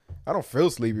I don't feel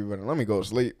sleepy, but let me go to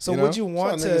sleep. So would you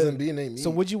want to?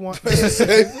 So would you want?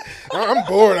 I'm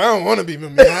bored. I don't want to be with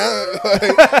me.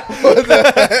 What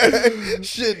the heck?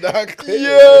 Shit, dog.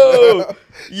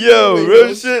 Yo,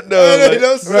 real shit though.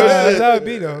 That's how it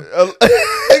be though.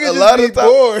 A lot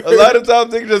of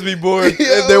times they can just be bored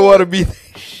if they want to be.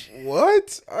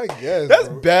 What? I guess that's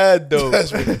bro. bad though.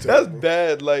 That's really terrible. That's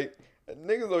bad. Like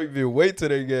niggas don't even wait till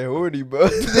they get horny, bro.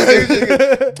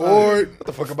 Bored. What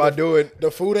the fuck am I doing?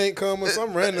 The food ain't coming.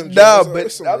 Some random. Nah,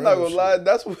 but I'm not gonna lie.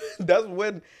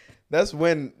 That's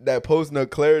when that post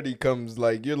nut clarity comes.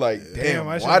 Like you're like, damn,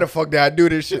 why the fuck did I do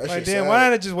this shit? Like, damn, why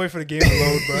not I just wait for the game to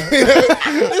load, bro?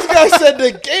 This guy said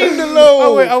the game to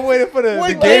load. I'm waiting for the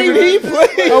what game he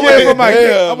played. I'm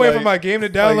waiting for my game to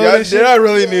download. Like, did I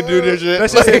really need to do this shit?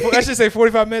 That should say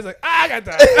 45 minutes. Like, I got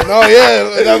time. No,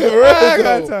 yeah, that's for real. I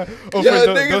got time. Oh, yeah,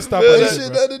 don't stop that that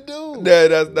shit nothing to do.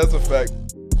 Yeah, that's a fact.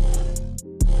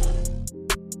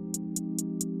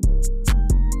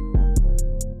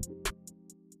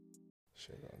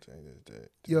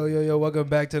 Yo, welcome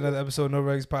back to another episode of No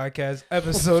Regs Podcast,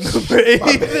 episode number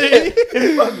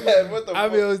 83. My bad, what the I'm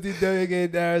fuck? your host, D.W.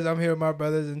 Darius. I'm here with my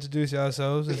brothers. Introduce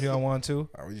yourselves if y'all want to.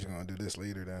 Are we just going to do this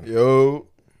later then? Yo.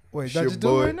 Wait, just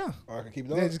do it right now. Oh, I can keep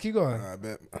going? Yeah, just keep going. I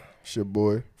bet. It's your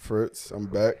boy, Fritz. I'm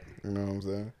back. You know what I'm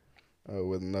saying?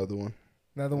 With another one.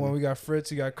 Another one. We got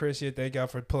Fritz. We got Chris here. Thank y'all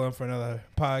for pulling for another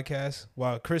podcast.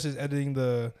 While Chris is editing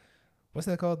the, what's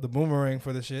that called? The boomerang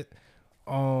for the shit.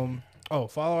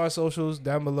 Follow our socials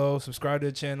down below. Subscribe to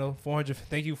the channel.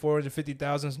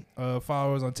 450,000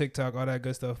 followers on TikTok. All that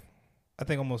good stuff. I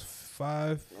think almost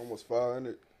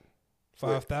 500.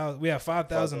 5,000. We have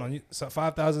 5,000 on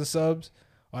 5,000 subs.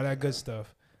 All that good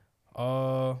stuff.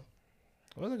 What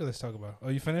was I gonna talk about? Oh,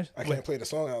 you finished? I can't play the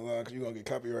song out loud because you're gonna get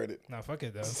copyrighted. Nah, fuck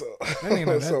it though. So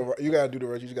you gotta do the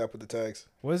rest. You just gotta put the tags.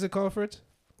 What is it called, Fritz?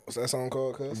 What's that song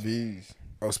called, cuz? Bees.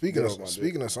 Oh, speaking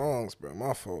of songs, bro.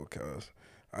 My fault, cuz.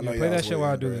 I know play y'all that shit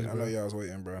while I do this. I know y'all was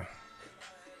waiting, bro.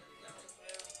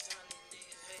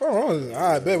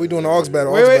 I bet we doing the aux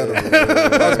battle. Aux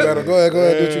battle. Go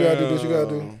ahead. Do what you gotta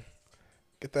do.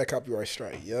 Get that copyright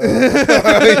strike, yo.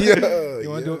 You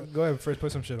want to do it? Go ahead, Fritz.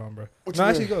 Put some shit on, bro.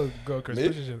 Actually, go, Chris.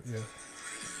 Put your shit. Yeah.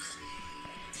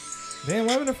 Damn,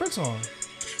 what happened to Fritz song?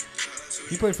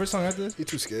 You play Fritz song after this? He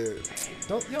too scared.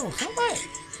 Somebody.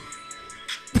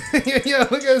 Yo,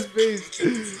 look at his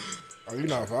face. Oh, you're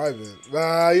not vibing.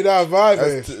 Nah, you're not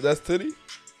vibing. That's titty?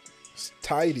 It's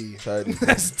tidy.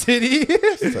 That's titty?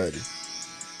 Tidy.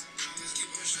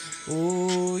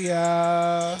 Ooh,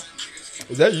 yeah.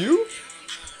 Is that you?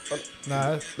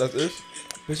 Nah. That's Ish?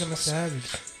 Bitch, I'm a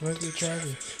savage. Run through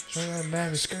traffic. I'm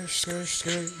mad. Skirt.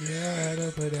 Yeah, I had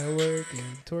to put that work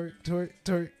in.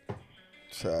 Twerk.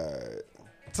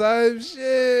 Time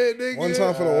shit, nigga. One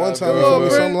time for the one time. Come on,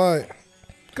 something like.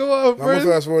 Come on, I'm gonna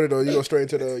fast forward it though. You go straight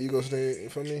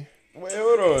for me. Wait,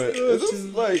 hold on. Is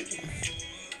this like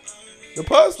the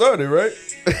pod started, right?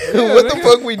 Yeah, what the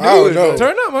fuck we doing?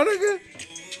 Turn up, my nigga.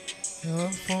 Your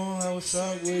phone, I was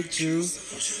up with you.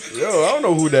 Yo, I don't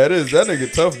know who that is. That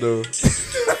nigga tough though. What the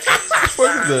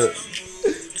fuck is that?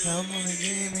 I'm on the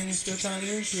game and you still trying to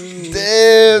improve.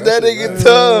 Damn, that nigga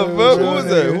tough, bro. Who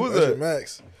is that?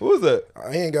 Max. Who is that?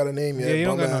 He ain't got a name yet. Yeah, you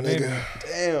don't got no name yet.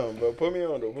 Damn, bro. Put me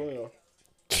on.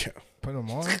 Put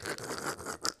him on?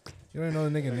 You don't even know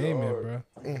the nigga name yet, bro.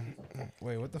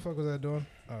 Wait, what the fuck was I doing?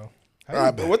 Oh.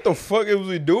 What the fuck was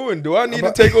we doing? Do I need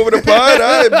to take over the pod?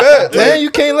 I bet. Damn,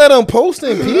 you can't let them post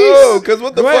in peace. No, because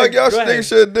what the fuck y'all niggas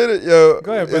should did it, yo.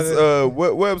 Go ahead, brother. It's,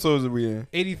 what episodes are we in?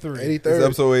 83. It's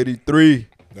episode 83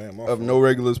 of No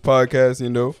Regulars Podcast, you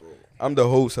know. I'm the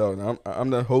host now. I'm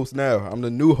the host now. I'm the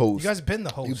new host. You guys been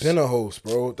the host. You been a host,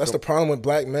 bro. That's the problem with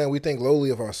black men. We think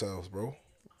lowly of ourselves, bro.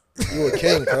 You a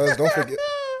king, cuz. Don't forget.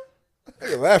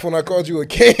 I laugh when I called you a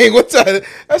king. What's that?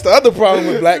 That's the other problem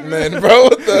with black men, bro.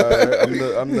 What the?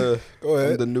 I'm the. Go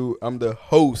ahead. I'm the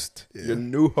host. Yeah. Your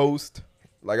new host.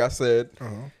 Like I said,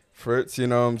 Fritz. You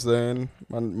know what I'm saying.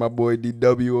 My boy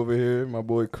DW over here. My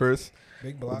boy Chris.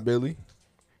 Big block. Billy.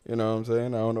 You know what I'm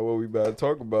saying. I don't know what we about to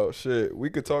talk about. Shit, we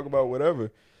could talk about whatever.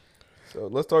 So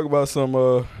let's talk about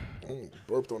some.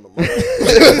 Burped on the mic.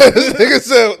 Nigga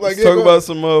said, like, let's talk about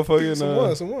some motherfucking. Some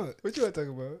what? What you want to talk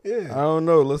about? Yeah. I don't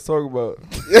know. Let's talk about.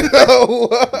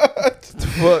 What?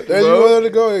 Fuck, there you wanted to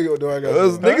go. Do I got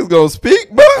those niggas gonna speak,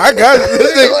 bro? I got it.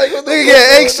 Nigga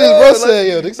get anxious, bro.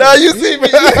 Say, yo. Now you see me.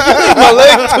 My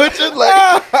leg twitching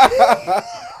like.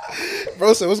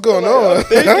 Bro said, what's going on? I'm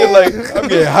thinking like I'm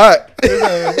getting hot.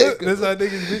 This how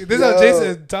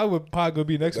Jason talk with pod gonna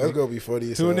be next week. That's gonna be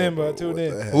funny. Tune in, bro. Tune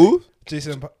in. Who?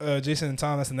 Jason and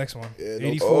Tom. That's the next one. Yeah,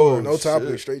 84. No topic,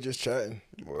 shit. straight just chatting.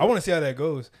 I want to see how that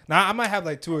goes. Now I might have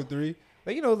like 2 or 3,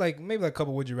 like like maybe like a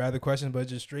couple would you rather questions, but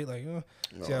just straight like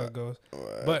see how it goes.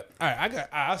 Right. But all right,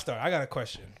 I'll start. I got a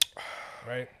question,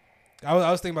 right? I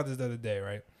was thinking about this the other day,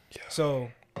 right? Yeah. So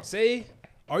say,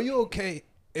 are you okay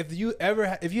if you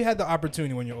had the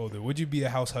opportunity when you're older? Would you be a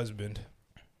house husband?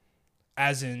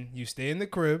 As in, you stay in the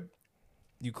crib,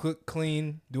 you cook,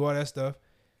 clean, do all that stuff,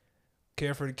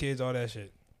 care for the kids, all that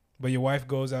shit. But your wife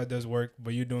goes out, does work,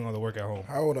 but you're doing all the work at home.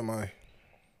 How old am I?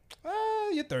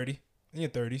 You're 30. In your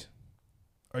 30s.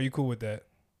 Are you cool with that?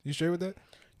 You straight with that?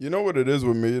 You know what it is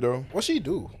with me though? What she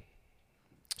do?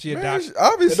 She a Man, doctor. It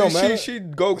don't obviously, matter.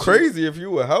 she'd go crazy if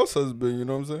you were a house husband. You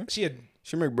know what I'm saying?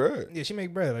 She make bread. Yeah, she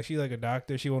make bread. Like she like a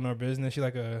doctor. She own her business. She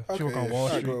work on Wall Alright,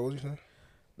 Street. go ahead, what you say?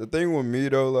 The thing with me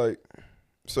though, like,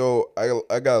 so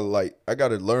I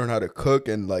gotta learn how to cook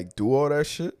and like do all that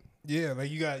shit. Yeah,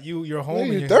 like you're home.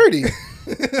 Man, and you're 30.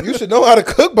 You should know how to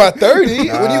cook by 30 when you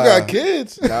got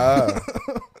kids.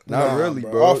 Not really,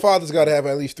 bro. All fathers got to have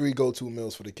at least 3 go-to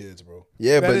meals for the kids, bro.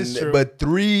 Yeah, That is true. but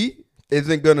 3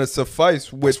 isn't gonna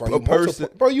suffice with That's why a you person.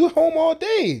 bro, you home all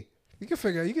day. You can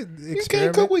figure out. You can experiment. You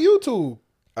can't cook with YouTube. All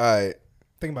right.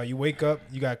 Think about it. You wake up.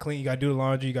 You got to clean. You got to do the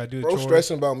laundry. You got to do the Bro, chores.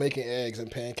 stressing about making eggs and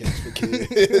pancakes for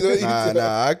kids.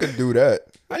 Nah, I could do that.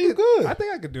 How you good? I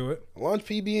think I could do it. Lunch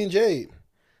PB and J.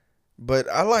 But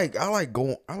I like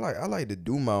to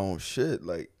do my own shit.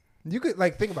 Like, You could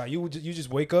like think about it. You just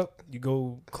wake up. You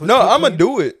go. no, I'm gonna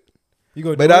do it. You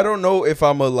go. But I don't know if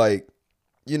I'm a like,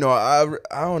 I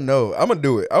don't know. I'm gonna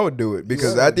do it. I would do it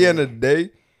because at the end of the day,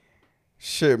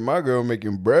 shit, my girl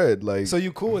making bread. Like, So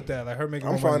you cool with that? Like her making.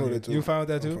 I'm more fine money with than it you? too. You fine with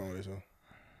that I'm too? fine with it too.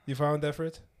 You fine with that,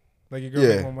 Fritz? Like your girl Yeah.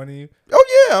 making more money than you?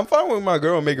 oh yeah, I'm fine with my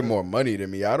girl making more money than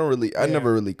me. I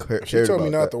never really cared She told about me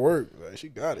not that. to work. Like, she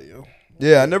got it, yo.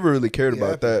 Yeah, I never really cared Yeah,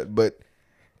 about that. But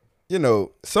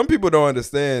some people don't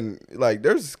understand. Like,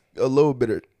 there's a little bit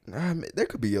of there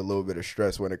could be a little bit of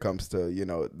stress when it comes to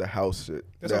the house shit.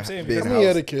 That's what I'm saying, being because- How many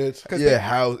house- other kids? Yeah,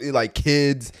 house like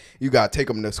kids. You gotta take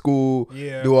them to school.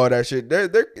 Yeah. Do all that shit.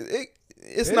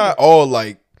 It's not all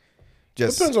like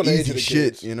just Depends on the age easy of the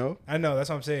shit. kids. I know, that's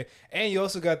what I'm saying. And you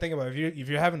also got to think about if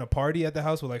you're having a party at the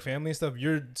house with like family and stuff,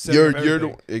 you're setting up You're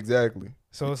everything. exactly.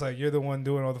 So it's like you're the one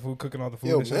doing all the food, cooking all the food.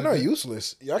 Yo, and shit men like are that.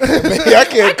 useless. Y'all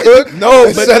can't cook. No,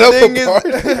 and but set the up thing a is,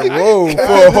 party. whoa, for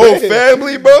God a whole damn.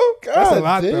 family, bro. That's a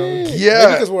lot, though. Yeah.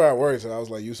 Maybe because where I work, so I was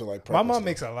like used to like My prepping mom stuff.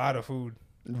 makes a lot of food.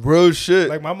 Real shit.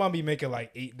 Like my mom be making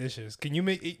like 8 dishes. Can you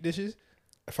make 8 dishes?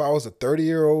 If I was a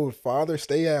 30-year-old father,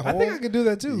 stay at home. I think I could do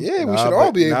that too. Yeah, we should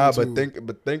all be able to.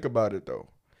 But think about it though.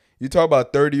 You talk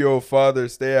about 30-year-old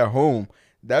fathers stay at home.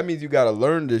 That means you gotta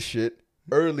learn this shit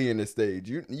early in the stage.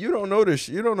 You don't know this.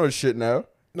 You don't know this shit now.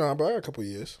 No, but I got a couple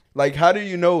years. Like, how do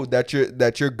you know that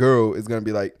your girl is gonna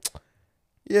be like,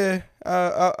 yeah,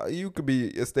 you could be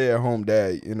a stay-at-home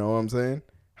dad. You know what I'm saying?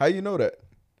 How you know that?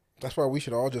 That's why we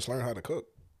should all just learn how to cook.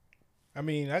 I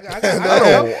mean, I And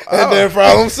then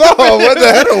problem solved. What the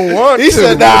I hell? don't want He to.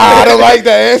 said, "Nah, I don't like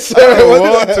the answer." I don't What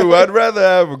want the- to. I'd rather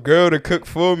have a girl to cook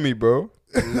for me, bro.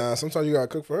 Nah, sometimes you gotta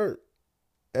cook for her.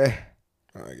 Eh.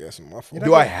 I guess it's my fault.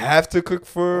 Do I have to cook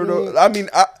for her though? I mean,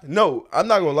 no, I'm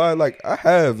not gonna lie. Like, I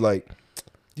have like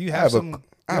do you I have have a- some?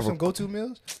 I have a- some go-to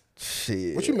meals?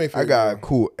 shit. What you make for I your got girl?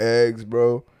 cool eggs,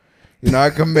 bro. I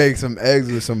can make some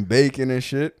eggs with some bacon and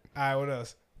shit. All right, what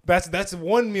else? That's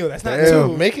one meal. That's not Damn.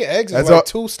 two. Making eggs is That's like all-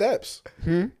 2 steps.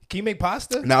 Can you make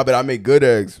pasta? Nah, but I make good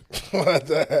eggs. What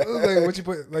the hell? Like what you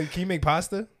put? Like can you make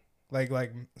pasta? Like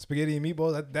spaghetti and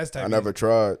meatballs? That's type. I never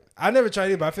tried. I never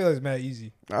tried it, but I feel like it's mad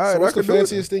easy. All right, So what's I the could do it.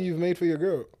 fanciest thing you've made for your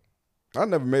girl? I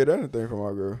never made anything for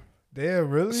my girl. Damn,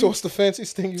 really? So what's the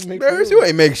fanciest thing you make for Bears, your you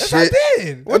ain't make That's what shit. I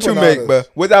did. What you Empanadas. make, but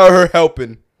without her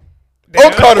helping?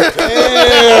 Damn. Oh, Carter.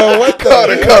 Damn, what the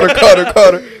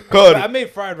But I Carter. made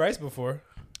fried rice before.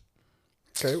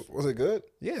 Okay, was it good?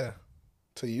 Yeah.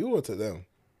 To you or to them?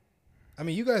 I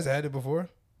mean, you guys had it before.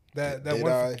 That Did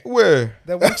one. I? Where?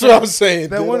 That one. That's what I'm saying.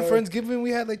 That Did one I? Friendsgiving we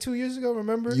had like 2 years ago.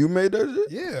 Remember? You made that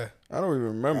shit? Yeah. I don't even I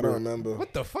remember. don't remember.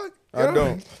 What the fuck? I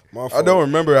don't. My I fault. don't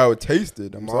remember how it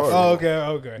tasted. I'm My sorry.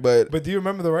 Oh, okay. But But do you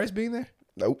remember the rice being there?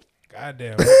 nope. God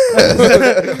damn.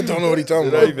 I don't know what he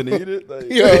talking Did about. I even eat it? Like,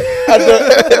 Yo,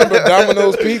 I remember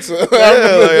Domino's Pizza.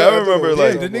 I remember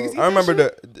like the niggas eat I remember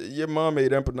that your mom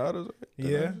made empanadas. Right?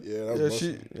 Yeah. Yeah,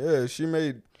 that Yeah, was she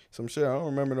made some shit. I don't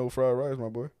remember no fried rice, my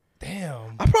boy.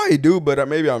 Damn. I probably do, but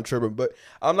maybe I'm tripping. But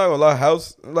I'm not gonna lie,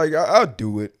 house like I'll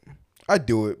do it. I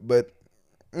do it, but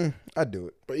I do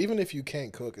it. But even if you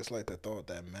can't cook, it's like the thought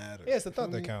that matters. Yeah, it's the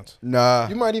thought that counts. Nah.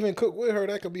 You might even cook with her.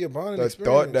 That could be a bonding The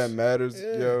experience. thought that matters,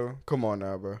 yo. Come on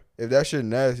now, bro. If that shit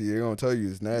nasty, they're gonna tell you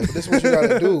it's nasty. But this is what you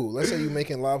gotta do. Let's say you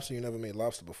making lobster, you never made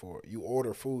lobster before. You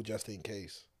order food just in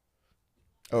case.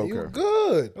 Okay. You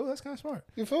good. Oh, that's kind of smart.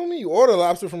 You feel me? You order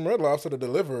lobster from Red Lobster to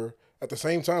deliver at the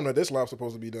same time that this lobster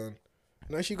supposed to be done.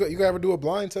 And then you gotta ever do a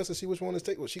blind test to see which one is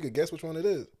taken. Well, she could guess which one it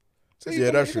is. So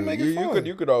That's true.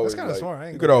 You could always That's kinda smart. I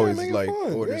ain't you could gonna- always make it like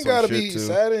fun. order You ain't some gotta shit be too.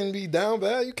 sad and be down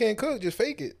bad. You can't cook. Just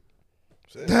fake it.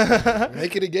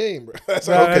 Make it a game, bro. That's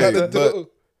Right, all you okay, gotta but- do.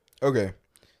 Okay.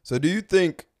 So do you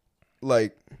think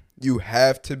like you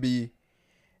have to be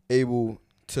able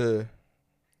to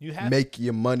You have make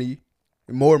your money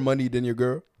more money than your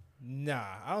girl? Nah,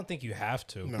 I don't think you have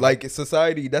to. No. Like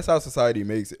society, that's how society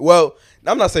makes it. Well,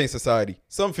 I'm not saying society.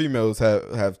 Some females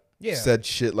have Yeah. said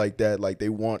shit like that. Like they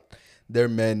want their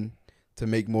men to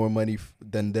make more money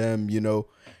than them. You know,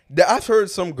 I've heard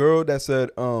some girl that said,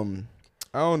 I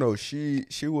don't know. She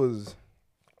was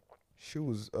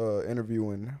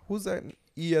interviewing who's that?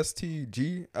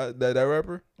 ESTG, that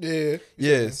rapper. Yeah.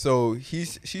 Yeah. So she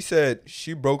said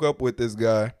she broke up with this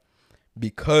guy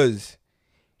because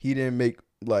he didn't make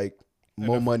like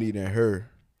more Enough. money than her.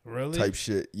 Really? Type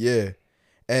shit. Yeah.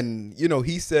 And you know,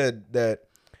 he said that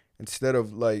instead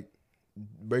of like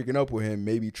breaking up with him,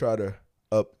 maybe try to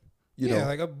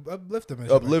like uplift him. And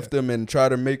shit uplift like him and try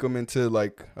to make him into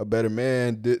like a better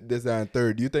man. This, that, and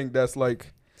third. Do you think that's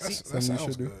like That something you sounds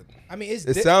should do? good. that. I mean, it's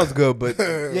It sounds good, but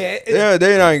yeah, yeah,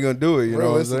 they not even gonna do it. You know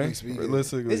what I'm Realistically saying? speaking.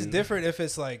 Realistically, It's different if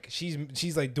it's like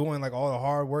she's like doing like all the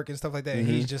hard work and stuff like that, and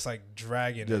he's just like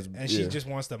dragging Just- it, and she yeah. just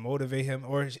wants to motivate him,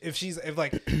 or if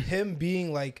like him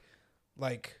being like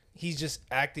he's just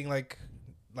acting like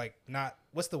not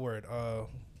what's the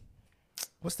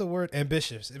word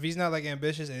ambitious. If he's not like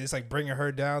ambitious and it's like bringing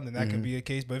her down, then that could be a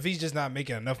case. But if he's just not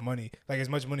making enough money, like as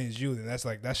much money as you, then that's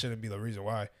like that shouldn't be the reason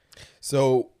why.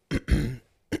 So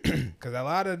Because a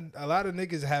lot of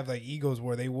niggas have like egos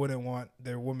where they wouldn't want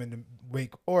their woman to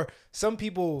make, or some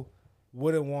people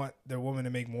wouldn't want their woman to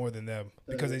make more than them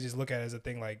because they just look at it as a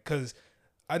thing. Like, because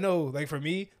I know, like for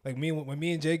me, like when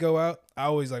me and Jay go out, I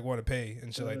always like want to pay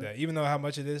and shit like that. Even though how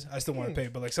much it is, I still want to pay.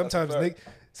 But like sometimes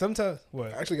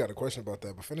what? I actually got a question about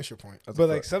that, but finish your point. But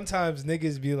like sometimes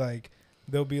niggas be like,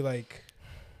 they'll be like,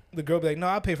 the girl be like, no,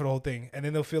 I'll pay for the whole thing, and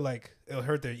then they'll feel like it'll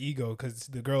hurt their ego because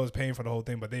the girl is paying for the whole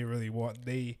thing, but they really want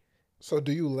So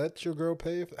do you let your girl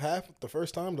pay half the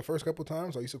first couple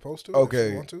times? Are you supposed to? If okay,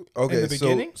 you want to? okay. In the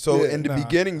beginning? So Yeah. in the Nah.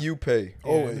 beginning, you pay Yeah, in the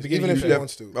Always, beginning even if you she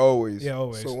wants to. always. yeah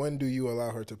always. So when do you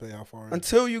allow her to pay? How far?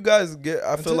 Until you guys get,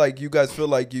 I feel Until- like you guys feel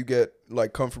like you get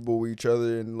like comfortable with each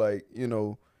other and like you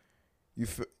know, you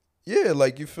feel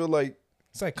like you feel like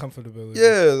It's like comfortability.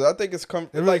 yeah. I think it's It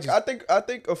really like just- I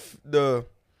think of the.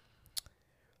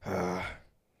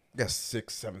 That's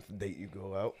 6th, 7th date you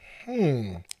go out.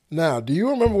 Now, do you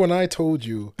remember when I told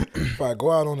you if I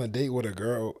go out on a date with a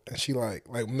girl and she like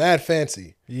mad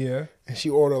fancy Yeah. and she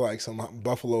order like some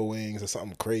buffalo wings or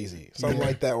something crazy, something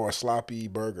like that, or a sloppy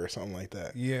burger or something like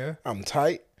that? Yeah. I'm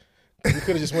tight. We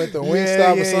could have just went to Wingstop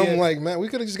Yeah, or yeah, something yeah. like, man, we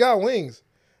could have just got wings.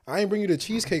 I ain't bring you to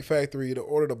Cheesecake Factory to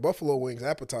order the buffalo wings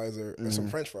appetizer and some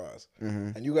French fries.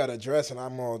 And you got a dress and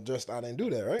I'm all dressed. I didn't do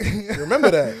that, right? You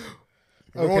remember that?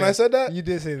 Remember when I said that? You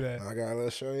did say that. I got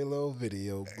to show you a little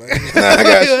video. But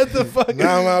What the fuck?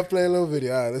 now I'm going to play a little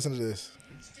video. All right, listen to this.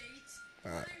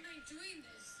 Why am I doing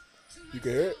this? You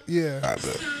can hear it? Yeah. I bet.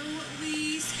 So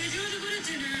we scheduled to go to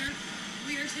dinner.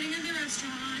 We are sitting at the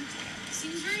restaurant.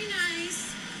 Seems very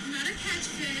nice. Not a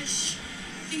catfish.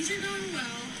 Things are going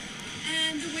well.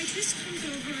 And the waitress comes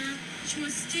over. She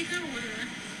wants to take our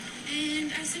order.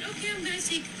 And I said, okay, I'm going to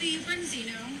take the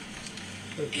branzino.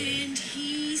 And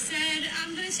he said,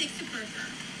 I'm going to take the burger.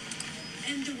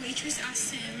 And the waitress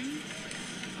asked him,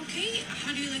 okay,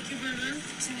 how do you like your burger?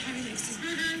 He said how he likes his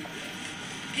burger.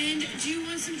 And do you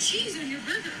want some cheese on your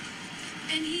burger?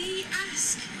 And he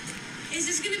asked, is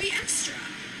this going to be extra?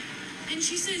 And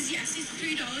she says, yes, it's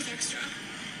 $3 extra.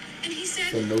 And he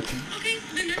said, So no cheese? okay,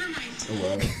 then never mind. Oh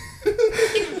wow.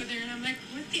 I over there and I'm like,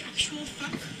 what the actual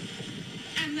fuck?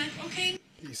 I'm like, okay,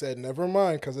 He said, never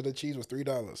mind, because of the cheese was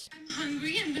 $3. I'm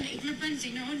hungry. I'm going to eat my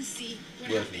branzino and see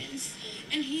what happens.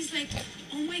 And he's like,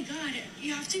 oh my God,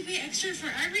 you have to pay extra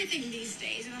for everything these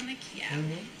days. And I'm like, yeah,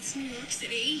 it's New York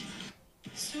City.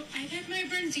 So I got my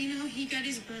branzino, he got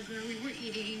his burger, we were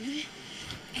eating.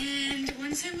 And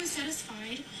once I was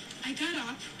satisfied, I got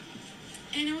up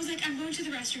and I was like, I'm going to the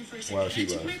restroom for a second. Wow, I she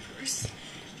took was. my purse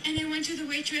and I went to the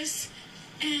waitress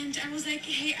and I was like,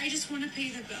 hey, I just want to pay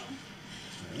the bill.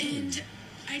 And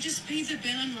I just paid the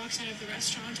bill and walked out of the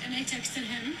restaurant and I texted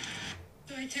him.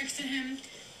 So I texted him,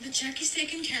 the check is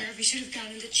taken care of. You should have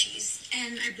gotten the cheese.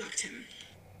 And I blocked him.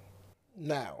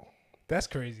 Now, That's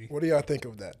crazy. what do y'all think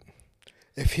of that?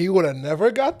 If he would have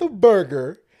never got the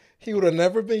burger, he would have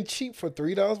never been cheap for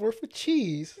 $3 worth of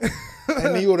cheese,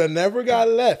 and he would have never got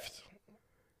left.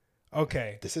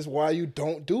 Okay. This is why you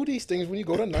don't do these things when you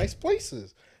go to nice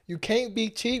places. You can't be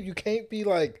cheap. You can't be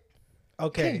like,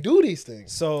 Okay. can't do these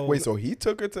things. So Wait, so he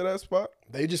took her to that spot?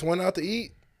 They just went out to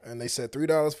eat, and they said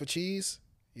 $3 for cheese.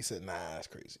 He said, nah, that's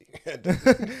crazy.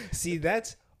 see,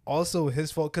 that's also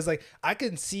his fault. Cause like I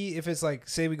can see if it's like,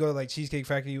 say we go to like Cheesecake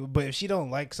Factory, but if she don't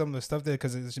like some of the stuff there,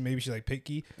 cause maybe she's like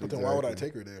picky. But then why would I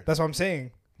take her there? That's what I'm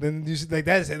saying. Then you should, like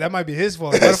that might be his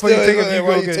fault. Like, what the fuck you take if you why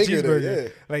go you get a take her there? cheeseburger? Yeah.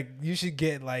 Like you should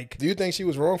get like. Do you think she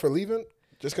was wrong for leaving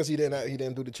just because he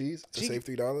didn't do the cheese to She- save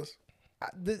 $3?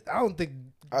 I don't think.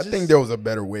 I think there was a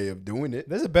better way of doing it.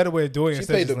 There's a better way of doing it. She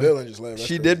instead paid of the just bill and just left. That's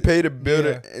She crazy. did pay the bill.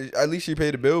 Yeah. At least she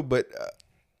paid the bill, but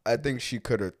I think she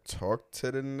could have talked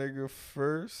to the nigga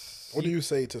first. What do you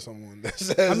say to someone that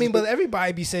says? I mean, but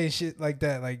everybody be saying shit like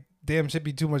that. Like, damn, should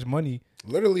be too much money.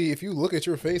 literally, if you look at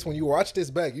your face when you watch this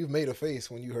back, you've made a face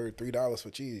when you heard $3 for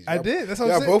cheese. I Y'all- did. That's what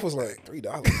I'm Y'all saying. both was like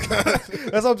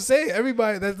 $3. That's what I'm saying.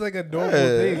 Everybody, that's like a normal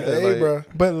Yeah. thing. Hey, Like- bro,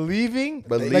 But leaving,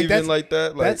 But like, leaving that's, like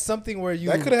that, like that's something where you.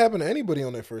 that could have happened to anybody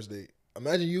on their first date.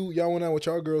 Imagine y'all went out with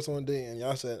y'all girls on a date and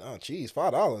y'all said, "Oh, cheese,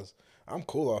 $5. I'm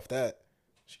cool off that."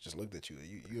 She just looked at you.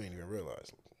 You ain't even realize.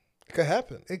 It could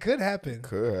happen. It could happen.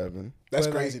 could happen. That's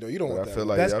But, crazy like- though. You don't But want I that. feel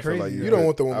like That's I feel like crazy. you, You don't could-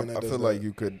 want the woman that I does feel like that.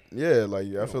 you could. Yeah, like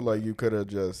I feel like you could have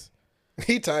just.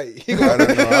 he tight. He I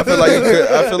don't know. I feel like you could.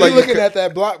 I feel like he you looking could. at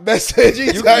that block message. He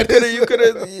You tight. could have. You could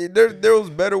have. There was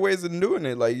better ways of doing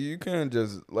it. Like you couldn't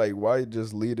just like why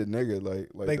just lead a nigga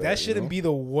Like that shouldn't be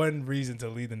the one reason to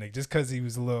leave the nigga just because he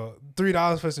was a little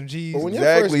 $3 for some cheese. But when you're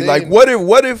Exactly. first Like dating-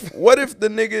 what if the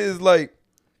nigga is like,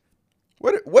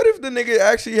 what if the nigga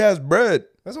actually has bread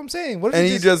That's what I'm saying. What if and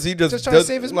he he just trying does to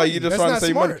save his like money? you just That's trying to not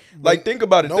save money. smart. Like think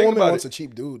about it. No think woman about wants it. a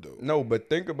cheap dude though. No, but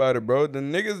think about it, bro. The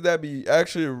niggas that be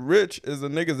actually rich is the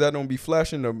niggas that don't be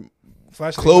flashing the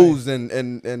Flash the clothes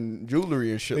and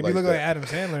jewelry and shit They be like looking that. like Adam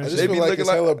Sandler. I And just They shit. be feel like looking it's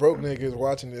like- hella broke niggas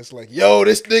watching this. Like, yo,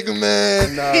 this nigga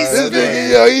man, Nah, this that's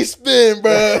nigga, right. yo, he spin,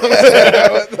 bro.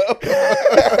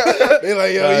 They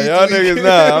like, yo, Nah, he y'all tweaking. niggas,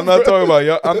 nah. I'm not talking about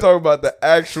y'all. I'm talking about the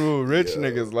actual rich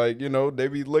niggas. Like, you know, they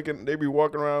be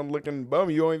walking around looking bum.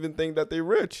 You don't even think that they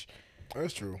rich.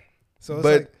 That's true. So it's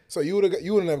But like, So you would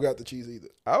have never got the cheese either.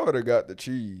 I would have got the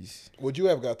cheese. Would you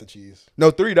have got the cheese?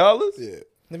 No, $3. Yeah.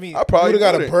 let me. I You probably would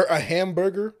have got wouldn't. a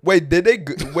hamburger. Wait, did they?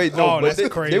 Wait, no, Oh, but that's they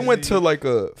went crazy. to like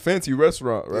a fancy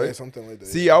restaurant, right? Yeah, something like that.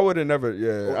 See, I would have never. Yeah,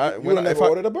 Oh, you would've if never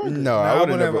ordered a burger? No, Nah, I would have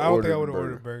wouldn't never. I don't think I ordered would have a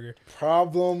ordered a burger. burger.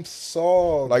 problem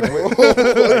solved. Like,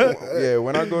 bro. yeah,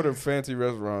 when I go to fancy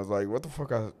restaurants, like, what the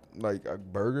fuck? I like a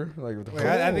burger? Like, what the Like,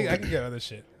 fuck? I think I can get other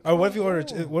shit. Or what if you order?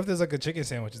 What if there's like a chicken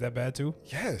sandwich? Is that bad too?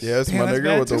 yes. Yes, Damn, my that's nigga.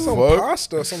 bad What the too. Some fuck?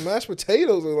 pasta, some mashed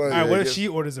potatoes, or like. All right, what if guess- she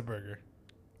orders a burger?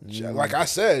 Like I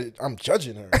said, I'm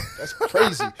judging her. That's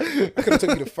crazy. I could have took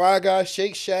you to Five Guys,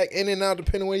 Shake Shack, In and Out,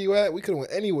 depending where you at. We could have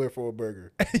went anywhere for a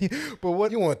burger. But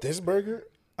what? You want this burger?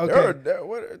 Okay.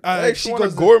 They she want a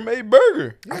goes to- gourmet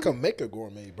burger. I could make a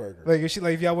gourmet burger. Like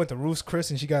if y'all went to Roast Chris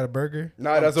and she got a burger.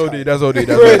 Nah, I'm that's tight. OD. That's OD. That's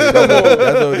OD. That's OD.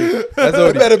 That's OD. That's OD.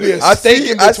 There better be a I steak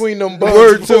see- in I between them buns.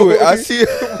 Word to boy. it. I see.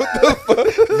 What the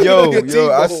fuck? Yo, Nigga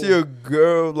yo, I T-bone. see a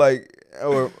girl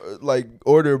like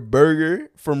order a burger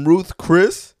from Ruth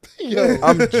Chris. Yo,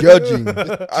 I'm judging.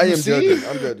 I am see? judging.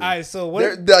 I'm judging. All right, so what?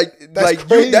 They're, That's like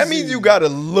you, that means crazy. you gotta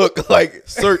look like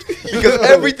search because Yo.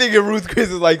 everything in Ruth Chris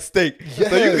is like steak. So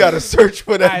you Yes. gotta search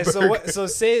for All that right, burger. so what? So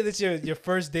say that's your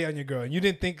first date on your girl, and you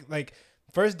didn't think like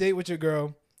first date with your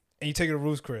girl, and you take her to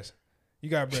Roast Chris. You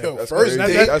got bread. Yo, That's first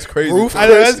crazy. date, That's crazy. Ruth I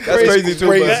know, that's Chris, That's crazy too.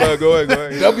 crazy. But go ahead. Go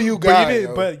ahead. W but guy. you didn't.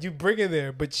 yo. But you bring her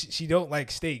there, but she don't like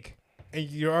steak, and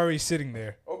you're already sitting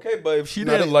there. Okay, but if she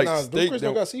Nah, didn't like Ruth steak, Chris then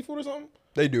don't got seafood or something.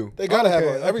 they do. They gotta have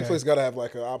Okay, every okay. place gotta have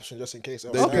like an option just in case. They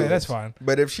Okay, do. that's fine.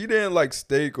 But if she didn't like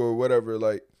steak or whatever,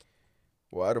 like,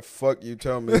 why the fuck you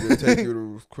tell me to take you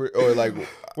to Chris or like?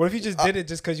 What if you just did it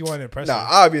just because you wanted to impress Nah, her?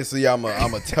 obviously I'm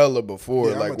a tell her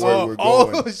before Yeah, like I'ma where tell we're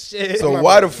Oh going. shit! So I'm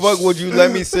why not- the fuck would you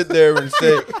let me sit there and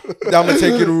say I'm gonna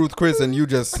take you to Ruth Chris and you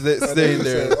just stay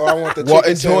there Oh, I want the while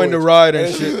chicken enjoying the sandwich. ride and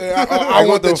And shit? she- I Like, want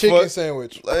what the chicken fuck?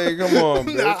 sandwich. Like, come on,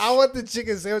 bitch. Nah, I want the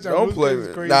chicken sandwich. on Don't Ruth play Chris.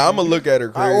 with. Crazy. Nah, I'm gonna look at her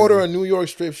crazy. I order a New York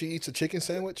strip. She eats a chicken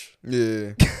sandwich.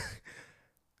 Yeah.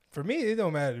 For me, it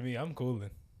don't matter to me. I'm cooling.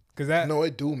 Cause that No,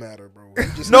 it do matter, bro. You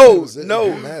just No, said it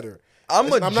no. do matter. I'm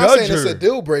It's- a I'm judge not saying her. it's a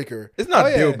deal breaker, It's not Oh,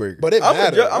 yeah. deal breaker, but it I'm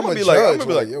matters. I'm I'm gonna a be like, judge.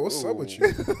 like, Yo, what's up ooh. with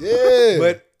you? Yeah,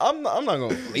 But I'm not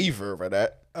gonna leave her for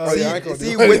that. Oh, yeah, I ain't gonna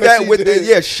See, do it. with that, She with the, did.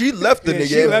 yeah, she left the Yeah, nigga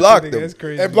she and left blocked the nigga. him. That's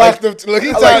crazy. And blocked him. Look,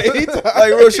 he Like, tied. He tied.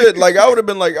 like real shit. Like I would have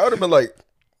been like,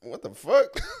 what the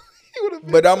fuck?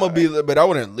 But I'm gonna be, but I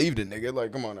wouldn't leave the nigga.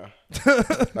 Like, come on now,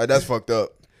 like that's fucked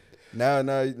up. Now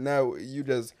you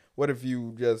just. What if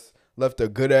you just left a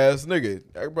good ass nigga?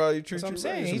 Everybody treat That's what I'm you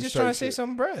saying. like He's some just trying to straight save shit.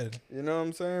 some bread. You know what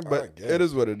I'm saying? I But guess. it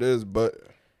is what it is. But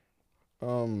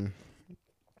Man,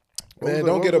 what don't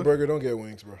was get the- a burger. Don't get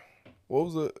wings, bro. What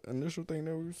was the initial thing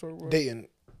that we were talking about? Dating.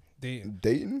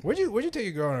 Dating? Where'd you take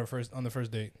your girl on the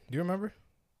first date? Do you remember?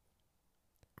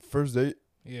 First date?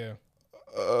 Yeah.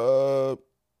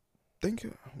 Think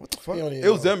what the fuck? He don't even It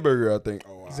was know. Zenberger, I think.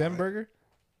 Oh, wow. Zen Burger.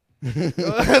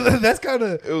 That's kind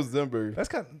of. It was Zenberger. That's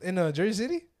kind of in Jersey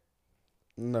City.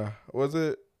 Nah, was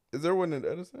it? Is there one in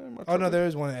Edison? Am I Oh no, tripping? there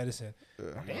is one in Edison. Yeah,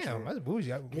 I'm not Damn, sure. that's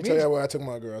bougie. Let me tell you where I took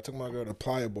my girl. I took my girl to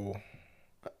Pliable.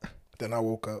 Then I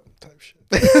woke up. Type shit.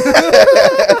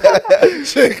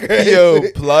 Shit crazy. Yo,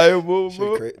 pliable, Shit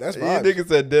bro. cra- that's You vibes. nigga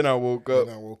said then I woke up.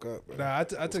 Then I woke up. Bro. Nah, I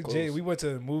took Jay. close. We went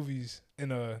to the movies in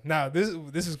Nah, this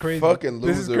is crazy. Fucking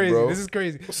This is loser, crazy. bro. This is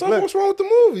crazy. What's up? Look, What's wrong with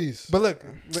the movies? but look,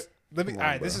 let me. Come All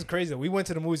on, right, this bro. is crazy. We went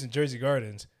to the movies in Jersey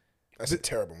Gardens. That's a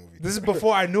terrible movie. This is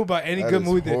before I knew about any That good is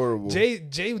movie. horrible.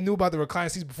 Jay knew about the recline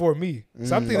seats before me.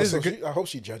 So I'm thinking this is So a good. I hope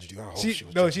she judged you. I hope she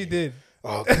was No, judging she you. did.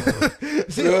 Oh,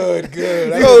 good.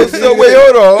 Yo, so wait,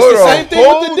 hold on. same thing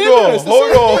with the dinner. It's the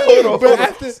same thing. But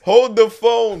after, Hold the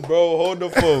phone, bro. Hold the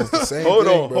phone. same hold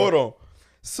thing, on, bro. hold on.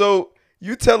 So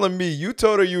you telling me you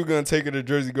told her you were gonna take her to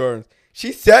Jersey Gardens?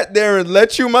 She sat there and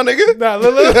let you, my nigga. nah,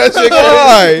 look.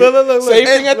 Why? Look. Same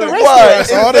thing at the And restaurant. why?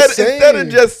 It's all the Instead of same.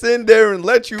 just sitting there and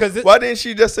let you, 'Cause it- why didn't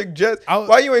she just suggest? I-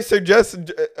 Why you ain't suggest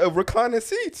reclining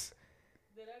seats?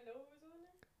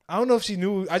 I don't know if she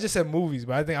knew. I just said movies,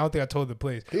 but I don't think I told the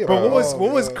place. He a But what was bum,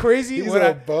 yo. crazy? He's What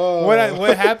a bum.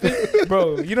 what happened,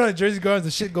 bro? You know, in Jersey Gardens,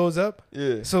 the shit goes up.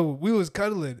 Yeah. So we was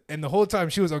cuddling, and the whole time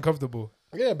she was uncomfortable.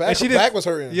 Yeah, And back, she back didn't- was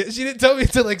hurting. Yeah, she didn't tell me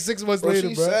until like 6 months Bro, later,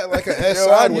 she bro. sat like an S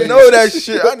Yo, I sideways. know that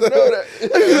shit. I know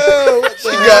that.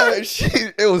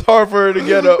 It was hard for her to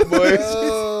get up, boy.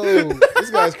 Yo,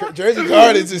 this guy's Jersey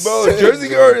Gardens is Bro, sick, Jersey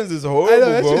bro. Gardens is I horrible, know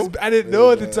that's bro. just. I didn't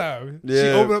know at the time. She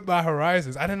Yeah. opened up my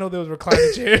horizons. I didn't know there was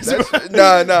reclining chairs.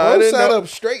 Nah, I Bro didn't sat know. up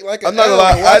straight like I'm an not gonna L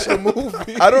lie. and watched a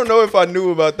movie. I don't know if I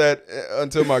knew about that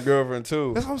until my girlfriend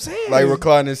too. That's what I'm saying. Like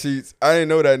reclining seats. I didn't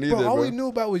know that neither, bro, all bro. we knew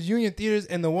about was Union Theaters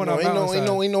and the one No, on ain't Mountainside.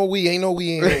 no we.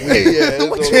 Yeah,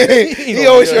 it's He only-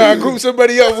 always trying to group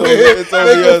somebody up with it's him.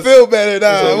 only Make him us. feel better. It's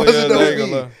Nah, it only wasn't us, I ain't no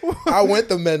gonna me. I went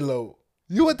to Menlo.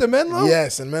 You went to Menlo?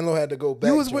 Yes, and Menlo had to go back.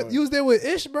 You was joint. you was there with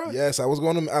Ish, bro. Yes, I was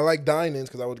going to. I like dine-ins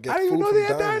because I would get I didn't food even know from they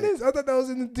had dine-ins. diners. I thought that was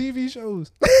in the TV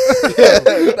shows. What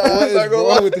I'm is not gonna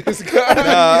lie. wrong with this guy?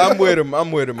 Nah, I'm with him.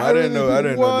 I'm with him. I I didn't know. I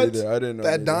didn't know what? neither. I didn't know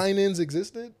That neither. dine-ins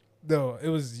existed. No, it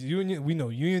was Union. We know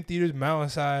Union Theaters,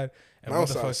 Mountainside, and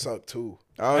Mountainside motherfuckers. sucked too.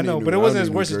 don't I know, even but it I wasn't don't as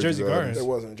even worse do as Jersey Gardens. It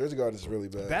wasn't. Jersey Gardens is really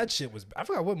bad. That shit was. I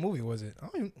forgot what movie was it. I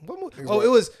don't even, what movie? Niggas Oh, watch- it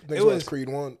was. niggas It watch was. Creed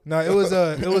 1. No, it was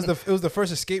the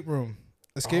first escape room.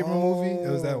 Escape room movie. It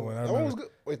was that one. I That one was remember.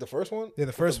 good. Wait, the first one? Yeah,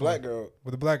 the first the black one. girl.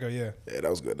 With the black girl. Yeah. Yeah, that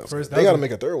was good. That was First, good. that They was got to a-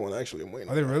 make a third one, actually. I'm waiting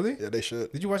Are on they that. really? Yeah, they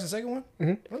should. Did you watch the second one?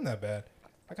 Wasn't that bad.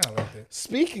 I kind of liked it.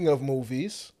 Speaking of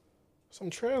movies, some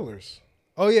trailers.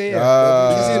 Oh yeah, yeah.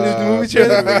 Did you see the movie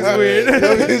trailer?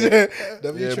 That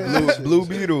thing's weird. Yeah, Blue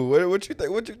Beetle. What you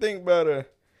think? What you think about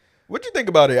What you think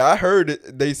about it? I heard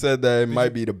they said that it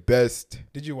might be the best.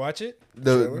 Did you watch it?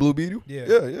 The Trailer? Blue Beetle. Yeah.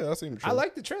 Yeah. I seen the I trailer.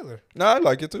 liked the trailer. Nah, I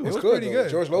like it too. It was good, pretty though.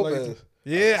 good. George I liked Lopez. it.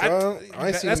 Yeah, Son, I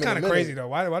ain't seen that's him in kind a of minute. crazy though.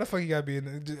 Why the fuck you gotta be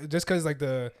in, just because like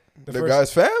the The first,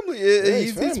 guy's family. he's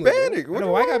He's family, Hispanic. I What know,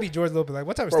 the why fuck? gotta be George Lopez? Like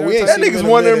what type of Bro, we ain't That stereotype? seen him nigga's in a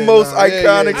one of the minute, most nah. Yeah,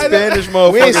 iconic yeah. Spanish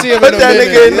motherfuckers. We ain't seen him Put in a that minute.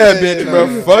 nigga in that Yeah, bitch, yeah, bro.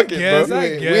 yeah. Fuck it, guess, bro. I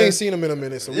We guess. ain't seen him in a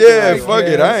minute. So we Yeah, can- fuck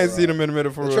it. guess. I ain't seen him in a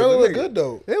minute for The real. trailer That looked nigga- good,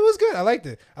 though. It was good. I liked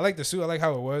it. I liked the suit. I like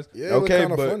how it was Yeah, it Okay, looked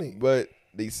kind of funny. but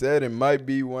they said it might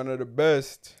be one of the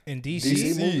best. in DC.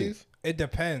 DC. movies? It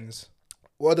depends.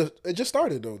 Well, it just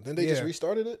started, though. Then they just Yeah.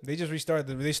 restarted it? They just restarted.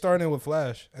 They started with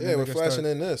Flash. and Yeah, then with they Flash started-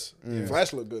 and then this.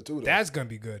 Flash looked good, too, though. That's gonna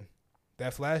be good.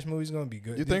 That Flash movie's gonna be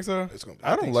good. You think so? It's gonna be-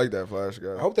 I don't think like that Flash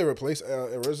guy. I hope they replace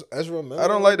Ezra Miller. I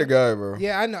don't like the guy, bro.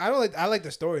 Yeah, I know. I don't like. I like the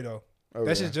story though. Okay.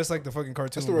 That shit's just like the fucking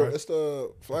cartoon. It's bro.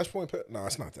 the Flashpoint. No,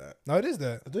 it's not that. No, it is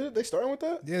that. They starting with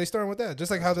that? Yeah, they starting with that.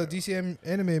 Just like how the DC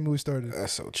anime movie started.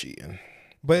 That's so cheating.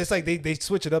 But it's like they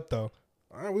switch it up though.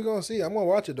 All right, we're gonna see. I'm gonna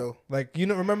watch it though. Like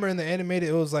remember in the animated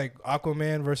it was like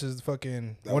Aquaman versus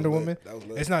fucking That Wonder was lit. Woman. That was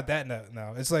lit. It's not that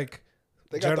now. It's like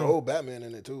They got the General- old Batman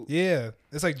in it too. Yeah,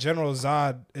 it's like General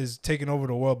Zod is taking over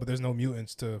the world, but there's no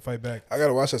mutants to fight back. I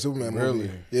gotta watch that Superman movie.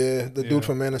 Really? Yeah, the Yeah. dude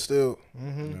from Man of Steel.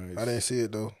 Mm-hmm. I didn't see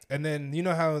it though. And then you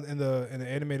know how in the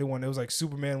animated one it was like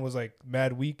Superman was like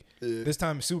mad weak. Yeah, This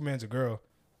time Superman's a girl,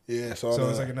 yeah. so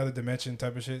it's like another dimension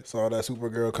type of shit. saw that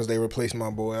Supergirl because they replaced my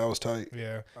boy. I was tight.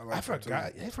 Yeah, I I like that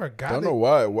forgot. I forgot. I don't know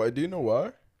why. Why do you know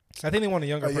why? I think they want a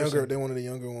younger person. They wanted a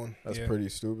younger one. That's Yeah. pretty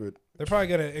stupid. They're probably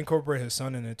gonna incorporate his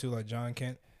son in it too, like John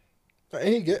Kent.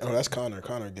 Ain't he gay? Oh, that's Connor.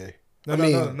 Connor gay.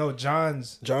 No.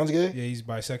 John's John's gay. yeah, he's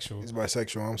bisexual. He's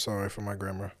bisexual. I'm sorry for my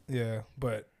grammar. Yeah,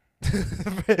 but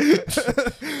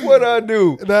What I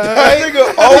do? Nah. That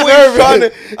nigga always trying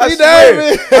to.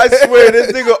 I swear,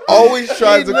 this nigga always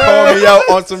tries to call me out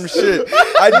on some shit.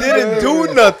 I didn't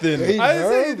do nothing. He's I didn't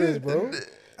say nervous, this, bro.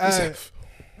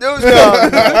 Nah,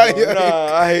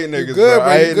 I hate niggas, good, bro. bro.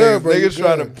 I You hate good, niggas. bro. You Niggas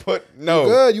trying to good. put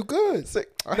no. You good?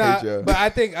 I Nah, hate y'all. but I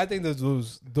think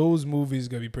those movies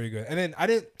gonna be pretty good. And then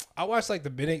I watched like the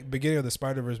beginning of the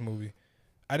Spider-Verse movie.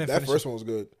 I didn't That finish first it. one was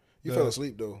good. You The- fell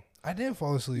asleep though. I didn't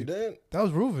fall You asleep. didn't? That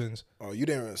was Rubens. Oh, you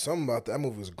didn't. Something about that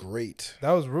movie was great. That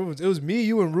was Rubens. It was me,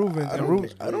 you, and Rubens. I And don't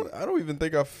Rubens. think- I don't even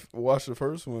think I've watched the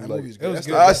first one. That Like, movie's it good. was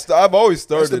That's good. I've always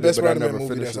That's started the best it, but I Spider-Man never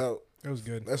movie finished that's it. out. It was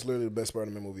good. That's literally the best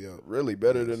Spider-Man movie out. Really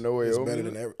better than No Way It's Home. better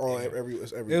either? than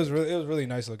it's every. It was really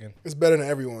nice looking. It's better than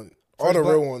everyone. All First the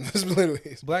Black- real ones. It's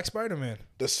literally Black Spider-Man.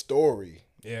 the story.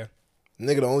 Yeah,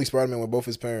 Nigga, the only Spider-Man with both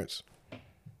his parents.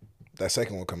 That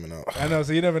second one coming out. I know.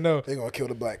 So you never know. They gonna kill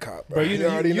the black cop, bro. But you know,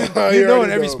 already you You know, in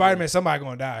already every know, Spider-Man, somebody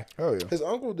gonna die. Oh yeah. bro. His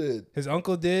uncle did. His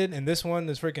uncle did, and this one,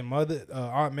 his freaking mother,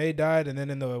 Aunt May died, and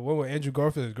then in the one with Andrew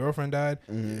Garfield, his girlfriend died.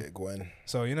 Yeah, Gwen.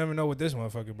 So you never know with this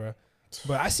motherfucker, bro.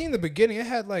 But I seen the beginning. It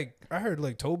had I heard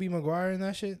Tobey Maguire and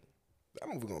that shit. That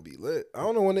movie gonna be lit. I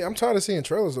don't know when I'm tired of seeing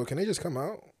trailers though. Can they just come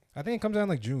out? I think it comes out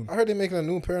in June. I heard they making a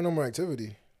new Paranormal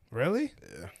Activity. Really?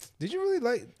 Yeah. Did you really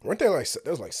Weren't there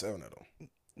there was like 7 of them?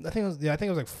 I think it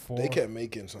was 4. They kept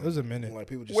making some. It was a minute. Like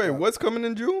people just Wait, stopped. what's coming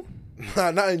in June?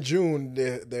 Not in June.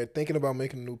 They're thinking about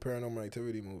making a new Paranormal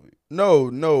Activity movie.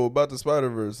 No, about the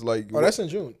Spider-Verse. Like, Oh, that's in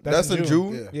June. that's in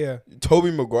June? Yeah. Yeah.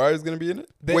 Tobey Maguire is gonna be in it.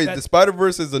 They- Wait, that- the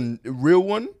Spider-Verse is a real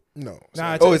one? No.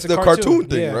 Nah, So It's the cartoon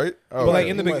thing, yeah. right? Oh, But like okay.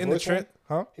 in He might the voice one?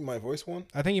 huh? he might voice one.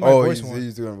 I think he might voice he's, one.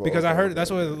 he's doing Because I okay, heard that's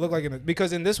okay, what it looked like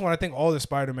because in this one I think all the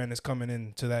Spider-Man is coming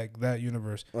into that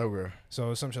universe. Okay.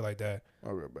 So some shit like that.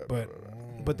 Okay, bad, But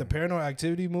bad. but the Paranormal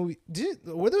Activity movie,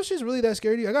 were those shits really that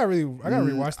scary to you? I gotta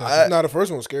rewatch that. I- shit. Nah, the first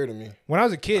one was scary to me. When I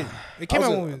was a kid, it came I out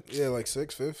was when we, yeah, like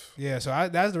 6th, 5th. yeah. So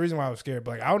that's the reason why I was scared.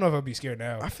 But I don't know if I'd be scared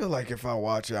now. I feel like if I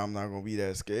watch it, I'm not gonna be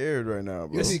that scared right now,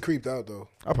 bro. You'll be creeped out though.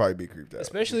 I'll probably be creeped out.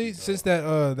 Especially since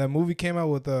that movie came out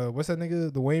with what's that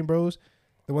nigga, the Wayne Bros,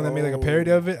 the one that made like a Oh. parody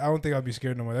of it. I don't think I'd be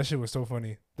scared no more. That shit was so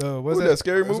funny. What's Ooh, that? that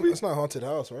scary movie? It's not Haunted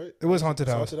House, right? It was Haunted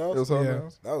It's House. Haunted House. It was Haunted Yeah.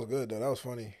 House? That was good though. That was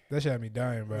funny. That shit had me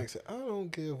dying, bro. Nick said, I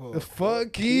don't give a The fuck,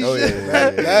 Keisha. Oh, yeah,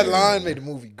 That line made the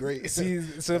movie great. See,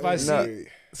 so if I see, Nah.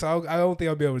 so I don't think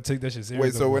I'll be able to take that shit serious.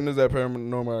 Wait, so no more. when does that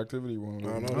Paranormal Activity one? No,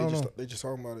 I don't know. they just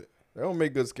talking about it. They don't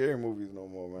make good scary movies no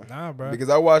more, man. Nah, bro. Because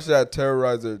I watched that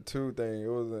Terrorizer 2 thing. It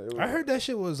was I heard that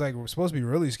shit was like supposed to be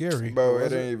really scary. bro,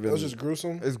 Was it ain't even. It was just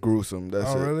gruesome. It's gruesome. That's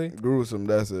Oh, it. really? Gruesome.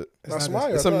 That's it. It's Not not Smile.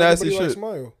 It's I some thought nasty everybody liked shit.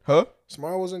 Smile. Huh?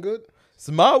 Smile wasn't good.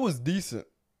 Smile was decent.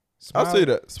 I'll say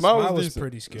that. Smile was decent.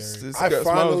 pretty scary. I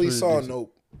finally saw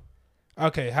Nope.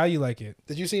 Okay, how you like it?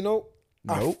 Did you see Nope?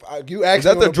 Nope. You asked Is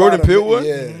that me on the Jordan pod, Peele one?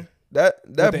 Yeah. Mhm. That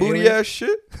the booty alien? ass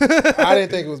shit. I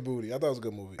didn't think it was booty. I thought it was a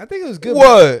good movie. I think it was good. What?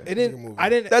 but It It's a didn't. good movie. I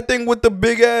didn't. That thing with the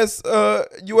big ass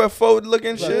UFO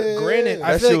looking shit. Granted,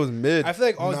 I That feel shit like, was mid. I feel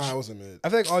like all. Nah, it wasn't mid. I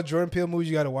feel like all Jordan Peele movies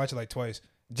you got to watch it like twice.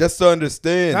 Just to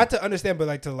understand. Not to understand, but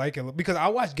like to like it because I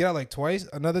watched Get Out like twice.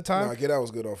 Another time. Nah, Get Out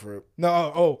was good off rip.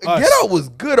 No, Us. Get Out was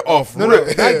good off No, no,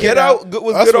 rip. not Get Out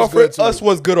was Us good was off good rip. too. Us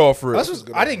was good off rip. Us was.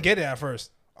 good I off didn't get it at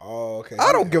first. Oh, okay.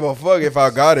 I don't give a fuck if I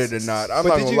got it or not. I'm But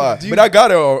not did gonna you- lie. do you- But I got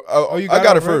it. you I got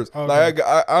got it it first. first? Like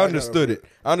Okay. I understood it.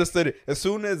 I understood it. As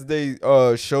soon as they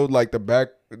showed like the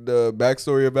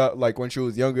backstory about like when she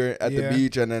was younger at the Yeah.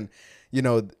 beach and then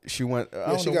she went.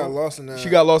 Yeah, she got lost in that. She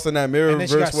got lost in that mirror And then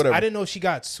she verse. got. Whatever. I didn't know she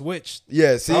got switched.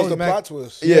 Yeah. See. That was the Mac- plot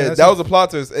twist. Yeah, Yeah, that's that a- was a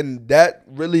plot twist, and that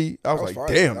really, I was was like,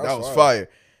 fire. damn, That that was was fire. fire.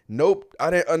 Nope,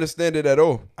 I didn't understand it at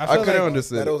all. I I feel couldn't like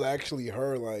understand That it. was actually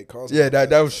her like causing. Yeah,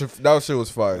 that shit was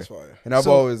fire. That's fire. And I've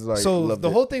always like So loved the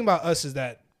it. whole thing about Us is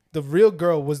that the real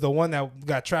girl was the one that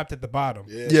got trapped at the bottom.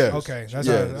 Yeah. Yeah. Okay, that's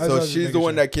yeah. how- that's So what I was she's the making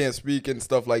one sure. that can't speak and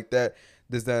stuff like that.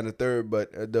 This, that, and the third.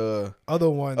 But the Other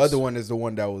ones. other one is the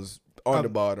one that was on the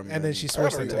bottom, and then she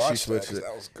switched I it. gotta to rewatch she switched that, 'cause it.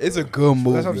 that was good. It's a good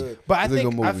movie. That's what I'm saying. But I It's a good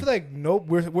think I movie. feel like nope.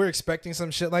 We're expecting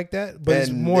some shit like that, but it's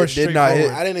And more it did not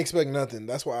straightforward. hit. I didn't expect nothing.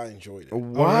 That's why I enjoyed it. Oh,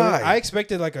 really? Why? I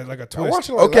expected like a I twist. watched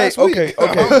it like Okay, last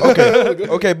week.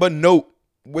 okay. But nope.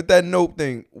 With that nope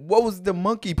thing, what was the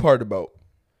monkey part about?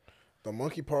 The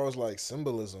monkey part was like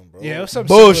symbolism, bro. Yeah, it was some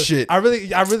Bullshit.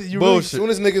 symbolism. You Bullshit. As soon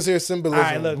as niggas hear symbolism,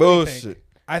 Alright, look. What do you think? Bullshit.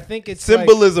 I think it's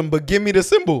Symbolism, but give me the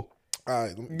symbol. all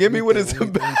right, Give me what it's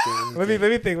Let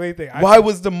me think. Why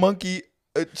was the monkey?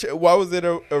 Why was it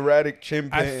a erratic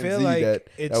chimpanzee I feel like that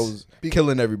it's was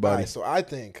killing All everybody? right, so I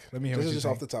think Let me hear this what is you just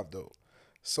think. off the top though.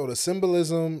 So the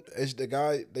symbolism is the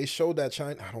guy they showed that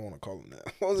China. I don't want to call him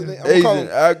that. What was his name? I'm Asian.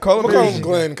 gonna I call call him him Asian.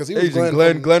 Glenn because he was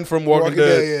Asian. Glenn from Walking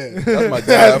Dead. Yeah. That's my guy.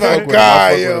 That's I my fuck with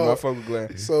guy, him. yo. I fuck with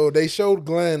Glenn. So they showed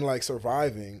Glenn like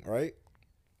surviving, right?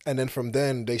 And then from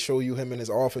then they show you him in his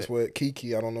office with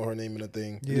Kiki. I don't know her name in the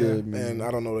thing. Yeah. And I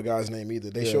don't know the guy's name either.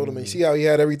 They Yeah, showed him and you see how he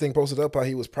had everything posted up, how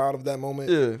he was proud of that moment.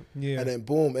 Yeah. Yeah. And then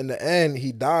boom, in the end,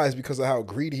 he dies because of how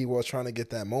greedy he was trying to get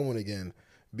that moment again.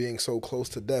 Being so close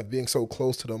to death, being so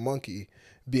close to the monkey,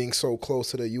 being so close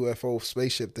to the UFO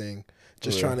spaceship thing,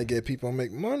 just Yeah. trying to get people to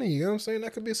make money. You know what I'm saying?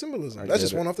 That could be a symbolism. I That's get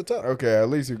just it. one off the top. Okay, at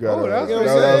least you got Oh, it. that was That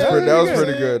pretty was good. pretty That was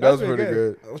pretty good. good. That That was was pretty pretty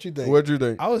good. good. What you think? What'd you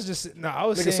think? I was just I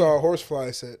was Nigga saying saw a horsefly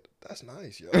and said, "That's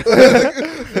nice, yo."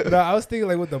 no, I was thinking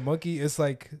like with the monkey, it's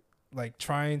like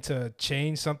trying to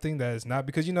change something that is not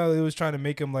because it was trying to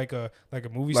make him like a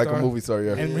movie Like star. a movie star,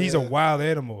 yeah. And he's a wild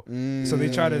animal. So they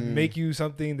try to Mm. make you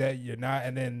something that you're not,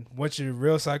 and then once your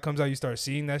real side comes out, you start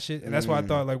seeing that shit. And that's why I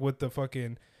thought like with the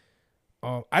fucking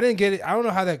I didn't get it. I don't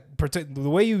know how that the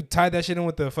way you tied that shit in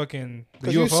with the fucking the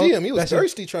Because you UFO. see him, he was that shit-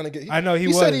 thirsty trying to get. I know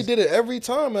he said was. he did it every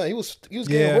time, man. He was getting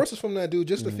Yeah. horses from that dude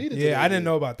just to feed it. to Yeah, that I didn't dude.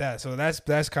 know about that. So that's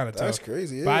kind of tough. That's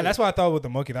crazy. Yeah. But that's what I thought with the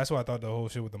monkey. That's what I thought the whole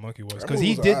shit with the monkey was That because movie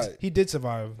he was did alright. he did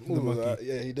survive the Movie was monkey. alright.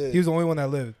 Yeah, he did. He was the only one that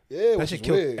lived. yeah, That which shit is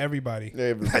killed weird. everybody.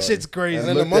 Everybody. That shit's crazy. And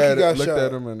then Looked the monkey at it- got looked shot.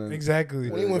 at him and then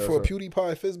Exactly. When he Yeah, went for a that's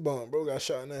PewDiePie fist bump, bro, got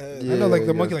shot in the head. Yeah. I know, like the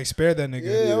yeah. monkey, like spared that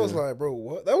nigga. Yeah, I was like, bro,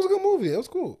 what? That was a good movie. It was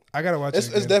cool. I gotta watch It's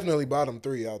it. again. definitely bottom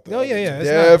 3 out there. Oh, yeah, yeah. It's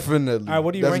Definitely. All right,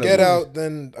 what do you rank Definitely. Get Out,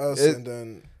 then Us, It- and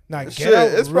then Nah, Shit, Get Out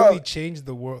it's really probably- changed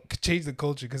the world, changed the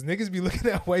culture, because niggas be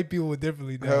looking at white people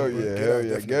differently now. Hell bro. yeah, Get hell Out yeah.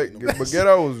 definitely But Get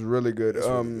Out was really good. That's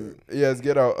really good. Yes,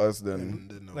 Get Out Us then.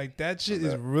 didn't know. Like that shit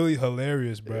is really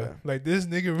hilarious, bro. Yeah. Like this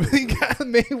nigga really got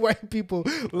made white people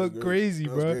look good. crazy,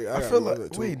 That was bro. great. I gotta feel remember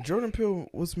like it, too. wait, Jordan Peele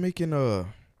was making he was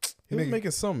making-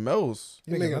 making something else.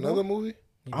 You make another movie?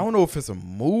 I don't know if it's a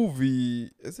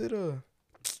movie. Is it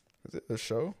a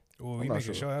show? Well, I'm you not make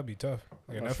sure. a show, that'd be tough.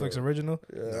 Like a I'm not Netflix sure. original.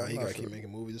 Yeah, Nah, I'm he not gotta sure. keep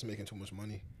making movies. It's making too much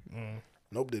money. Mm.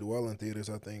 Nope did well in theaters,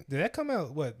 I think. Did that come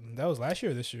out? What? That was last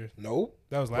year or this year? Nope.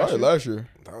 That was last Probably year. last year.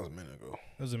 That was a minute ago.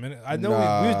 That was a minute. I know we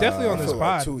was definitely on I this feel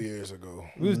like pod. 2 years ago.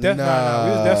 We was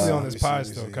definitely we was definitely on Let this me see, pod let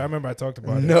me still. see. 'Cause I remember I talked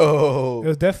about it. It No,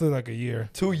 was definitely like a year.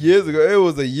 2 years ago. It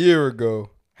was a year ago.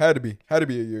 Had to be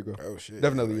a year ago. Oh shit.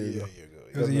 Definitely a Yeah, year ago.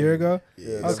 It was a year ago.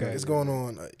 Yeah, Yeah, okay. It's going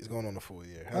on. It's going on a full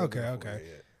year. Hasn't Okay, been a full okay.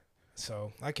 year yet.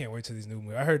 So I can't wait till these new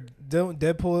movies. I heard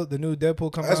Deadpool, the new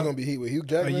Deadpool come That's out gonna be heat with Hugh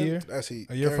Jackman. year? That's heat.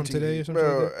 a year from Guaranteed today or heat. something.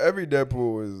 like Bro, that. every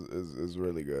Deadpool is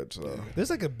really good. So There's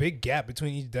like a big gap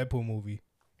between each Deadpool movie.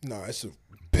 No, it's a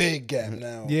big gap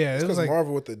now. Yeah, it's it was because like-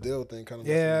 Marvel with the deal thing kind of.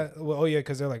 Yeah. Well, yeah,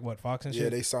 because they're like what Fox and Yeah,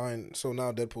 shit. they signed. So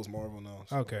now Deadpool's Marvel now.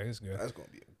 So Okay, it's good. that's gonna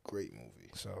be a great movie.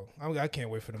 So I can't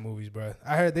wait for the movies, bro.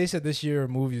 I heard they said this year a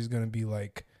movie is gonna be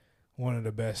like one of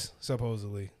the best,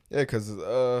 supposedly. yeah, because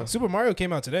Super Mario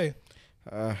came out today.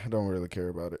 I don't really care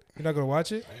about it. You're not gonna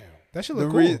watch it? Damn. That should The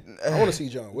look cool. I want to see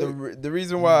John Wick. the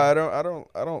reason why I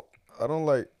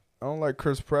don't like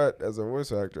Chris Pratt as a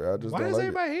voice actor. I just Why don't does like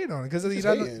everybody hate on it? Because Just you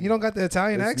hating. don't got the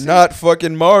Italian it. It's accent. not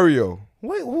fucking Mario.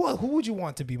 Wait, who would you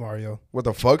want to be Mario? What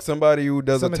the fuck? Somebody who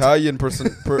does Some Italian person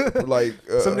like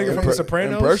Some nigga from The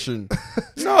Sopranos? impression.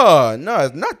 No,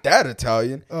 it's not that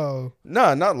Italian. Oh,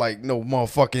 No, not like no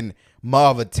motherfucking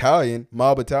mob Italian.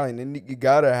 And you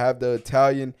gotta have the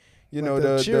Italian. You Like know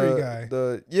the the cheery guy.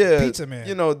 The yeah Pizza man.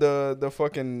 You know the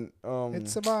fucking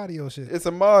it's a Mario shit. it's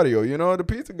a Mario. You know the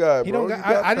pizza guy. He bro. don't got.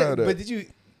 You gotta I didn't. have that. But did you?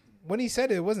 When he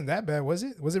said it, it wasn't that bad, was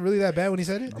it? Was it really that bad when he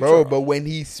said it? Bro, but when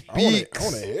he I speaks,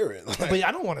 want to hear it. Like, But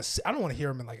I don't want to. I don't want to hear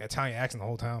him in like Italian accent the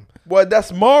whole time. well,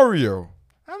 that's Mario.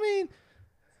 I mean,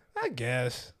 I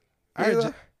guess. I He's heard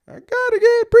like, I gotta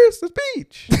get Princess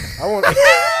Peach.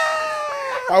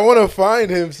 I want to find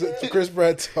him for Chris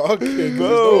Pratt talking. 'cause it's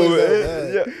always that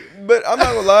bad. yeah, but I'm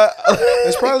not gonna lie.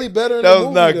 It's probably better. In That the was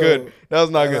movie, not though. good. That was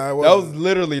not good. Nah, it That wasn't. was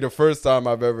literally the first time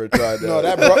I've ever tried that. No,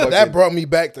 that brought me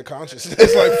back to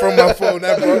consciousness. Like from my phone,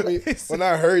 that brought me. When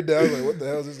I heard that, I was like, "What the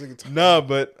hell is this nigga talking?" Nah,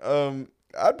 but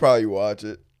I'd probably watch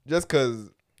it just cause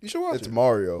You should watch It's it.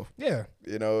 Mario. Yeah,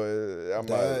 You know,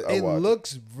 it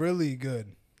looks really good.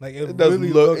 Like it does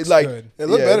really look looks like good. It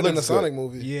looked Yeah, it better than the looks Sonic good.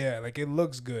 movie. Yeah, like it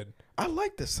looks good. I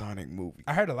like the Sonic movie.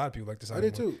 I heard a lot of people like the I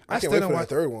Sonic did movie. too. I can't still wait don't for watch.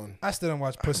 that third one. I still don't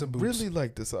watch Puss in Boots. Really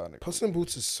like the Sonic. Puss in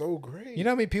Boots is so great. You know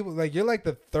how many people like you're like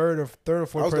the third or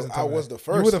fourth person. I telling was me. the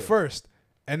first. You were the though. first,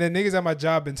 and then niggas at my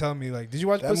job been telling me like, "Did you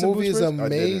watch That Puss in movie Boots?" is first?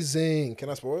 amazing. Can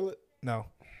I spoil it? No,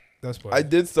 don't spoil. I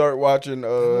did start watching. That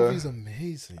movie's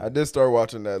amazing. I did start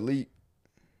watching that leak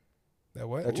That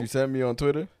what? that you sent me on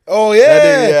Twitter. Oh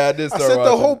yeah, I did I start sent the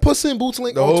watching whole Puss in Boots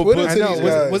link the on whole Twitter Puss to I in these know.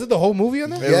 Boots. guys. Was it the whole movie on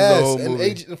there? It was the Yes, whole in movie.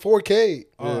 in 4K.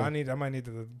 Oh, Yeah. I might need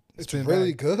to. It's spin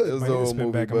really back. good. It was Might the need to whole spin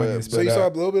movie. back. I might need to But, spin So you but, saw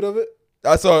a little bit of it?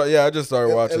 I saw. Yeah, I just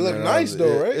started It watching. looked and nice,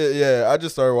 though, right? Yeah, I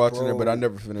just started watching Bro, it, but I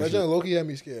never finished Legend it. of Loki had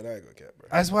me scared. I ain't gonna cap, bro.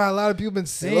 That's why a lot of people been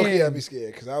saying. Loki had me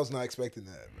scared because I was not expecting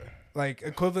that, bro. Like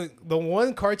equivalent. The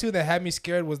one cartoon that had me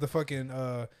scared was the fucking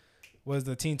was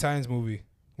the Teen Titans movie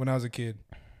when I was a kid.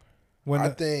 When I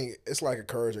think it's like a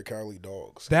Courage of Cowardly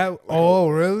Dogs. that. Like, Oh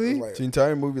it's really? like- Teen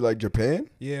Titan movie like Japan.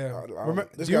 Yeah. I don't- Remember,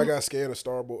 this do guy you- got scared of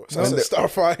Starboy. No. I said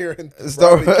Starfire and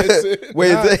Star. Robin kissing.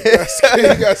 Wait, Nah, is He got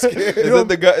scared. He got scared. Is it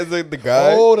the guy? Is it the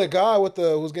guy? Oh, the guy with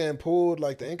the who's getting pulled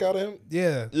like the ink out of him.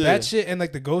 Yeah, Yeah. that shit and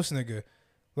like the ghost nigga.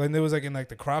 Like there was like in like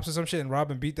the crops or some shit, and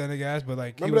Robin beat that nigga ass. But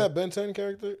like, he Remember was- that Ben 10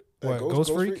 character? That What,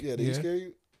 Ghost Freak? Yeah, did he Yeah. scare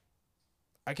you?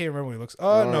 I can't remember what he looks.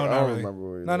 Oh no, I not don't really. remember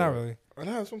what he No, not looked. really. I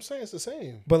know, that's what I'm saying. It's the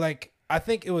same. But like, I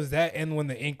think it was that, and when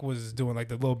the ink was doing like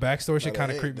the little backstory shit, Nah,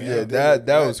 kind of that creeped me Yeah, out. did that- look-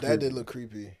 that was that creepy. did look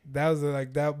creepy. That was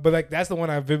like that, but like that's the one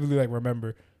I vividly like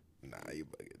remember. Nah, you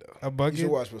bug it though. A You bucket. should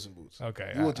watch Puss in Boots.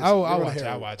 Okay, You will just- I'll you're gonna watch it. hear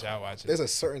I'll it. watch it. I'll watch it. There's a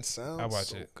certain sound. I watch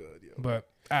so it. good, yo. But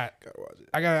all right, Gotta watch it.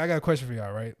 I got a question for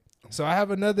y'all. Right. So I have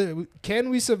another. Can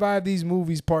we survive these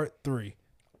movies? Part 3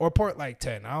 or part like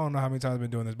 10? I don't know how many times I've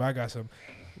been doing this, but I got some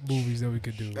movies that we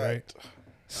could do. Right.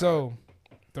 So,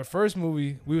 the first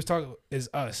movie we was talking is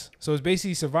Us. So it's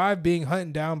basically survive being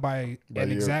hunted down by By an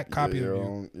your- exact copy your of you.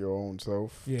 own, your own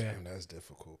self. Yeah. Damn, that's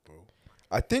difficult, bro.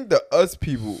 I think the us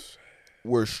people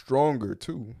were stronger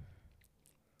too.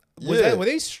 Were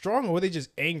they strong or were they just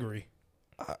angry?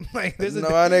 Like there's a No,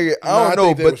 I Nah, don't know,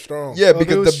 think they but were strong. yeah, Oh, they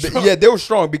because was strong. they were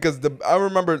strong because I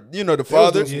remember the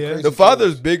father, doing some Yeah. crazy the father's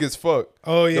things. big as fuck.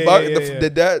 Oh yeah, The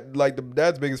dad, like the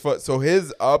dad's big as fuck. So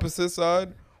his opposite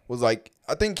side was like,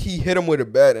 I think he hit him with a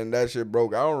bat and that shit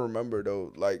broke. I don't remember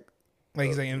though. Like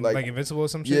he's like- like invincible or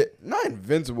some yeah, shit. not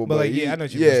invincible, But, but like, he, yeah, I know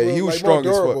what you mean. yeah, he was Like, strong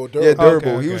more as durable, fuck. Yeah, durable.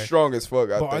 durable. Okay, He was okay. strong as fuck.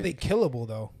 I But think. are they killable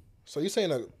though? So you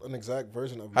saying an exact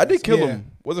version of? How did they kill Yeah.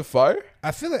 him? Was it fire?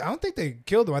 I feel like I don't think they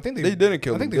killed him. I think They didn't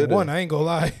kill I think him, they did won. they? I ain't gonna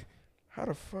lie. How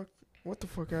the fuck? What the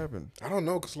fuck happened? I don't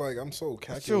know, cause like I'm so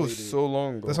That shit calculated. was so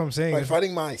long ago. That's what I'm saying. like It's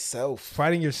fighting myself.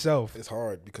 fighting yourself. It's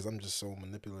hard because I'm just so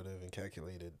manipulative and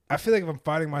calculated. I feel like if I'm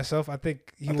fighting myself, I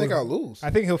think I think I'll lose. I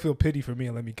think he'll feel pity for me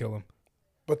and let me kill him.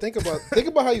 But think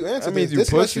about how you answer That means this. you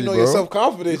This lets pussy, you know bro. your self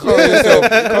confidence. You call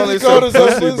yourself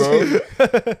pussy, bro. I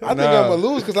think I'm gonna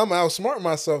lose because I'm gonna outsmart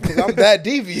myself because I'm that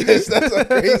devious. That's how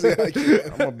crazy I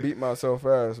I'm am. gonna beat myself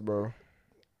ass, bro.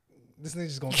 This nigga's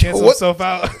just gonna cancel what? himself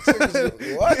out.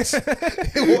 What?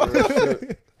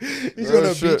 He's Real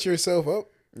gonna shit. beat yourself up.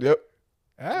 Yep.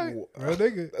 All right, Wha- real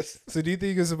nigga. So do you think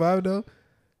you can survive though?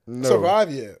 No.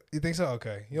 Survive, yeah. You think so?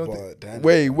 Okay. You don't think? But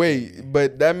damn, Wait,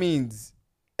 but that means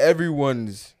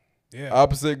everyone's Yeah.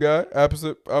 opposite guy,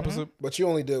 opposite. But you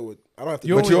only deal with. I don't have to.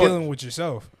 You're but only you- dealing with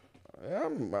yourself.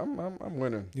 I'm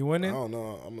winning. You I winning? don't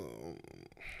know.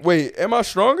 Wait, am I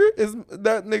stronger? Is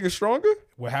that nigga stronger?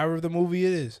 Well, however the movie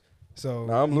it is. So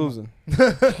Nah, I'm losing. All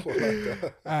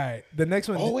right. The next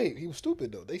one. Oh wait, he was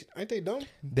stupid though. Ain't they dumb?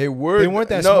 They weren't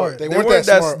that no, smart. They weren't that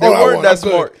smart. They Oh, I weren't won. that I'm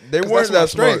good. smart. They 'Cause weren't that's my that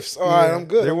smart. strengths. All right, I'm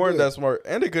good. They I'm weren't good. that smart,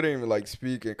 and they couldn't even like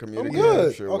speak and I'm communicate. good.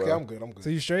 and shit Okay, well. I'm good. I'm good. So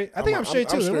you straight? I think I'm straight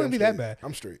too. It wouldn't be that bad.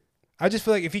 I'm straight. I just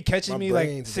feel like if he catches My me, like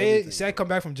brain's say everything, I come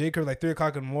back from J Curve like 3:00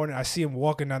 in the morning, I see him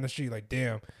walking down the street, like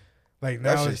damn, like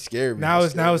That now shit it's scared me. now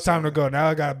it's time to go. Now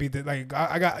I gotta beat the like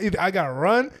I gotta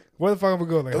run. Where the fuck am I gonna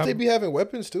go? Like Don't how- they be having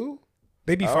weapons too?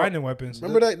 they be I don't- finding weapons.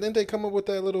 Remember that? Didn't they come up with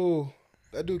that little?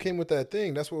 That dude came with that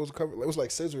thing. That's what it was covered. It was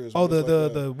like scissors. Oh, It was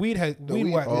like the weed the weed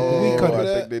weed- whack, Oh, weed I cutter.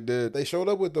 that? think they did. They showed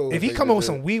up with those. If he think come they up with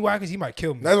did. some weed whackers, he might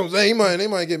kill me. That's what I'm saying. They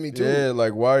might get me too. Yeah,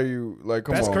 like why are you like?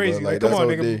 Come That's on, crazy. Bro. Like, come on,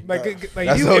 that's nigga. OD. Like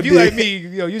That's if you OD. like me,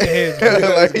 yo, use your hands.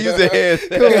 Bro. like use your hands.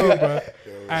 Come on, bro.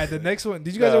 All right, the next one.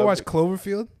 Did you guys ever watch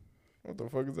Cloverfield? What the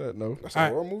fuck is that? No. That's a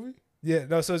Alright. horror movie. Yeah,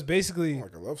 no. So it's basically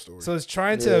Like a love story. so it's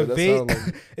trying Yeah, to that evade. sound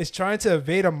like- It's trying to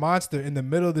evade a monster in the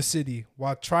middle of the city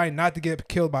while trying not to get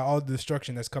killed by all the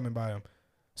destruction that's coming by him.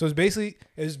 So it's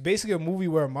basically a movie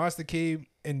where a monster came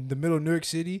in the middle of New York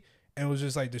City and was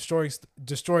just like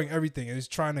destroying everything and it's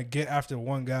trying to get after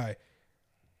one guy.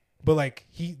 but like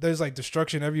there's like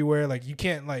destruction everywhere. Like you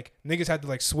can't like niggas had to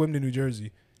like swim to New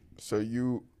Jersey. So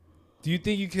you. Do you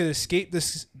think you could escape the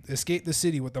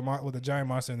city with a giant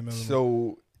monster in the middle?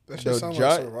 So That the shit sounds like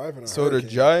giant. surviving a So the hurricane.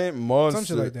 giant Some monster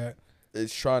shit like that.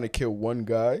 is trying to kill one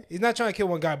guy. He's not trying to kill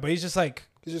one guy, but he's just like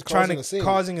He's just trying causing a scene.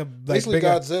 causing a like Basically bigger,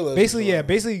 Godzilla.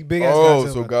 basically big ass Oh,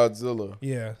 Godzilla. so Godzilla.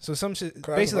 Yeah, so some shit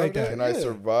Can I basically like survive that. Can I Yeah.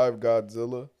 survive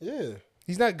Godzilla? Yeah.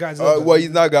 He's not Godzilla. Well, he's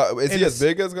not God. Is And he as it's-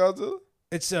 big as Godzilla?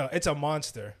 It's a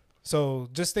monster. So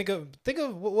just think of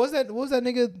what was that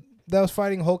nigga that was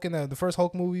fighting Hulk in the first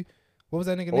Hulk movie? What was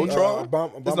that nigga name? Ultron?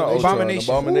 It's not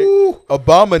Abomination.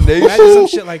 Abomination. Imagine some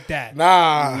shit like that.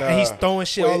 Nah. And he's throwing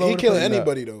shit all over. He the killing place.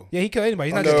 anybody though. Yeah, he kill anybody.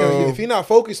 He's not No. just killing you. If he not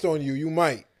focused on you, you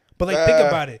might. But like, think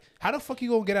about it. How the fuck you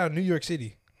gonna get out of New York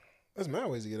City? There's mad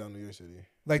ways to get out of New York City.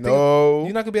 Like, No.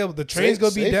 you're not gonna be able. The train's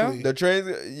gonna be Safely. down. The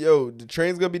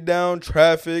train's gonna be down.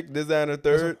 Traffic, this, that, and the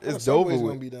third. How the It's over subway's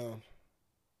gonna with. be down.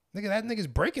 Nigga, that nigga's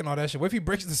breaking all that shit. What if he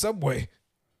breaks the subway?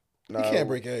 You can't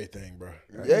break everything, bro.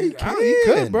 Yeah, he I can. don't- He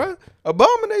could, bro.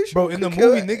 Abomination. Bro, in the could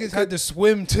movie, kill- niggas had to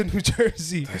swim to New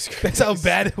Jersey. That's how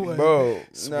bad it was. Bro,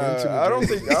 Swim nah, to New I don't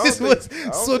Jersey. think. I He just don't was think, I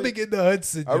don't swimming think- in the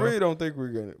Hudson. I yo. really don't think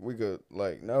we could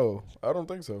like no. I don't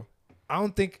think so. I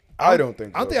don't think. I don't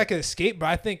think. I don't so. think I could escape, but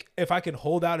I think if I can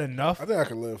hold out enough, I think I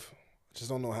could live. Just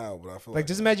don't know how, but I feel like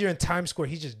just imagine you're in Times Square,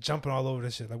 he's just jumping all over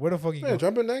this shit. Like where the fuck you man, go?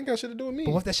 jumping that ain't got shit to do with me.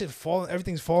 But what if that shit falling?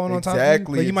 Everything's falling on top of you.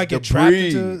 Exactly, Like you might it's get trapped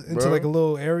debris, into bro. like a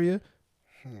little area.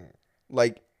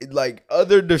 like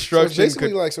other So it's destruction basically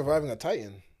could like surviving a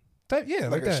Titan. Yeah,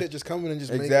 Like like a that. shit just coming and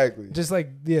just making. exactly. Just like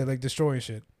like destroying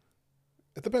shit.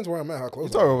 It depends where I'm at, how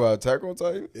close. You I am. talking about Attack on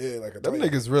Titan? Yeah, like a Them Titan.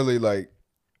 niggas really like.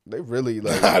 They really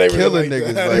like They really killing like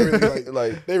niggas. that. Like, They really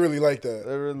like They really like that.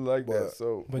 they really like that. But-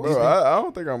 So, But do bro, you think- I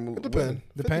don't think I'm. It depends.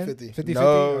 Depend. 50-50. 50-50? No,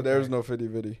 Okay. there's no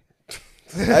 50-50.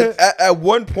 at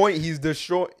one point, he's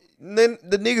destroying. Then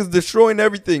the nigga's destroying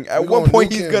everything. At We one gonna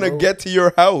point, nuke he's him, gonna bro. get to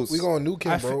your house. We gonna nuke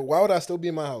him, bro. Why would I still be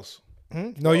in my house?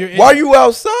 No, you're in, Why are you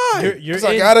outside? You're Cause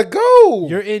I in, gotta go.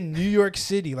 you're in New York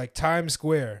City, like Times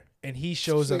Square, and he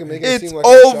shows This up. nigga make and- it It's seem like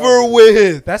I'm over shopping.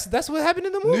 with. That's what happened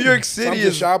in the movie. New York So I'm City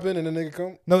just is shopping and the nigga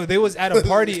come. No, they was at a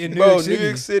party in New bro. York New City,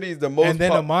 York City is the most. and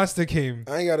then a monster came.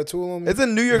 I ain't got a tool on me.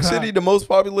 Isn't New York City the most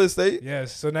populous state?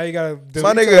 Yes, so now you gotta.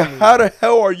 My nigga, how the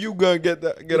hell are you gonna get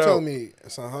that? You Get tell out? me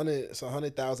it's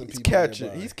 100,000 He's people. catching.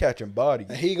 nearby. He's catching bodies.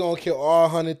 And he gonna kill all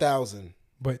 100,000.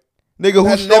 But Nigga,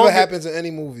 That who's never strong? happens in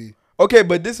any movie. Okay,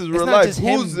 but this is it's real not life. just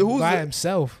Who's him by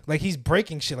himself. Like he's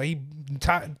breaking shit. Like he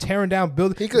tearing down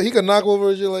buildings. He could knock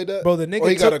over a shit like that. Bro, the nigga or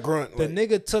he got took- a grunt. The Like,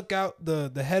 nigga took out the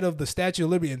head of the Statue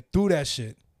of Liberty and threw that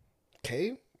shit.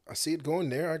 okay, I see it going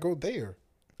there. I go there.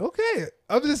 Okay,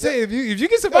 I'm just saying if you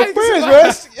can survive, you can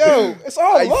Friends, survive. bro. Yo, it's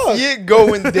all I luck. see it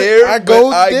going there. I but go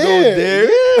I there.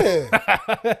 go there.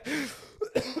 Yeah.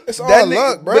 It's all That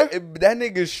luck, nigga, bro. but that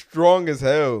nigga's strong as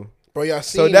hell. Bro, y'all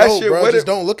see So so that no, shit, bro. what Just if-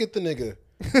 don't look at the nigga.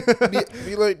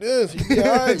 be like this. You be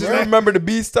alright, Just bro. remember the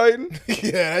Beast Titan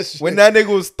Yeah, that's shit. when that nigga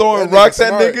was throwing That nigga rocks at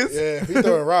smart. niggas. Yeah, he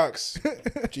throwing rocks.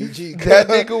 GG. That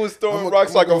nigga was throwing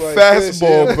rocks like a this,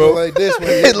 fastball, yeah, bro. Like this, when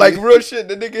he hit like me. real shit.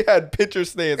 The nigga had pitcher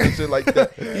stands and shit like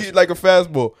that. He like a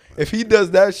fastball. If he does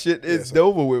that shit, it's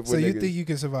over with. So you niggas. think you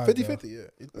can survive? 50-50,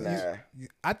 yeah. Nah.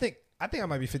 I think I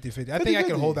might be 50-50. I think I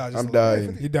can 50-50. hold out. Just I'm a little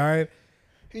bit. dying. You dying?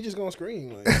 He just gonna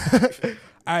scream. Like,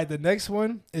 All right, the next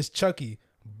one is Chucky,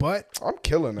 but I'm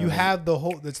killing him. you have the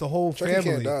whole. It's the whole Chucky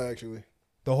family. can't die, actually.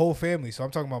 The whole family. So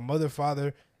I'm talking about mother,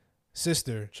 father,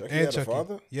 sister, Chucky and had a Chucky.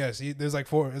 father? Yes, there's like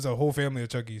four. There's a whole family of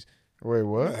Chuckies. Wait,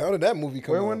 What the what? hell did that movie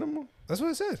come Wait, out? when the mo- That's what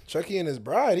it said. Chucky and his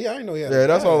bride. Yeah, I didn't know he had Yeah, a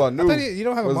that's bride. all I I knew. thought you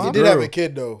don't have a Was mom. He the did have girl. a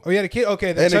kid, though. Oh, you had a kid.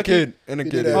 Okay, then And a Chucky. kid. And a He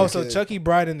kid. did yeah. have Oh, a so kid. Chucky,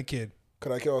 bride, and the kid.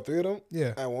 Could I kill all three of them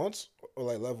Yeah. at once? Or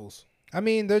like levels? I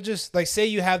mean, they're just like say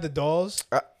you have the dolls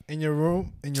Uh, in your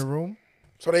room.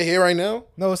 So they here right now?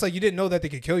 No, it's like you didn't know that they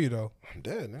could kill you though. I'm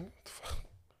dead, man.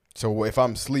 So if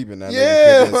I'm sleeping, that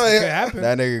Yeah, nigga could It could just, happen.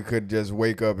 that nigga could just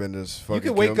wake up and just fucking. You could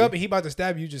kill wake me. up and he about to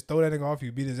stab you. You just throw that nigga off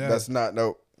you, beat his ass. That's not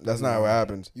no. That's not what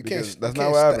happens. You Because can't. That's you not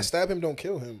can't what happens. Stab him, don't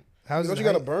kill him. How's Don't it- you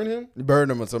gotta burn him? You burn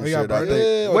him or some Oh, you got shit. I burned? think.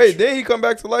 Yeah, or Wait, did he come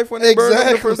back to life when they burned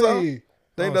him the first time? Exactly.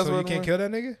 Think Oh, that's so what you it can't was? kill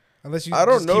that nigga unless you. I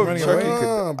don't just know. Keep If running Chucky away.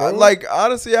 could, bro. like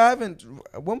honestly, I haven't.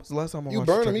 When was the last time I You watched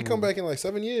burn a him, he Chucky come movie? back in like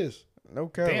 7 years. No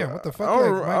cap. Damn, what the fuck, I don't,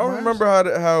 like Mike I don't Myers? remember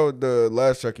how the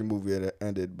last Chucky movie had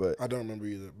ended, but I don't remember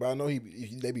either, but I know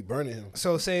they be burning him.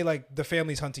 So say like the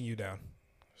family's hunting you down.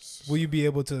 Will you be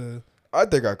able to? I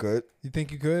think I could. You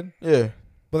think you could? Yeah.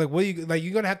 But like, what you like?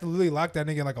 You're gonna have to literally lock that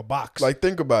nigga in like a box. Like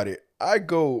think about it. I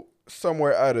go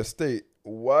somewhere out of state.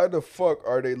 Why the fuck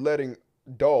are they letting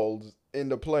dolls in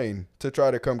the plane to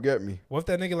try to come get me? what if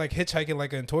that nigga like hitchhiking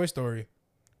like in Toy Story?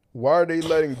 Why are they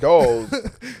letting dolls?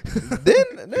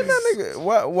 Then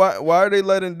nigga, why are they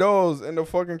letting dolls in the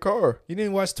fucking car? You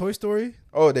didn't watch Toy Story?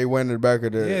 Oh, they went in the back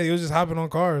of the. Yeah, he was just hopping on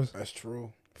cars. That's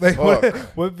true. Like Fuck.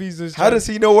 what piece of How does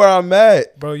he know where I'm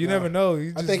at? Bro, you never know.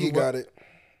 I think he got it.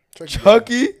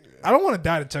 Chucky? I don't want to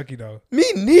die to Chucky though. Me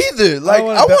neither. Like,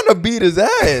 I want to beat his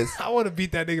ass. I want to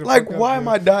beat that nigga. Like, why am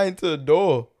I dying to a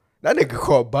doll? That nigga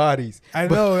caught bodies. I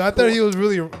know. I thought he was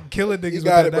really killing niggas. He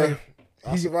got with it, that bro. knife.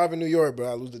 I survive in New York, but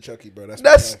I lose to Chucky, bro.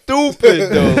 That's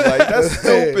stupid, though. Like, that's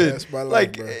stupid. That's my life,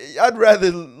 like, bro. I'd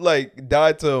rather like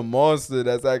die to a monster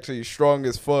that's actually strong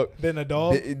as fuck Then a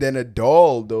doll. than a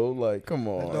doll, though. Like, come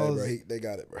on. Hey, bro, they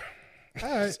got it, bro. All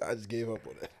right. I just gave up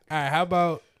on that. All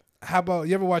right. How about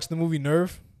you ever watch the movie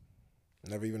Nerve?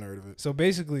 Never even heard of it. So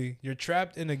basically, you're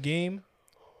trapped in a game.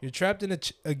 You're trapped in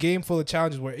a game full of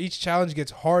challenges where each challenge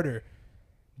gets harder,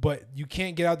 but you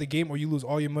can't get out the game or you lose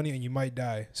all your money and you might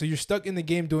die. So you're stuck in the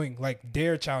game doing like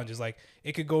dare challenges. Like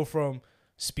it could go from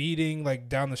speeding like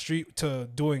down the street to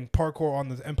doing parkour on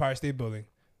the Empire State Building.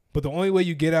 But the only way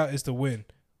you get out is to win,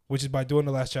 which is by doing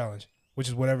the last challenge, which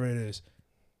is whatever it is.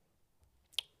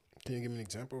 Can you give me an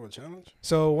example of a challenge?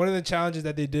 So one of the challenges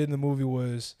that they did in the movie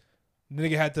was the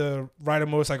nigga had to ride a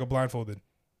motorcycle blindfolded.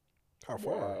 How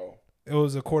far? Wow. It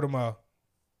was a quarter mile.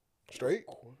 Straight?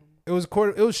 It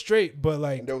was straight, but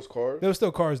like And those cars? there was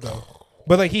still cars though.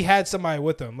 But like he had somebody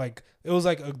with him. Like it was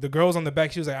like the girls on the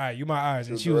back. She was like, "All right, you my eyes,"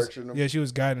 and she was she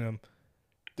was guiding him.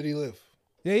 Did he live?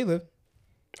 Yeah, he lived.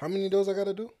 How many of those I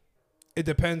gotta do? It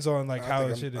depends on like how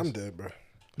the shit is. I'm dead, bro.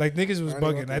 Like niggas was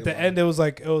bugging. At the end, it was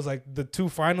like the two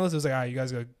finalists. It was like, "All right, you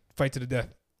guys gotta fight to the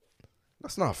death."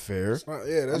 That's not fair.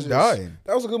 Yeah, that's I'm dying.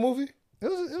 That was a good movie. It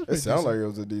was It pretty sounded decent. like it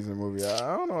was a decent movie. I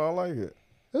don't know. I like it.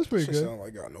 It was pretty Shit good. sound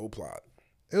like got no plot.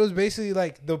 It was basically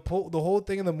like the whole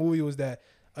thing in the movie was that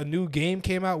a new game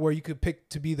came out where you could pick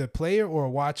to be the player or a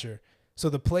watcher. So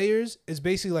the players is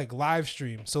basically like live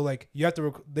stream. So like you have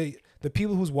to the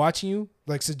people who's watching you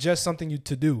like suggest something you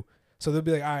to do. So they'll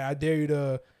be like, "All right, I dare you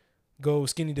to go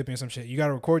skinny dipping or some shit." You got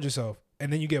to record yourself,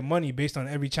 and then you get money based on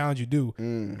every challenge you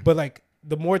do. But like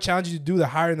the more challenges you do, the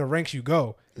higher in the ranks you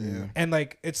go. Yeah. And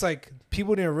like it's like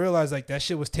people didn't realize like that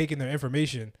shit was taking their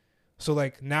information. So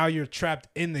like now you're trapped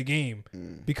in the game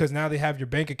because now they have your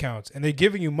bank accounts and they're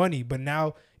giving you money. But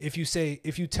now if you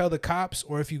tell the cops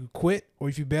or if you quit or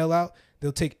if you bail out,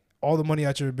 they'll take all the money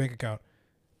out your bank account.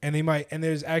 And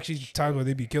there's actually times where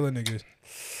they be killing niggas.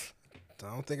 I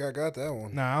don't think I got that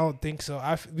one. Nah, I don't think so.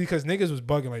 Because niggas was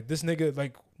bugging. Like this nigga,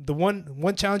 like the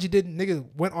one challenge he did, nigga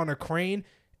went on a crane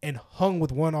and hung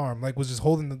with one arm, like was just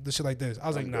holding the shit like this. I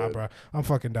was like, nah, bro, I'm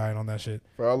fucking dying on that shit.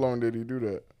 For how long did he do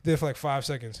that? Did it for like 5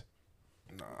 seconds.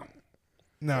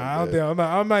 Nah. I don't think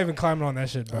I'm not even climbing on that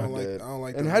shit, I bro. don't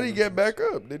like And how did he get back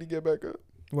up? Did he get back up?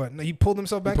 What? No, he pulled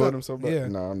himself back He pulled up? himself back. Yeah.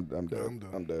 Nah, I'm dead. done.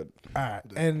 I'm dead. All right.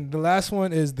 And the last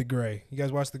one is The Gray. You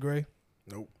guys watch The Gray?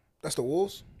 Nope. That's the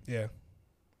Wolves? Yeah.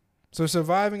 So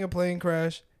surviving a plane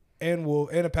crash and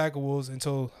a pack of wolves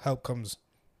until help comes.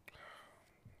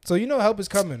 So you know help is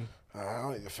coming. I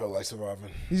don't even feel like surviving.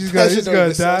 You just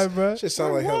gotta die, bro. That shit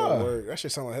sound like hella work. That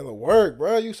shit sound like hella work,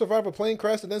 bro. You survive a plane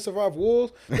crash and then survive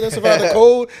wolves, and then survive the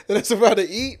cold, and then survive the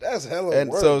eat. That's hella And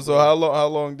work. so how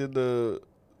long did the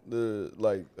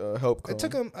help come? It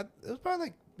took him. It was probably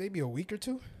like maybe a week or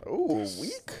two. Oh, a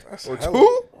week That's or hella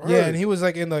two? work. Yeah, and he was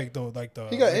like in the He got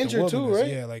the injured too, wilderness.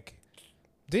 right? Yeah, like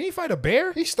didn't he fight a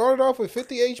bear? He started off with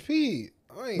 50 HP.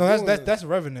 I ain't No, doing that's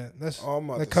Revenant. That's Oh, I'm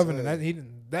about the to Covenant. say.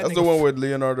 That's That's the one with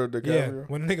Leonardo yeah. DiCaprio.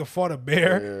 When a nigga fought a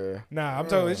bear. Yeah. Nah, I'm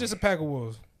talking. It's just a pack of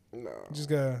wolves. No. You just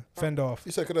gotta fend off.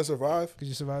 You said could I survive? Could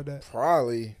you survive that?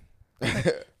 Probably.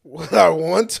 Would I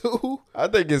want to? I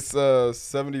think it's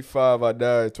 75. I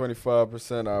died.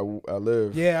 25%. I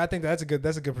live. Yeah, I think that's a good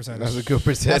percentage. That's a good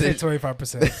I say percentage.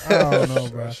 25%. I don't know,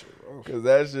 bro. Cause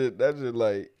that shit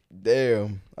like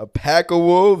damn a pack of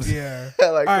wolves. Yeah. like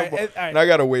All right, come on. all right. And I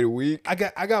gotta wait a week. I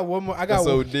got one more. That's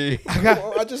one. OD.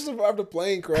 I just survived a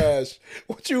plane crash.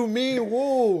 What you mean,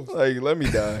 wolves? Like let me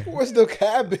die. Where's the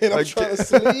cabin? I'm Like, trying to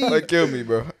sleep. Like kill me,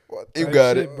 bro. You Type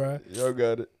got shit, it, bro. Y'all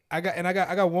got it. I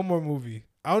got one more movie.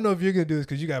 I don't know if you're gonna do this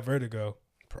because you got vertigo.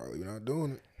 Probably not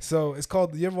doing it. So it's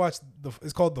called. You ever watch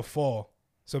It's called The Fall.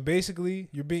 So basically,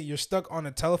 you're stuck on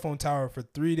a telephone tower for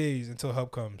 3 days until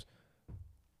help comes.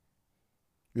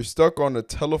 You're stuck on a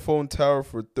telephone tower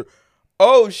for.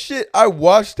 Oh shit! I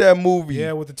watched that movie.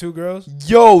 Yeah, with the two girls.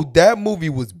 Yo, that movie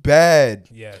was bad.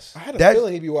 Yes. I had a That-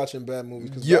 feeling he'd be watching bad movies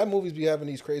because Yeah. bad movies be having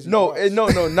these crazy. No, plots.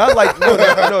 no, not like no,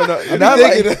 I be not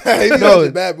thinking like that. He be no,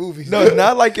 watching bad movies. no,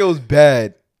 not like it was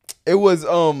bad. It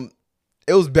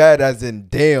was bad as in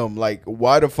damn. Like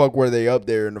why the fuck were they up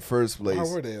there in the first place? Why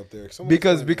were they up there? Someone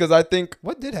Because explain I think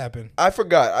What did happen? I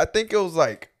forgot. I think it was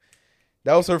like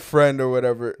That was her friend or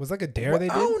whatever. It was like a dare they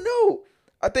did. I don't know.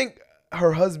 I think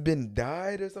her husband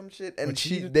died or some shit, and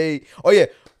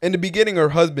But in the beginning her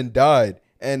husband died,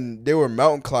 and they were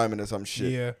mountain climbing or some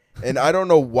shit. Yeah, And I don't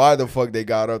know why the fuck they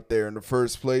got up there in the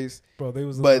first place. bro, they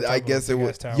was. But I guess it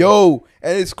was and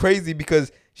it's crazy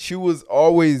because she was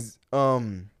always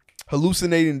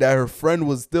hallucinating that her friend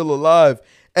was still alive,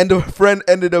 and the friend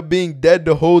ended up being dead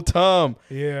the whole time.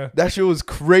 Yeah, That shit was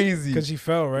crazy because she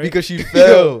fell, right? because she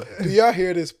fell. Do y'all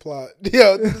hear this plot?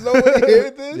 Yo, does nobody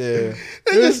hear this?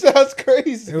 Yeah, It just sounds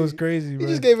crazy. it was crazy, He bro.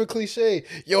 just gave a cliche.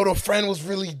 Yo, the friend was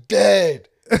really dead.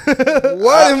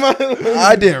 What am I?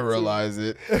 I didn't realize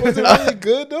it. Was it really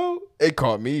good though? It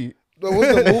caught me. But was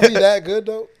the movie that good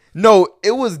though? No,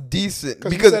 it was decent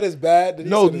Because you because said it's bad. then you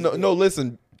no, said it's no, good. no.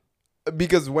 Listen,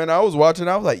 because when I was watching,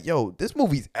 I was like, "Yo, this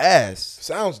movie's ass."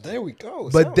 Sounds. There we go.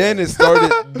 But then it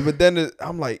started. But then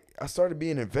I'm like, I started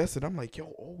being invested. I'm like, "Yo,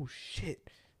 oh shit."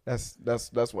 That's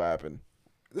what happened.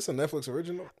 This a Netflix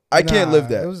original? I can't live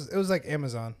that. It was like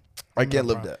Amazon. I can't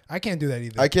live that. I can't do that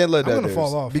either. I can't let that. I'm gonna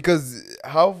fall off because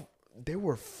how they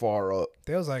were far up,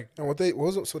 They was like, And what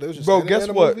was it? So they was just bro. standing Guess there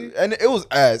in what? the movie? And it was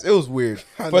ass. It was weird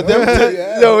I for know. them to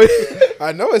Yeah. no,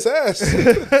 I know it's ass.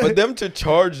 for them to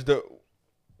charge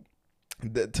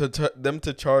them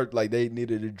to charge like they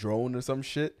needed a drone or some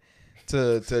shit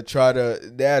to try to.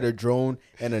 They had a drone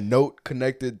and a note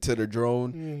connected to the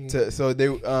drone so they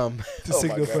to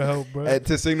signal for help, bro. And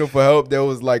to signal for help, there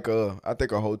was like I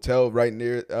think a hotel right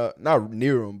near, not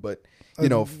near them, but you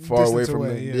know, far away distance from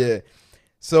away, them. yeah. Yeah.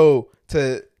 So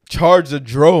to charge the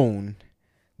drone,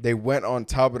 they went on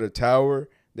top of the tower.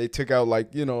 They took out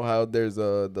like, you know how there's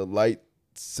the light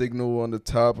signal on the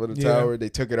top of the tower. They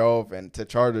took it off, and to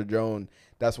charge the drone,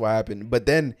 that's what happened. But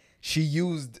then she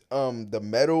used the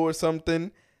metal or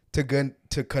something to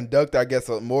conduct, I guess,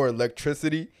 more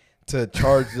electricity to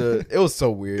charge the. It was so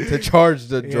weird to charge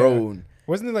the drone.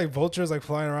 Wasn't it like vultures like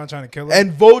flying around trying to kill her?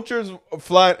 And vultures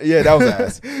flying. Yeah, that was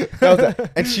ass. That was ass.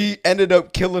 And she ended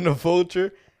up killing a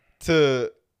vulture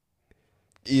to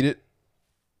eat it.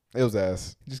 It was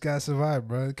ass. You just gotta survive,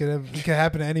 bro. It could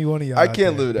happen to any one of y'all. I out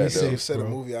can't there. live Be that, though. safe, Said a bro.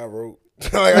 movie I wrote.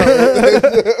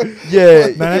 Yeah.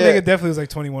 Man, that nigga definitely was like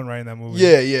 21 right in that movie.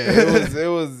 Yeah. It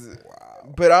was.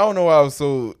 But I don't know why I was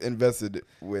so invested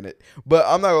with it. But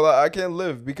I'm not gonna lie, I can't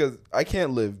live because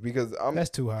That's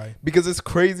too high. because it's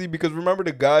crazy. Because remember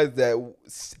the guys that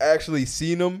actually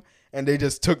seen them and they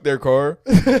just took their car.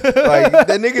 Like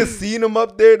the niggas seen them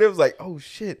up there. They was like, oh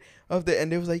shit, up there,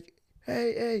 and they was like,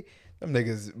 hey, them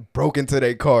niggas broke into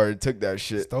their car and took that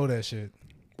shit. Stole that shit.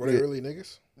 Were they really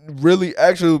niggas? Really,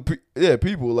 actually,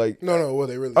 people like. No, were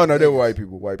they really? Oh no, they were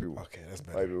niggas? white people. Okay, that's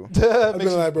White better. people. I've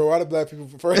been like, bro, why the black people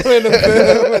prefer in the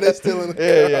film and they still in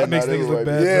the Yeah, Makes they niggas were look white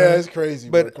bad. people. Yeah, bro. it's crazy.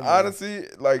 But bro. Come on. honestly,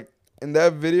 like in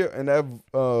that video, in that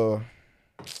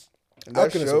I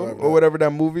couldn't show survive that. or whatever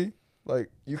that movie, like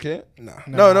you can't. Nah.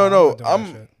 No. I'm not doing that I'm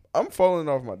shit. I'm falling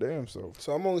off my damn self.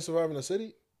 So I'm only surviving the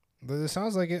city It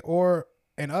sounds like it. Or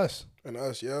in Us. and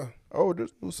us. Yeah. Oh,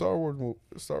 this new Star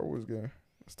Wars game.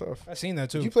 Stuff. I seen that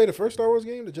too. Did you play the first Star Wars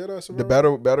game, the Jedi Survivor?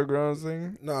 The battlegrounds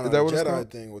thing. No, Is the that what it's Jedi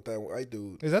called? thing with that white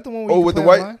dude. Is that the one where Oh, you can with the play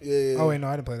white- online? Yeah. Oh wait, no,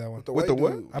 I didn't play that one. With the With white the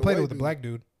what? dude. I played it white with the dude. black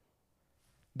dude.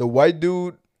 The white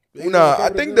dude. Yeah, you Nah, know I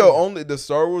what think it is. the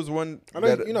Star Wars one. I know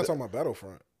you're not talking about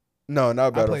Battlefront. No, not I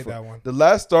played Battlefront. that one. The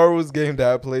last Star Wars game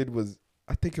that I played was,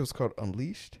 I think it was called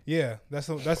Unleashed. Yeah, that's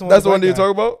the one. That's the one black that you guy.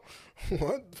 talk about.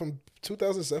 What? From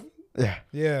 2007? Yeah,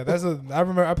 Yeah, I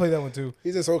remember. I played that one too.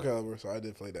 He's in Soul Calibur, so I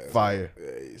did play that. Fire.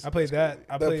 Yeah, I played that.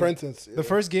 I The played Apprentice. Yeah. the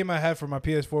first game I had for my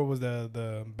PS4 was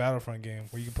the Battlefront game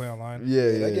where you can play online.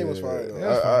 yeah. that game was fire, though.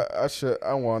 Yeah, it was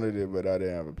I wanted it, but I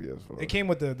didn't have a PS4. It came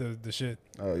with the shit.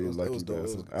 Oh, you was- it lucky was dope. It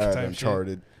bastard. was I had type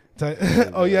Uncharted.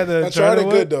 Oh yeah, the Uncharted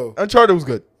one? good though. Uncharted was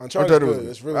good. Uncharted was good.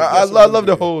 It's really. I that's love really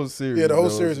the good. whole series. Yeah, the whole though.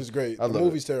 series is great. I The love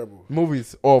movie's terrible.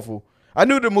 Movie's awful. I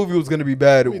knew the movie was gonna be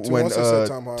bad Me too, when once I said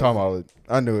Tom Tom Holland.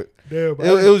 I knew it. Damn,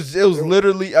 It was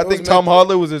literally. I it was think Tom meant to-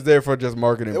 Holland was just there for just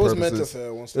marketing It was purposes. meant to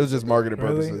fail. Once It was just marketing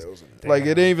Really? purposes. Yeah, it was- Like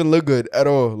it didn't even look good at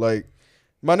all. Like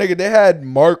my nigga, they had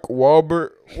Mark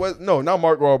Wahlberg. No, not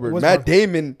Mark Wahlberg. Was Matt Mark-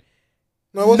 Damon.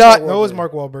 No, it was Not- Mark No, it was Wahlberg.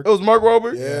 Mark Wahlberg. It was Mark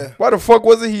Wahlberg. Yeah, Why the fuck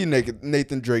wasn't he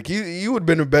Nathan Drake? He would have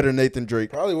been a better Nathan Drake.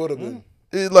 probably would have been.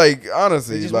 Like They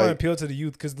honestly, just want to like appeal to the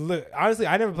youth because honestly,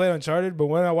 I never played Uncharted, but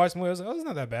when I watched the movie, I was like, "Oh, it's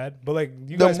not that bad." But like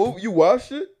you the guys, movie, you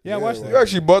watched it. yeah, I Yeah, watched well, You it.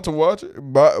 actually bought to watch it.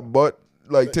 Bought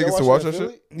like tickets to watch that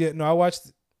shit. Yeah, no, I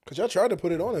watched. Cause y'all tried to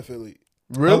put it on in Philly.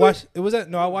 Really? I watched. It was at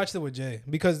no, I watched it with Jay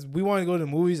because we wanted to go to the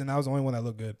movies, and I was the only one that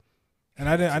looked good. And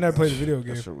I never played the video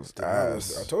game. That shit was I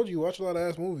ass. told you watch a lot of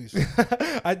ass movies. What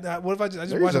if I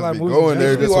just Niggas watch a lot of be movies? going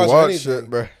there Just just to watching watch anything. shit,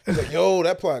 bro. He's like, yo,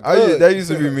 that plot good. That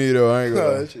used to be me though. I ain't gonna.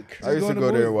 No, lie. that shit crazy. I used to Going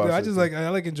go there and movies. watch. I it. just like I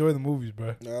like enjoy the movies,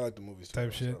 bro. No, I like the movies.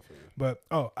 Type shit. Stuff, yeah. But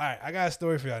all right, I got a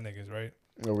story for y'all niggas, right?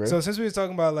 Okay. So since we was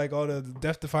talking about like all the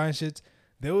death-defying shits,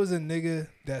 there was a nigga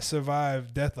that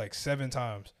survived death like 7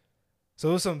 times. So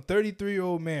it was some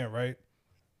 33-year-old man, right?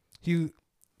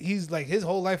 He's like his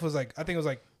whole life was like I think it was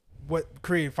like what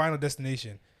created Final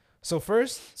Destination. So the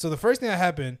first thing that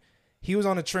happened, he was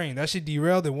on a train. That shit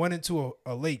derailed and went into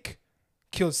a lake,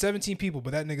 killed 17 people,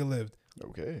 but that nigga lived.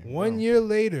 Okay. 1 year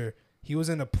later, he was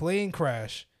in a plane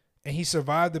crash and he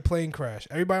survived the plane crash.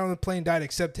 Everybody on the plane died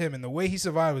except him. And the way he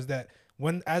survived was that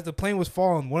as the plane was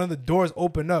falling, one of the doors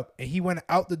opened up and he went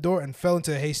out the door and fell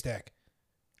into a haystack.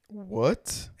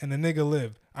 What? And the nigga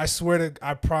lived.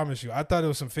 I promise you. I thought it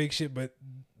was some fake shit, but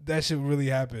that shit really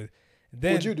happened.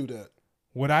 Then Would you do that?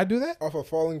 Would I do that? Off a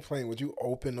falling plane, would you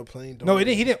open the plane door? No, he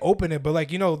didn't open it, but like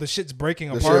the shit's breaking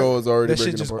The apart. shit was already that shit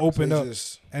breaking just apart. opened So up, he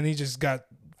just- and he just got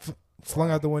flung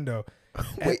out the window.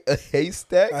 Wait, a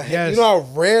haystack? Yes. You know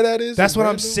how rare that is? That's what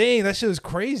I'm Random? saying. That shit was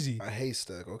crazy. A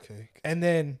haystack, okay. And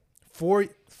then four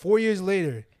years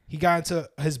later, he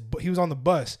was on the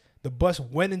bus. The bus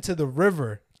went into the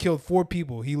river, killed 4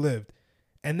 people. He lived.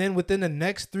 And then within the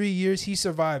next 3 years, he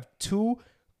survived 2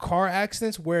 car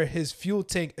accidents where his fuel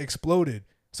tank exploded.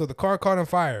 So the car caught on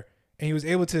fire and he was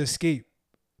able to escape,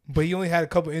 but he only had a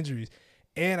couple injuries.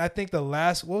 And I think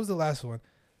what was the last one?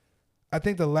 I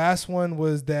think the last one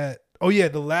was that,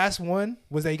 the last one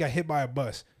was that he got hit by a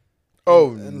bus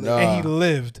Oh, And- nah. and he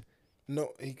lived. No,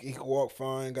 he could walk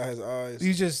fine, got his eyes.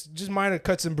 He just minor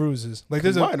cuts and bruises. Like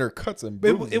there's Minor cuts and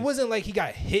bruises. it wasn't like he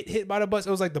got hit by the bus.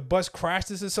 It was like the bus crashed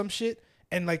into some shit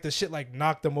and like the shit like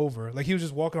knocked him over. Like he was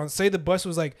just walking on. Say the bus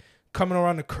was like coming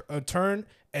around a turn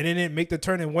and it didn't make the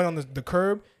turn and went on the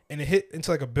curb and it hit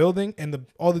into like a building and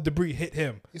all the debris hit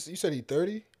him. You said he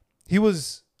 30? He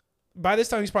was by this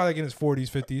time he's probably like in his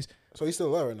 40s, 50s. So he's still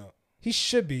alive right now. He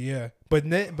should be, yeah. But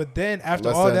then after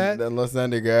unless all unless that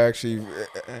nigga actually,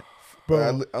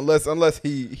 bro, unless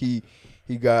he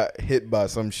got hit by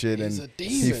some shit He's and a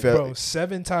he demon. felt. bro,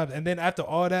 7 times. And then after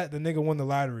all that, the nigga won the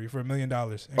lottery for $1 million.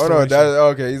 Oh no,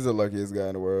 okay. He's the luckiest guy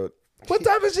in the world. What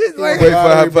type of shit? Like Wait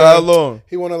Lottery, for how long?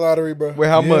 He won a lottery, bro. Wait,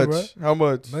 how Yeah, much? bro. How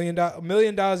much? $1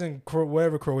 million in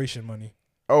whatever Croatian money.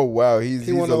 Oh wow, he's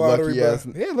He won a the lottery, lucky bro. ass.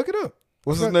 Yeah, look it up.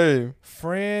 What's his name?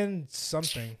 Fran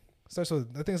something. Starts with,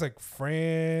 I think it's like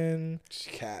Fran.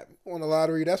 Cap. Won the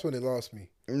lottery. That's when they lost me.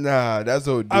 Nah, that's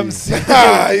OD. I'm serious.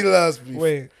 He lost me.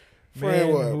 Wait, Fran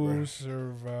man what, who bro? that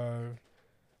survived.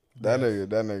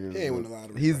 nigga. He ain't win the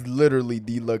lottery. He's literally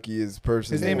the luckiest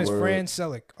person. His in name the is world. Fran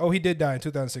Selleck. Oh, he did die in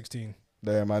 2016.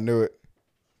 Damn, I knew it.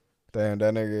 Damn,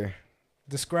 that nigga.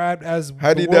 Described as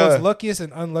How'd the he world's die? luckiest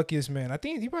and unluckiest man. I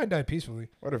think he probably died peacefully.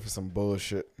 What if it's some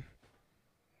bullshit?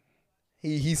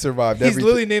 He survived He's everything.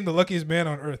 literally named the luckiest man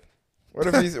on earth. What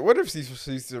if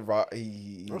he survived?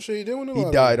 He Oh shit, he did win the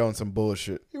lottery. died on some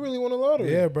bullshit. He really won a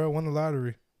lottery. Yeah, bro, won the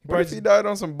lottery. What if he died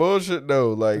on some bullshit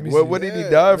though? Like Let me what? see. What did he Yeah,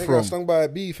 die nigga from? got stung by a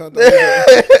bee. Found out.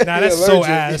 Nah, that's He so allergic.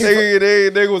 ass.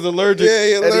 Nigga was allergic. Yeah,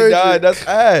 he And he allergic. died. That's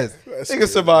ass. That's Nigga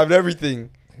crazy. survived everything.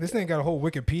 This thing got a whole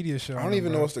Wikipedia show. I don't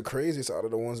even know what's the craziest out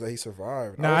of the ones that he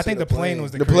survived. Nah, would I say think the plane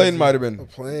was The the plane craziest. might have been. the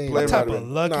plane. What What might type have of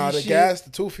been. lucky Nah, the shit? gas, the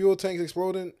 2 fuel tanks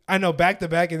exploding. I know, back to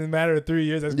back in a matter of 3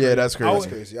 years. That's Yeah, crazy. that's crazy. I That's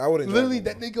would- crazy. I wouldn't. Literally,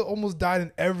 drive that nigga almost died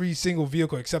in every single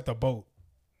vehicle except a boat.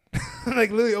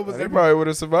 Like literally, almost He every. probably would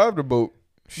have survived the boat.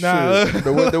 Nah. Shit.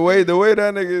 the way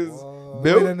that nigga is Wow.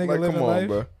 built. that nigga Like, living come on, life.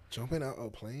 bro. Jumping out a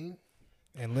plane.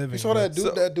 And living. You saw bro. that dude?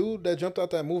 So- that dude that jumped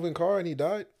out that moving car and he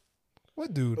died.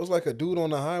 What dude? It was like a dude on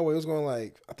the highway. It was going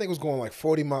I think it was going like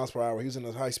 40 miles per hour. He was in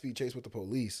a high speed chase with the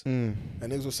police. And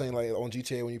niggas was saying like on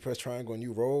GTA when you press triangle and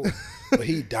you roll, but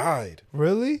he died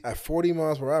Really? at 40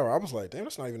 miles per hour. I was like, damn,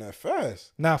 that's not even that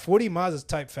fast. Nah, 40 miles is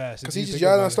type fast. Because if he you just think got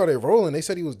out about and it. started rolling. They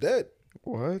said he was dead.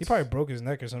 What? He probably broke his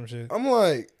neck or some shit. I'm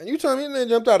like, and you telling me he didn't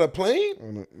jumped out of a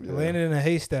plane? Yeah. Landed in a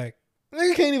haystack.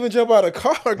 Nigga can't even jump out of a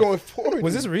car going forward.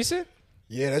 Was this recent?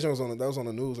 Yeah, that was on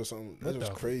the news or something. That What was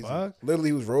the crazy. fuck? Literally,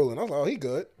 he was rolling. I was like, oh, he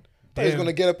good. He's Damn.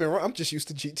 gonna get up and run. I'm just used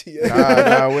to GTA.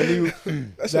 Nah, when you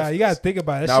Nah, you gotta think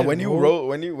about it. That nah shit when you roll- roll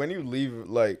when you leave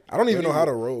like I don't even when know you- how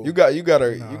to roll. You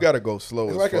gotta go slow.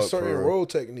 It's as like a fuck, certain for real. roll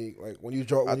technique. Like when you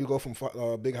go from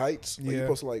big heights, like Yeah. you're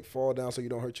supposed to like fall down so you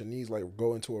don't hurt your knees. Like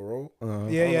go into a roll. Uh-huh.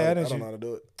 Yeah, I I don't know. know how to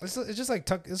do it. It's just like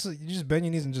tuck. You just bend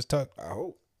your knees and just tuck. I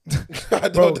hope. I Bro,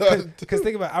 don't know. how to do because it.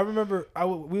 think about it. I remember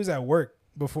we was at work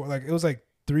before, like it was like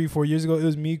 3-4 years ago. It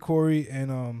was me, Corey,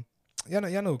 and y'all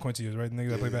know who Quincy is, right? The nigga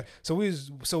that play back. So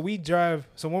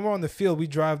when we're on the field, we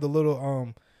drive the little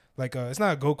like it's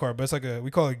not a go-kart, but it's like we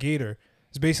call it a gator.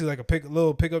 It's basically like a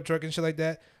little pickup truck and shit like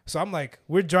that. So I'm like,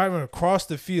 we're driving across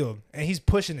the field and he's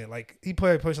pushing it. Like he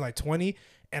probably pushing like 20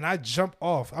 and I jump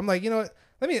off. I'm like, you know what?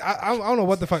 I don't know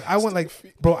what the fuck. I went like,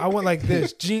 bro, I went like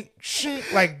this.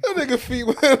 Like, that nigga feet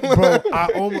went bro, I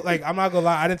almost, like, I'm not gonna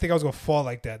lie. I didn't think I was gonna fall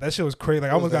like that. That shit was crazy. Like,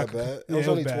 I almost got, bad. Yeah, It was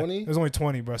only bad. 20? It was only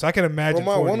 20, bro. So I can imagine.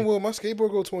 Bro, my 40. one wheel, my skateboard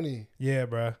go 20. Yeah,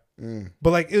 bro. But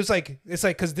like, it's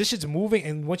like, cause this shit's moving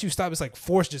and once you stop, it's like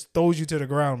force just throws you to the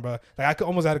ground, bro. Like I could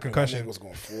almost had a concussion. That nigga was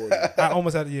going 40. I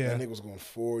almost had, yeah. That nigga was going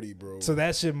 40, bro. So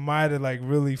that shit might have like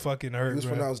really fucking hurt. He was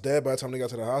bro. pronounced dead by the time they got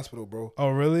to the hospital, bro. Oh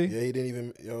really? Yeah, he didn't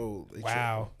even.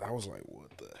 Wow. I was like, what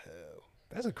the hell?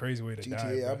 That's a crazy way to die.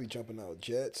 GTA, Bro. I be jumping out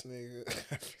jets,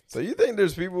 nigga. So you think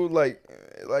there's people like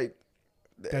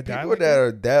That die people like that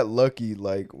are that lucky?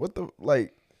 Like what the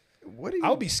like? What do you? I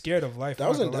would be scared of life. That I'm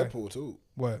was not in gonna lie. Deadpool too.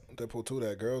 What? Deadpool 2,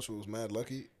 that girl, she was mad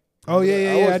lucky. Oh yeah, yeah,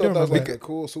 always yeah. I thought do that was remember like that. a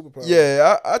cool superpower.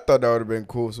 Yeah, I thought that would have been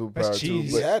cool superpower That's too.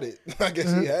 cheese. He But, had it. I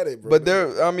guess he had it, bro. but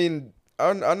there, I mean,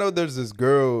 I know there's this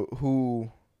girl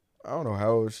who I don't know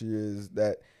how old she is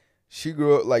that she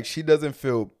grew up like she doesn't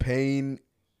feel pain,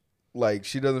 like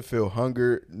she doesn't feel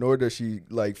hunger, nor does she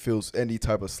like feels any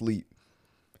type of sleep.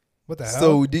 What the hell?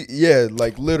 So yeah,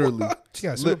 like literally, She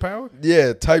got superpower?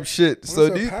 yeah, type shit. What's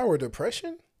So her power?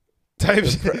 Depression? Type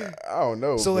shit. I don't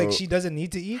know. So like bro. she doesn't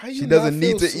need to eat? How you She not doesn't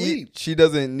feel need to sleep? eat. She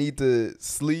doesn't need to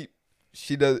sleep.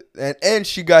 She does, and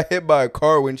she got hit by a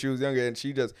car when she was younger, and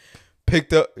she just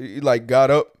picked up, like got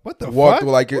up, What the walked fuck?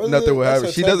 like What is nothing it? would That's happen.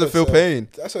 her She doesn't tethered feel self. pain.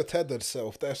 That's her tethered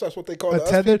self. That's what they call A the us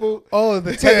tethered? people. Oh,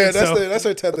 the Yeah, tethered self. that's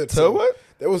her tethered So self. what?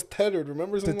 That was tethered.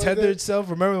 Remember The something tethered like that? self.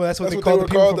 Remember that's what That's they what called they the were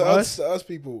people called from the us. us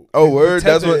people. Oh, word.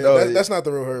 That's what. tethered. Oh, That's not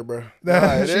the real her, bro.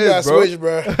 Nah, it she is, got bro. switched,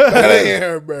 bro. That ain't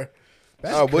her, bro.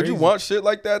 That's would you crazy. want shit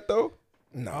like that though?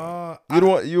 No, You don't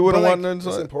want. You wouldn't but, want like, nothing.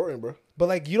 it's like- important, bro. But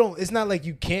like you don't. It's not like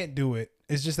you can't do it.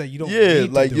 It's just that you don't. Yeah, need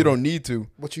to like do you it. don't need to.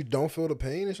 But you don't feel the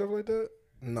pain and stuff like that.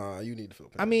 Nah, you need to feel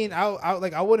pain. I mean,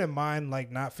 I wouldn't mind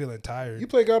like not feeling tired. You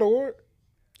play God of War?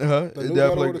 Uh-huh. The new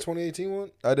God of War, the 2018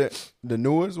 one? I didn't. The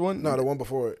newest one? No, the one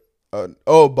before it.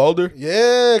 Baldur.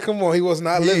 Yeah, come on. He was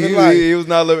not living he, life. he was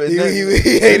not living. He that,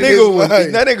 hated his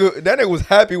life. that nigga was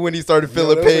happy when he started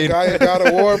feeling There was a pain. guy in God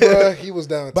of War, bro. He was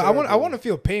down. But I want to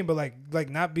feel pain, but like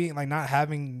not being like not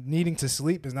having needing to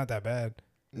sleep is not that bad.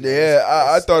 Yeah,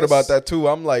 I thought about that too.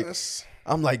 I'm like, That's-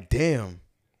 damn,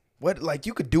 what? Like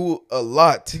you could do a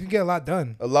lot, You can get a lot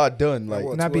done. done. Like,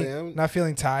 what, Not 2 be a.m.? not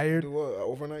feeling tired. Do what? An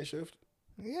overnight shift?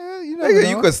 Yeah, you never nigga, know.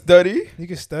 you could study. You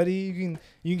can study.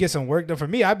 You can get some work done. For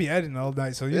me, I'd be editing all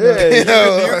night. So you Yeah,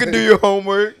 know, you can do your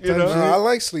homework. You Type know, shit. Nah, I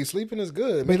like sleep. Sleeping is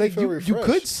good. It but makes like you feel you refreshed.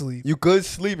 could sleep, you could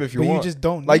sleep if you but want. you just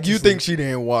don't. Like need you to think sleep. she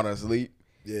didn't want to sleep.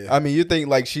 Yeah. I mean, you think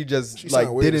like she just She like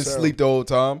sound weird didn't as hell. sleep the whole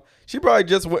time. She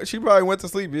probably went to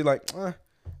sleep. Be like,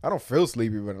 I don't feel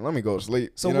sleepy, but let me go to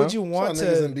sleep. So you would know? you want Some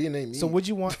niggas to? in B named me. So would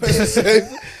you want?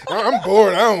 I'm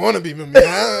bored. I don't want to be with me.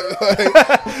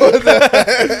 What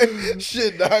the heck?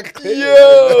 Shit, dog.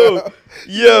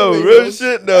 Yo, real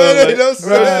shit though. Hey, Like, don't say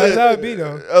real that. shit. That would be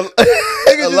though.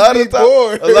 A just lot be of times,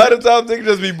 bored. a lot of times they can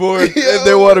just be bored if Yo.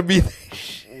 they want to be.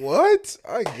 What?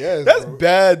 I guess. That's bro.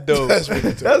 bad though. That's really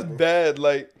That's terrible. bad.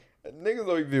 Like niggas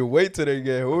don't even wait till they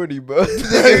get horny, bro.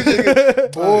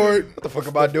 Niggas Bored. what the fuck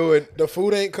am I doing? The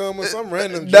food ain't coming. Some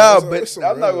random. Nah, shit. but It's some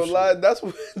I'm not random gonna shit.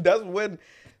 lie.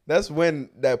 That's when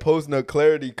that post nut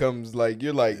clarity comes. Like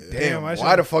you're like, damn, I why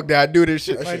should- the fuck did I do this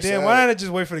shit? That Like shit damn, sad. why not I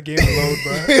just wait for the game to load,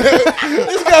 bro?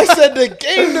 This guy said the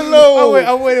game to load.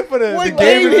 I'm waiting for the What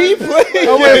game. game he played?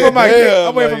 I'm waiting for my. Damn,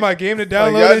 I'm waiting for like- my game to Like,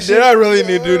 download and shit. did I really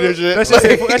need to do this shit?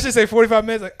 That should say 45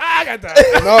 minutes. Like I got time.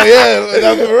 No, yeah,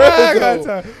 that's for real. I got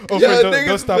though. time. Oh, Yeah, Fred, niggas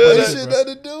don't stop feel on That that shit, shit bro.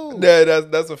 nothing to do. Yeah,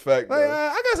 that's a fact. Like, though.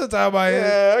 I got some time by here.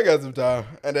 Yeah, I got some time.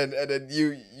 And then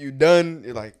you done.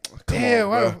 You're like, come Damn,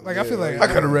 on, why, bro. like I feel like I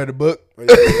could have read a book.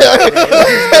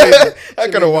 I I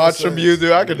could have watched some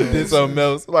music. I could have did something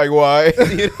else. Like why?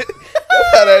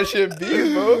 That's how that shit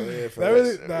be, bro. that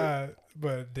really nah.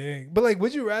 But dang, but like,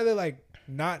 would you rather like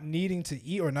not needing to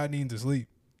eat or not needing to sleep?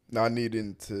 Not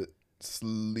needing to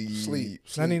sleep.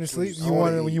 Not needing to sleep. I You wanna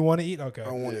want to eat. when you want to eat. Okay.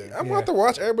 I want it. I'm Yeah. about to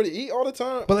watch everybody eat all the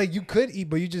time. But like you could eat,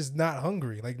 but you just not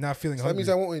hungry, like not feeling So that hungry. means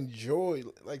I won't enjoy.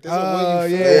 Like there's Oh, a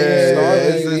way you feel yeah, when you starve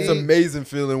Yeah, and you it's eat. amazing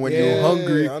feeling when Yeah. you're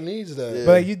hungry. I needs that. Yeah.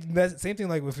 But like you, that same thing.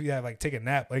 Like if you have like take a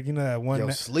nap, like you know that one Yo,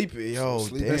 nap, sleepy. Yo,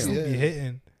 Sleep- that damn. sleep be Yeah.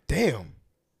 hitting. Damn.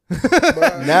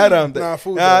 But- Now that I'm Nah,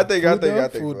 food. Nah, I though.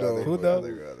 think Food though. Food though?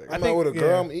 I'm I out with a think- girl.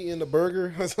 yeah. I'm eating the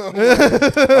burger or something. I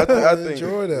think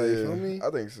enjoy that. You yeah, feel me? I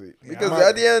think sleep Yeah, because I might-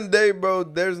 at the end of the day, bro,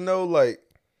 there's no like.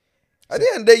 At the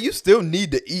end of the day, you still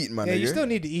need to eat, my Yeah, nigga. you still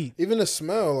need to eat. Even the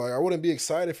smell, like I wouldn't be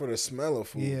excited for the smell of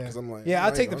food. Yeah, Because I'm like, yeah,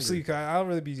 I'll take them hungry. sleep. 'Cause I don't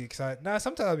really be excited. Nah,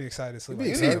 sometimes I'll be excited to sleep. You be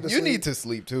Like, excited to You sleep? need to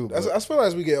sleep too. That's, but- I feel like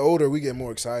as we get older, we get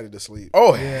more excited to sleep.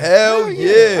 Oh yeah. hell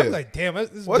yeah! I'm like, damn,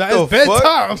 it's What it's the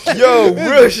bedtime. fuck? Yo,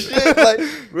 real shit. Like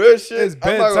real shit. It's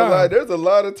I'm not gonna lie. bedtime. There's a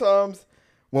lot of times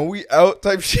when we out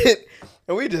type shit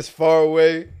and we just far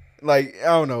away. Like I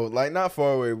don't know. Like not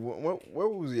far away. Where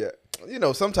was he at? You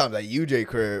know, sometimes at UJ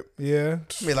crib. Yeah.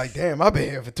 I mean, like, damn, I've been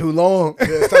here for too long.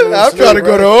 it's time to go I'm to trying to sleep,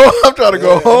 go to right? home. I'm trying to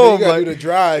go Yeah, home. you gotta Like, do the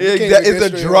drive. You yeah, can't just it's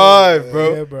get a straight drive, home.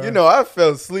 bro. Yeah, bro. You know, I fell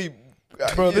asleep.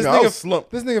 Bro, You this know, I was nigga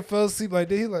slumped. This nigga fell asleep like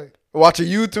that. He like, Watching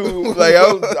YouTube. Like,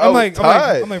 I was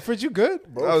tired. I'm like, Fritz, you good?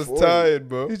 Bro, I was 40. tired,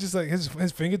 bro. He's just like his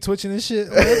finger twitching and shit.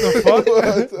 Like, what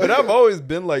the fuck? But I've always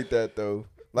been like that though.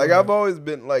 Like Right. I've always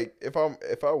been like if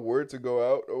I were to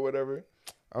go out or whatever,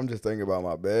 I'm just thinking about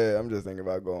my bed. I'm just thinking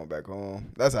about going back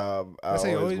home. That's how I That's how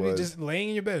you always always be was. just laying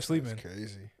in your bed sleeping. That's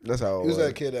crazy. That's how I He was was.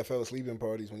 that kid that fell asleep in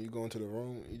parties. When you go into the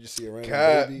room, you just see a random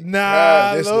Cat. baby.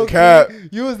 Nah, this low nigga. Cat. key.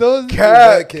 You was those. He was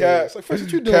that kid. Cat. It's like, Fritz,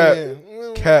 what you doing Cat. here?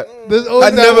 Cat. There's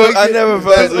always I that one kid- never fell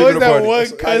There's asleep always in a that party. one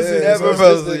Yeah, cousin. yeah, Never it's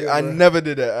fell this asleep. nigga, I bro. never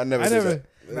did that. I never I did never. that.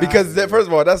 Because first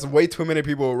of all, that's way too many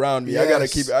people around me. I gotta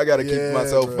Yes. keep Yeah,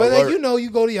 myself bro. But alert. like, you know, you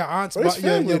go to your aunt's, But it's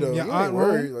family though. your You aunt ain't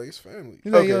worried. room. Like it's family.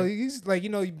 He's like, Okay. yo, he's like, you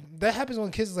know, that happens when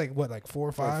kids is like what, like 4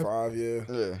 or 5. Like 5, yeah.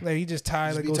 yeah. Like he just tired,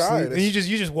 Just like be go tired. sleep, and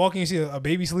you just walk in, you see a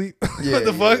baby sleep. Yeah, What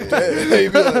the fuck? yeah, You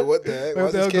be like, what the heck? What Why the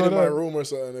is this hell kid in going my on? room or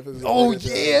something? If it's Oh like,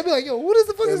 yeah, I'd be like, yo, what is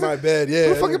the fuck in is my that? bed. Yeah,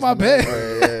 Who the fuck that in my nigga's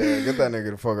bed? Yeah, get that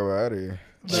nigga the fuck up out of here.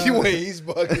 He's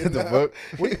bugging. The now.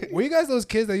 fuck? Were you guys those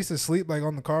kids that used to sleep like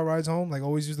on the car rides home? Like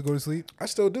always used to go to sleep? I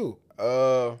still do.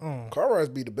 Car rides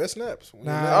be the best naps. When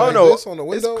Nah, you I nap I don't like know. this on the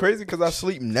window. It's crazy because I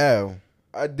sleep now.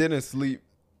 I didn't sleep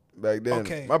back then.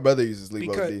 Okay. My brother used to sleep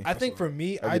Because OD. I think for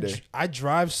me, Every day. I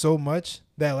drive so much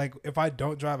that like if I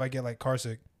don't drive, I get like car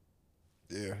sick.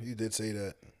 Yeah, you did say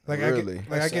that. Like Really?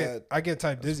 That's sad. I get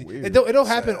type dizzy. weird. It don't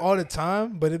happen Sad. all the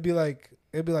time, but it'd be like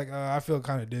I feel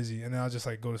kind of dizzy, and then I'll just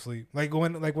like go to sleep.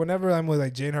 Whenever I'm with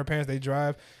like Jay and her parents, they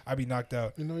drive, I be knocked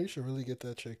out. You know, you should really get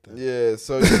that checked out. Yeah,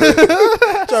 so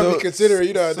Trying to be considerate,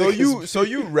 you know. so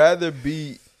you rather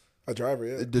be a driver,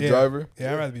 yeah. the Yeah. driver?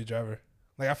 Yeah, I'd rather be a driver.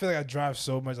 Like I feel like I drive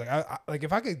so much. Like I like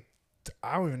if I could,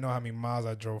 I don't even know how many miles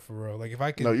I drove for real. Like if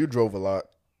I could, No, you drove a lot.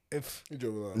 if You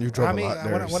drove a lot. You drove I mean a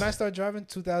lot. when I started driving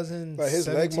 2017, Like his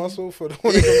leg muscle for the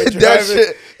that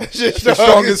shit, that shit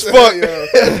strong as fuck. Yeah.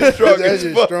 That's strong That as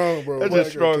shit fuck. strong, bro. That's Like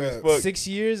just strong a as cat. fuck. 6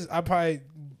 years, I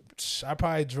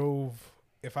probably drove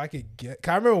if I could get.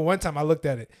 'Cause I remember one time I looked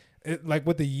at it, like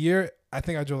with the year, I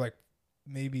think I drove like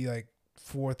maybe like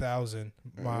 4,000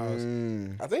 miles.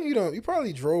 I think you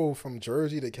probably drove from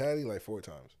Jersey to Cali like 4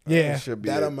 times. Yeah, It should be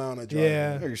That a, amount of driving.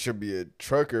 Yeah. nigga should be a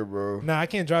trucker, bro. nah, I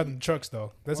can't drive them trucks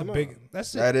though. That's Why a not? big.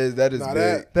 That's it. That is Nah,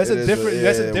 big. That's It a is different.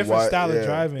 That's a different wide- style yeah, of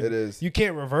driving. It is You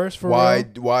can't reverse for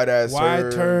wide ass wide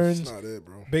serves. turns, It's not it,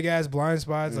 bro. big ass blind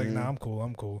spots. Like, Mhm. nah, I'm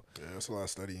cool. Yeah, that's a lot of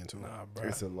studying too. Nah, bro.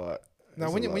 It's a lot. Now,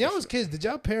 It's when a lot y'all of was shit. kids, did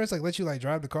y'all parents like let you like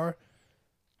drive the car?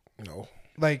 No.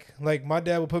 Like my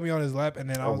dad would put me on his lap, and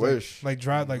then I I was wish. like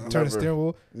drive, like turn the Never. steering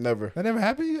wheel. Never. That never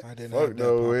happened to you? I didn't Fuck have that.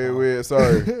 no, wait.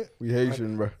 Sorry, we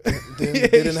Haitian, bro.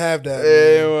 Didn't have that.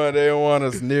 They didn't want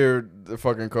us near the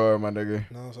fucking car, my nigga.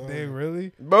 No, sorry. They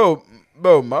really? Bro,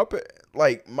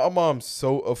 my mom's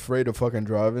so afraid of fucking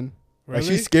driving. Like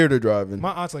Really? she's scared of driving.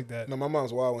 My aunt's like that. No, my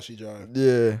mom's wild when she drives.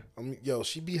 Yeah. Yo,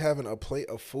 she be having a plate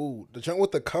of food. The junk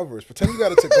with the covers. Pretend you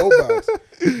got a to-go box.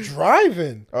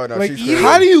 Driving. Oh no, Like, she's eating- crazy.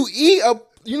 How do you eat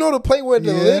the plate where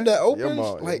the Yeah. lid that Your opens?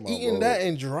 mom Like eating bold. that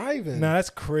and driving. Nah, that's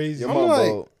crazy. Your I'm mom like,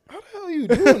 bold. how the hell are you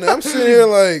doing that? I'm sitting here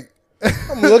like,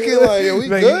 I'm looking like, yo, we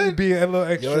Like, good? be a little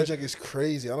Yo, extra. that junk is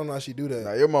crazy. I don't know how she do that.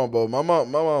 Nah, your mom bold. My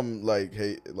mom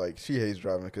she hates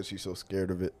driving because she's so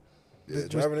scared of it. Yeah,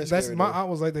 driving is That's scary, my though. aunt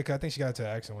was like that. 'Cause I think she got into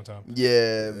an accident one time.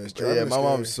 Yeah, it's driving yeah. is My scary.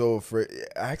 mom's so afraid.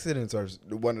 Accidents are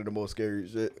one of the most scary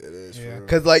shit. It is. Yeah. For real.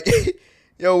 Cause like,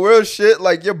 yo, real shit.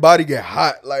 Like your body get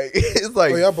hot. Like it's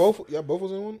like, Oh, y'all both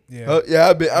was in one? Yeah. yeah.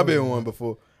 I've been in one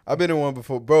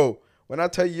before. Bro. When I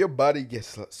tell you your body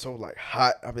gets so like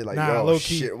hot, I be like, Nah, yo, low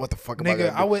key. shit, what the fuck am I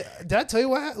Nigga, gonna do? did I tell you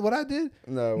what I did?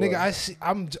 No, Nigga,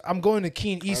 what? I'm going to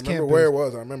Keene I East remember Campus. where it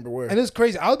was. I remember where. And it's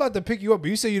crazy. I was about to pick you up, but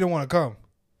you said you didn't want to come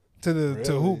to Really?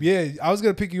 hoop. Yeah, I was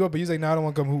gonna pick you up, but you was like, "No, I don't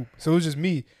want to come hoop." So it was just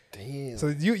me. Damn.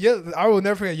 So I will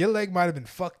never forget. Your leg might have been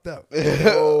fucked up.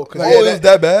 Oh, Oh, it was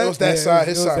that bad? It was that Yeah, side.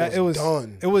 His side that- was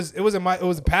done. It was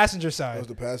the passenger It side. was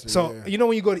the passenger. So yeah. you know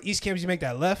when you go to East Campus, you make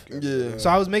that left. Yeah. So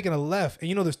I was making a left, and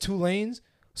you know there's 2 lanes.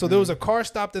 So there was a car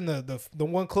stopped in the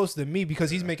one closer to me because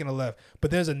he's making a left.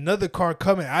 But there's another car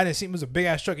coming. I didn't see him. It was a big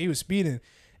ass truck. He was speeding.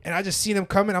 and I just seen him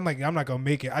coming. I'm like, I'm not gonna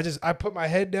make it. I put my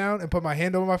head down and put my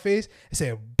hand over my face and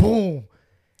said, boom.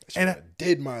 And I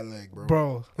did my leg, bro.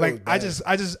 Bro, like I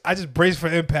just braced for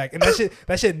impact, and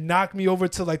that shit knocked me over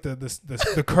to like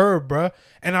the curb, bro.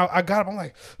 And I got up. I'm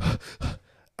like,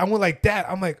 I went like that.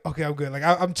 I'm like, okay, I'm good. Like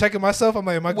I'm checking myself. I'm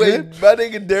like, am I good? Wait, my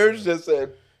nigga Darius just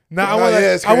said. Nah, I went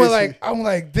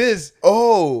like this.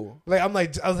 Oh, like I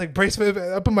was like braced for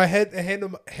impact. I put my head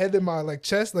in my like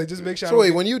chest, like just make sure. So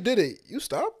wait, when you did it, you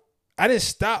stopped? I didn't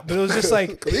stop, but it was just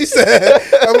like he said.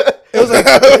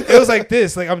 It was like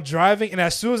this. Like I'm driving, and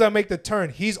as soon as I make the turn,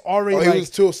 he's already. Oh, like, he was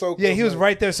too so. Yeah, he was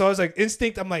right there. So I was like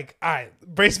instinct. I'm like, all right,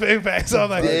 brace for impact. So I'm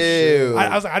like, damn.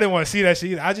 I was like, I didn't want to see that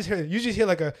shit either. I just hear you just hear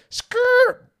like a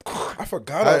skirt. I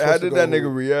forgot. How did that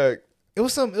nigga react? It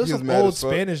was some was old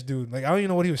Spanish dude. Like I don't even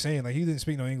know what he was saying. Like he didn't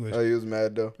speak no English. Oh, he was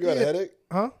mad though. You got a headache?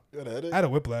 Huh? You got a headache? I had a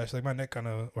whiplash. Like my neck kind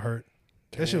of hurt.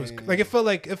 That shit was like it felt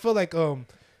like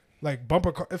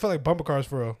bumper car. It felt like bumper cars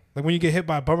for real. Like when you get hit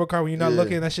by a bumper car when you're not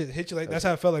looking, that shit hit you. Like that's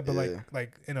how it felt like, but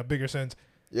like in a bigger sense.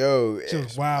 Yo, shit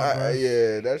was wild, bro.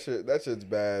 Yeah, that shit's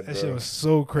bad. That bro. shit was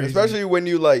so crazy. Especially when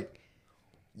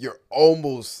you're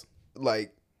almost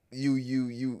like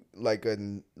you like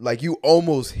you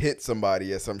almost hit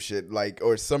somebody or some shit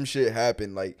or some shit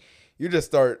happened. Like you just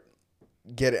start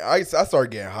getting. I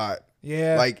start getting hot.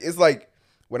 Yeah. Like it's like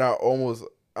when I don't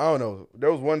know.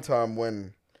 There was one time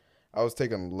when I was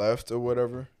taking left or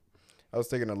whatever. I was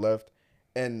taking a left,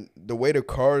 and the way the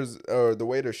cars or the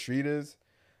way the street is,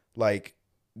 like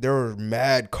there are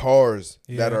mad cars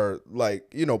that are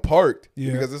like parked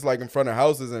because it's like in front of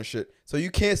houses and shit. So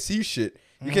you can't see shit.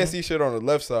 You can't see shit on the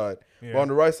left side, but on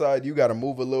the right side you got to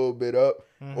move a little bit up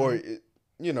or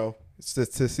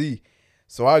to see.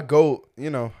 So I go,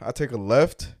 I take a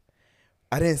left.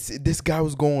 I didn't see this guy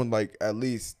was going like at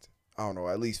least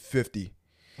 50.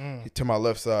 To my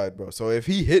left side, bro. So if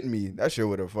he hit me, that shit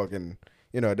would have fucking,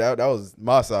 that was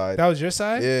my side. That was your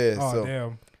side? Yeah. Oh, so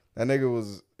damn. That nigga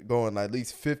was going at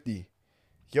least 50.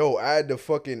 Yo, I had to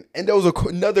fucking, and there was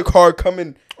another car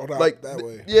coming like that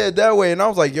way. Yeah, that way. And I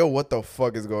was like, yo, what the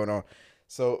fuck is going on?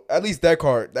 So at least that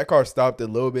car stopped a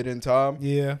little bit in time.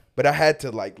 Yeah. But I had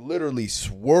to like literally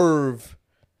swerve,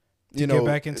 to get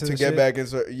back into back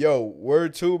into. Yo,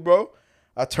 word two, bro.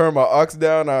 I turned my aux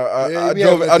down. I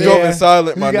drove in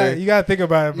silent, my nigga. You gotta think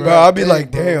about it, bro. I'll be like,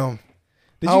 damn.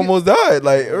 I almost died.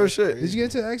 Like, oh shit. Did you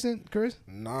get into an accident, Chris?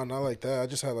 Nah, not like that. I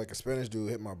just had like a Spanish dude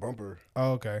hit my bumper.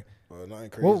 Oh, okay. But nothing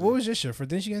crazy. What was your shit for?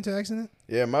 Didn't you get into an accident?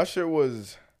 Yeah, my shit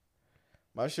was,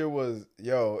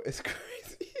 yo, it's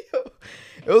crazy. Yo.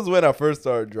 It was when I first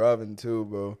started driving too,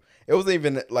 bro. It wasn't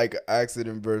even like an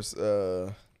accident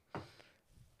versus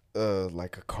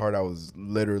like a car that was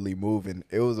literally moving.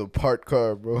 It was a parked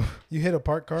car, bro. You hit a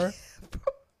parked car?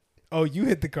 Oh, you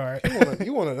hit the car.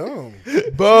 You one of them.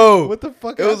 Bro. What the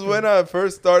fuck It was when I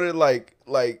first started like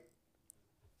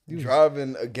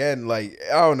driving again. Like,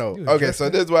 I don't know. Okay, so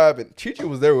this is what happened. Chichi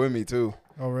was there with me too.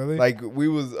 Oh, really? Like we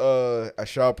was at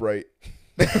ShopRite.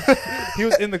 He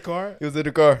was in the car? He was in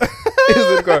the car. He was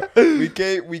in the car.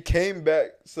 We came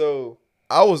back. So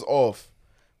I was off.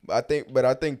 I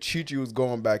think Chichi was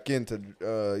going back into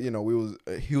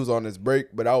he was on his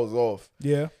break, but I was off.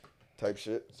 Yeah. Type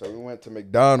shit. So we went to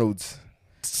McDonald's.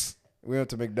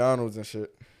 And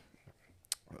shit.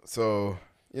 So,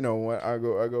 when I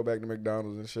go back to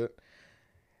McDonald's and shit.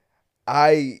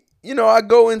 I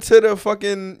go into the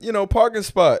fucking, parking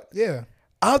spot. Yeah.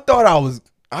 I thought I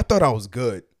was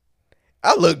good.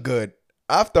 I looked good.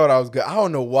 I thought I was good. I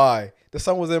don't know why. The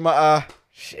sun was in my eye.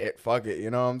 Shit, fuck it.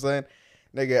 You know what I'm saying?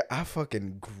 Nigga, I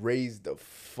fucking grazed the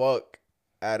fuck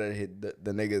out of the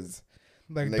niggas.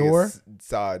 Like door?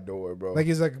 Side door, bro. Like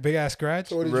it's like a big ass scratch?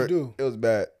 So what did you do? It was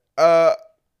bad. I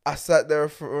sat there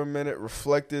for a minute,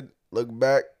 reflected, looked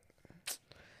back.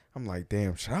 I'm like,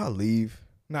 damn, should I leave?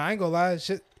 Nah, I ain't gonna lie.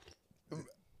 Shit.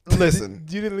 Listen.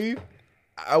 You didn't leave?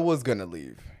 I was gonna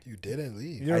leave. You didn't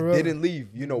leave. Didn't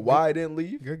leave. You know why I didn't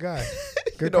leave? Good guy.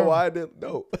 Good why I didn't?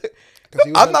 No.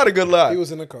 I'm not a good lie. He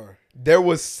was in the car. There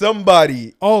was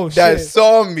somebody that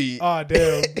saw me. Oh,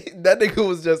 damn. That nigga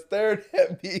was just staring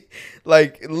at me.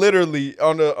 Like, literally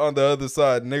on the other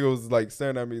side. Nigga was like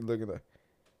staring at me looking like.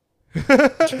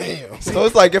 Damn. So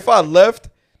it's like if I left,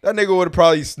 that nigga would have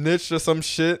probably snitched or some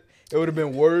shit. It would have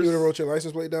been worse. You would have wrote your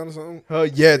license plate down or something?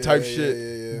 Type shit.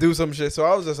 Yeah. Do some shit. So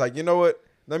I was just like, you know what?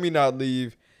 Let me not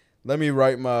leave. Let me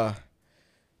write my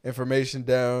information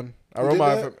down. I wrote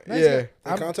my They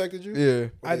contacted you? Yeah.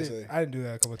 I didn't do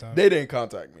that a couple of times. They didn't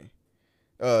contact me.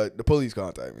 The police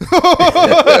contacted me.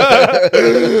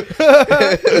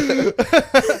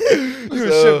 You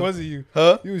was shook, wasn't you?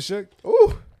 Huh? You was shook?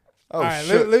 Ooh. All right,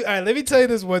 let me tell you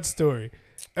this one story.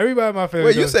 Everybody in my family.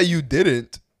 Wait, you does. say you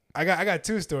didn't? I got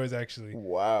 2 stories actually.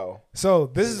 Wow. So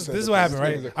this is what happened,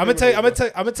 right? I'm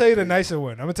gonna tell you the nicer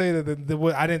one. I'm gonna tell you the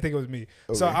one I didn't think it was me.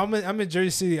 Okay. So I'm in Jersey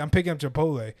City. I'm picking up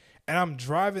Chipotle, and I'm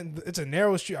driving. It's a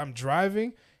narrow street. I'm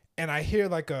driving, and I hear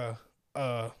like a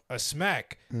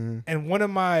smack, and one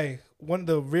of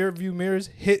the rear view mirrors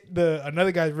hit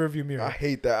another guy's rear view mirror. I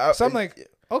hate that. So I'm like,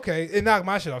 okay, it knocked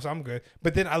my shit off, so I'm good.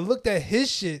 But then I looked at his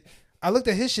shit.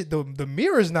 The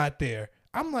mirror's not there.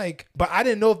 I'm like, but I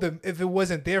didn't know if it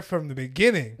wasn't there from the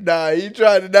beginning. Nah, he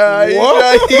tried to.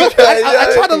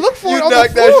 I tried to look for it on the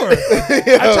floor.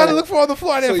 I tried to look for it on the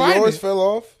floor. I didn't find yours it. fell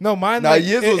off? No, mine. Nah, Like,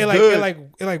 yours it, was it like good.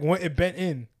 it like went, it bent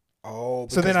in. Oh,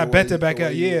 So then I the bent way it back the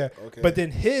out. way Yeah, okay. but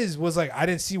then his was like I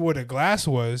didn't see where the glass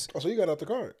was. Oh, so you got out the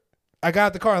car. I got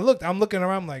out the car and looked. I'm looking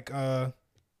around. I'm like, and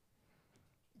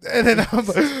then I'm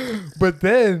like, but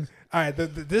then all right.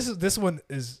 This one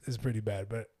is pretty bad,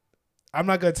 but I'm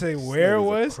not gonna say where it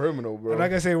was. Criminal, bro. I'm not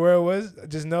gonna say where it was.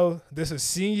 Just know this was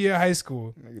senior year of high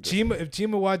school. If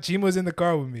Chima watched, Chima was in the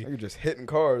car with me. You're just hitting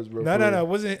cars, bro. No, it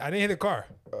wasn't. I didn't hit a car.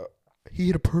 He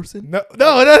hit a person. No.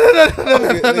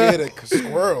 Nigga hit a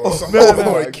squirrel. Or something. No.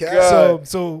 Oh my God.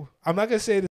 So I'm not gonna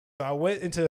say this. I went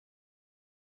into.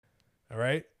 All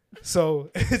right.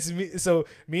 So it's me. So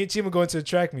me and Chima go into the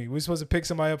track meet. We're supposed to pick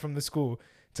somebody up from the school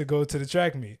to go to the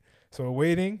track meet. So we're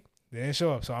waiting. They didn't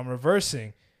show up. So I'm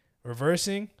reversing.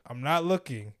 I'm not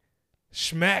looking.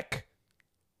 Schmack.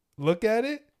 Look at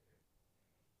it.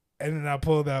 And then I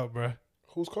pulled out, bro.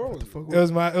 Whose car was it?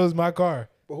 It was my car.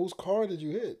 But whose car did you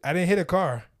hit? I didn't hit a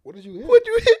car. What did you hit? What'd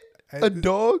you hit? I- A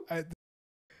dog? I-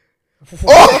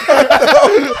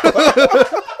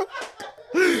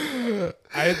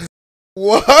 I hit the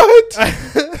What?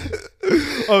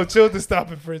 oh, chill to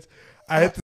stop it, Fritz. I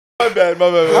hit the My bad.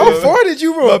 How far did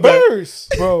you My bad. reverse?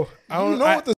 bro. I You don't know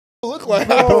know. what the look like.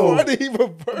 Bro. How far did he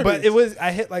reverse? But it was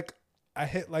I hit like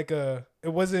a. It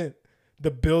wasn't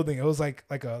the building. It was like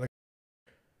a.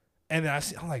 And then I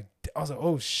was like,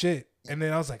 oh shit. And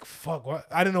then I was like, fuck. What?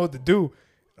 I didn't know what to do.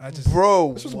 I just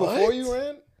Bro, This was what? before you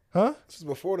ran? huh? This was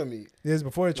before the meet. It was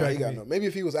before the Nah, track he got meet. no. Maybe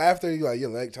if he was after, you like your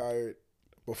leg tired.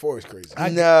 Before it's crazy.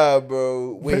 Nah,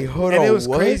 bro. Wait, hold on. And it was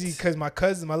what? crazy because my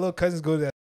little cousins go to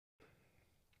that,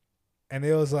 and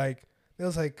it was like,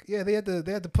 yeah, they had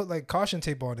to put like caution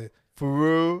tape on it. For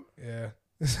real? Yeah,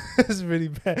 it's really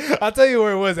bad. I'll tell you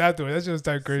where it was afterwards. That shit was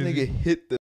started This crazy. nigga hit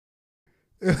the.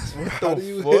 How What do the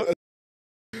you fuck?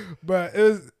 hit? But it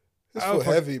was. His I foot was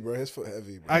like- heavy, bro. His foot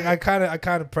heavy, bro. I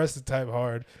kind of pressed the type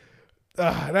hard.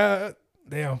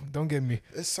 Damn, don't get me.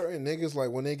 It's certain niggas like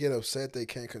when they get upset, they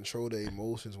can't control their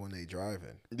emotions when they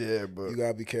driving. Yeah, bro. You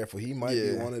gotta be careful. He might be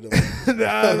Yeah. one of them.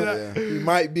 Nah, He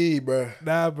might be, bro.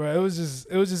 bro. It was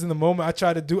just in the moment. I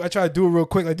tried to do it real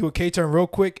quick, like do a K-turn real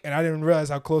quick, and I didn't realize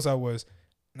how close I was.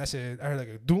 And I heard like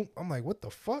a doom. I'm like, what the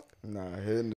fuck? Nah,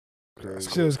 hitting the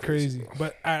crazy. Shit was crazy.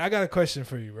 But all right, I got a question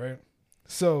for you, right?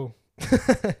 So,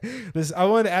 I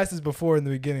wanted to ask this before in the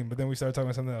beginning, but then we started talking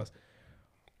about something else.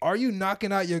 Are you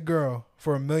knocking out your girl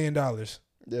for $1 million?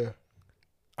 Yeah.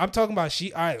 I'm talking about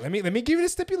she. All right, let me give you the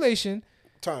stipulation.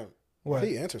 Time. What?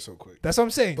 He answered so quick. That's what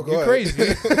I'm saying. But go You're ahead. crazy.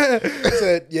 He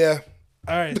said, yeah.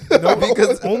 All right, no,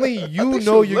 because only I you think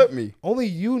know she'll you. let me. Only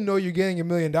you know you're getting $1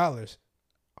 million.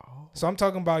 So I'm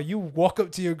talking about you walk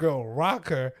up to your girl, rock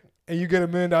her, and you get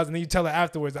 $1 million, and then you tell her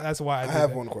afterwards. That's why I did have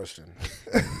that. one question.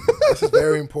 This is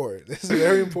very important. This is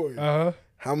very important. Uh-huh.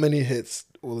 How many hits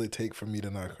will it take for me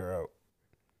to knock her out?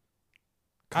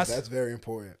 'Cause I- that's very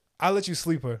important. I'll let you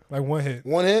sleep her like one hit.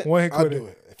 One hit? One hit I'll quit do it.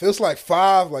 it. If it's like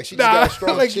 5, like she just got a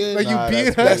strong like, chin, like you Nah, beat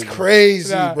her. that's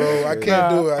crazy, Nah. bro. I can't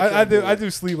Nah, do it. I do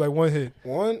sleep like one hit.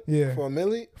 One? Yeah. For $1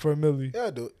 million? For $1 million. Yeah,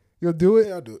 I'll do it. You'll do it?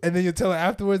 Yeah, I'll do it. And then you'll tell her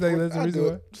afterwards like that's the I'll reason do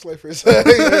why? it. Just like for a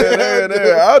second.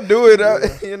 I'll do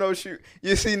it. You know, shoot.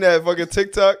 You seen that fucking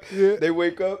TikTok? Yeah. They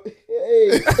wake up.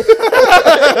 Hey,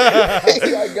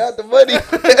 I got the money.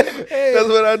 That's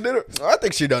what I did. I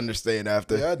think she'd understand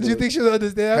after. Yeah, I'll do Do you it. think she'll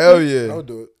understand? Hell after? yeah. I'll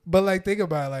do it. But like think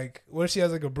about it, like what if she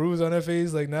has like a bruise on her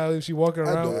face? Like now if she walking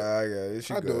I'll around. do it. I got it.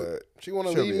 She I'll do good. it. She want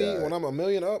to She'll leave be me all right. when I'm $1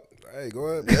 million up? Hey, go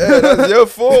ahead. Yeah, that's your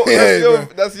fault. Yeah,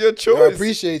 That's your Yo, choice. I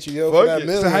appreciate you, yo, Fuck for that it.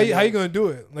 million. So how you bro. gonna do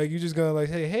it? Like you just gonna like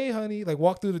hey honey, like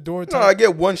walk through the door. No, I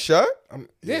get one shot.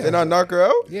 Yeah. And I knock her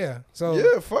out. Yeah. So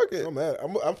Yeah, fuck it. I'm mad.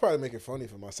 I'm probably making funny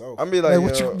for myself. I be like,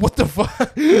 like, what the fuck?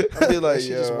 I be like, She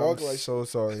just yo, walk I'm like- so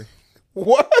sorry.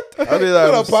 what? I be You like,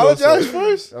 gonna I'm so apologize sorry.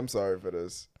 first? I'm sorry for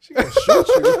this. She gonna shoot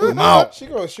you. I'm out. She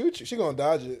gonna shoot you. She gonna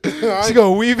dodge it. She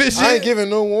gonna weave it. I ain't Shit. giving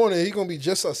no warning. He gonna be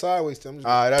just a sideways to him. Just,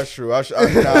 That's true. I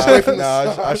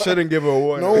shouldn't give her a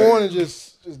warning. no warning.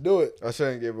 Just do it. I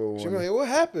shouldn't give her a She be warning. like, what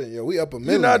happened? Yo, we up $1 You're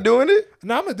million. not doing it?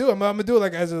 No, I'm gonna do it. I'm gonna do it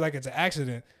like as like it's an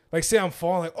accident. Like, say I'm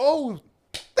falling, like, oh,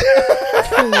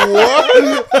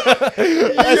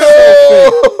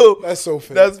 That's so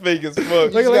fake. That's fake as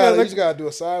fuck. You just gotta do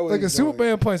a sideways. like a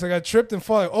Superman punch. Like I tripped and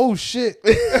fall. Like, oh shit!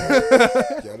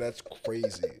 Yo, that's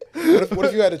crazy. What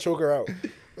if you had to choke her out?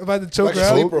 If I had to choke Like her a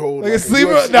out, sleeper hold. like a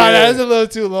sleeper. Nah, that's a little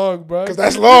too long, bro. Because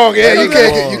that's long. Yeah, you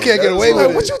can't get That's away long.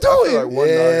 with What it. you doing? Like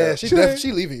Yeah, knockout.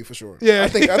 she leaving you for sure. Yeah. I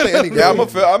think any girl. Yeah, I'm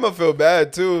gonna feel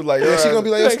bad too. Like, Yeah, she gonna be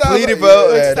like, yo, like, stop. pleading Like, for.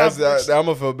 yeah, Yeah, stop. that's I'm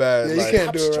gonna feel bad. Yeah, you like,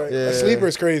 can't do it right. Yeah. A sleeper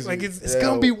is crazy. Like it's Yeah.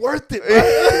 gonna be worth it,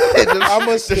 bro. I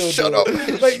must still Just shut do up.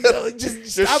 it. Like just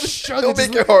stop struggling. Don't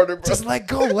make it harder, bro. Just let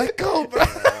go, bro.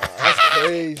 That's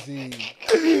crazy.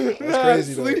 That's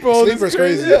crazy though. sleeper hold is Sleeper's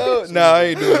crazy. Yo, nah, I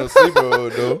ain't doing a sleeper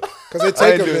hold though. Because it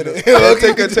I take ain't a doing minute.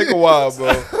 it. Take a while, bro.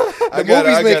 The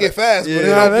movies make it fast, but Yeah, it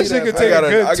Nah, don't that be shit could fast. take a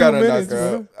good I 2 gotta minutes, knock her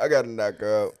bro. out. I gotta knock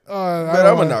her out. But But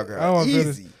I'm gonna knock her out.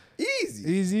 Easy.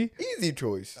 Easy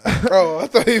choice. Bro, I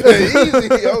thought you meant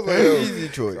easy. I was like, yo. Easy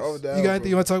choice. I was down, You got anything bro.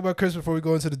 you want to talk about, Chris, before we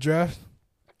go into the draft?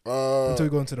 Until we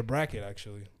go into the bracket,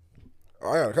 actually.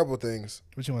 I got a couple of things.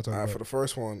 What you want to talk For about? the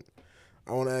first one,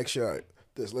 I want to ask y'all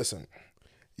this. Listen,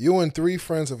 you and 3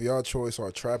 friends of your choice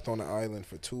are trapped on an island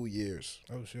for 2 years.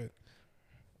 Oh shit!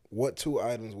 What 2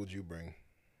 items would you bring?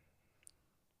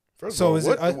 First So of all, is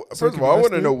it us- so it first could of all, I be us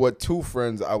want to three? know what 2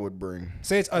 friends I would bring.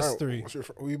 Say it's us All right, 3.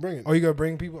 Who you bringing? Oh, you gonna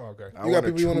bring people? Okay. You got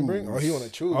people you want to bring? Or he want to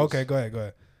choose? Okay, go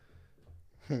ahead.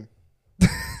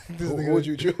 Who would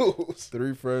you choose?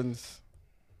 3 friends.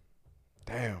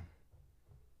 Damn.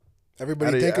 Everybody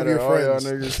Out of- think of out your of all y'all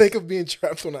friends. niggas. Think of being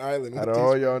trapped on an island. Out with of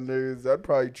all these- y'all niggas, I'd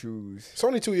probably choose It's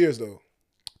only 2 years though.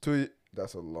 2.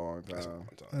 That's a long time. That's a long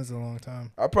time. That's a long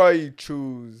time. I'd probably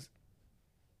choose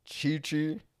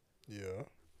Chi-Chi. Yeah.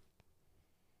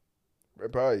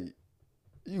 Probably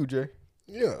you, Jay.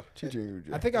 Yeah. Chi-Chi and you,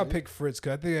 Jay. I think I'll pick Fritz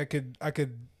because I think I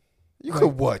could You like-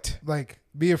 could what? like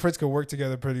me and Fritz could work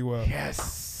together pretty well.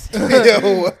 Yes.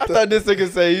 Yo, what I thought this nigga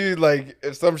say you like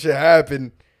if some shit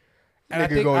happened, And I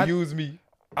nigga think gonna use me.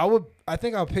 I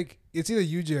think I'll pick. It's either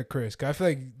UJ or Chris. 'Cause I feel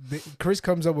like Chris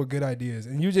comes up with good ideas,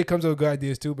 and UJ comes up with good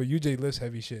ideas too. But UJ lifts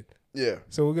heavy shit, Yeah,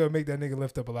 so we're gonna make that nigga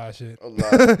lift up a lot of shit. a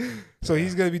lot. So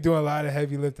he's gonna be doing a lot of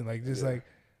heavy lifting, like just Yeah. like.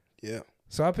 Yeah.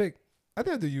 So I think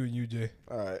I'll do you and UJ.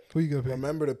 All right. Who you gonna pick?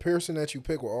 Remember, the person that you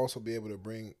pick will also be able to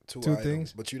bring 2 2 items,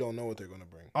 things? but you don't know what they're going to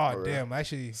bring. Oh For real. damn!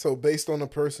 Actually, So based on the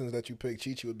persons that you pick,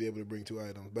 Chi-Chi would be able to bring 2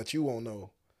 items, but you won't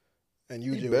know. And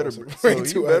You UJ will better also bring- bring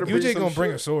so 2 you better items. bring UJ some gonna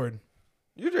bring a shit. sword.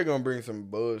 You just gonna bring some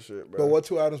bullshit, bro. But what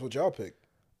 2 items would y'all pick?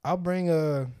 I'll bring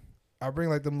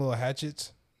like them little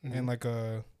hatchets and like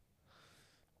I'll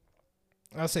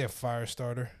say a fire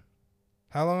starter.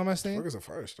 How long am I What staying? is a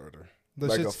fire starter? The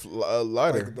Like shit's- a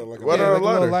lighter. Like a- What yeah, are like a a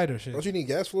little lighter? lighter shit. Don't you need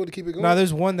gas fluid to keep it going? No,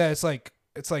 there's one that's like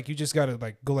it's like you just gotta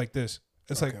like go like this.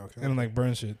 It's Okay, like okay, and like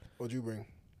burn shit. What'd you bring?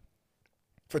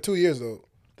 For 2 years though,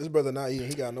 this brother not eating.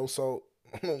 He got no salt.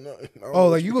 No, Oh,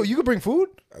 like you could bring food?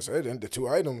 I said the 2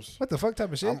 items. What the fuck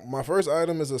type of shit? My first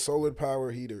item is a solar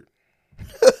power heater.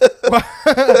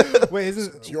 Wait, is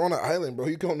it? You're on an island, bro.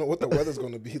 You don't know what the weather's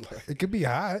gonna be like. It could be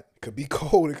hot. It could be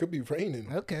cold. It could be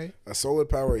raining. Okay. A solar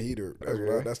power heater.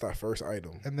 Okay. That's our first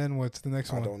item. And then what's the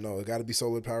next I one? don't know. It got to be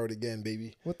solar powered again,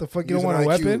 baby. What the fuck? You Use don't an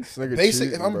want a IQ. weapon? This nigga Basic.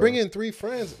 cheating, If I'm bro. bringing 3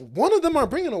 friends, one of them are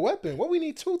bringing a weapon. What we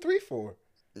need 2, 3 for?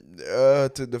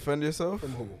 To defend yourself.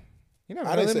 From who? You know,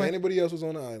 I didn't say anybody else was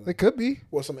on the island. It could be.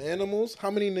 Well, some animals.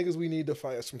 How many niggas we need to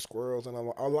fight? Some squirrels and a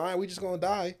lion. We just gonna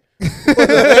die.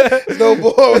 No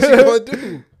boy. What you gonna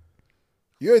do?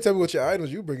 You ain't tell me what your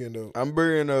items you bringing though. I'm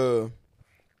bringing I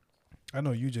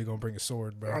know UJ gonna bring a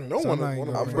sword, bro. I know So one I'm of not them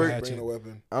even gonna bring bring a hatchet. a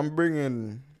weapon. I'm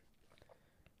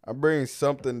bringing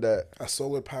something that A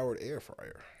solar powered air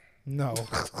fryer. No,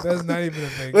 that's not even a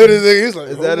thing. Look at this nigga. He's like,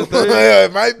 Is that a oh, thing? yeah,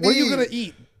 it might be. What are you gonna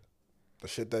eat? The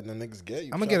shit that the niggas get.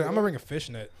 You I'm chop it gonna up, bring a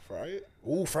fishnet. fry it.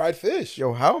 Ooh, fried fish.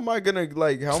 yo, how am I gonna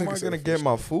Nigga said get fish.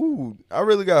 my food? I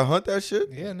really gotta hunt that shit.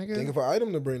 Yeah, nigga. Think of an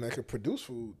item to bring that could produce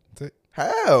food.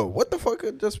 How? What the fuck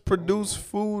could just produce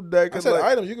food that I could said like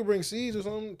items. You could bring seeds or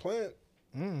something. Plant.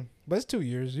 But it's 2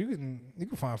 years. You can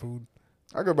find food.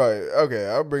 I could buy okay,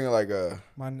 I'll bring like a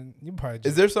Mine, you probably is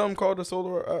just. there something called a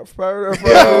solar power? Yo,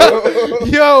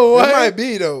 It what? might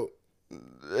be though.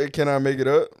 Can I make it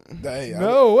up? Dang,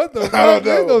 No, what the fuck? I don't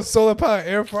There's know. no solar power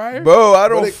air fryer. Bro, I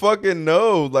don't it- fucking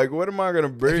know. Like what am I gonna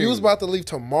bring? If you was about to leave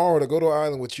tomorrow to go to an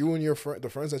island with you and your the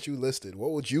friends that you listed,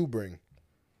 what would you bring?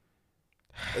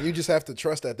 And you just have to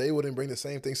trust that they wouldn't bring the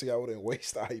same thing, so y'all wouldn't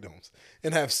waste items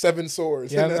and have 7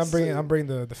 swords. Yeah, and I'm that's bringing. it. I'm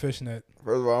bringing the fishnet.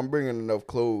 First of all, I'm bringing enough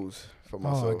clothes for Oh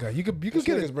myself. my god, you could This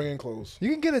get nigga's a, bringing clothes. you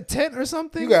can get a tent or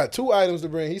something. You got 2 items to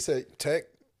bring. He said tech.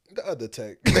 The other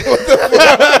tech. What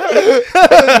the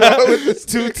fuck? What is wrong with this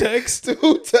Two nigga? texts.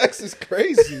 2 texts is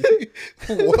crazy.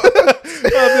 What?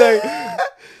 I'll be like,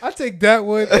 I'll take that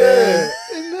one. Yeah,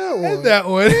 and that one. And that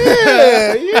one.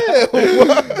 Yeah.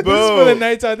 What? This is for the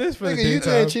nighttime. This is for the Nigga, you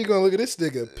daytime. and Chi gonna look at this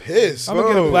nigga pissed. I'm gonna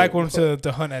get a Bro. black one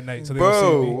to hunt at night so they don't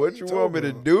Bro, see me. what you want me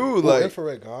to Bro. do? Ooh, Like,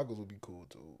 infrared goggles would be cool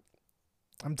too,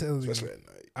 I'm telling especially you, at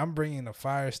night. I'm bringing a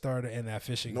fire starter and that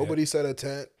fishing. Nobody net. said a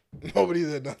tent. Nobody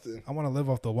said nothing. I want to live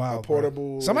off the wild. A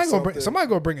portable. Bro. Somebody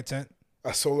go bring a tent.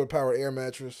 a solar powered air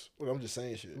mattress. Look, I'm just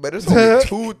saying shit. but it's only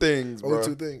 2 things, bro. Only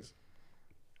 2 things.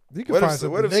 You can What find if,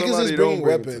 something. what if Niggas somebody is don't bringing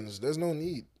bring weapons. There's no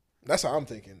need. That's how I'm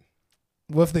thinking.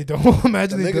 What if they don't? The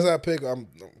Imagine they niggas don't. I pick, I'm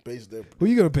based there. Who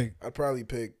you gonna pick? I'd probably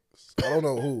pick. I don't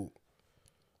know who.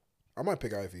 I might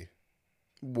pick Ivy.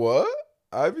 What?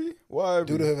 Ivy? Why Ivy?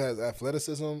 Dude who has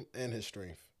athleticism and his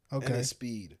strength and Okay. his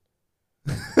speed.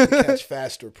 To catch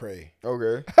faster prey.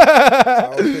 Okay. So I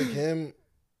would pick him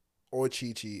or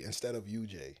Chi-Chi instead of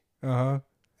UJ. Uh-huh.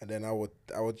 And then I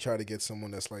would try to get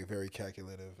someone that's like very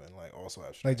calculative and like also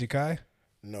have strength. Like Jakai?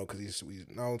 No, because he's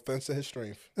no offense to his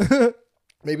strength.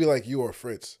 Maybe like you or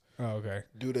Fritz. Oh, okay.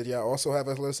 Dude that also have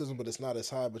athleticism, but it's not as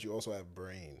high, but you also have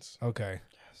brains. Okay.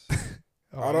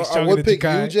 Oh, I would pick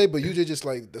UJ, but UJ just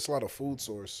like that's a lot of food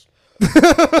source.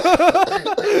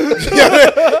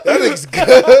 That nigga's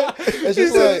good. It's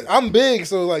just like I'm big,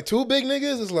 so like 2 big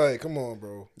niggas is like, come on,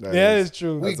 bro. Yeah, it's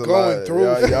true. We That's a going lot. through.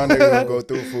 Y'all niggas gonna go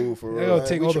through food for They real. gonna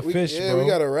take all the fish, yeah, bro. we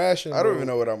got a ration. I don't bro. even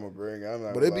know what I'm gonna bring. I'm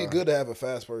not. But it'd be good to have a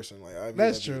fast person. Like Ivy,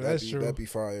 That's that'd true, Be, that's that'd be, true. That'd be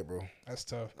fire, bro. That's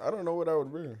tough. I don't know what I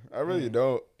would bring. I really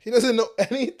don't. He doesn't know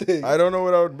anything. I don't know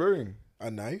what I would bring. A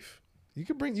knife? You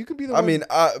could be the I one. mean,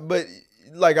 but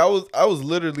like I was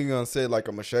literally gonna say like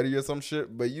a machete or some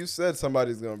shit, but you said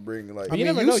somebody's gonna bring like I you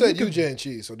mean, never you know, said you could- UJ and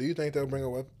Chi. So do you think they'll bring a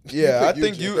weapon? yeah, I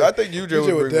think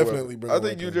UJ would definitely bring. bring. I a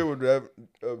think weapon.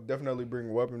 UJ would definitely bring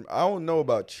a weapon. I don't know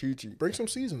about Chi-Chi bring some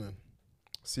seasoning.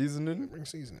 seasoning Bring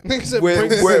seasoning. Nigga said bring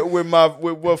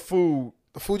with what food.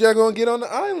 The food y'all gonna get on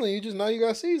the island, you just now you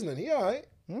got seasoning. He all right.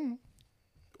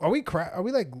 Are we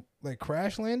like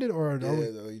crash landed or? Yeah, Are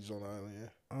we, he just on the island. Yeah.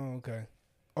 oh, okay.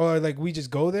 Or like we just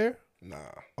go there? Nah,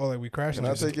 Or like we crash Can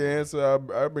and I just take your answer?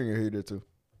 I bring a heater too.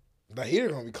 the heater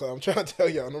gonna be clear. I'm trying to tell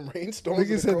y'all, them rainstorms.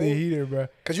 Nigga said the heater, bro.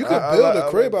 Cause you could build a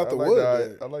crib out the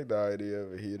wood. I like the idea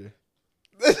of a heater.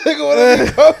 This nigga wanna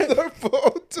be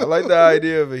comfortable too. I like the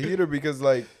idea of a heater because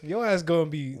like Your ass gonna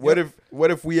be what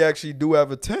if we actually do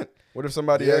have a tent? What if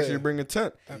somebody Yeah. actually bring a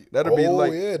tent? That'd be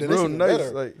like yeah, then it's real even nice.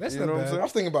 better. Like That's you not know what bad. I'm I saying?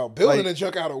 was thinking about building Like- a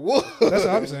junk out of wood. That's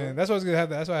what I'm saying. That's what I was gonna have.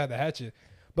 That's why I had the hatchet.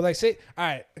 But like, say, all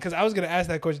right, because I was gonna ask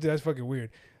that question. Dude, that's fucking weird.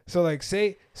 So like,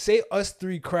 say us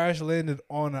 3 crash landed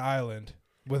on an island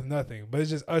with nothing, but it's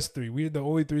just us 3. We're the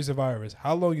only 3 survivors.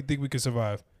 How long you think we could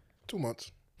survive? 2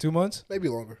 months, 2 months? maybe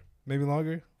longer. Maybe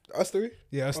longer? Us 3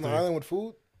 Yeah, us on 3. the island with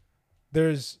food.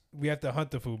 We have to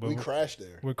hunt the food, but We crashed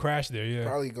there. we're crashed there. Yeah.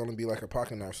 Probably gonna be like a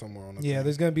pocket knife somewhere on the Yeah, thing.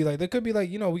 there's gonna be like there could be like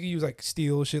we could use like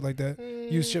steel shit like that.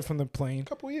 Use shit from the plane.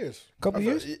 Couple years. Couple I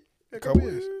years. feel, Yeah, couple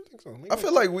couple years. years. I think so. Maybe I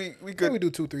feel like we maybe could. we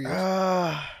do 2-3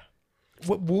 years.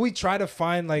 Will we try to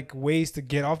find like ways to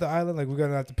get off the island? Like we're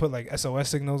gonna have to put like SOS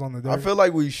signals on the dirt. I feel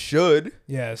like we should.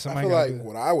 Yeah, I somebody. feel gotta like do that.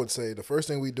 what I would say, the first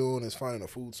thing we doing is finding a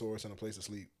food source and a place to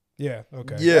sleep. Yeah.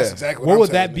 Okay. Yeah. That's exactly What I'm would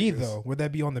that telling be niggas. though? Would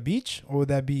that be on the beach or would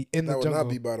that be in That the would jungle? not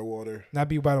be by the water. Not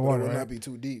be by the But water, it would right? not be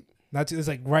too deep. Not too. It's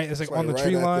like right. It's like It's on the right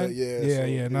tree at line. yeah,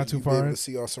 Yeah. so Not too you'd far Be able in. to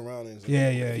see our surroundings. Yeah,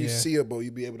 If you yeah. see a boat,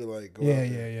 you'd be able to like go. Yeah. out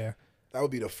there. Yeah. That would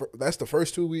be that's the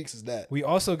first 2 weeks. Is that We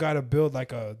also got to build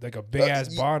like a big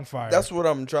ass bonfire. That's what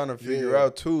I'm trying to figure Yeah.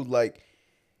 out too. Like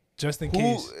just in who,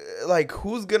 case. like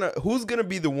who's gonna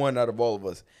be the one out of all of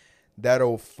us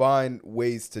that'll find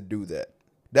ways to do that?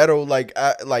 That'll like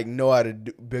know how to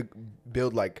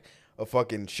build like a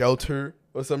fucking shelter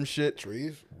or some shit.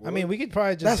 trees? I mean, we could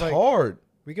probably just That's like hard.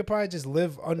 we could probably just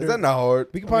live under. Is that not hard?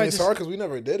 We could I probably mean, it's just. hard because we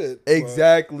never did it. but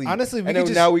Exactly. Honestly, we and could then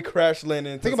just- now we crash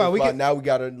landing. Into Think about it, we some spot. could- Now we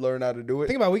gotta learn how to do it.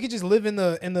 Think about it, we could just live in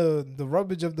the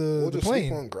rubbish of We'll the just plane.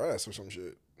 sleep on grass or some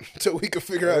shit until we could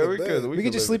figure Yeah, out. we a bed. could. We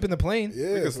could just sleep in the plane.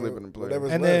 Yeah, we could so sleep in the plane.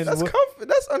 whatever's And left. then-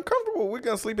 That's uncomfortable. We're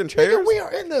gonna sleep in Nigga, chairs. we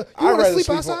are in the. You I'd want to rather sleep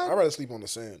sleep outside? I'd rather sleep on the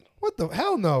sand. What the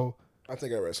hell? No, I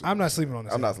think I'd rather sleep. I'm not sleeping on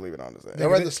this. I'm not sleeping on this. I'd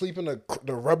rather sleep in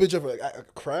the rubbish of a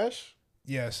crash.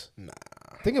 Yes. Nah,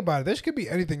 Think about it. There could be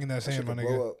anything in that that sand, shit my could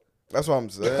nigga. blow up. That's what I'm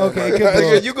saying. Okay, it Like, could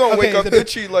blow up. you gonna wake Okay, up the-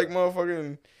 itchy like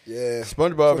motherfucking Yeah.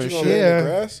 SpongeBob So and you shit. gonna lay in Yeah. the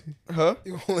grass? Huh?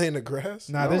 You gonna lay in the grass?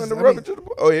 Nah, No, this. in the I rubbish mean, of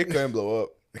the- oh, it can blow up.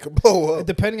 It could blow up.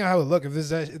 Depending on how it look. If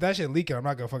that shit leaking, I'm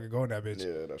not gonna fucking go in that bitch.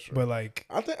 Yeah, that's true. But like,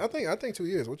 I think 2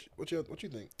 years. What you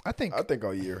think? I think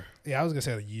a year. yeah, I was gonna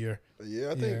say a year.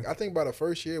 Yeah, I think by the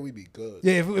first year we'd be good.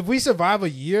 Yeah, if we survive a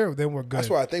year, then we're good. That's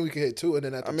why I think we could hit 2, and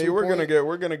then at the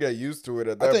we're gonna get used to it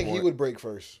at that point. I think he would break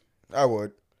first. I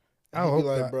would. I He'd hope be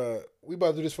like, not. bro, we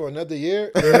about to do this for another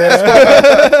year.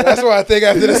 That's why I think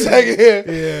after the second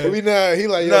year, we not. He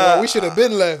like, yo, Nah, man, we should have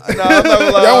been left. Nah, I'm not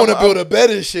gonna lie. Y'all want to build a bed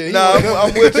and shit. Nah,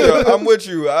 I'm with you. I'm with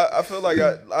you. I feel like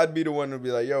I'd be the one to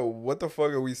be like, yo, what the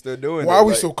fuck are we still doing? Why are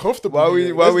we Like, so comfortable? Why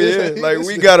we here? Like,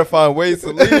 we gotta find ways to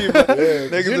leave.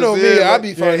 Niggas You know is me, here, I like-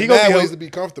 be finding he gonna mad be ways to be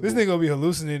comfortable. This nigga gonna be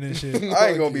hallucinating and shit. I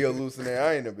ain't gonna be hallucinating.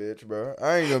 I ain't a bitch, bro.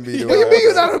 I ain't gonna be doing What you that, mean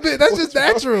you're bro. not a bitch? That's just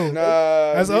natural.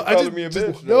 Nah, That's you all- I calling just- me a just-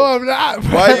 bitch. No, though. I'm not.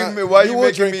 Why you would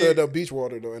making drink me? the beach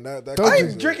water though, and that Don't I you-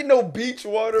 ain't drinking no beach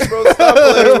water, bro. Stop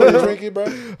playing You with me. drink it, bro.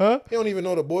 Huh? He don't even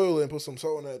know to boil it and put some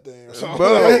salt in that thing. Or something.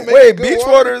 Bro, Like, make wait, it good beach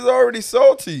water is already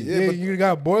salty. Yeah, but you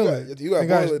gotta boil it. you gotta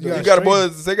boil it, though. You gotta strain boil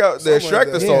it to take out the Something like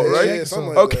extract the that. salt, Yeah, right? yeah, something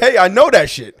like Okay, I know that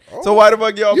shit. So why the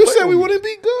fuck y'all? You play said we with me? wouldn't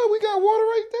be good. We got water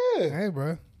right there. Hey,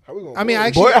 bro. How we gonna? I mean, boil it?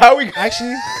 actually, Boy, how we?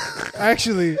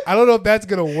 actually, I don't know if that's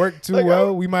gonna work too Like,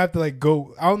 well. We might have to like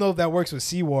go. I don't know if that works with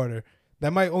seawater.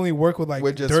 That might only work with like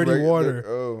With just dirty regular- water.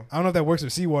 Oh, I don't know if that works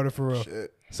with seawater for real.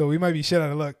 shit. So we might be shit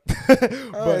out of luck. I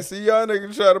But see y'all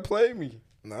niggas try to play me.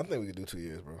 No, I think we could do 2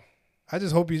 years, bro. I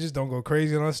just hope you just don't go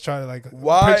crazy on us. Try to like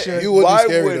Why? picture You would Why be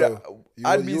scary would I- though.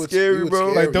 I'd be scary, bro.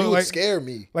 Like, Like, don't you would like- scare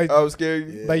me. like I was scared.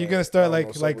 Yeah. like you're gonna I start don't know like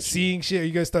what's up like with you. seeing shit.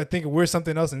 You're gonna start thinking we're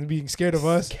something else and being scared of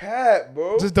us. Cat,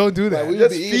 bro. Just don't do Like that. we would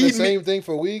Just be eating the feed me. same thing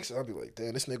for weeks. I'd be like,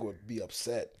 damn, this nigga would be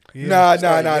upset. Yeah. Nah.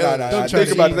 Don't try Think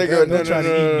to about eat it. me. Think about it. Don't try to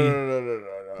eat me.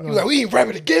 He was like, we eat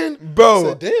rabbit again, Bro, I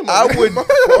said, damn, my I nigga, would, my-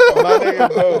 my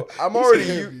nigga, bro. I'm already,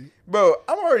 scared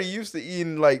I'm already used to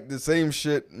eating like the same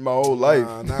shit my whole life.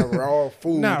 Nah, not raw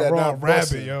food. Not that raw not rabbit,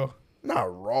 busting. yo. Not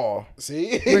raw.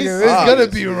 See, Nigga, it's gonna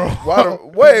be raw. Why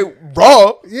wait,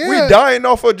 raw? Yeah. We dying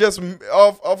off of just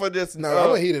off of just. No, I'm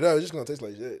gonna heat it up. It's just gonna taste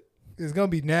like shit, It's gonna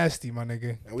be nasty, my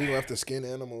nigga. and we gonna have to skin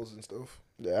animals and stuff.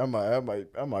 Yeah,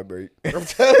 I might break. I'm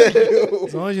telling you.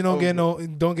 As long as you don't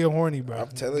get horny, bro. I'm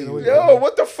telling you, Yo,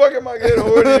 what the fuck am I getting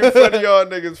horny in front of y'all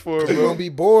niggas for, You're bro? gonna be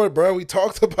bored, bro. We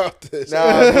talked about this.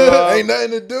 Nah, bro. Ain't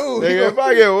nothing to do. Nigga, if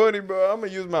I get horny, bro, I'm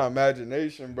gonna use my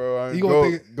imagination, bro. I'm You gonna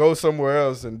gonna go somewhere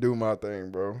else and do my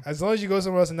thing, bro. As long as you go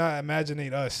somewhere else and not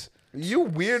imaginate us. You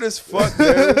weird as fuck,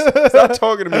 Darius. Stop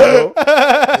talking to me, bro.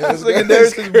 This nigga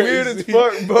Darius is weird as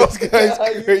fuck, bro. This guy's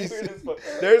crazy.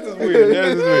 Darius is weird.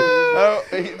 Darius is weird. I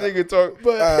don't nigga talk.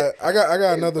 I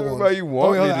got another Talk one. about you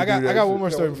want wait, me hold on. to I got do that I got shit. one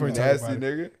more story before you talk Nasty about it.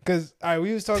 nigga. Cause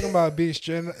we was talking about being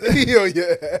stranded. Yo,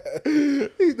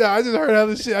 yeah. Nah, I just heard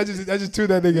other shit. I just tuned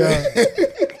that nigga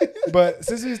out. But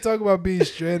since we was talking about being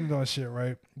stranded on shit,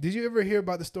 right? Did you ever hear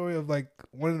about the story of like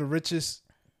one of the richest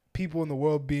people in the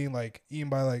world being like eaten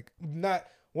by like not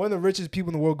one of the richest people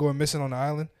in the world going missing on the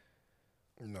island?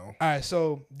 No, All right,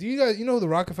 so do you guys who the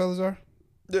Rockefellers are?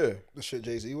 Yeah. the shit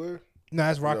Jay-Z wear. Nah,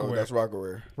 that's Yo, Rockaware. that's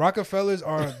Rockaware. Rockefellers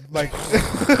are like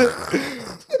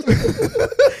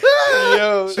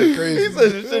Yo, Shit crazy. he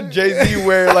said shit Jay-Z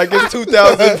wear like it's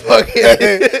 2000 fucking.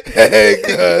 Hey,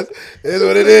 cuz it's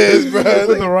what it is, bro.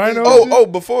 with the rhino. Oh,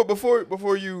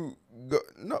 before you go,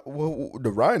 no,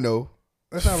 the Rhino.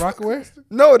 That's not Rockaware.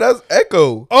 No, that's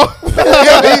Echo.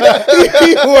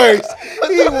 he works.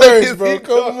 He works, bro.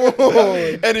 Come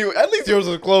on. Anyway, at least yours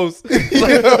was close.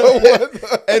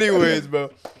 Anyways, bro.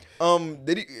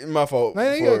 Did he? My fault.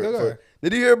 No, you go ahead.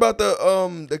 Did you hear about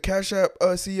the Cash App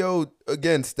CEO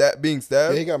again being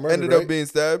stabbed? Yeah, he got murdered, Ended up right? being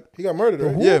stabbed. He got murdered,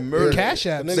 right? Yeah, murdered. Cash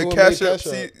App. The nigga The who Cash made App.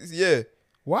 Cash App. Yeah.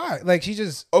 Why? Like she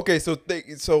just Okay,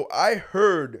 so I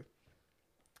heard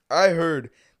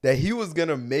that he was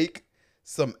gonna make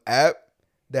some app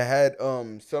that had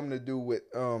something to do with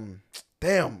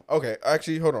damn. Okay,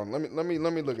 actually, hold on. Let me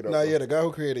look it up. Nah, bro. yeah, the guy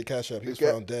who created Cash App, he was The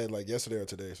guy- found dead like yesterday or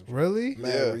today. So really.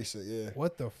 mad Yeah. recent, yeah.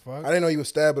 What the fuck? I didn't know he was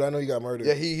stabbed, but I know he got murdered.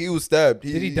 Yeah, he was stabbed.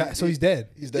 Did he die? So he's dead.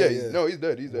 he's Yeah, dead. Yeah, no, he's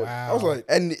dead. He's dead. Wow. I was like,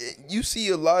 And you see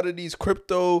a lot of these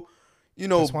crypto,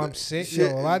 That's why I'm saying, yo,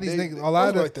 a lot of these niggas, a I lot was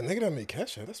of the, like, the nigga that made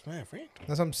Cash App, that's mad random.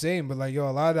 that's what I'm saying. But like, yo,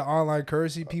 a lot of the online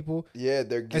currency people, Yeah,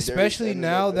 they're especially ended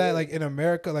now up that dead. like in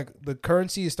America, like the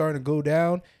currency is starting to go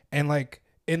down, and like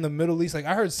in the Middle East, like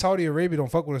I heard Saudi Arabia don't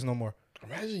fuck with us no more.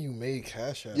 Imagine you made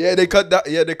Cash App. Yeah, they cut that.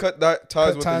 Yeah, they cut that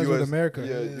ties, Cut ties with the US. with America.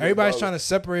 Yeah, Everybody's trying to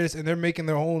separate us, and they're making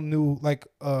their own new like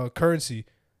currency,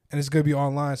 and it's gonna be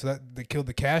online. So that they killed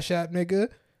the Cash App, nigga.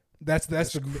 That's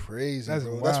That's the crazy, that's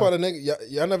bro. wild. That's why the nigga,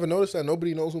 y'all never noticed that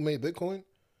nobody knows who made Bitcoin?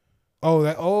 Oh,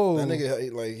 that That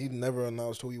nigga, like, he never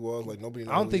announced who he was. Like, nobody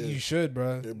knows I don't who think he you is. should,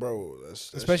 bro. Yeah, bro.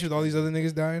 That's Especially with all these other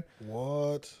niggas dying.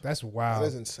 What? That's wild. That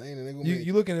is insane. The nigga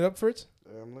You looking it up, Fritz?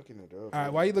 Yeah, I'm looking it up. All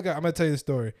right, while you look at, I'm gonna tell you the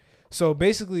story. So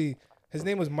basically, his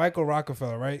name was Michael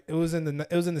Rockefeller, right? It was in the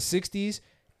 '60s,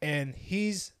 and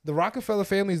the Rockefeller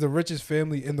family is the richest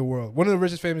family in the world, one of the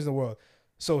richest families in the world.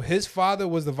 So his father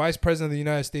was the vice president of the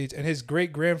United States, and his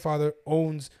great grandfather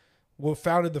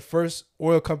founded the first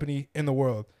oil company in the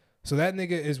world. So that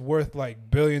nigga is worth like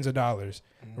billions of dollars,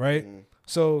 right?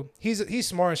 So he's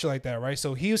smart and shit like that, right?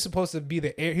 So he was supposed to be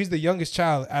the heir. He's the youngest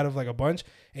child out of like a bunch,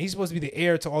 and he's supposed to be the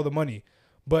heir to all the money.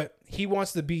 But he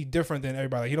wants to be different than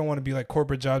everybody. Like, he don't want to be like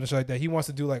corporate jobs and shit like that. He wants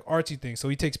to do like artsy things. So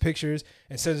he takes pictures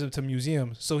and sends them to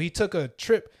museums. So he took a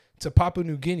trip to Papua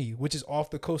New Guinea, which is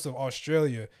off the coast of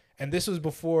Australia. And this was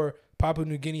before Papua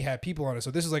New Guinea had people on it.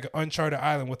 So this is like an uncharted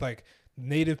island with like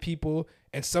native people,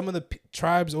 and some of the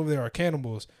tribes over there are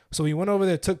cannibals. So he went over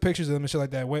there, took pictures of them and shit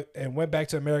like that, went back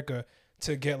to America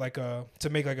to get to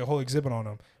make like a whole exhibit on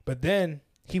them. But then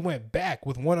he went back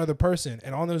with one other person,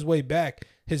 and on his way back,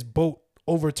 his boat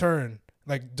overturned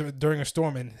like during a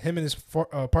storm, and him and his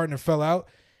partner fell out,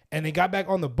 and they got back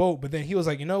on the boat. But then he was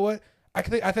like, you know what? I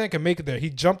think I can make it there. He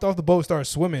jumped off the boat, started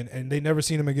swimming, and they never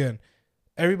seen him again.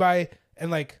 Everybody and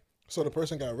like. So the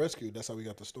person got rescued. That's how we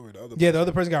got the story. The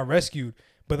other person got rescued,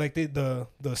 but like the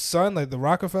son, like the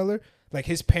Rockefeller, like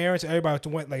his parents, everybody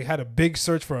went like had a big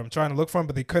search for him, trying to look for him,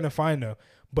 but they couldn't find him.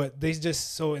 But they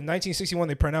just in 1961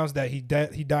 they pronounced that he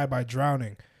died by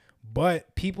drowning.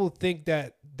 But people think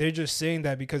that they're just saying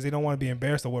that because they don't want to be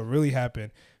embarrassed of what really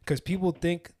happened. Because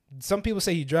some people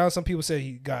say he drowned, some people say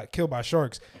he got killed by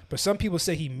sharks, but some people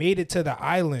say he made it to the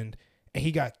island and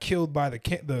he got killed by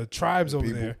the tribes over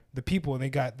there, the people, and he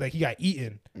got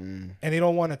eaten. And they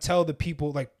don't want to tell the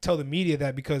people, like tell the media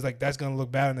that, because like that's gonna look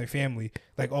bad on their family.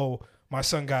 Like, oh, my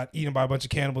son got eaten by a bunch of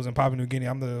cannibals in Papua New Guinea.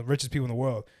 I'm the richest people in the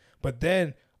world. But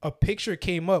then a picture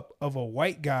came up of a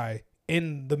white guy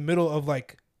in the middle of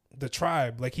like the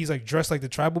tribe, like he's like dressed like the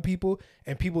tribal people,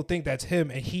 and people think that's him,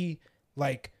 and he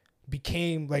like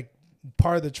became like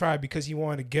part of the tribe because he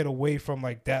wanted to get away from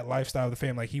like that lifestyle of the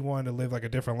family. Like he wanted to live like a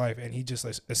different life, and he just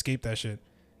like escaped that shit.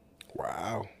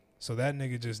 Wow. So that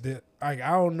nigga just did. Like,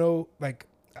 I don't know. Like,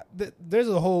 there's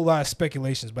a whole lot of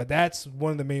speculations, but that's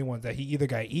one of the main ones, that he either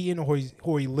got eaten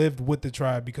or he lived with the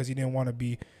tribe because he didn't want to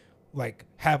be like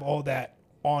have all that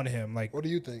on him. Like, what do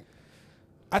you think?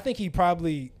 I think he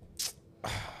probably.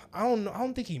 I don't know. I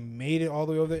don't think he made it all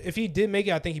the way over there. If he did make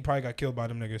it, I think he probably got killed by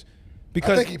them niggas.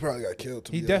 Because I think he probably got killed.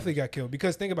 He definitely got killed,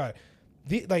 because think about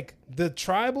it. The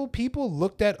tribal people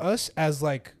looked at us as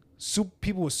like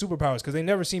people with superpowers, because they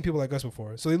never seen people like us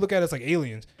before. So they look at us like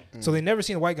aliens. So they never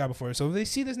seen a white guy before. So if they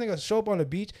see this nigga show up on the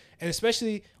beach, and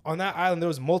especially on that island, there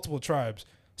was multiple tribes.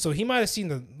 So he might have seen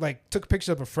took pictures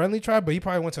of a friendly tribe, but he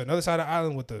probably went to another side of the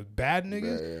island with the bad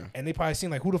niggas, and they probably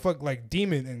seen like who the fuck like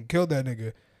demon and killed that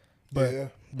nigga.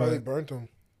 But probably burnt him.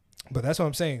 But that's what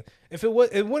I'm saying. If it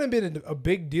wouldn't have been a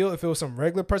big deal if it was some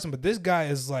regular person. But this guy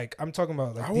is like, I'm talking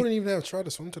about. Like, I wouldn't even have tried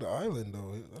to swim to the island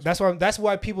though. That's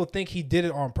why people think he did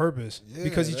it on purpose,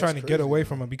 because he's trying to get away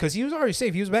from him. Because he was already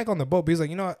safe. He was back on the boat. But he's like,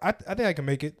 you know what? I think I can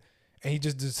make it, and he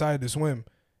just decided to swim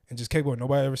and just kept going.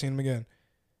 Nobody ever seen him again.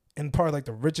 And part of like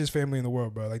the richest family in the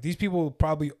world, bro. Like, these people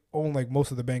probably own like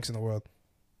most of the banks in the world.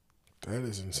 That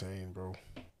is insane, bro.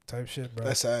 Type shit, bro.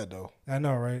 That's sad though. I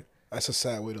know, right? That's a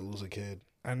sad way to lose a kid.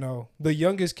 I know. The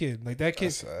youngest kid. Like, that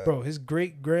kid, bro, his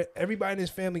great, everybody in his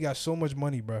family got so much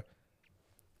money, bro.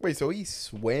 Wait, so he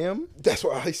swam? That's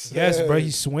what I said. Yes, bro,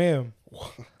 he swam.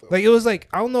 Like, it was like,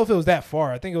 I don't know if it was that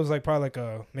far. I think it was like probably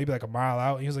like maybe like a mile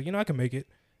out. And he was like, you know, I can make it.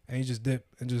 And he just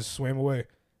dipped and just swam away.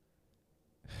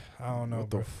 I don't know, what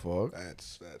bro. the fuck?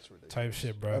 That's ridiculous. Type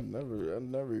shit, bro. I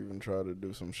never even tried to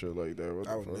do some shit like that. What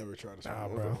I the would fuck? never try to swim. Nah,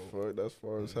 What bro. the fuck? That's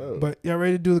far as hell. But y'all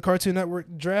ready to do the Cartoon Network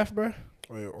draft, bro?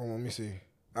 Wait, hold on, let me see.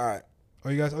 All right. Oh,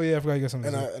 you guys. Oh yeah, I forgot you got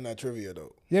something. And that trivia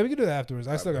though. Yeah, we can do that afterwards.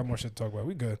 I still got more shit to talk about.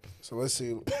 We good. So let's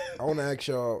see. I want to ask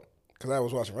y'all, because I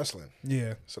was watching wrestling.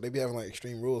 Yeah, So they be having like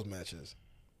Extreme Rules matches.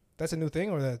 that's a new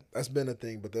thing, or that? That's been a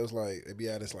thing, but there's like they be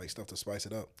adding like stuff to spice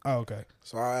it up. Oh, okay.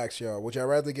 So I ask y'all, would y'all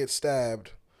rather get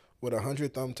stabbed with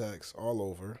 100 thumbtacks all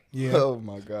over? Yeah. Oh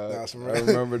my god, Nah, I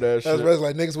remember that That's shit.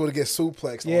 like niggas would get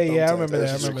suplexed. Yeah, on thumbtacks. yeah, I remember that.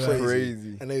 That's I just remember that.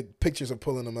 Crazy. And they pictures of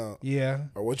pulling them out. Yeah.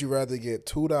 Or would you rather get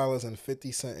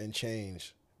 $2.50 and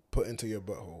change put into your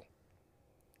butthole?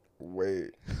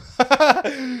 Wait,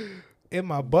 In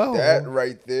my butthole. that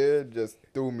right there just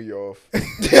threw me off.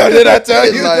 Yeah, did I tell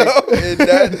you? Like, though?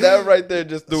 and that right there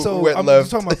just threw So went I'm left.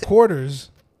 talking about quarters.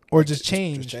 or just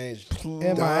change? Just change.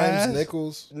 In my ass? Dimes,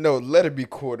 nickels. No, let it be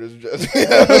quarters. Just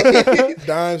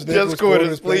Dimes, nickels, quarters,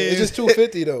 quarters, please. It's just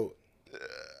 $250 though.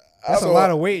 That's a lot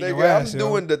of weight in your Nigga, ass, I'm yo.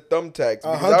 doing the thumbtacks.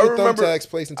 100 thumbtacks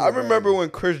placed into. I remember when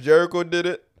Chris Jericho did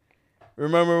it.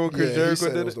 Remember when Chris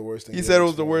Jericho did it? The worst thing he said it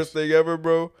was the worst thing ever,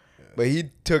 bro. Yeah. But he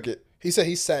took it. He said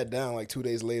he sat down like 2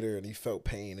 days later and he felt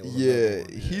pain.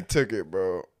 He took it,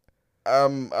 bro.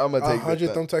 I'm gonna take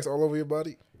 100 thumbtacks all over your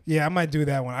body. Yeah, I might do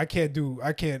that one. I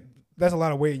can't. That's a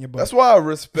lot of weight in your butt. That's why I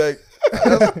respect.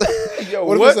 Yo,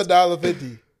 what if it's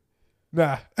 $1.50?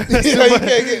 Nah.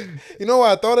 You know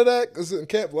why I thought of that? Because in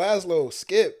Camp Laszlo,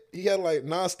 Skip, he had like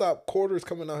nonstop quarters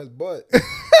coming out his butt.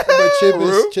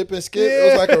 Chip and Skip.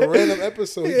 It was like a random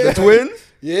episode. The twins?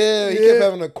 Yeah, he kept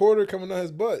having a quarter coming out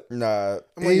his butt. Nah.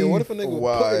 I'm like, yo, what if a nigga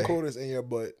was putting quarters in your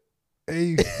butt?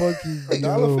 Hey, fucking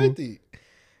 $1.50.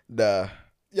 Nah.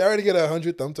 You already get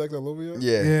 100 thumbtacks all over you?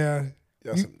 Yeah.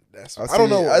 I don't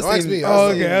know. Ask me.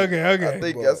 Okay. I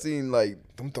think I seen like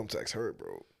them thumbtacks hurt,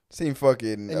 bro. Seen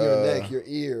fucking in your neck, your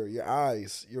ear, your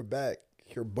eyes, your back,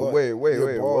 your butt. Wait,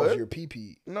 your balls, what? your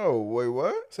pee-pee. No, wait,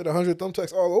 what? Said 100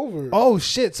 thumbtacks all over. Oh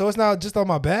shit! So it's not just on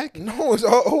my back? No, it's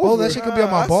all over. Oh, that shit could be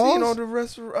on my balls. I seen all the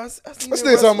rest. I seen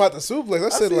talking about the suplex. I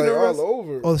said like all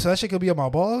over. Oh, so that shit could be on my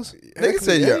balls? Nigga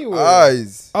said your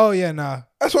eyes. Oh yeah, nah.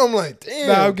 That's what I'm like. Damn,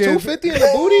 nah, 250 in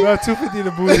the booty. No, 250 in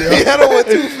the booty. I don't want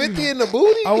 250 in the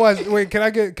booty. Wait, can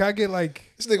I get like?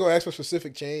 This nigga gonna ask for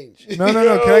specific change. No. Can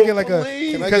I get like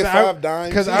Can I get 5 dimes?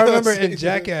 Because I remember in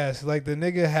Jackass, like the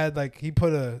nigga had like he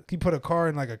put a car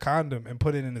in like a condom and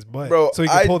put it in his butt, bro. So he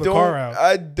could pull the car out.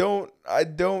 I don't. Like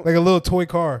a little toy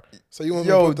car. So you want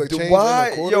me to put the change in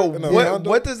the quarter?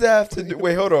 What does that have to do?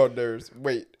 Wait, hold on, Nurse.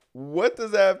 Wait, what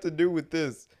does that have to do with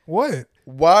this? What?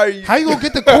 Why are you? How you gonna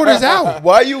get the quarters out?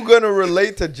 Why you gonna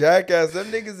relate to Jackass? Them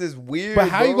niggas is weird. But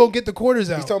how you gonna get the quarters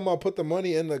out? He's talking about put the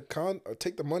money in the or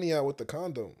take the money out with the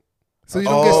condom, so you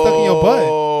don't get stuck in your butt.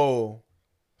 Oh,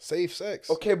 safe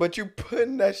sex. Okay, but you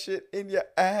putting that shit in your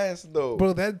ass though,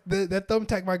 bro. That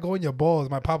thumbtack might go in your balls,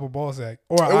 might pop a ball sack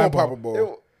or an eyeball. Won't pop a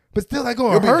ball. But still, like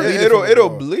gonna hurt. It'll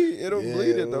bleed. It'll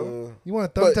bleed it though. You want a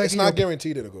thumbtack? But it's not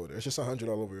guaranteed it'll go there. It's just 100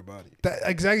 all over your body.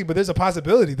 Exactly, but there's a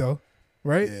possibility though,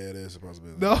 right? Yeah, it is a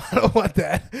possibility. No, I don't want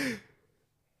that. You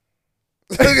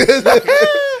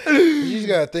just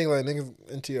gotta think like niggas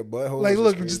into your butthole. Like,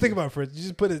 look, just think about it, Fritz. You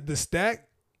just put the stack,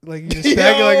 like you just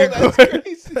stack it like a quarter.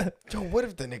 Yo, what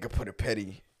if the nigga put a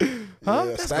petty? Huh? Yeah,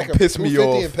 that's stack gonna piss me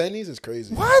off. 250 in pennies is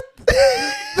crazy. What?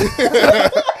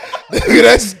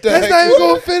 That's not even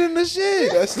gonna fit in the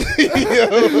shit.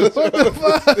 What the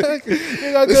fuck?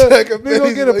 Nigga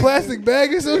gonna get a plastic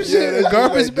bag or some shit? A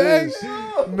garbage bag?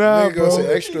 Nah, nigga bro. Gonna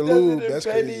say extra lube. That's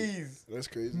pennies. crazy. That's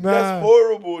crazy. Nah. That's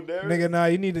horrible, Derek. Nigga, nah,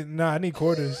 you need it. Nah, I need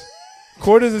quarters.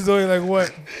 Quarters is only like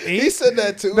what? 8? He said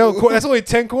that too. No, that's only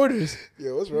 10 quarters.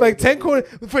 Yeah, what's wrong? Like 10 quarters.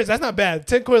 Fritz, that's not bad.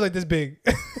 10 quarters like this big.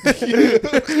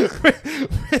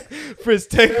 Fritz,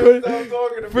 10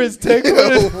 quarters. Fritz, 10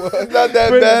 quarters. It's not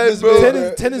that bad,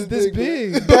 bro. 10 is this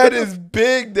big. That is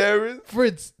big, Darius.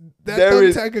 Fritz, that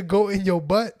thumbtack could go in your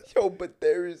butt. Yo, but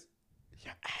Darius,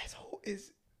 your asshole is.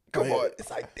 Come on, it's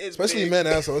like this. Especially big. men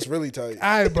asshole, it's really tight.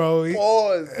 All right, bro.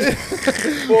 Pause.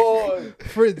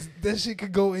 Fritz, that shit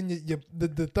could go in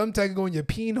the thumbtack could go in your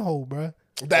peen hole, bro.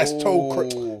 That's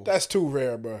that's too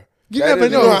rare, bro. You never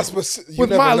know. With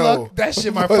my know. luck, that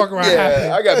shit might fuck around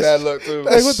happen. I got bad luck too.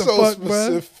 That's what the so fuck,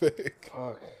 specific.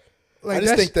 Bro? Like, I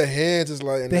just think the hands is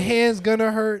like the hands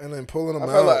gonna hurt, and then pulling them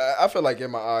out. I feel like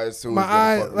in my eyes too. My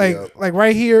eye, like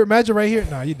right here. Imagine right here.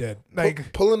 Nah, you dead.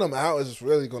 Like pulling them out is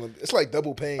really gonna. It's like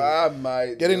double pain. I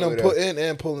might getting them put in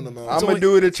and pulling them out. I'm gonna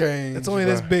do it a change. It's only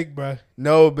this big, bro.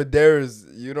 No, but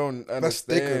you don't understand, that's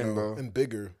thicker though, bro. and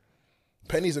bigger.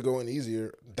 Pennies are going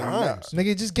easier. Dimes,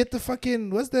 nigga, just get the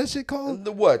fucking what's that shit called?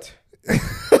 The what?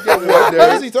 What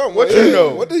is he talking about? What you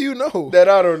know? What do you know? That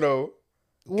I don't know.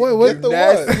 What the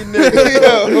nasty what?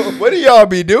 Nigga. What do y'all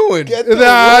be doing? Get the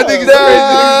I think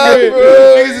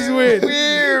niggas is weird.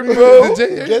 Weird, bro.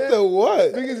 Get the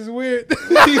what? Niggas is weird.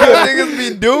 Niggas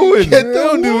be doing. Get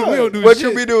the we don't do What shit.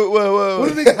 you be doing?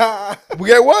 What do niggas, We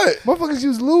get what? motherfuckers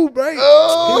use lube, right?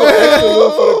 Extra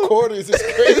lube for the quarters is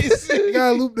crazy. You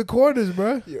gotta loop the quarters,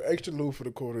 bro. Your extra lube for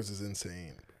the quarters is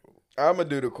insane. I'm gonna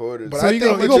do the quarters. But So I you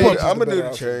think gonna put- I'm gonna do the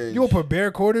option. change. You gonna put bare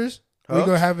quarters? Or you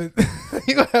gonna have it?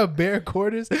 You gonna have bare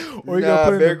quarters? Or you Nah,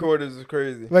 gonna put bare in the, quarters is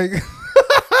crazy. like?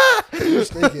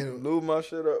 Just thinking, Lube my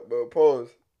shit up, bro. Pause.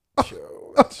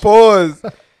 yo, Pause.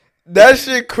 That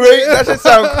shit crazy. That shit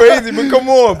sound crazy, but come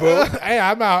on, bro. Hey,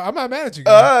 I'm not mad at you.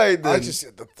 All Guys. right, then. I just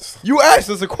You asked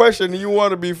us a question and you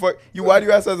want to be why do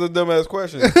you ask us a dumbass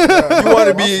question?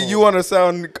 You want to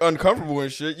sound uncomfortable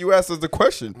and shit. You asked us the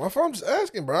question. my phone just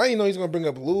asking, bro. I didn't know he's gonna bring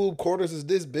up lube. Quarters is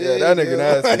this big. Yeah, that nigga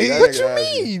nasty. Like, That What nigga you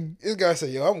nasty. mean? This guy said,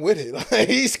 "Yo, I'm with it." Like,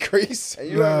 he's crazy. And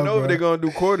you don't even know bro. if they're gonna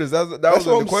do quarters. That That's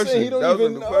wasn't what the I'm question. saying. He don't That wasn't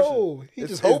even the question. know. He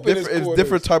just hoping it's it's quarters.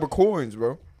 different type of coins,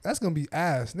 bro. That's gonna be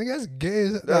ass, nigga. That's gay.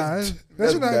 That's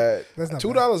That's not. bad. That's not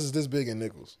 $2 is this big in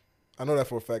nickels. I know that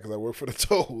for a fact because I work for the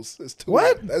tolls. It's $2.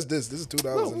 What? That's this. This is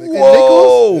 $2 in nickels.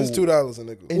 Whoa. This is $2 in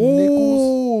nickels.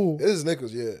 Ooh. This is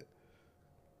nickels. Yeah,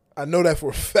 I know that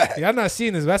for a fact. Yeah, I'm not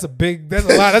seeing this. That's a big. That's a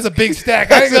lot. That's a big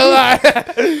stack. I ain't gonna lie.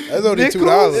 That's only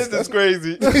 $2. This is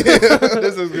crazy. This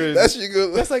is crazy. That shit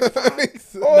good. That's like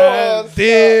Oh,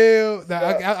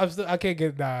 damn. I can't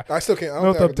get nah. I still can't. I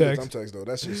No don't think I can do thumbtacks. the thumbtacks though.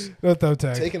 That's just No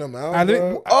thumbtack. taking them out. I think-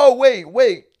 bro.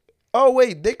 Oh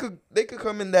wait. They could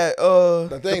come in that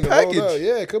The thing, the the rolled package. up.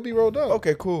 Yeah, it could be rolled up.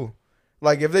 Okay, cool.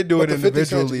 Like if they do But it the 50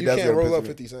 cent, individually, you that's can't gonna roll up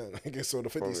piss me. 50 cent. I guess so. The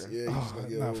 50, Okay. yeah, you just gonna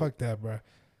get. Nah, fuck that, bro.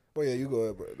 But yeah, you go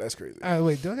ahead, bro. That's crazy. All right,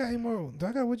 wait. Do I got any more? Do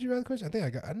I got would you rather question? I think I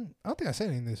got. I don't think I said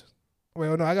any of this. Wait,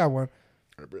 oh no, I got one. All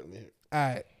right, Britt, let me hear.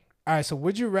 All right. So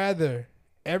would you rather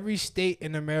every state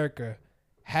in America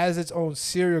has its own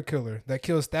serial killer that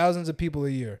kills thousands of people a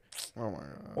year, Oh my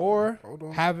god. or Hold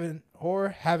on. have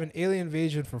an alien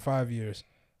invasion for 5 years?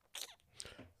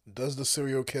 Does the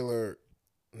serial killer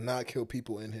not kill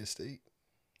people in his state?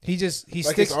 He Like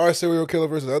sticks. it's our serial killer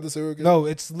versus other serial killers? No,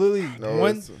 it's literally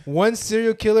No, one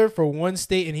serial killer for one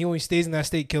state, and he only stays in that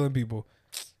state killing people.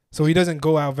 So he doesn't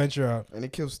go out, venture out. And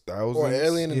it kills thousands. Or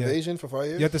alien Yeah. invasion for 5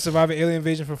 years? You have to survive an alien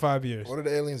invasion for 5 years. What do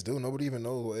the aliens do? Nobody even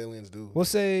knows what aliens do. We'll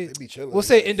say They be chilling. we'll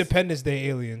say Independence Day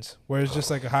aliens, where it's just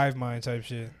like a hive mind type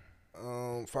shit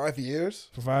 5 years?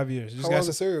 for 5 years. You How just long's got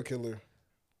a serial killer?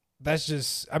 that's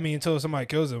just until somebody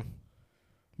kills him.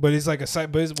 But it's like a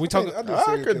site. But we talking. I do I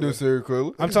serial could do killer. serial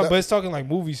killer. I'm talking, but it's talking like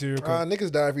movie serial killer.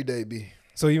 Niggas die every day, B.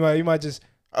 So you might just.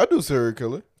 I do serial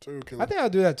killer. Serial killer. I think I'll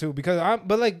do that too because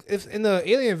but like if in the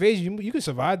alien invasion you can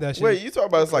survive that shit. Wait, you talk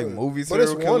about it's like movie But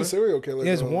serial it's killer? one serial killer.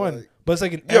 Yeah, it's though, one, like, but it's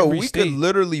like in Yo, every we state. could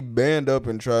literally band up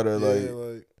and try to yeah,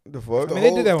 like the fuck. I mean,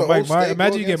 they did that with the Mike whole Myers. state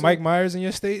Imagine go you get against Mike him? Myers in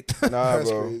your state. Nah, That's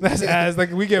bro. crazy. That's ass.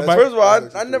 Like we get That's- Mike. First of all,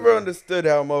 That's I actually never crazy. understood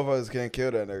how motherfuckers can't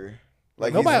kill that nigga.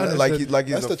 Like Nobody he's like understood.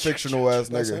 he's That's a fictional ass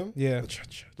that's nigga. him? Yeah.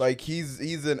 Like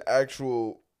he's an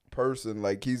actual person.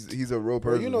 Like he's a real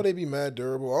Bro, person. you know they be mad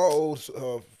durable. All old.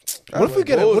 What if we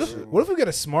get bullshit. what if we get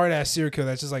a smart ass serial killer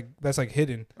that's just like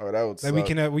hidden Oh, that would that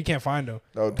suck. we can't find them?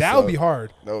 That would That would suck. be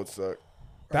hard. That would suck.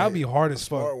 That would be hard as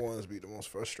Smart fuck. ones be the most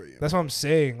frustrating. That's what I'm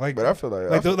saying. Like But I feel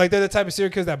like like they're the type of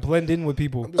serial killers that blend in with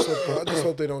people. I just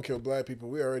hope they don't kill black people.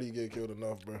 We already get killed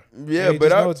enough, bro. yeah, Hey, but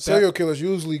just know I it's Serial killers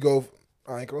usually go.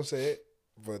 I ain't gonna say it,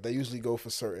 but they usually go for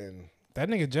certain. that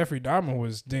nigga Jeffrey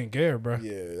Dahmer didn't care, bro.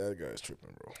 Yeah, that guy's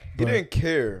tripping, bro. he But- didn't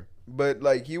care. But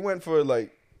like he went for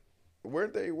like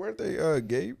weren't they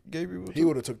gay people? He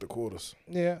would have took the quarters.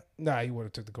 Yeah, nah, he would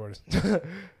have took the quarters.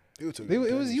 He would took.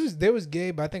 There was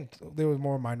gay, but I think there was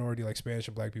more minority like Spanish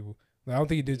and black people. Like, I don't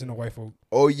think he did to no white folk.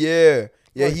 Oh yeah,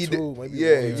 Like he two, did. maybe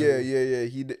Yeah, one.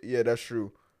 yeah. Yeah, that's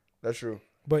true. That's true.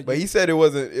 But But he said it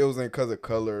wasn't because of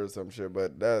color or some shit.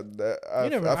 But that I you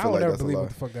never, I I feel would like never that's a believe lie. what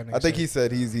the fuck that nigga I think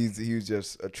said. he said he was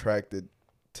just attracted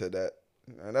to that,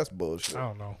 and that's bullshit. I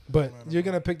don't know. But you're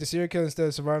gonna pick the serial killer instead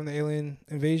of surviving the alien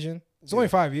invasion. It's only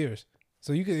 5 years,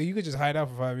 so you could just hide out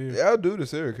for 5 years. Yeah, I'll do the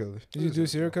serial killers. Did you do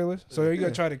serial killers? So are you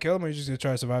gonna try to kill him, or you just gonna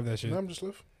try to survive that shit? I'm just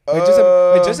live.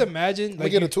 Just imagine. Let Like me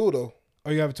get you, a tool though.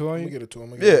 oh, you have a tool on Let me you. get a tool.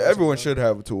 Yeah, everyone should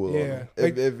have a tool. Yeah, on them.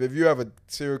 like- If you have a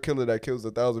serial killer that kills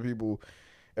 1,000 people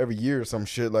every year or some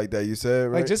shit like that, you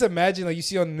said right. Like just imagine, like you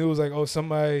see on the news, like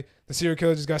the serial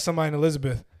killer just got somebody in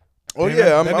Elizabeth. oh Man, yeah,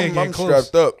 that nigga I'm getting close.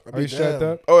 strapped up. Are you strapped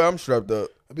up? Oh, I'm strapped up.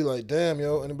 I'd be like, damn,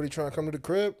 yo, anybody trying to come to the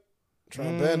crib?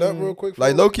 Trying to band up real quick.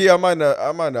 Like fool? low key, I might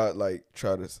not like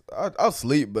try to. I'll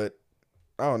sleep, but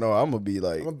I don't know. I'm gonna be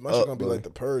like, My shit gonna be like the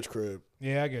purge crib.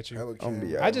 Yeah, I get you. Hella I'm gonna be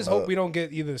camera. out. I just hope we don't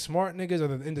get either the smart niggas or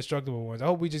the indestructible ones. I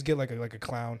hope we just get like a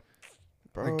clown.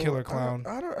 Bro, killer clown.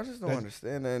 I just don't That's-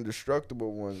 understand the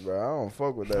indestructible ones, bro. I don't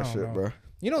fuck with that I don't shit, know. bro.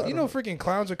 You know, freaking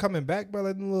clowns are coming back, bro.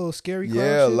 Like them little scary clown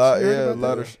Yeah, a shits. lot. You heard Yeah, a about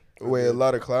lot that? of. Wait, a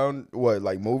lot of clown. What,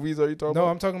 like movies? Are you talking No,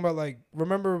 about? I'm talking about like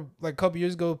remember like a couple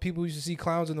years ago, people used to see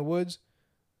clowns in the woods.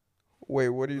 Wait,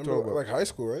 what are you Remember, talking about? like high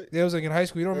school, right? Yeah, it was like in high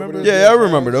school. You don't Remember remember? those? Yeah, I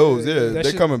remember those. Yeah, Yeah, that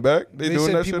they shit- coming back. They doing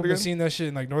said that people shit been again. seeing that shit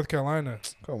in like North Carolina.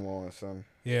 Come on, son.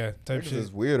 Yeah, type Niggas shit.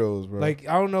 is weirdos, bro. Like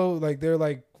I don't know, like they're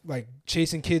like like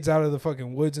chasing kids out of the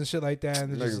fucking woods and shit like that,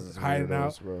 and they're Niggas just is hiding weirdos,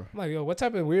 out. bro. I'm like, yo, what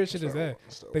type of weird shit is that?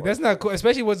 Like, that's not cool,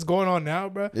 especially what's going on now,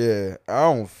 bro. Yeah, I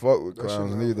don't fuck with That shit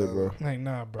clowns not neither, valid. bro. Like,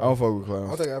 nah, I bro. don't fuck with I clowns.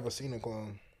 don't think I ever seen a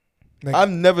clown. Like, I've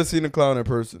never seen a clown in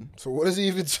person. So what is he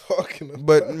even talking about?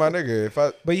 But my nigga, if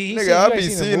I but he nigga, said I you be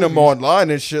ain't seeing the them movies. online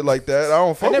and shit like that. I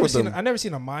don't fuck with them. I never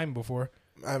seen a mime before.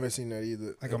 I haven't seen that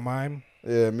either. Like a mime.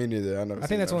 Yeah, me neither. I never. I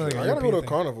think that's one of the I gotta go to a European thing.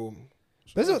 carnival.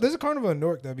 There's a carnival in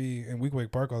Newark that be in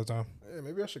Week Park all the time. Yeah,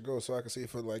 maybe I should go so I can see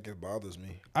if it bothers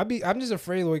me. I'm just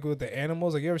afraid like with the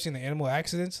animals. Like, you ever seen the animal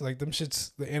accidents? Like, them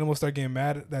shits, the animals start getting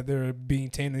mad that they're being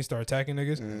tamed and they start attacking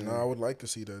niggas. No, I would like to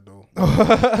see that though.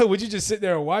 Would you just sit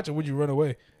there and watch, or would you run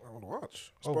away? I would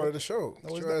watch. It's Oh, part of the show. no,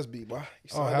 Get it's your not. ass beat, boy. You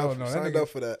Oh, signed hell up, no, that signed nigga- up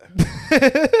for that.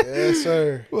 Yes,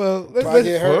 sir. Well, If I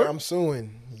get hurt, I'm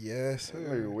suing. Yes, That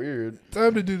sir. nigga weird.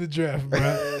 time to do the draft, bro.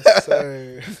 Yes,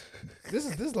 sir. This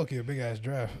is low-key a big ass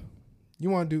draft. You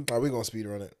want to do? All right, we gonna speed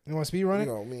run it. You want to speed run it?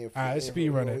 All right, let's speed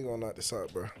run it. We gonna knock this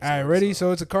out, bro. All right, ready?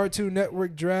 So it's a Cartoon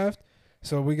Network draft.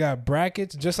 So we got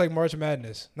brackets, just like March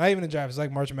Madness. Not even a draft. It's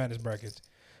like March Madness brackets.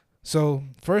 So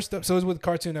first up, so it's with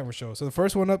Cartoon Network shows. So the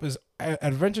first one up is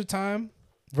Adventure Time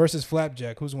versus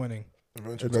Flapjack. Who's winning?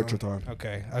 Adventure Time.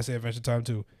 Okay, I say Adventure Time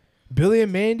too. Billy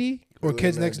and Mandy or Billy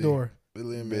Kids and Next Mandy. Door?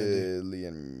 Billy and Mandy. Billy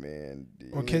and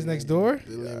Mandy. Or Kids Next Door?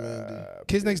 Billy and Mandy.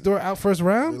 Kids Next Door out first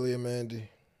round? Billy and Mandy.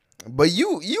 But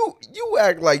you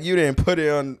act like you didn't put it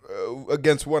on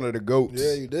against one of the goats.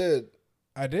 Yeah, you did.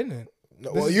 I didn't.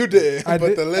 No, This well, is- you did, I but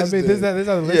did. the list I mean, did. this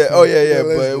other list. Yeah. Oh yeah, yeah. Yeah,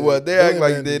 let's But do what it. they act Billy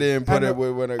like and they Mandy. didn't put I it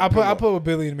with one of. I put with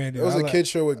Billy and Mandy. It was I a like- kid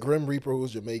show with Grim Reaper who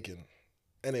was Jamaican,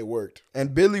 and it worked.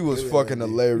 And Billy was Billy fucking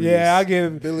Mandy. hilarious. Yeah, I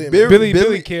give Billy and Billy-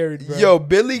 Billy carried, bro. Yo,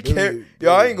 Billy Billy-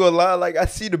 Yo, I Billy. ain't gonna lie. Like I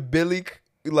see the Billy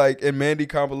like and Mandy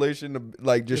compilation,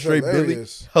 like just It's straight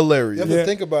hilarious. Billy, hilarious. You have Yeah. to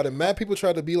think about it. Mad people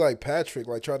tried to be like Patrick,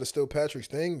 like tried to steal Patrick's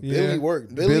thing. Yeah. Billy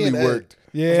worked. Billy and worked. Ed.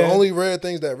 Yeah, Those are the only rare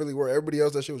things that really worked. Everybody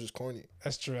else, that shit was just corny.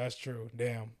 that's true. That's true.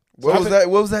 Damn. What was that?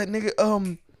 What was that nigga?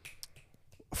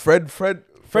 Fred Burger.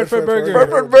 Fred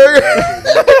Burger.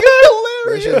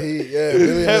 That shit,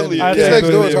 Billy Hell and Mandy. yeah. Kids Yeah, Next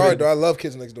Billy Door is and hard Mandy. though. I love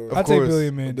Kids Next Door. I'll take course. Billy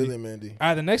and Mandy. Billy and Mandy. All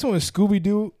right, the next one is Scooby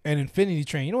Doo and Infinity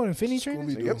Train. You know what Infinity Train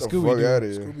is? Scooby-Doo. Get the Scooby-Doo. fuck out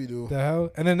of here. Scooby Doo. The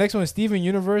hell? And then the next one is Steven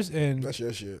Universe and That's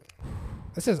your shit.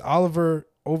 it says Oliver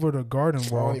over the garden I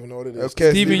wall. don't even know what it is. Okay,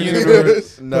 Steven Steven Universe.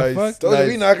 Universe. The Nice. fuck? Told you we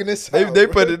nice. knocking this They out. they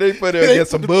bro. put it They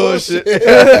against some put the bullshit.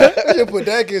 I should put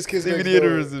that against Kids Steven Next Door.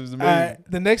 Universe is All amazing. right,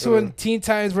 the next one, Teen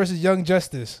Titans versus Young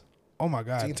Justice. Oh my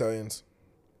god, Teen Titans.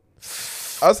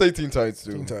 I'll say Teen Titans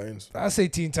too. Teen Titans. I say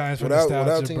Teen Titans for Without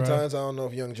nostalgia, Teen bro. Titans, I don't know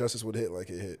if Young Justice would hit like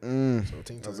it hit. Mm, So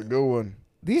Teen that's Titans. a good one.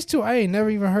 These two, I ain't never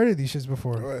even heard of these shits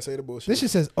before. All right, say the bullshit. This shit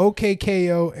says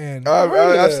OKKO and heard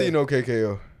of I've that. seen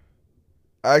OKKO.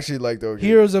 I actually like the OK.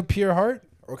 Heroes of Pure Heart.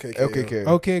 Okay, OKKO.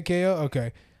 OKKO.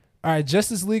 Okay. All right,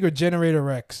 Justice League or Generator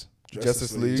Rex.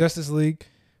 Justice League. Justice League.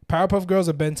 Powerpuff Girls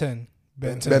or Ben 10.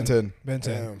 Ben 10. Ben 10. Ben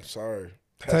 10. Damn, sorry.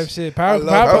 Type shit. I Powerpuff,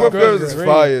 love Powerpuff Girls Girls is great.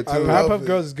 fire too. I love Powerpuff it.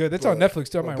 Girls is good. It's on But- Netflix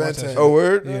too. I might Ben watch that 10. shit. Oh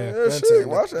word? Yeah. Yeah, Ben shit. 10,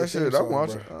 Watch the that theme shit. song, I'm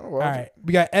watching. bro. I'm All watching. right,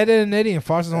 we got Ed, Ed and Eddie and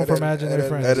Foster's Home Ed, for Ed, Imaginary Ed,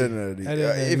 Friends. Ed and Eddie. Ed and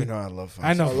Eddie. Even though I love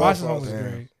I know I love Foster's Home was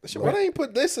Foster's great. Shit, why they ain't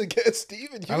put this against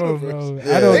Steven I don't Universe? know.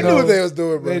 Yeah. I don't They know. knew what they was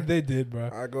doing, bro. They did, bro.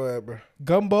 All right, go ahead, bro.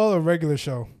 Gumball or regular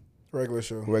show? Regular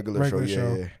show. Regular show. Regular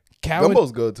show. Yeah. Calvin.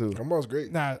 Gumball's good too. Gumball's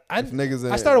great. Nah, If niggas I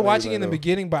ain't- started niggas watching it in ain't the know.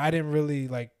 beginning, but I didn't really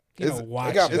like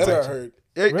watch It got it. better, I like- heard.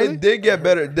 Really? It did get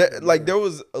better. Like there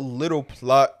was a little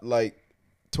plot like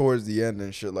towards the end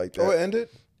and shit like that. Oh, it ended?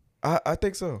 I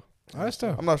think so. Oh, that's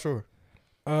tough. I'm not sure.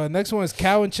 Next one is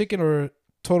Cow and Chicken or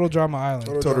Total Drama Island.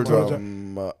 Total Drama.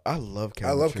 Drama. I love Cow.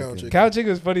 I love Chicken. Cow Chicken. Cow and Chicken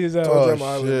was funny as hell. Total Oh, Drama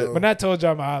Island, shit. though. But not Total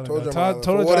Drama Island. Total though. Drama Island.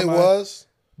 Total For what it Drama Island. was,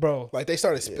 Bro. like they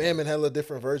started spamming hella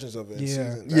different versions of it. In Yeah.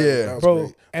 season. Yeah. that was Bro,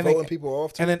 great. and Voting like- people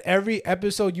off too. And then every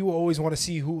episode, you always want to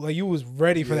see who, like, you was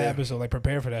ready for that Yeah. episode, like,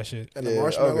 prepare for that shit. And the Yeah,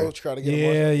 marshmallow, okay. try to get a Yeah,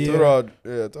 marshmallow.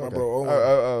 yeah. It's okay. My bro Owen.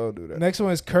 I'll do that. Next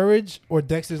one is Courage or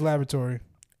Dexter's Laboratory.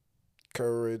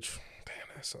 Courage. Damn,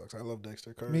 that sucks. I love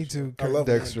Dexter. Courage. Me too. I love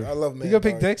Dexter. I love Man. You gonna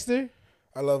pick Dark. Dexter?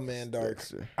 I love Man Dark.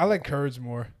 Dexter. I like Courage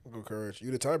more. I'll go Courage.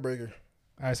 You the tiebreaker.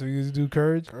 All right, so we do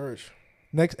Courage. Courage.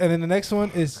 Next, and then the next one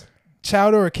is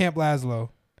Chowder or Camp Laszlo.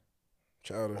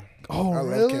 Chowder. Oh, I love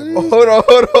really? Camp Oh, Laszlo. hold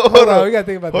on. Hold on, we gotta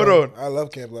think about Hold that. on. I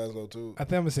love Camp Laszlo too. I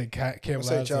think I'm gonna say Camp I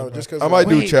say Laszlo. Chowder bro. just because I might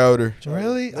do Wait. Chowder.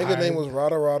 Really? Nigga name was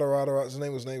Rada. His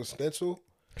name was Schnitzel,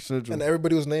 and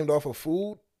everybody was named off of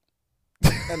food.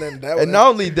 And then that. And not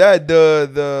only that,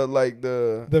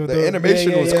 the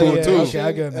animation was cool yeah, too. okay,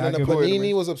 I get it, And I then the get it.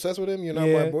 Panini was obsessed with him. You're not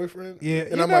Yeah. my boyfriend. Yeah,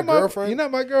 You're not my girlfriend. You're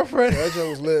not my girlfriend. That joke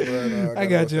was lit, bro. No, I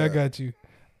got you. I got you.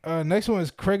 Next one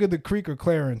is Craig of the Creek or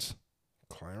Clarence.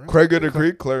 Clarence. Craig of the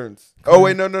Creek, Clarence. Oh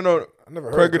wait, no. I never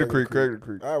heard Craig of of the Creek. Craig of the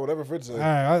Creek. All right, whatever Fritz said. All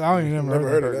right, I don't even Never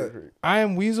heard of Craig of that. the Creek. I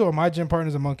Am Weasel or My Gym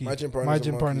Partner's a Monkey? My Gym Partner's My a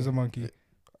Gym Monkey. Partner's a Monkey.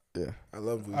 Yeah. I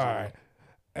love Weasel. All right.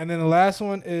 And then the last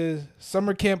one is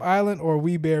Summer Camp Island or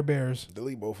We Bear Bears.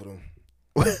 Delete both of them.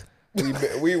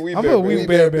 We I'm a We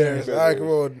Bear Bears. All right, come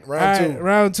on. All right,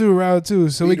 round two.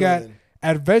 So we got Speed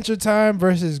Adventure Time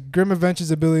versus Grim Adventures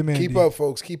of Billy and Mandy. Keep up,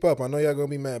 folks. Keep up. I know y'all gonna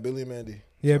be mad. Billy and Mandy.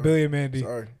 Yeah, Sorry. Billy and Mandy.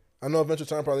 Sorry. I know Adventure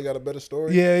Time probably got a better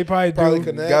story. Yeah, they probably do.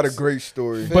 connect. Got a great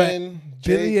story. But Finn,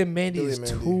 Billy Jake, and Mandy Billy is and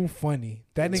Mandy. too funny.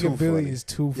 That nigga Too Billy funny. is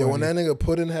too funny. Yeah, when that nigga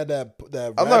Puddin had that I'm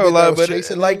not rabbit gonna lie, that was but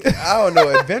chasing like him. I don't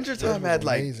know. Adventure That Time was had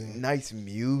like amazing. nice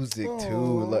music too.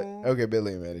 Aw. Like okay,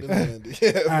 Billy and Mandy. Billy and Mandy.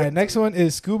 Yeah. All right, next one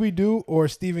is Scooby Doo or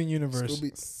Steven Universe.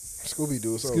 Scooby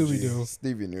Doo. Scooby-Doo.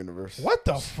 Steven Universe. What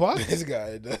the fuck? This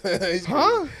guy. He's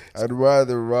Huh? I'd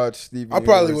rather watch Steven. I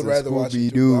probably Universe would rather than watch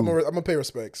it. Scooby-Doo. I'm gonna pay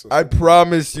respect. So I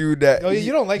promise you that. Oh, yeah,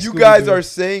 you don't like You Scooby-Doo. guys are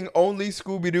saying only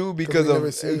Scooby Doo because we of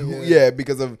never seen, yeah,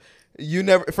 because of you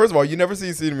never. First of all, you never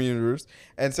seen Steven Universe,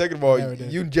 and second of all, Never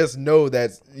did. you just know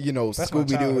that That's my Scooby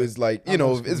Doo childhood. is like I you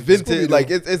know love it's Scooby-Doo. vintage. Scooby-Doo. Like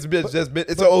it's just been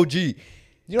it's an OG. You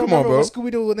don't Come on, remember bro.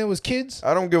 Scooby Doo when they was kids?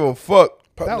 I don't give a fuck.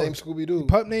 pup that named was- Scooby Doo.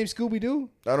 Pup named Scooby Doo?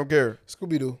 I don't care.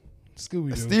 Scooby Doo. Scooby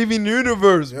Doo. Steven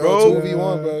Universe, Yo, bro.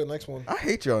 2v1, bro. Next one. I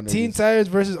hate y'all niggas. Teen Titans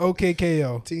versus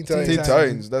OKKO. Teen Teen Titans.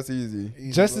 Titans. That's easy.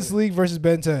 Easy Justice play. League versus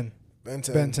Ben 10. Ben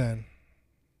 10. Ben 10.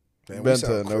 Man, Ben we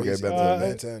sound 10, okay, crazy. Ben 10.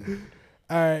 Ben 10.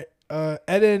 All right.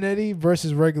 Ed and Eddie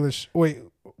versus regular. Wait,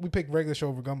 we picked regular show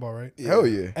over Gumball, right? Hell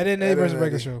yeah. Ed and Ed Eddie and versus Eddie.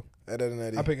 regular show. Ed and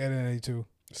Eddie. I picked Ed and Eddie too.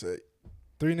 Say,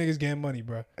 3 niggas getting money,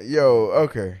 bro. Yo,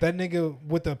 okay. That nigga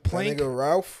with the that plank, nigga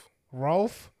Ralph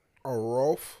Rolf. or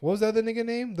Rolf. What was the other nigga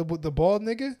name? The bald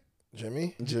nigga?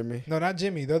 Jimmy. Jimmy. No, not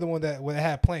Jimmy. The other one that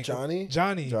had plank. Johnny.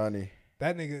 Johnny. Johnny.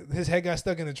 That nigga, his head got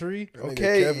stuck in a tree. That nigga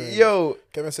Okay, Kevin. yo,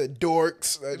 Kevin said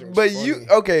dorks. That shit was but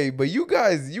funny. but you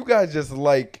guys just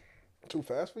like, Too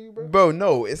fast for you, bro? bro,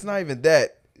 no, it's not even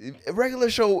that. A regular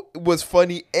show was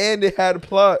funny and it had a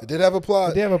plot. It did have a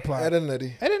plot. They have a plot. Ed and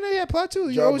Eddie. Ed and Eddie had plot too.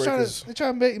 You always trying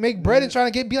Jawbreakers. to make bread and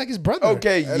trying to be like his brother.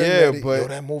 Okay, Ed and yeah, Eddie. Yo, but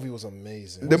that movie was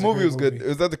amazing. the was a movie great was good. movie.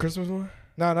 Was that the Christmas one?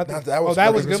 No, not Nah, that. That was a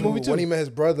good fucking movie too. When he met his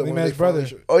brother. When he when met they his brother.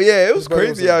 finally- Oh yeah, it was His brother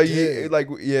crazy was a how he dick. like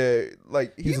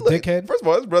like He's a look- dickhead? First of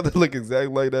all, his brother look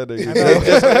exactly like that nigga. I know.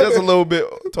 just a little bit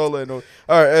taller and all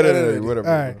right, Ed and Eddie, whatever.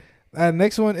 All right.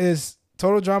 Next one is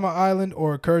Total Drama Island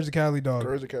or Courage the Cowardly Dog.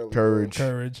 Courage the Cowardly Courage.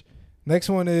 Courage. Next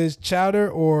one is Chowder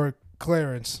or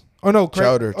Clarence. Oh no,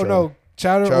 Chowder, Oh no,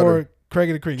 Chowder Chowder. or Craig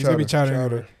of the Creek. It's gonna be Chowder.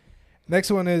 Chowder. Anyway. Next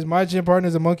one is My Gym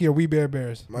Partner's a Monkey or We Bear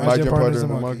Bears. My Gym Partner's a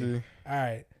Monkey. All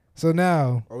right. So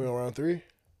now, Are we on round 3?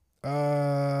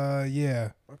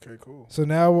 yeah. Okay, cool. So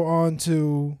now we're on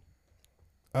to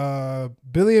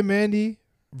Billy and Mandy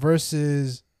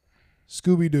versus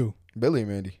Scooby Doo. Billy and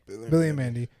Mandy. Billy and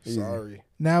Mandy. Easy. Sorry.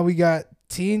 Now we got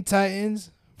Teen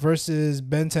Titans versus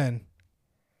Ben 10.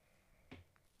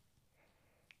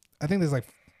 I think this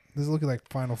is looking like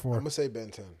Final I'm Four. going to say Ben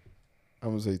 10. I'm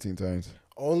gonna say Teen Titans.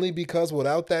 Only because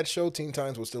without that show, Teen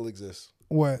Titans would still exist.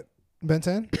 What? Ben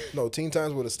 10? No, Teen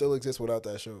Titans would have still exist without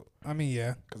that show I mean,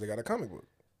 yeah. because they got a comic book.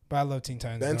 But I love Teen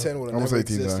Titans. Ben though. 10 would have I'ma never say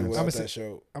Teen existed Titans. without I'ma that say-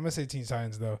 show. I'm gonna say Teen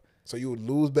Titans though. So you would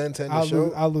lose Ben 10 the I'll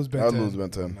show? lose Ben 10. I'd lose Ben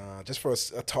 10. Nah, just for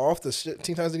a toss, the shit.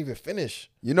 Teen Titans didn't even finish.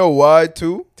 You know why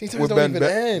too? Teen Titans don't even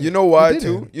end. You know why It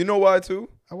too? didn't. You know why too?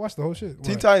 I watched the whole shit.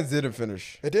 Teen What? Titans didn't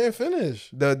finish. It didn't finish.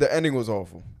 The ending was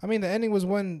awful. I mean, the ending was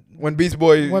when When Beast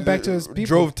Boy Went back to his people.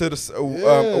 drove to the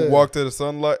Yeah. walked to the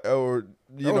sunlight or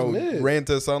you That was know mid. ran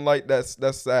to the sunlight. That's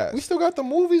sad. We still got the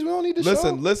movies. We don't need the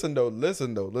show. Listen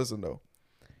though.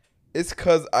 It's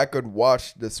cause I could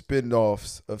watch the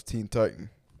spin-offs of Teen Titan,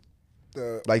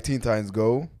 like Teen Titans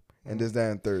Go, and this,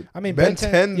 that, and third. I mean, Ben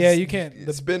 10 yeah, you can't-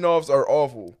 The spin-offs are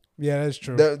awful. yeah, that's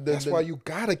true. That's why you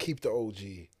gotta keep the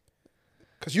OG.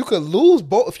 Cause you could lose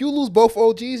both. If you lose both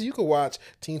OGs, you could watch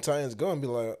Teen Titans Go and be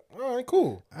like, all right,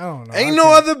 cool. I don't know. Ain't I no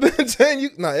can't- other Ben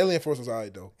 10. Alien Force was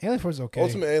alright though. Alien Force is okay.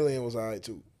 Ultimate Alien was alright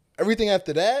too. Everything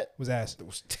after that was ass. it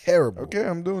was terrible. Okay,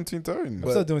 I'm doing Teen Titans. I'm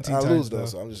still doing Teen I Titans, lose though, though.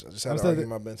 so I just I'm had to still argue do-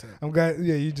 my Ben 10. I'm glad.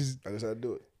 Yeah, you just. I just had to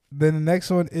do it. Then the next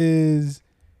one is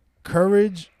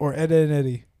Courage or Ed and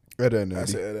Eddie. Ed and I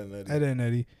Eddie. said Ed and Eddie. Ed and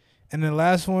Eddie. And the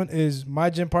last one is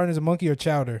My Gym Partner's a Monkey or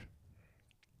Chowder.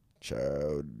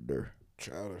 Chowder.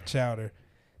 Chowder. Chowder.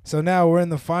 So now we're in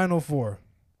the final four.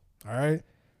 All right.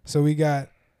 So we got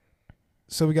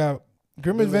Grim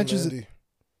Billy and Adventures. Mandy.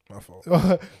 My fault.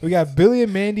 We got Billy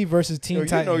and Mandy versus Teen Yo, you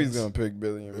Titans. know he's gonna pick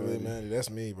Billy and Billy and Mandy. Mandy. That's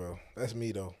me, bro. That's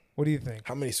me though. What do you think?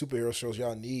 How many superhero shows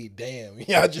y'all need? Damn,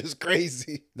 y'all just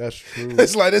crazy. That's true.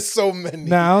 It's like there's so many.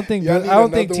 Nah, I don't think Y'all need I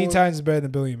don't think another Teen one? Titans is better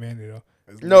than Billy and Mandy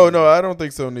though. No, I don't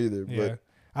think so neither. Yeah.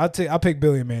 But I'll pick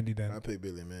Billy and Mandy then. I pick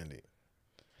Billy and Mandy.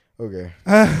 Okay.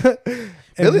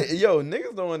 And Billy, yo,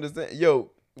 niggas don't understand.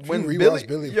 Yo, when you Billy, rewatch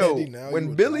Billy and yo, Mandy now, you when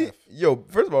would Billy, laugh. yo,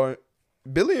 first of all,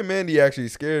 Billy and Mandy actually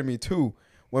scared me too.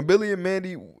 When Billy and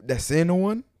Mandy, that Santa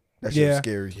one, that shit was Yeah.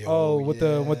 scary. Oh, with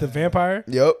the vampire.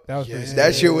 Yup. That was Yeah. pretty That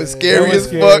scary. shit was scary That was as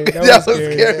scary. fuck. That That was was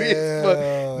scary. scary as fuck.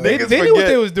 They Niggas knew what forget.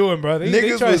 they was doing, bro. They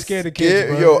Niggas tried to was scare the kids,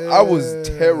 scared. bro. Yo, I was Yeah, that was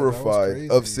terrified crazy.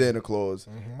 of Santa Claus.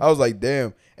 I was like,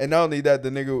 damn. And not only that, the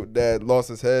nigga that lost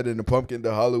his head in the pumpkin,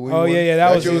 the Halloween. Oh one, yeah,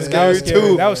 that was shit was scary scary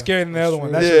too. That was scarier than the That's other one.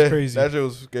 true. That shit was crazy. That shit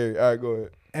was scary. All right, go ahead.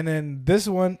 And then this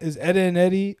one is Ed and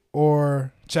Eddie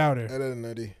or Chowder. Ed and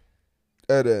Eddie.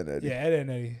 Ed and Eddie. Yeah, Ed and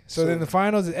Eddie. So So- then the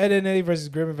finals is Ed and Eddie versus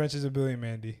Grim Adventures of Billy and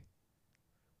Mandy.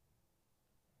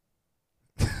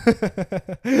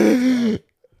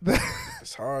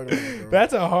 It's hard, bro.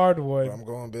 That's a hard But one. I'm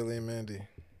going Billy and Mandy.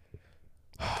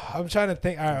 I'm trying to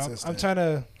think. All right, I'm Consistent. trying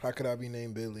to. How could I be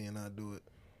named Billy and not do it?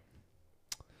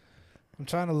 I'm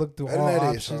trying to look through Ed all and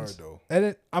Eddie is hard options.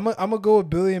 though. I'm gonna go with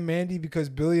Billy and Mandy because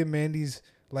Billy and Mandy's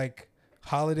like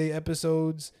holiday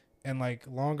episodes and like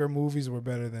longer movies were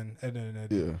better than Ed and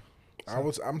Eddie. Yeah.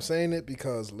 I'm saying it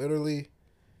because literally,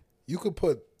 you could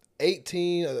put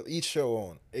 18 of each show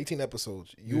on 18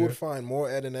 episodes. You Yeah. would find more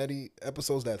Ed and Eddie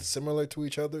episodes that's similar to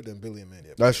each other than Billy and Mandy.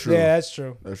 Episodes. That's true. Yeah, that's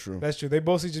true. That's true. That's true. They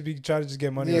mostly just be trying to just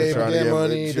get money. Yeah, off you the trying top. to get get-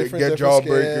 money, get different jawbreakers,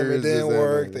 scam, it this, didn't that,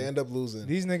 work. and They end up losing.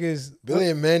 These niggas. Billy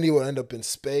and Mandy will end up in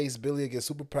space. Billy will get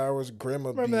superpowers. Grim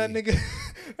will Remember that nigga?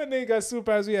 That nigga got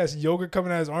superpowers. He has yogurt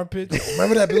coming out his armpits.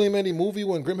 Remember that Billy and Mandy movie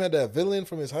when Grim had that villain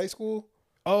from his high school?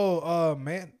 Oh,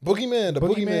 man. Boogeyman, the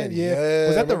Boogeyman. Yeah.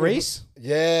 Was that the remember? race?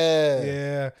 Yeah.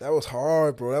 Yeah. That was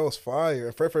hard, bro. That was fire.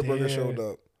 And Fred Burger Yeah. showed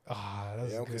up. Ah, that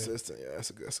was Yeah, I'm good. consistent. Yeah,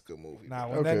 that's a good movie. Nah,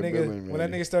 when Okay, that Billy nigga and when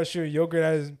that Mandy. nigga started shooting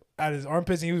yogurt at his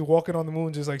armpits and he was walking on the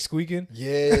moon just like squeaking.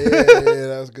 Yeah,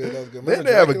 that was good. That was good. Didn't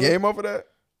they have a game off of that?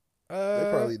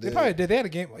 probably They did. probably did. They had a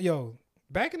game. Yo,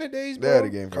 back in the days, They bro. had a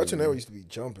game. for Cartoon that. Network used to be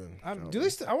jumping. Do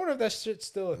they? I wonder if that shit's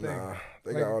still a thing. Nah,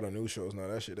 they Like- got all the new shows now.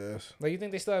 That shit ass. Like, you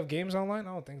think they still have games online?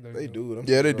 I don't think They do. Them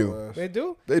Yeah, they shits do. real ass. They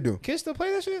do. They do. Kids still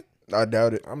play that shit? I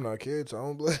doubt it. I'm not kids. So I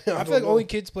don't blame. I feel like only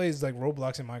kids play is like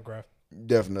Roblox and Minecraft.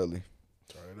 Definitely.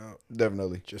 Try it out.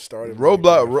 Definitely. Just started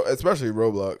Roblox, especially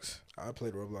Roblox. I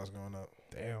played Roblox growing up.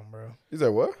 Damn, bro. You said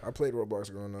what? I played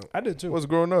Roblox growing up. I did too. What's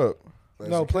growing up? As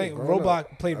No, a kid, playing growing Roblox.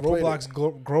 up. Played I played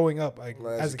Roblox growing up, like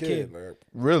Like, as a kid. Like,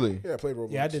 Really? yeah, I played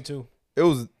Roblox. Yeah, I did too.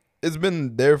 It's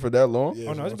been there for that long? Yeah,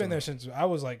 Oh no, it's long been time. there since I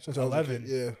was like Since I was a 11. kid,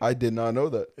 Yeah, I did not know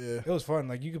that. yeah. It was fun.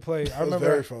 Like you could play. I It was remember.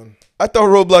 very fun. I thought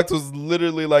Roblox was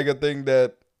literally like a thing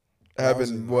that I was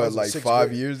happened, in- I was in like sixth 5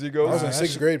 grade. years I ago? was in that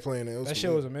sixth shit- grade playing it. It was That shit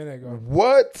lit. was a minute ago.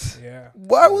 What? Yeah.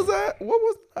 Why was that? What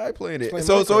was I playing it? Playing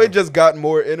So Minecraft. it just got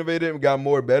more innovative, got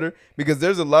more better because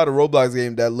there's a lot of Roblox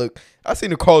games that look. I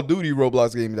seen a Call of Duty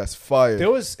Roblox game that's fire. It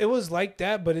was like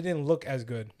that, but it didn't look as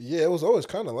good. Yeah, it was always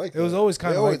kind of like that. It was always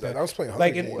kinda They like that. I was playing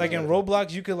Like Hunger in Games.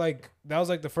 Roblox, you could like that was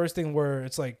like the first thing where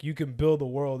it's like you can build a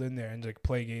world in there and like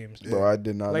play games. Bro, I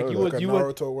did not Like, know you that. would- like a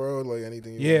would- Naruto world, like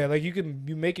anything. Yeah, like you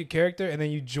make your character and then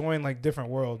you join like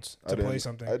different worlds to play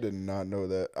something. I did not know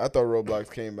that. I thought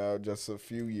Roblox came out just a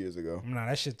few years ago. Nah,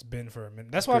 that shit's been for a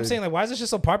minute. That's why I'm Crazy. saying like, why is this shit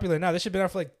so popular now? This shit been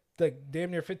out for like damn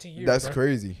near 15 years. That's bro.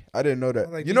 crazy. I didn't know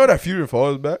that. Like, you know that Future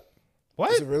Falls back?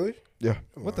 What? Is it really? Yeah.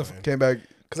 What the fuck? Came back.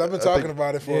 Because I've been I talking think-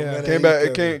 about it for Yeah. a minute. Came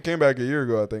back. It came back a year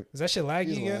ago, I think. Is that shit laggy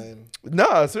He's again? lying.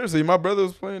 Nah, seriously, my brother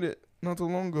was playing it not too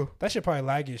long ago. That shit probably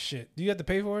laggy as shit. Do you have to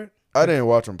pay for it? I didn't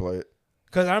watch him play it.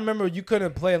 Because I remember you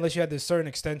couldn't play unless you had this certain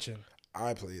extension.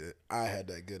 I played it. I had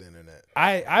that good internet.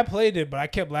 I played it, but I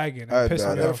kept lagging. I I pissed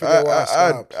had me never off. forget why I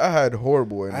stopped. I had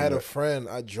horrible I internet. had a friend.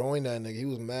 I joined that nigga. He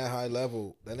was mad high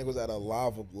level. That nigga was at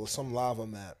some lava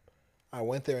map. I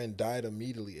went there and died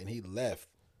immediately, and he left.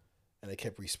 And they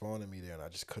kept respawning me there, and I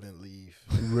just couldn't leave.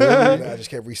 Really? I just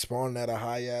kept respawning at a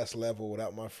high ass level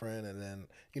without my friend, and then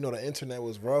the internet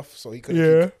was rough, so he couldn't.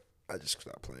 Yeah. I just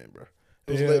stopped playing, bro.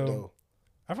 It was Damn. lit though.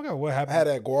 I forgot what I happened. had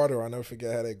Eduardo. I never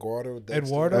forget. I had Eduardo. Dexter.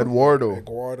 Eduardo? Eduardo.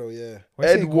 Eduardo, yeah. Why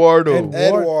you say Eduardo.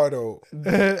 Eduardo?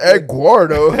 Eduardo.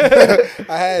 Eduardo.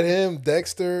 I had him,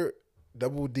 Dexter,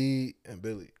 Double D, and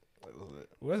Billy. It was lit.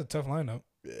 Well, that's a tough lineup.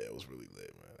 Yeah, it was really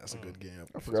lit, man. That's a good game.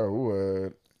 I forgot who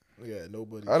had. Yeah,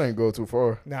 nobody. I didn't go too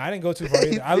far. Nah, I didn't go too far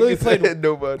either. I literally played.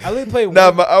 Nobody. I literally played. Nah,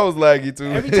 I was laggy too.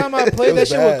 Every time I played, It that was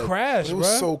shit bad. would crash, It bro.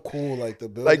 was so cool, like the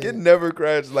building. Like it never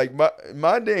crashed. Like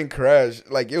mine didn't crash.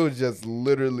 Like it was just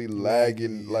literally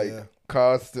lagging, Yeah. like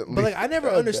constantly. But like I never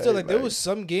God understood. dang, Like there was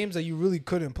some games that you really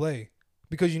couldn't play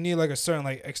because you need like a certain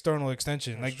like external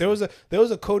extension. Like there was a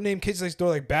Codename Kids Next Door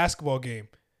like basketball game.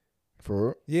 For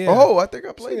real? Yeah. Oh, I think I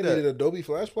You played needed that. Adobe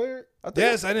Flash Player.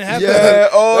 Yes, I didn't have Yeah. that.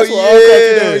 Oh That's what all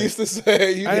Cartoon yeah. used to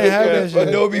say. You I didn't need have to that shit.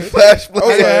 Adobe Flash I was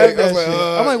Player. didn't have like, that shit.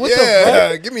 I'm like, what the yeah,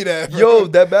 fuck? give me that. Bro. Yo,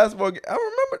 that basketball game. I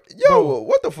remember. Yo, Bro,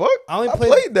 what the fuck? I only I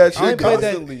played- played that I only shit played that-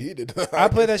 constantly. He did. I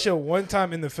played that shit one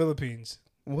time in the Philippines.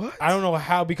 What? I don't know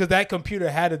how because that computer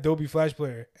had Adobe Flash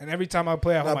Player, and every time I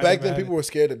play, Now back then, people were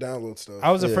scared to download stuff.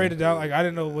 I was Yeah. afraid to download. Like I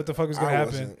didn't know what the fuck was gonna I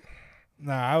happen. wasn't.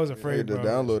 Nah, I was I afraid, had to bro.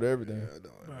 download everything. Yeah, I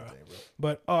don't know anything, bro.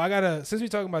 But I gotta since we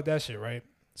talking about that shit, right?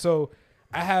 So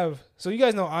you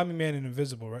guys know Omni Man and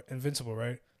Invincible,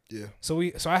 right? Yeah. So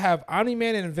I have Omni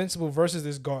Man and Invincible versus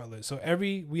this Gauntlet. So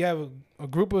we have a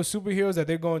group of superheroes that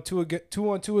they're going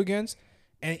 2-on-2 against,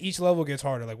 and each level gets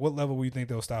harder. Like what level would you think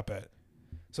they'll stop at?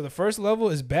 So the first level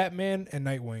is Batman and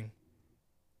Nightwing.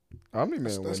 Omni-Man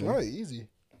That's winning. not easy.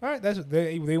 All right,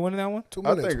 they winning that one. 2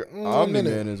 I minutes. think 1 Omni-Man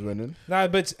minute. is winning. Nah,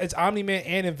 but it's Omni Man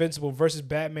and Invincible versus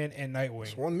Batman and It's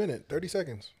Nightwing. 1 minute, 30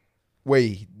 seconds.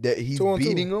 Wait, that he's 2-on-2.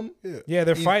 beating him? Yeah. Yeah,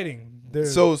 they're fighting.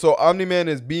 So Omni-Man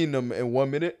is beating them in 1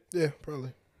 minute? Yeah,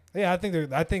 probably. yeah, I think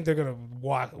they're gonna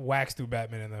wax through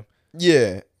Batman and them.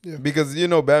 Yeah. Yeah. Because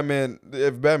Batman,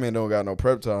 if Batman don't got no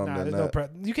prep time, Nah, then there's that, no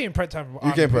prep. You can't prep time for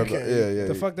you can't Omni-Man. prep. can't. Yeah.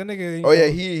 The fuck that nigga. Oh yeah,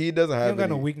 he doesn't he have. don't got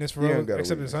no any- weakness for he real don't got a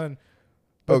except his weakness. son.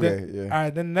 But Okay, then- yeah. All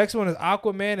right, then the next one is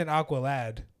Aquaman and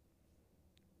Aqualad.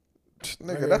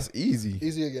 Nigga, that's easy.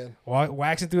 Easy again.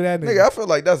 Waxing through that Nigga, nigga. I feel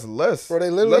like that's less. Bro,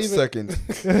 they literally less even-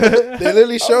 seconds. They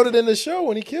literally showed it in the show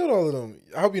when he killed all of them.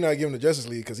 I hope you're not giving the Justice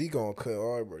League because he gonna cut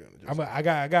everybody on the Justice League.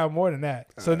 I got more than that.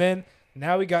 So then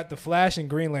now we got the Flash and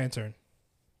Green Lantern.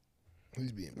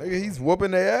 He's being Nigga, he's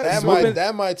whooping their ass.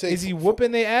 that might take. Is he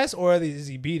whooping their ass or is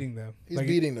he beating them? He's Like,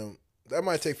 beating them. That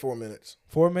might take 4 minutes.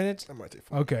 4 minutes. That might take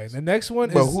 4 Okay, the next one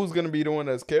But is who's gonna be the one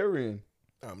that's carrying? minutes.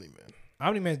 Omni-Man.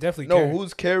 Omni-Man's definitely No, carrying.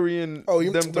 who's carrying Oh,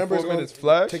 you them to remember 4 minutes?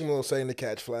 Flash? Take him a little second to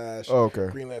catch Flash. Oh, okay.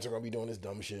 Green Lantern gonna be doing his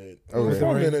dumb shit. Okay.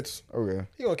 4 minutes. Okay.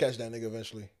 He gonna catch that nigga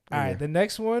eventually. All right, the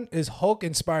next one is Hulk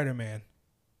and Spider-Man.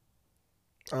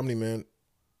 Omni-Man.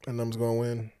 And them's gonna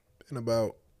win in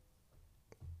about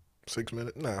 6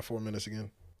 minutes. Nah, 4 minutes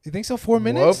again. You think so? 4 What?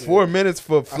 minutes? 4 minutes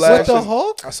for With Flash? the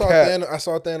Hulk? I saw Cat.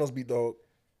 Thanos beat the Hulk.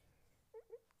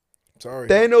 Sorry.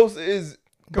 Thanos is.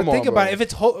 But Come on, think about bro. it. If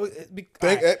it's Hulk, Think, all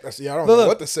right. I don't Look, know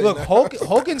what to say. look, now.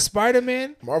 Hulk and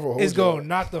Spider-Man Marvel is holds going y'all. to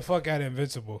knock the fuck out of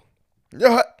Invincible.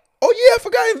 Yeah. Oh yeah, I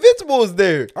forgot Invincible is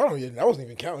there. I wasn't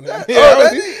even counting that. Oh, I that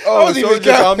wasn't- is- I oh, wasn't so even it's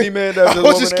just counting- Omni-Man that's I just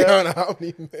was just whooping their counting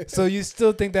Omni-Man. So you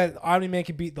still think that Omni-Man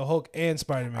can beat the Hulk and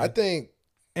Spider-Man? I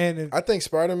think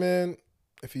Spider-Man,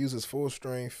 if he uses full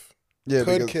strength, Yeah,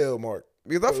 could because, kill Mark.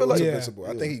 because I feel like Yeah. Invincible.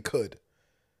 I think he could.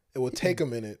 It would take a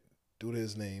minute due to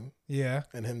his name yeah,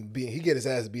 and him he get his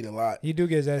ass beat a lot, he do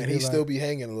get his ass and beat he a lot. still be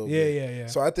hanging a little Yeah, bit. yeah.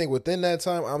 So I think within that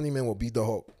time, Omni-Man will beat the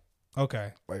Hulk.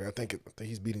 Okay. Like I think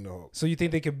he's beating the Hulk. So you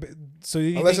think they could? So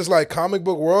you Unless think, it's like comic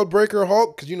book world breaker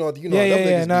Hulk, because you know yeah. them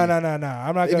niggas No. be-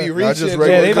 I'm not They be gonna. reaching. not just to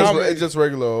regular. they be- just, comic- it's just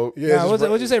regular. Hulk. Yeah, Nah, it's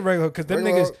we'll just say regular because them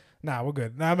regular niggas. Hulk. Nah, we're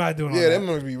good. Nah, I'm not doing all Yeah, that. them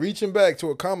gonna be reaching back to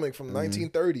a comic from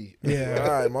 1930. Yeah,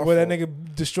 All right, my where that fault.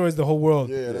 nigga destroys the whole world.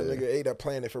 Yeah, that nigga ate that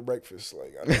planet for breakfast.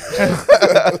 Like,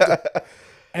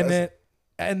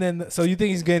 And then, so you think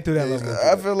he's getting through that Yeah, he's level?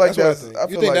 gonna- I feel like That's what I that's. think. You feel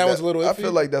think like that one's a little I iffy?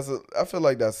 feel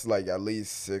like that's like at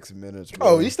least 6 minutes. Bro.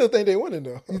 oh, you still think they winning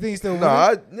though? You think he's still Nah,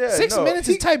 winning? yeah, 6 no. minutes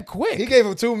is type quick. He gave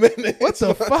him 2 minutes. What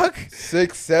the fuck?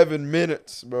 6-7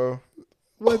 minutes, bro.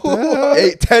 What the hell?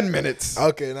 8-10 minutes.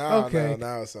 Okay, now Okay.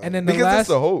 it's And then the Because last, it's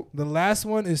a Hulk. the last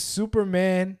one is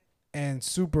Superman and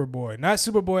Superboy. Not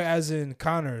Superboy as in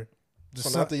Connor. The so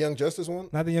son- not the Young Justice one.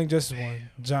 not the Young Justice one.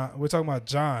 John. We're talking about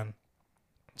John.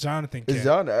 Jonathan Is Kent.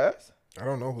 John the ass? I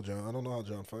don't know who John. I don't know how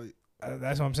John fight.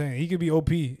 That's what I'm saying. He could be OP.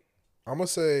 I'm gonna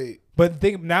say. But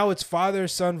think now it's father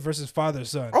son versus father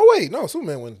son. Oh wait, no,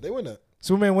 Superman wins. They win that.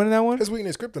 Superman winning that one? His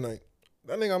weakness kryptonite.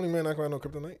 That nigga Omni-Man not gonna have no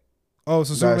kryptonite. Oh,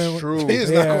 so Superman. That's true. He is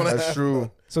Yeah, not gonna That's have true.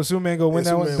 no- So Superman go win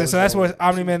Yeah, that one. Superman So that's wins where that one.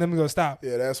 Omni Man them gonna stop.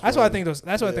 Yeah, that's That's one. what I think. That's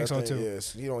what I Yeah, think so too.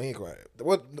 Yes, he ain't gonna.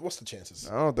 What's the chances?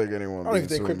 I don't think anyone. I don't even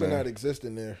beats think Superman. kryptonite exists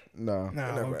in there. No. They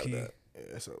Nah, never have okay. that.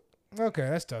 Yeah, it's up. Okay,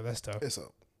 that's tough. That's tough. It's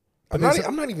up. But I'm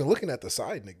then not even looking at the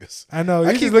side niggas. I know. I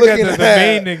You keep just look at looking the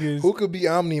main niggas. Who could be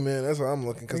Omni-Man? That's what I'm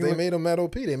looking because You they look- made him mad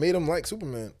OP. They made him like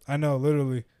Superman. I know,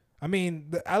 literally. I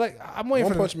mean, I'm waiting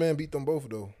One for Punch Man beat them both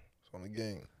though. It's on the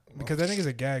game. because that nigga's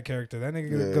a gag character. That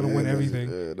nigga Yeah, gonna win yeah, everything.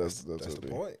 Yeah, that's That's what the it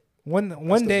is. point. One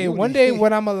the day beauty.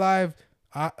 when I'm alive,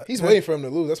 He's waiting for him to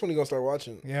lose. That's when he gonna start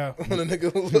watching. Yeah, When the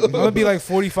nigga lose. I'm gonna be like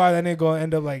 45. That nigga gonna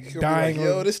end up like He'll be dying. like,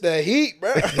 yo, this that heat,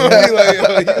 bro. He'll be like,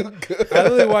 yo, you good. I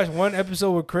literally watched one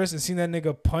episode with Chris and seen that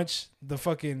nigga punch the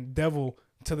fucking devil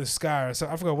to the sky or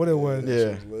something. I forgot what it was. Yeah.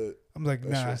 That shit was lit. I'm like, That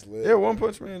nah. shit's lit. Yeah, One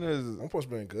Punch Man is. One Punch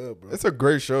Man good, bro. It's a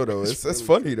great show though. It's really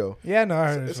funny though. Yeah, no, I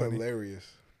heard It's it's funny. hilarious.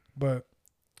 But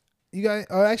you guys,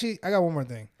 oh, actually, I got one more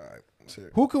thing. All right, let's hear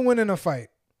it. Who can win in a fight?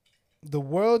 The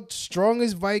world's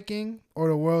strongest Viking or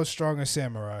the world's strongest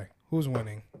samurai? Who's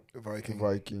winning? The Viking.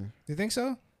 Viking. You think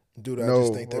so? Dude, I No,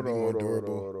 just think they'd hold be on, more hold on,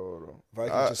 durable. hold on.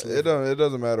 Vikings just It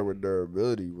doesn't matter with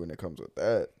durability when it comes with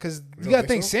that. Because don't you gotta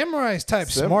think think so? samurai's type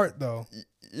Sam- smart though.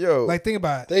 Yo, Like think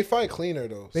about it. They fight cleaner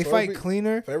though. They So fight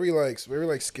cleaner.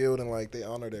 very skilled and like they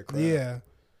honor their craft. Yeah.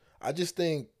 I just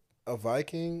think a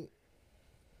Viking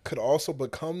could also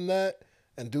become that,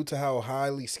 and due to how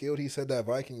highly skilled he said that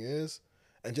Viking is,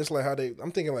 and just like how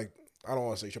I'm thinking like, I don't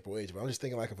want to say Triple H, but I'm just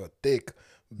thinking like of a thick,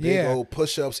 big Yeah. old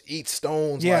push-ups, eat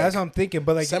stones. Yeah, like, that's what I'm thinking.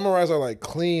 But like, samurais are like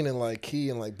clean and like key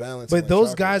and like balance. but and, like, those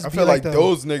chakra. guys I be feel like the,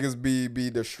 those niggas be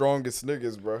the strongest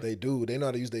niggas, bro. They do. They know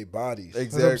how to use their bodies.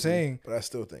 That's what I'm saying. But I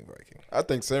still think Viking. I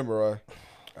think samurai.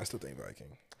 I still think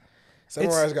Viking.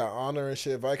 Samurais got honor and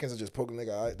shit. Vikings are just poking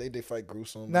nigga eye. They fight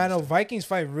gruesome. Nah, no, Vikings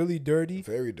fight really dirty,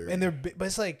 Very dirty. and but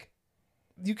it's like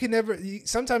you can never.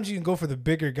 Sometimes you can go for the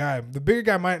bigger guy. The bigger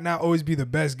guy might not always be the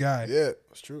best guy. Yeah,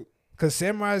 that's true. Because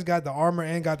samurai's got the armor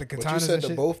and got the But katanas you said and shit.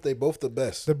 they both the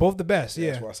best. They're both the best.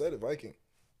 Yeah, That's why I said it, Viking.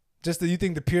 just that you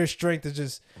think the pure strength is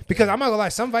just because I'm not gonna lie,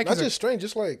 some Vikings Not just strength,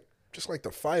 just like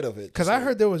the fight of it. because Just I like-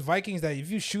 heard there was Vikings that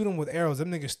if you shoot them with arrows, them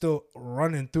niggas still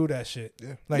running through that shit.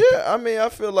 Yeah. Like Yeah, I mean, I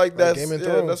feel like like that's Game of yeah,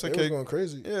 Thrones. that's They a was cake. going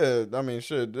crazy. Yeah, I mean,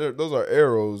 shit, those are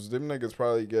arrows. Them niggas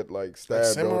probably get like Like stabbed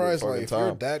all the samurais, fucking like if you're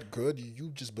time. that good, you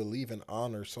just believe in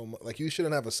honor so much. Like you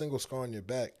shouldn't have a single scar on your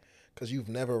back because you've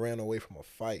never ran away from a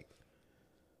fight.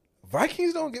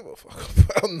 Vikings don't give a fuck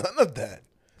about none of that.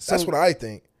 That's So- what I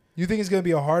think. you think it's gonna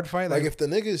be a hard fight? Like if the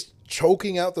nigga's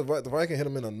choking out the Viking hit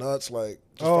him in the nuts, like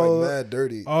just Oh. fight mad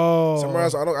dirty. oh,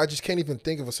 Samurais, I just can't even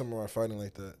think of a samurai fighting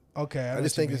like that. okay, I know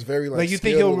just what you think it's mean. very like you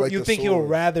think skilled he'll with, like, you the think he'll sword.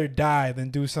 rather die than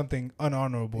do something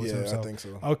unhonorable to Yeah, himself. I think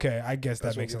so. Okay, I guess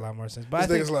That's that makes a what- lot more sense. But This I,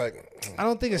 think, nigga's like, I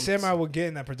don't think a samurai will get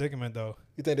in that predicament though.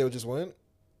 you think they would just win?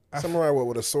 I f- Samurai what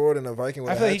with a sword and a Viking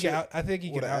with I a feel like he hatchet? can. I think he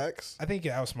with can. an Out, axe? I think he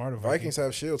can outsmart a Viking. Vikings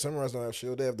have shields. Samurais don't have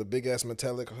shield. They have the big ass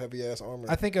metallic, heavy ass armor.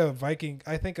 I think a Viking.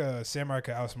 I think a samurai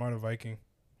could outsmart a Viking.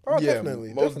 Oh, yeah,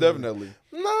 definitely, most definitely.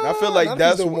 No, I feel like not if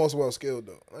that's he's the what- most well skilled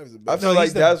though. Not if he's the I best. feel No, like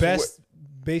he's the that's best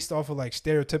based off of like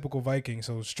stereotypical Viking,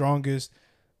 so strongest.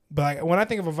 But like, when I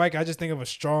think of a Viking, I just think of a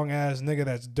strong ass nigga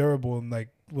that's durable and like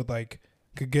would like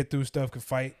could get through stuff, could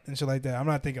fight and shit like that. I'm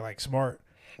not thinking like smart.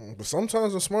 But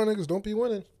sometimes the smart niggas don't be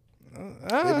winning. They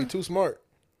Ah, be too smart.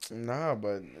 Nah,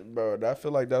 but bro, I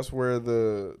feel like that's where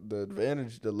the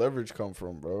advantage, the leverage come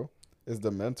from, bro. Is the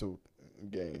mental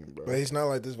game, bro. But he's not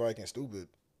like this Viking stupid.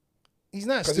 he's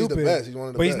not Because he's stupid, the best. He's one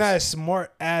of the but best. he's not as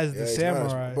smart as the Yeah, he's not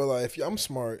as- samurai. But like, if I'm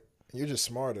smart and you're just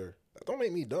smarter, that don't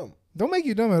make me dumb. Don't make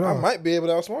you dumb at all. I might be able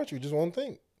to outsmart you. Just one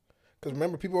thing. Because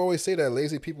remember, people always say that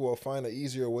lazy people will find an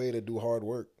easier way to do hard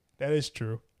work. That is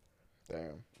true.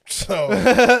 Damn.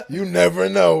 So you never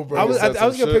know, bro. I was said I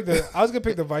was some gonna pick shit. the I was gonna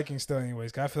pick the Vikings still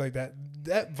anyways. Cause I feel like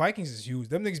that Vikings is huge.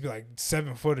 Them niggas be like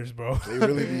 7 footers, bro. They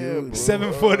really be Yeah, huge, bro. bro.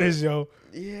 7 footers, yo.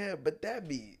 Yeah, but that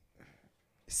be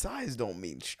size don't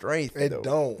mean strength. It though.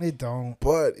 don't. They don't.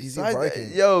 But he's a Size-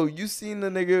 Viking. Yo, you seen the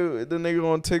nigga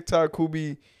on TikTok who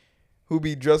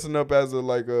be dressing up as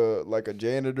a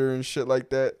janitor and shit like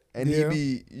that, and Yeah.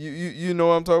 he be you know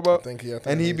what I'm talking I about? think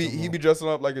And he be dressing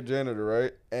up like a janitor,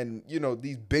 right? And you know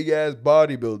these big ass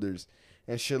bodybuilders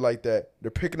and shit like that.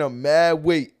 They're picking up mad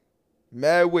weight.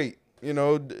 You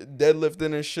know,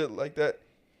 deadlifting and shit like that.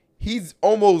 He's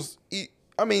almost. He's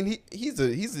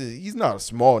not a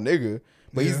small nigga,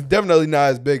 but he's Yeah. definitely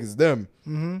not as big as them.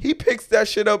 Mm-hmm. He picks that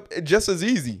shit up just as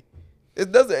easy.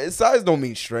 It doesn't. Size don't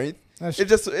mean strength. That's It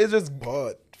just.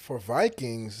 But for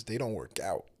Vikings, they don't work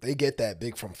out. They get that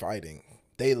big from fighting.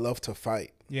 They love to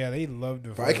fight. yeah. They love to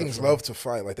Vikings fight. love to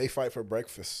fight. Like they fight for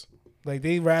breakfast. Like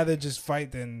they rather just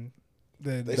fight than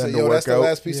They Than say, to "Yo, that's the work out."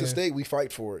 last piece of Yeah. steak. We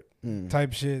fight for it."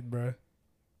 type shit, bro.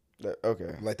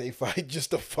 Okay. Like they fight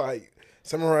just to fight.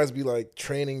 Samurais be like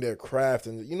training their craft,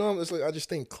 and you know, it's like I just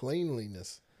think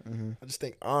cleanliness. I just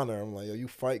think honor. I'm like, yo, you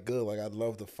fight good. Like I'd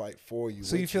love to fight for you.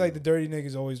 So you with feel like the dirty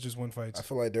niggas always just win fights? I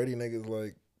feel like dirty niggas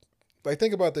like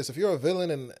think about this. If you're a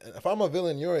villain and if I'm a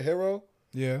villain, you're a hero.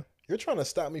 Yeah, You're trying to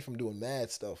stop me from doing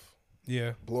mad stuff,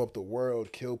 yeah. blow up the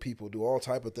world, kill people, do all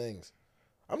type of things.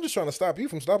 I'm just trying to stop you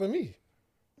from stopping me.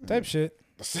 Type shit.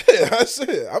 That's it. That's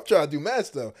it. I'm trying to do mad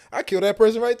stuff. I kill that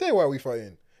person right there while we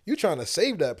fighting. You trying to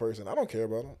save that person. I don't care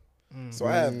about them. So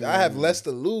I have less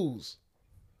to lose.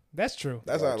 That's true.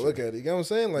 That's how I look at it. You know what I'm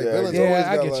saying? Like Yeah, villains Yeah, always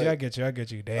I got get like, you. I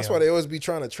get you. Damn. That's why they always be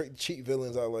trying to cheat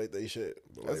villains out like they shit.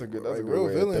 But That's like, a good. like That's a good real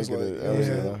way villains. of thinking Like, it. you know what I'm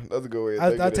Yeah. saying? That's a good way of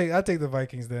thinking it. I'll take the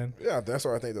Vikings then. Yeah, that's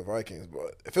why I think the Vikings.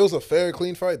 But if it was a fair,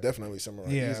 clean fight, definitely Samurai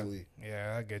easily.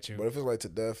 Yeah, I get you. But if it's like to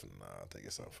death, nah, I think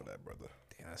it's up for that, brother.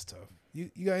 Damn, that's tough. You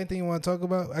got anything you want to talk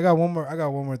about? I got one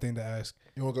more thing to ask.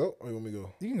 You want to go or you want me to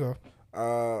go? You can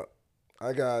go.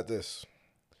 I got this.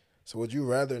 So would you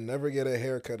rather never get a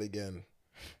haircut again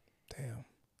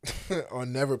Damn. or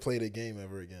never play the game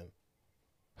ever again?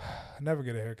 Never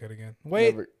get a haircut again.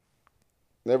 Wait.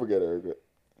 Never get a haircut.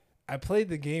 I played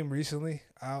the game recently.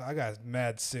 I got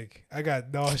mad sick. I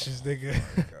got nauseous, nigga.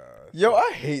 Yo,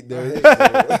 I hate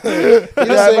that.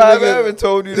 I haven't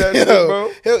told you that shit,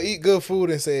 bro. He'll eat good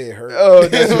food and say it hurt. Oh,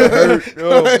 that shit hurt.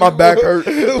 Oh, my back hurt.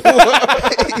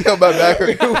 Yo, my back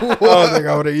hurt. I don't think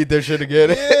I want to eat that shit again.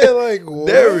 Yeah, like what?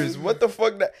 There is what the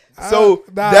fuck that. So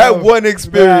Nah, that one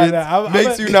experience I'm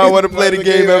makes you not want to play the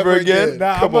game ever again.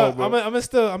 Nah, Come on, bro. I'm gonna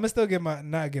still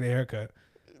not get a haircut.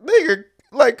 Nigga,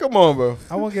 like, come on, bro.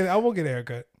 I won't get a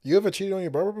haircut. You ever cheated on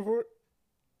your barber before?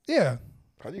 Yeah.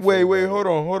 How do you Wait, feel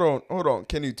about hold on.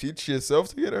 Can you teach yourself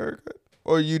to get a haircut,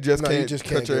 or you just it? No, can't you just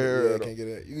cut can't your get hair? it. Yeah, at all? can't get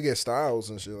it. You can get styles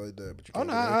and shit like that, but you Oh can't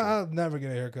no, get a haircut. I'll never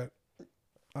get a haircut.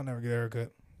 I'll never get a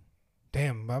haircut.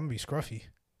 Damn, I'm gonna be scruffy.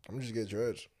 I'm just get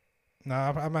dreads. Nah,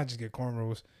 I might just get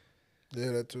cornrows.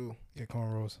 Yeah, that too. Get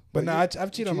cornrows. But Like nah, you-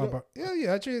 I've cheated you on my cheat barber.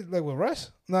 Yeah, I cheated like with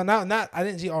Russ. No, not I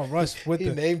didn't cheat on Russ with He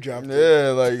the name dropped it. Yeah,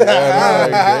 like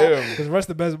damn. because Russ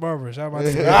the best barber. Shout out my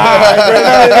nigga.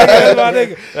 That's my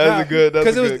nigga. a good. That's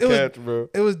 'cause a it was- good catch, bro.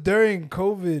 It was during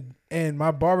COVID and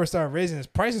my barber started raising his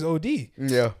prices OD.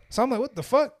 Yeah. So I'm like, what the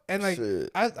fuck? And like Shit.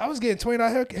 I was getting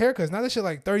 $20 haircuts. Now this shit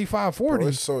like $35, $40. Bro,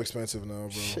 it's so expensive now, bro.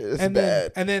 Shit, it's and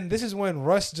bad. then this is when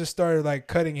Russ just started like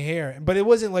cutting hair, but it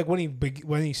wasn't like when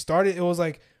he started. It was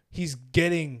like he's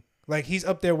getting like he's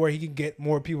up there where he can get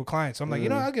more people clients. So I'm like, you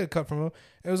know, I'll get a cut from him.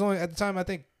 It was only at the time I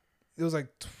think it was like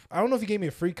I don't know if he gave me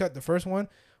a free cut the first one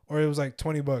or it was like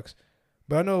 $20,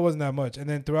 but I know it wasn't that much. And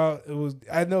then throughout it was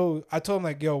I told him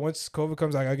like, yo, once COVID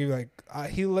comes, like I'll give you like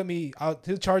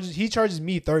he charges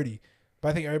me $30, but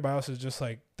I think everybody else is just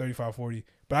like $35, $40.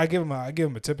 But I give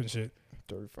him a tip and shit.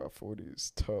 35, 40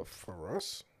 is tough. For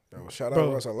Russ? Yo, shout Bro,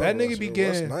 out Russ. I love that nigga Russ. be Yo,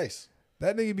 getting- Russ nice.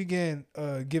 That nigga began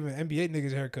giving NBA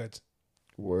niggas haircuts.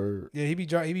 Word. Yeah, he be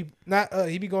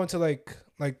going to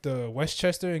like the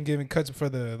Westchester and giving cuts for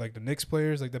the like the Knicks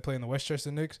players, like they play in the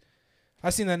Westchester Knicks.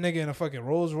 I seen that nigga in a fucking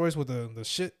Rolls Royce with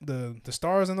the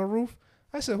stars on the roof.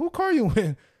 I said, "Who car you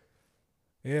in?"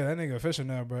 Yeah, that nigga official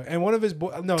now, bro. And one of his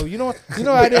boys. No, you know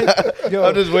I did. Yo,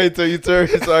 I'll just wait till you turn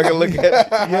so I can look at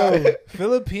it.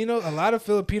 Yo, a lot of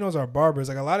Filipinos are barbers.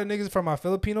 Like a lot of niggas from my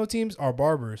Filipino teams are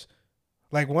barbers.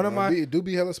 Like one of my do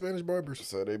be hella Spanish barbers.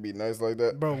 So they be nice like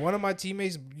that. bro, one of my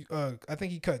teammates, I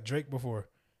think he cut Drake before.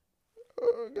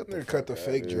 That nigga cut the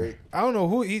fake Drake. I don't know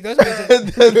who he. That's what he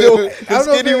said.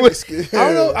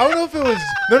 I don't know if it was.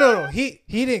 No. He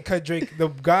didn't cut Drake. The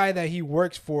guy that he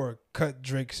works for cut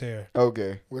Drake's hair.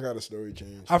 Okay. We got a story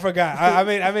change. I forgot. I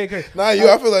made. Nah, I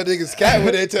feel like niggas cat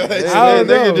with it. I don't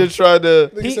Nigga know. just tried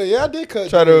to Nigga say, yeah, I did cut.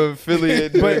 try to Drake.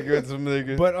 affiliate Drake with some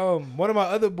nigga. But one of my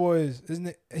other boys, isn't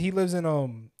it? He lives in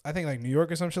I think like New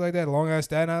York or some shit like that, Long Island,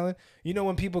 Staten Island. You know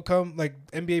when people come, like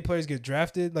NBA players get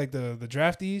drafted, like the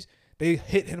draftees, they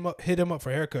hit him up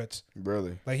for haircuts.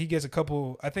 Really? Like he gets a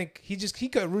couple. I think he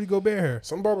cut Rudy Gobert hair.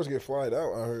 Some barbers get flied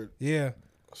out. I heard. Yeah,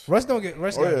 Russ got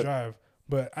yeah. drive,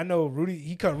 but I know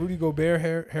he cut Rudy Gobert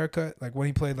haircut like when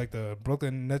he played like the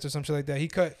Brooklyn Nets or some shit like that. He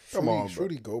cut. Come on, bro.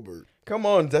 Rudy Gobert. Come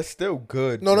on, that's still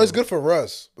good. No, bro. that's good for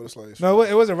Russ, but it's like No,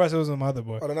 it wasn't Russ. It was my other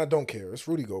boy. Oh, then I don't care. It's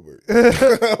Rudy Gobert.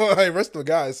 Like, rest the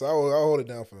guy, so I'll hold it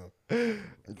down for him.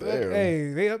 Damn.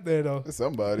 Hey, they up there though. It's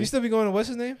somebody. You still be going to what's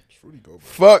his name? It's Rudy Gobert.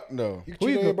 Fuck no. You Who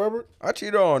you cheat on your barber? I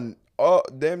cheated on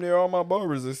damn near all my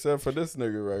barbers except for this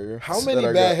nigga right here. How that many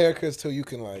I bad got. haircuts till you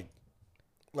can like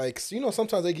you know,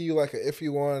 sometimes they give you like a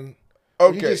iffy one.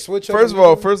 Okay. You just switch up First and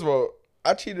of all,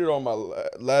 I cheated on my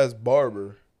last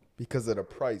barber because of the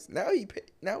price. Now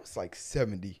it's like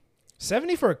 70.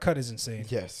 70 for a cut is insane.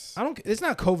 Yes. It's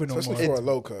not COVID no Especially more. for a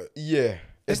low cut. Yeah.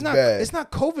 It's not. bad. It's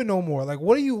not COVID no more. Like,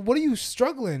 what are you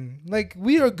struggling? Like,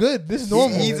 we are good. This is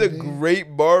normal. He's a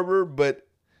great barber, but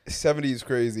 70 is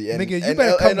crazy. And, Nigga, you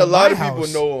better come and to a lot my of people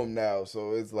house. know him now,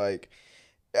 so it's like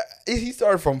he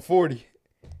started from 40. He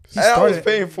And I was started-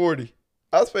 paying 40.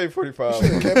 I was paying 45. You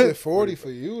should have kept it 40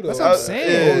 for you though. That's what I'm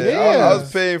saying. Yeah. I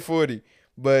was paying 40,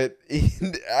 but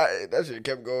that shit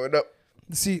kept going up.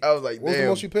 See, I was like, What was the damn.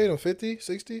 most you paid him? 50,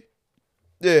 60?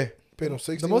 Yeah, Paid him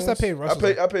 60. the most I paid Russ.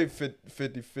 I paid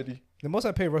 50. The most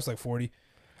I paid Russ like 40.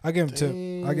 I give him tip.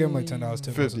 I give him like $10 tip most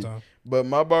of 50. the time. But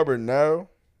my barber now,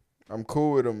 I'm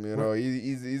cool with him. You know,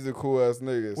 he's a cool ass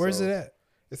nigga. Where's so. it at?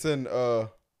 It's in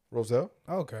Roselle.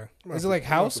 Oh, okay. Is it like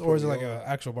house or is it like an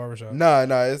actual barbershop? Nah,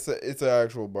 it's an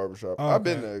actual barbershop. Oh, I've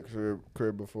been okay. to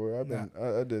crib before.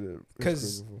 I did it.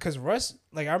 Cause Russ,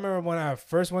 like I remember when I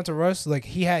first went to Russ, like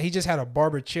he just had a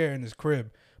barber chair in his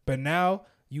crib, but now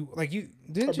didn't I've you?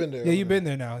 been there, Yeah, you've been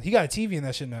there now. He got a TV in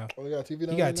that shit now. Oh, you got TV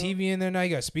now? He got a TV in there now. He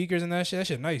got speakers and that shit. That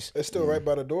shit nice. It's still right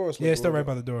by the door. Yeah, it's still right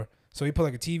by the door. So he put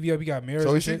like a TV up. He got mirrors. So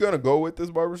and is she shit. gonna go with this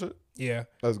barbershop? Yeah.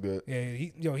 That's good.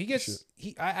 Yeah, he gets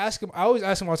I always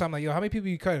ask him all the time, like, yo, how many people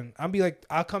you cutting? I'll be like,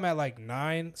 I'll come at like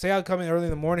 9. Say I'll come in early in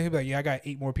the morning, he'll be like, yeah, I got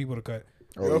 8 more people to cut.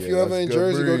 Yo, if you ever in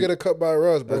Jersey, go get a cut by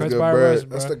Russ, bro. Cuts by Russ,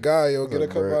 bro. That's the guy, yo. Get a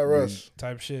cut by Russ.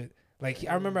 Type shit. Like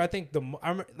I remember, I think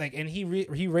and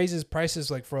he raises prices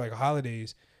like for like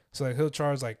holidays. So like he'll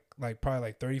charge like probably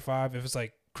like 35 if it's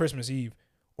like Christmas Eve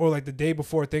or like the day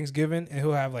before Thanksgiving, and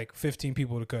he'll have like 15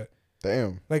 people to cut.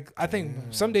 Damn. Like I think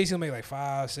some days he'll make like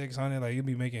 $500-600. Like he'll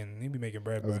be making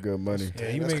bread. That's bro. good money. Yeah,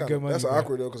 he That's make good money. That's bro.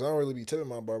 awkward though, because I don't really be tipping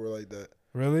my barber like that.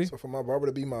 Really? So for my barber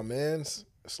to be my man's,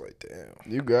 it's like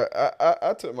damn. You got.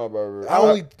 I took my barber.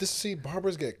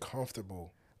 Barbers get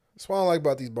comfortable. That's what I don't like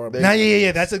about these barbers.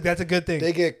 Yeah. That's a good thing.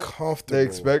 They get comfortable.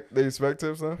 They expect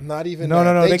tips, huh? Not even No.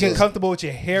 that. They get comfortable with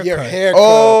your haircut. Your haircut.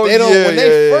 Oh, they don't. yeah, When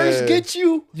they yeah, first yeah. get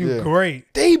you, You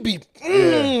great. they be.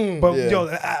 But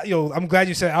Yeah. yo, I'm glad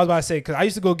you said. I was about to say because I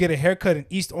used to go get a haircut in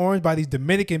East Orange by these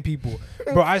Dominican people,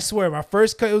 bro. I swear, my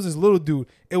first cut it was this little dude.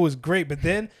 It was great, but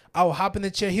then I would hop in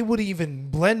the chair. He wouldn't even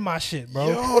blend my shit, bro.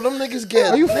 Yo, them niggas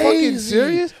get. Are you lazy. fucking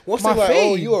serious? Once My they like, oh,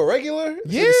 fade. you a regular?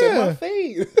 This Yeah. nigga said my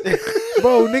fade.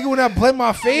 Bro, nigga, when I blend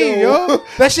my fade, yo,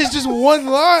 that shit's just one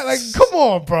line. Like, come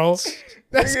on, bro.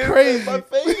 That's crazy. My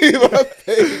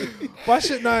fade. Why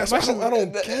should not? Why should, I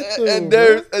don't get them.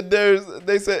 And there's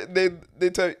they said they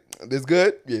tell you this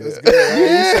good. Yeah. It's good.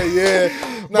 You say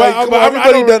yeah. No, But- come but on, I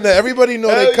everybody don't- done that. Everybody know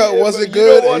Hell they cut yeah, wasn't but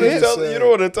good. You don't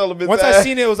want to tell them it's Once I ass.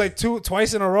 seen it was like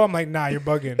twice in a row. I'm like, nah, you're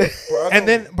bugging. And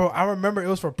then, bro, I remember it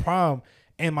was for prom,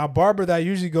 and my barber that I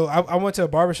usually go, I went to a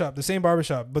barbershop, the same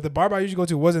barbershop, but the barber I usually go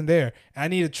to wasn't there. And I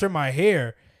needed to trim my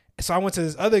hair, so I went to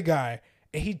this other guy,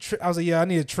 and I was like, yeah, I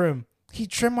need to trim. He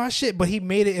trimmed my shit, but he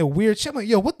made it a weird shit. I'm like,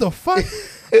 yo, what the fuck?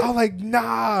 I was like,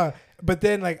 nah. But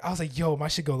then, like, I was like, yo, my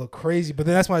shit gonna look crazy. But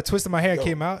then that's when I twisted my hair, it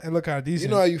came out, and looked kind of decent.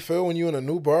 You know how you feel when you in a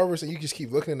new barber, so you just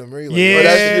keep looking in the mirror. Like, Yeah. Oh,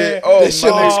 that shit. Oh, this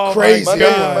shit my- looks my crazy. My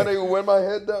God. nigga, when my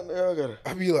head down there,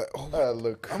 I be like, oh, I gotta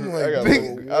look. I'm I like, gotta big-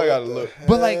 look. I gotta look.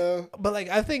 But like,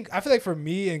 I feel like for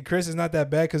me and Chris, it's not that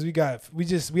bad because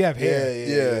we have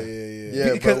hair.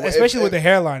 Yeah, Because but especially with the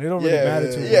hairline, it don't really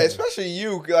matter too much. Yeah, especially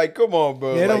you. Like, come on,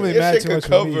 bro. Yeah, it don't like, really your matter shit too could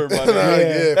much for me. cover, my Nah,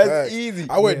 nigga. yeah, That's facts. easy.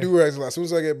 I wear Yeah. do-rags a lot. As soon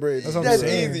as I get braids. That's what I'm That's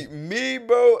saying. easy. Me,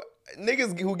 bro.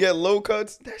 Niggas who get low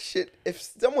cuts, that shit. If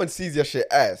someone sees your shit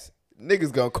ass,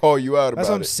 niggas gonna call you out That's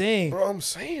about what I'm it. saying. Bro, I'm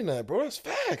saying that, bro. That's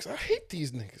facts. I hate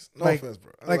these niggas. No Like- offense,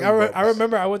 bro. Like love I barbers.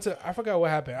 remember I forgot what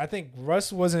happened. I think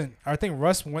Russ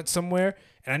went somewhere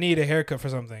and I needed a haircut for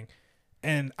something.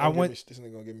 And I went This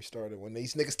nigga gonna get me started when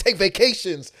these niggas take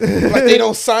vacations like they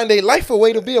don't sign their life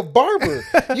away to be a barber.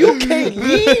 You can't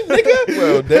leave, nigga.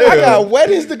 Well, damn. I got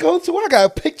weddings to go to. I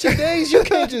got picture days. You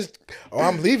can't just. Oh,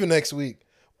 I'm leaving next week.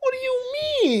 What do you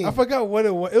mean? I forgot what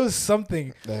it was. It was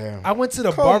something. Damn. I went to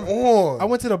the Come barber. on. I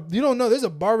went to the. You don't know. There's a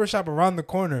barber shop around the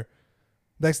corner.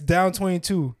 That's down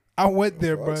 22. I went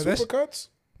there, bro. That's Supercuts?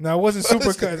 no, it wasn't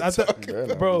Supercuts. I thought, Yeah,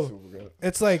 nah, bro, be super good.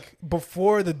 it's like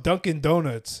before the Dunkin'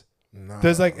 Donuts. Nah.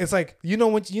 There's like it's like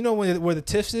where the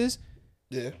Tiffs is.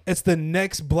 Yeah. It's the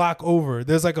next block over.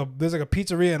 There's like a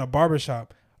pizzeria and a barber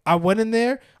shop. I went in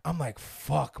there. I'm like,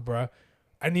 fuck, bro.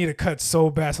 I need a cut so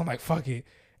bad. So I'm like, fuck it.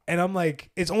 And I'm like,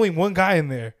 it's only one guy in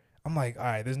there. I'm like, all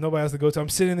right, there's nobody else to go to. I'm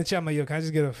sitting in the chair. I'm like, yo, can I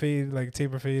just get a fade, like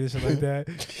taper fade or shit like that?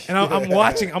 And I'm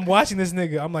watching this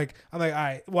nigga. I'm like, all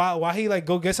right. While he like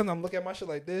go get something, I'm looking at my shit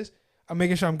like this. I'm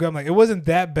making sure I'm good. I'm like, it wasn't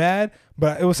that bad,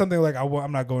 but it was something like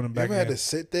I'm not going You back. ever had again. to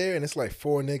sit there and it's like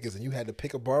 4 niggas and you had to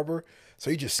pick a barber? So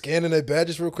you just scanning their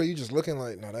badges real quick. You just looking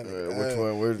like, no, that nigga. Which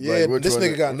one? Where's, Yeah, like, which this one,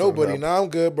 nigga got which nobody. one Nah, I'm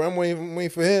good, bro. I'm waiting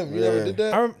for him. You Yeah. never did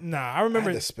that? I I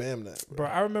remember had to spam that, bro. Bro,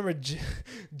 I remember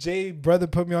Jay brother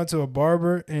put me onto a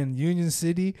barber in Union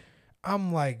City.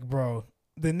 I'm like, bro,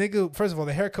 the nigga. First of all,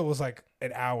 the haircut was like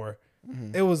an hour.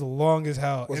 It was long as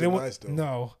hell. Was and it was nice, though?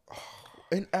 no.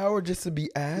 An hour just to be You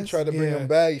ass? tried to bring Yeah. them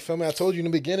back. You feel me? I told you in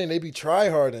the beginning they be try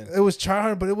harding. It was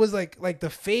trying, but it was like the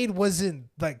fade wasn't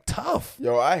like tough.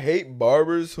 Yo, I hate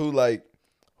barbers who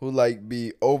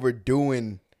be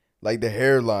overdoing like the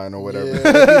hairline or whatever. Yeah,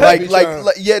 they be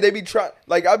trying- They be trying.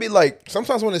 Like I'll be like,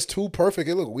 Sometimes when it's too perfect,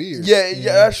 it look weird. yeah,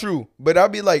 that's true. But I'll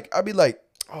be like,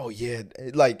 oh yeah,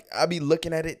 like I be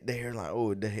looking at it, the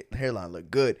hairline look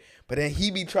good, but then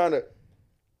he be trying to.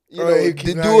 You know, he to keep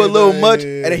do a knocking little it, much, yeah.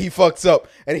 and then he fucks up,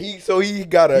 and he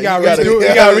gotta redo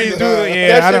it.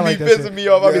 Yeah, that I should don't be like that pissing shit. me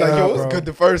off. I be like, Nah, yo, it was bro. good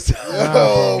the first time.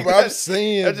 Oh, bro, I'm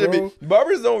saying, That should bro. be.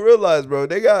 Barbers don't realize, bro.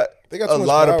 They got They got a too much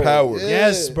lot of power. Yeah.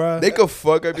 Yes, bro. They could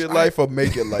fuck up your life or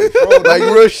make your life. Bro, Like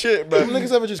real shit, bro. Them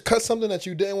niggas ever just cut something that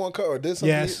you didn't want cut or did something?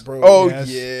 Yes. Bro. Oh Yes.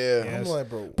 yeah. I'm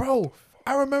like, Bro,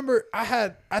 I remember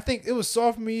I think it was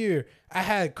sophomore year. I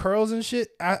had curls and shit.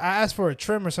 I asked for a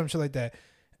trim or some shit like that.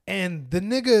 And the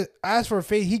nigga asked for a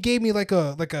fade. He gave me like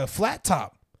a flat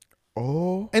top.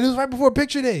 Oh. And it was right before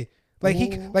picture day. Like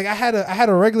I had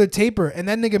a regular taper, and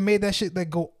that nigga made that shit like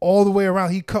go all the way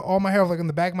around. He cut all my hair off like in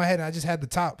the back of my head, and I just had the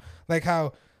top. Like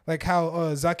how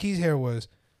Zaki's hair was.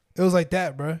 It was like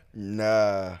that, bro.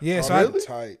 Nah. Yeah, so really?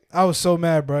 Tight. I was so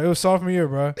mad, bro. It was sophomore year,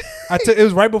 bro. It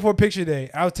was right before picture day.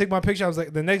 I would take my picture. I was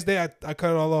like, the next day I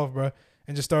cut it all off, bro,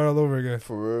 and just started all over again.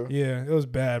 For real. Yeah, it was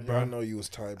bad, Bro, I bro. know you was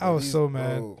tight. I was so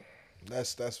mad. Bro,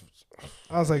 that's.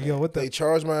 I was like, yo, what They the?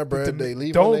 charge my bread. They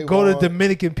leave. when Don't they go to want.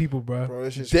 Dominican people, bro. Bro,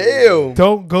 this shit's Damn.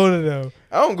 Don't go to them.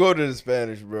 I don't go to the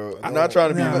Spanish, bro. I'm not trying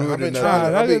to be Nah, rude. I've been or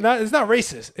trying nothing. to- It's not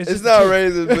racist. It's just not the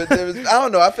truth. racist, but I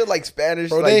don't know. I feel like Spanish,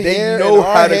 Bro, like they hair know and how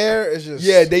our to. hair is just.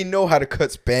 Yeah, they know how to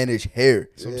cut Spanish hair.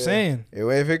 That's what I'm saying. Yeah,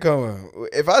 if it come,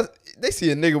 they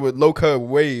see a nigga with low cut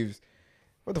waves,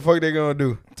 what the fuck they gonna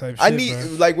do? Type I shit, need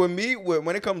bro. like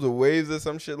when it comes to waves or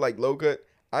some shit like low cut,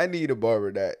 I need a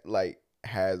barber that like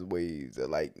has waves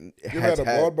that like You ever had a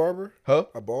bald barber? Huh?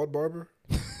 A bald barber?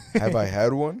 Have I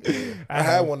had one? I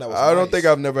had one that was. I don't nice. think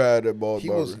I've never had a bald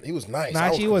barber. He was nice. Nah, I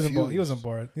was actually, he wasn't bald. He confused. wasn't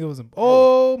bald. He wasn't.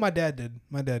 Oh, my dad did.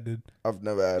 My dad did. I've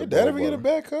never had Your a dad bald ever get a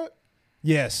barber. bad cut?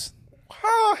 Yes.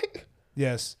 How?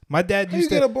 Yes. My dad How you used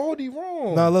get to. a baldy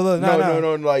wrong? No, look,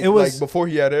 No, like It was- like before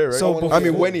he had hair, right? So I mean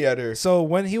before- when he had hair. So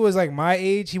when he was like my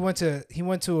age, he went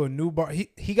to a new bar.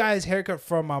 He got his haircut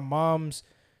from my mom's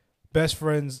best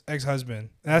friend's ex-husband.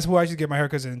 And that's who I used to get my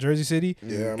haircuts in Jersey City. Yeah,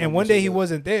 I remember And one you day said he that.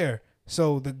 wasn't there.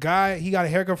 So the guy, he got a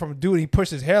haircut from a dude and he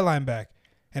pushed his hairline back.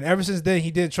 And ever since then,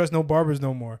 he didn't trust no barbers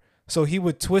no more. So he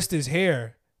would twist his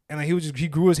hair. And like he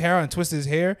grew his hair out and twisted his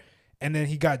hair. And then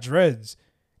he got dreads.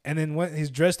 And then when his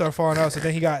dreads started falling out, so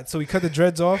he cut the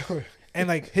dreads off. And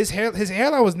like his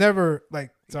hairline was never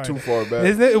like Too far back.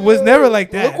 It was never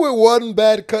like that. Look what one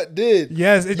bad cut did.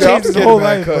 Yes, it Yeah, I'm changed his getting whole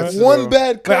bad life. cuts. Bro. One bro.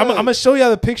 bad cut. Like, I'm gonna show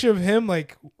y'all the picture of him,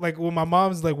 like with my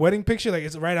mom's like wedding picture. Like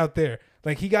it's right out there.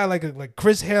 Like he got like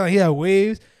Chris hair, like he had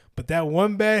waves, but that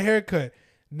one bad haircut,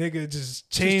 nigga, just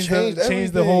changed the whole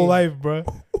everything. life, bro.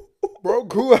 Bro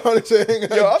grew out his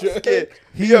hair. Yo, I'm scared.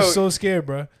 He was so scared,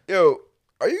 bro. Yo,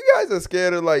 are you guys as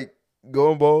scared of like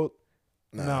going bald?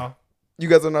 No, You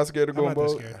guys are not scared of I'm going not that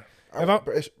bald? scared.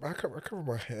 I cover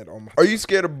my head on my. Are you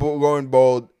scared of going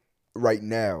bald right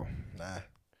now? Nah.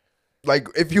 Like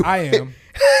if you I am.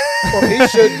 Well, he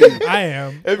should be. I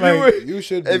am. if Like, you were You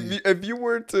should be. if you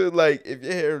were to like if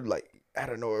your hair like I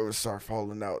don't know it would start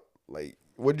falling out like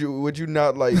would you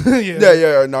not like Yeah.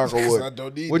 yeah knock on 'Cause I wood.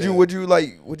 don't need Would that. you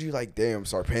like damn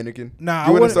start panicking? Nah,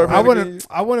 You wouldn't start I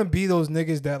panicking? wouldn't be those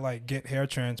niggas that like get hair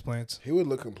transplants. He would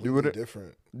look You completely wouldn't-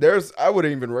 different. I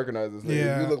wouldn't even recognize this nigga.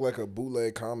 Yeah. You look like a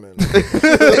bootleg comment.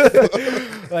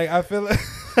 Like I feel like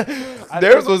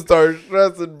Theirs would start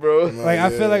stressing, bro. like I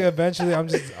feel like eventually I'm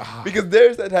just Because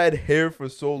theirs that had hair for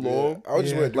so Yeah. long, I would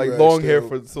just Yeah. wear like do-rag long still. hair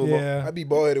for so long. yeah. I'd be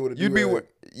bald headed with a You'd be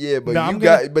do-rag. but No, you I'm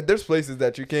got but there's places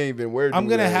that you can't even wear. I'm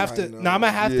gonna do-rags. have to. I know. No, I'm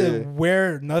gonna have Yeah. to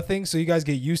wear nothing so you guys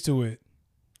get used to it.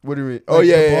 What do you mean? Like Oh the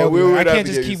yeah, bald we do-rag. would I have can't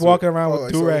to just get keep used to walking it. around Oh, with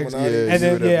like so do-rags. Illuminati. Yeah, And you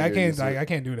then would have yeah, to I get can't used to like it. I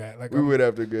can't do that. Like We would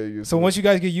have to get used. so to once it. you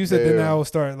guys get used to it, then Yeah. I'll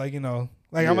start like I'm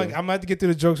Yeah. gonna have to get through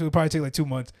the jokes. It'll probably take like 2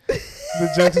 months. The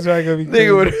jokes is probably gonna be Nigga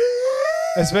crazy. would.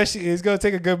 Especially it's gonna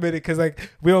take a good minute because like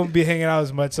we don't be hanging out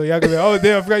as much. So y'all gonna be like, oh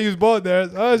damn, I forgot to use ball there. Oh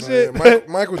Nah, shit, yeah,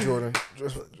 Michael Jordan.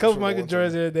 Just couple for Michael one Jordans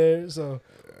time. here and there. So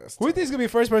That's who do you think is gonna be the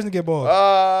first person to get bald?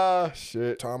 Ah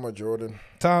shit. Tom or Jordan?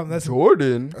 Tom. That's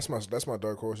Jordan. That's my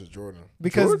dark horse is Jordan.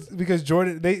 because Jordan. Because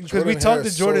Jordan we hair talked to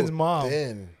is so Jordan's mom.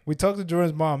 thin. We talked to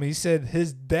Jordan's mom. He said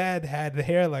his dad had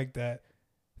hair like that,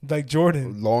 like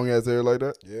Jordan. Long ass hair like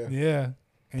that. Yeah. Yeah,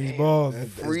 and he's bald. And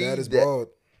his Free dad is that- bald.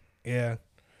 Yeah,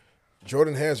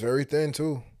 Jordan hair is very thin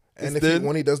too. And It's if thin?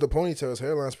 when he does the ponytail, his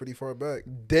hairline's pretty far back.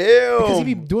 Damn. because he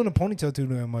be doing a ponytail too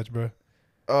damn much, bro.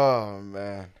 Oh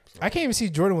man. I can't even see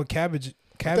Jordan with cabbage.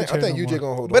 I think hair no UJ more.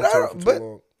 gonna hold But on I to it don't- for too but-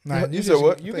 long. Nah, You said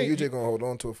what? I think UJ gonna hold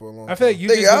on to it for a long time. I feel like you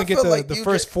Nigga, just gonna I get feel the, like the UJ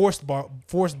first forced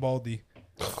baldy.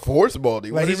 Force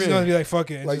baldy. Like What do he's you just gonna mean? be like fuck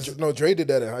it. and Like just- no, Dre did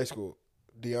that in high school.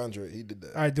 DeAndre, he did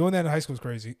that. all right, doing that in high school is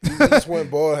crazy. He just went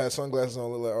bald, had sunglasses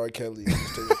on, looked like R. Kelly. He was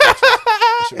taking pictures.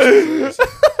 That shit was crazy.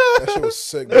 That shit was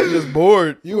sick. Bro. He just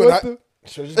bored. You and I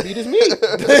should have just beat his meat. Should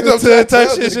have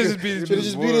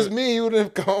just beat his meat. He would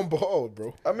have gone bald,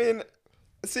 bro. I mean,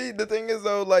 see, the thing is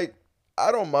though, like,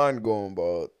 I don't mind going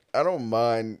bald. I don't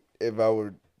mind if I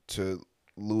were to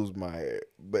lose my hair,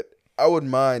 but I would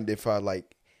mind if I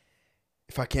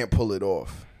can't pull it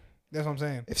off. That's what I'm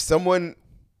saying. If someone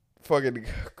fucking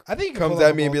I think comes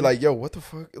at me and be like, "Yo, what the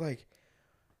fuck?" Like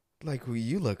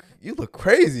you look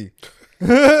crazy.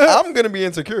 I'm gonna be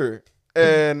insecure,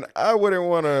 and I wouldn't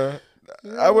want to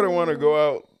go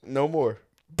out no more.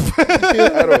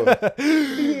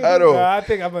 At all. No, I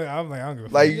think I'm hungry.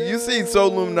 Like you seen So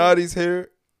Illuminati's hair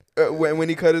when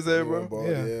he cut his hair, bro.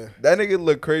 Yeah. That nigga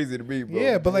look crazy to me, bro.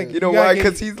 Yeah, but like you know why?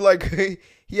 Because he's like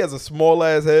he has a small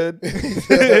ass head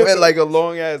and like a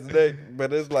long ass neck.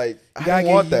 But it's like I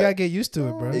don't want that. You gotta get used to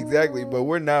it, bro. Exactly. But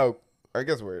we're now. I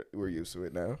guess we're used to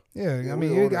it now. Yeah, I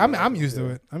mean, I'm used to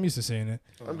it. I'm used to seeing it.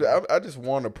 I just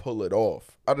want to pull it off.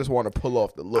 I just want to pull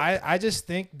off the look. I just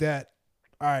think that.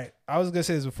 All right, I was gonna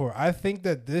say this before. I think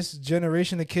that this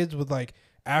generation of kids would like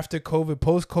after COVID,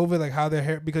 post COVID, like how their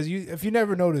hair, because if you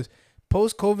never noticed,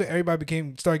 post COVID, everybody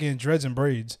started getting dreads and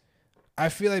braids. I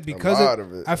feel like because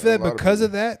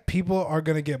of that, people are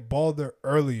gonna get balder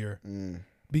earlier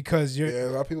because a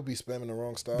lot of people be spamming the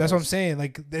wrong style. That's what I'm saying.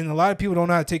 Like, and a lot of people don't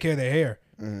know how to take care of their hair.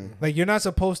 Like, you're not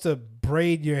supposed to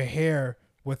braid your hair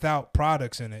without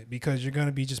products in it because you're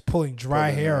gonna be just pulling dry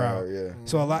hair out. Yeah.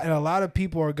 So a lot of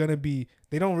people are gonna be.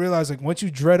 They don't realize like once you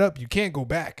dread up, you can't go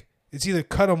back. It's either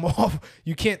cut them off.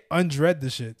 You can't undread the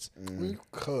shits.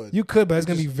 You could, but it's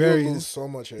gonna be very. You'll lose so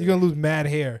much hair. You're gonna lose mad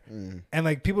hair, and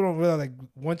like people don't realize like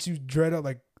once you dread up,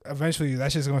 like eventually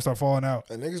that shit's gonna start falling out.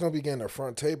 And niggas don't be getting their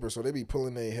front taper, so they be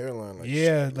pulling their hairline. Like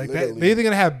like that. They're either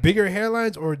gonna have bigger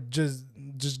hairlines or just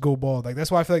go bald. Like that's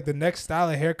why I feel like the next style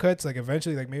of haircuts, like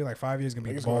eventually, like maybe like 5 years, gonna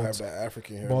be niggas bald. gonna have that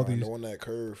African hairline, the one that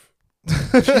curve. You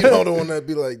know, the one that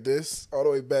be like this, all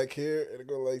the way back here, and it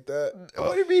go like that.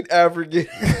 What do you mean African?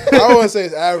 I don't want to say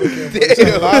it's African, but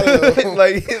a lot of them, a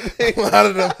lot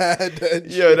of them had that.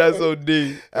 Yo, that's so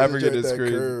deep. African is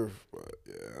crazy. Curve, but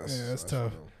that's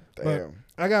tough. Damn. But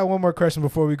I got one more question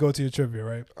before we go to your trivia,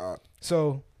 right?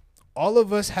 So all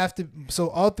of us have to. So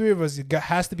all three of us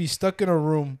has to be stuck in a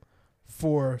room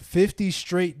for 50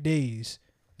 straight days.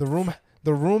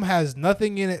 The room has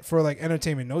nothing in it for like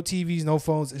entertainment, no TVs, no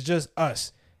phones. It's just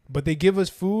us. But they give us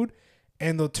food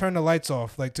and they'll turn the lights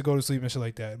off like to go to sleep and shit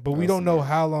like that. But we don't know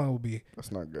how long it will be.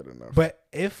 That's not good enough. But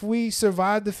if we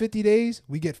survive the 50 days,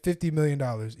 we get $50 million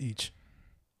each.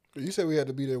 You said we had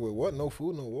to be there with what? No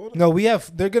food, no water? No,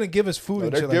 they're going to give us food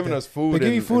and shit like that. They're giving us food. They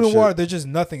give you food and water. There's just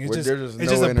nothing. It's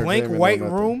just a blank white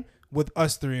room with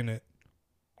us three in it.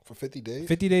 For 50 days?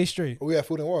 50 days straight. Oh, we have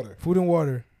food and water. Food and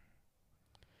water.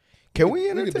 Can we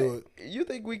entertain? We could You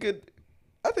think we could?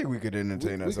 I think we could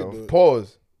entertain ourselves. could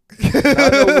Pause.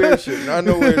 Not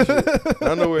no weird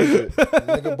shit.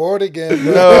 Nigga bored again.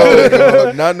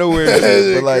 No, not no weird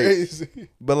shit.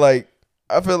 But like,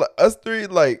 I feel like us three,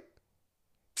 like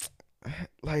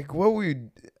what we,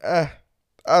 I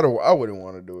wouldn't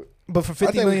want to do it. But for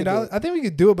 $50 million, I think we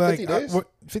could do it. But 50 days?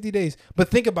 50 days. But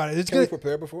think about it. It's Can we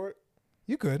prepare before it?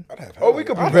 You could. We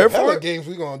could prepare for it. Games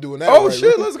we gonna do now. Oh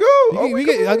shit, let's go.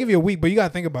 I'll give you a week, but you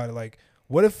gotta think about it. Like,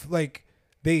 what if like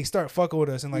they start fucking with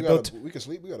us and like we can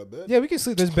sleep. We got a bed. Yeah, we can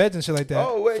sleep. There's beds and shit like that.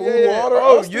 Oh wait, Food, water.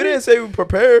 Oh, you didn't say we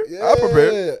prepared. I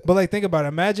prepared. But like, think about it.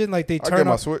 Imagine like they turn on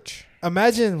my off. switch.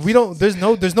 Imagine we don't. There's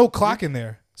no clock in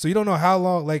there. So you don't know how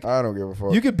long. Like I don't give a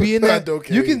fuck. You could be in there.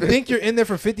 Okay. You can think you're in there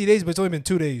for 50 days, but it's only been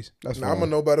 2 days. I'm gonna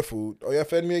know about the food. Oh, y'all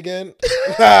fed me again.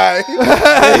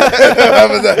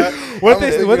 What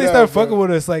they start fucking with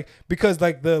us, like because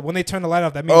like when they turn the light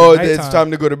off, that means it's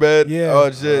time to go to bed. Yeah. Oh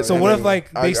shit. So what if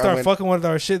like they start fucking with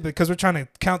our shit because we're trying to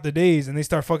count the days and they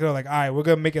start fucking up like, all right, we're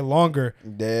gonna make it longer.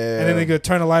 Damn. And then they go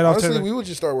turn the light off. Honestly, we would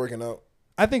just start working out.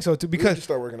 I think so too We would just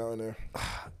start working out in there.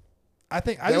 I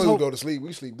think Then we would go to sleep.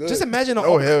 We sleep good. Just imagine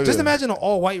imagine an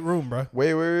all white room, bro.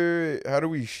 Wait. How do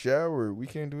we shower? We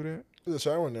can't do that. There's a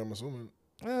shower in there, I'm assuming.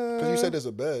 Because you said there's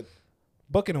a bed.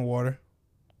 Bucket and water.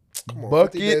 Come on,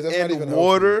 bucket and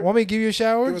water. Want me to give you a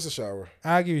shower? Give us a shower.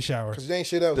 I'll give you a shower. Because you ain't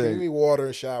shit else. Give me water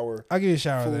and shower. I'll give you a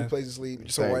shower. Food, then. place to sleep.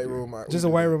 Just a white room. Just a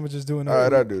white room with just doing that. All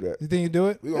right, I'll do that. You think you do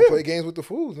it? We gonna play games with the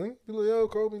food, man. Be like, yo,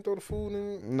 Kobe, throw the food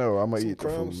in. No, I'm gonna eat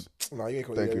crumbs. the food. No, you ain't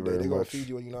gonna eat Thank you every day. very They gonna much. feed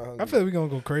you when you're not hungry. I feel like we're gonna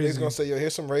go crazy. They's gonna say, yo,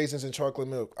 here's some raisins and chocolate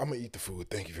milk. I'm gonna eat the food.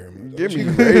 Thank you very much. Give me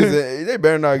raisins. They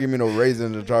better not give me no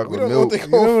raisins or chocolate milk. You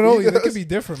never know. It could be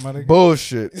different, man.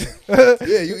 Bullshit.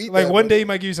 Yeah, you eat like that, one man. day he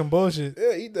might give you some bullshit.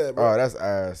 Yeah, eat that. that, bro. Oh, that's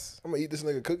ass. I'm gonna eat this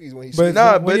nigga cookies when he But sleep.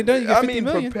 Nah, when but you're done, you get I 50 mean,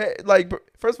 million.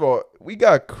 first of all,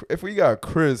 if we got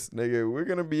Chris, nigga, we're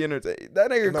gonna be entertained.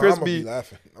 That nigga No, Chris I'm gonna be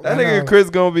laughing. that I nigga know. Chris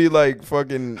gonna be like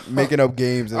fucking making up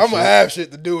games and I'm shit. gonna have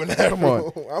shit to do in that. Come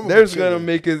bro. on, I'm there's be gonna chilling.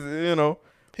 make his, you know.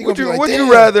 He Would gonna you be like, would "Damn,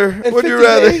 you rather? in Would you 50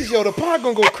 rather? days, yo, the pod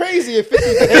gonna go crazy in 50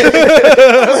 days. I'm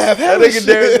gonna have That hella nigga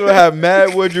Darius shit. would have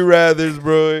mad would you rathers,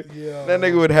 bro. Yeah. That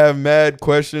nigga would have mad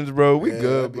questions, bro. We Yeah,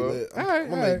 good, that'd be bro. lit. I'm Alright,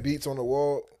 gonna alright. make beats on the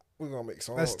wall. We're gonna make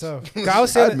songs. That's tough. I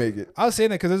was saying I'd that, make it. I was saying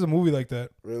that because there's a movie like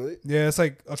that. Really? Yeah, it's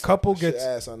like a couple Shit gets.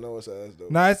 ass. I know it's ass though.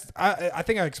 Nah, I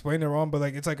think I explained it wrong, but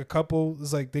like it's like a couple.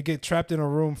 It's like they get trapped in a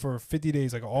room for 50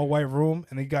 days, like an all white room,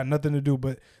 and they got nothing to do.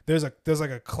 But there's like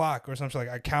a clock or something,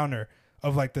 like a counter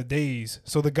of like the days.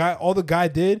 So the guy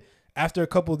did after a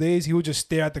couple days, he would just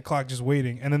stare at the clock, just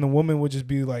waiting, and then the woman would just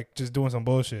be like just doing some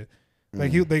bullshit.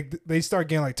 Like they start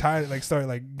getting like tired, like start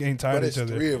like getting tired But of it's each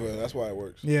other. 3 of us. That's why it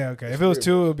works. Yeah, okay. It's If it was 3 of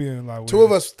 2, it would be a lot weird. 2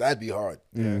 of us, that'd be hard.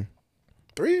 Yeah.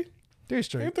 3? 3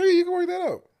 straight. 3, you can work that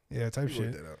out. Yeah, type You can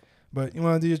work shit. that out. But you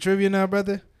want to do your trivia now,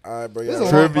 brother? All right, bro. This Yeah.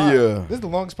 is a long Trivia. pod. This is the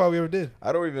longest pod we ever did.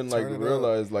 I don't even like Turn it up.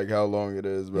 realize like how long it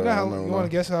is, bro. You know I how don't you want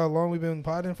to guess how long we've been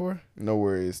podding for? No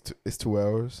worries. It's 2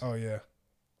 hours. Oh yeah,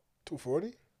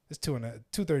 240? it's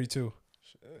 2:32.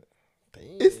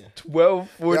 It's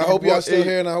 12:40. Yeah, I hope y'all still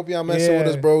here, and I hope y'all messing with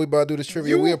Yeah. us, bro. We about to do this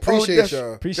trivia. You- We oh, appreciate that's-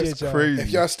 y'all. Appreciate That's y'all. crazy. If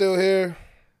y'all still here,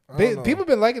 I don't know. People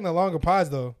been liking the longer pods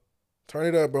though. Turn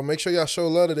it up, bro. Make sure y'all show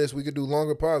love to this. We could do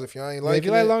longer pods if y'all ain't Like, like if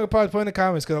you like longer pods, put in the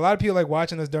comments because a lot of people like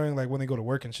watching us during like when they go to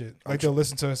work and shit. Like they'll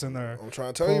listen to us in their I'm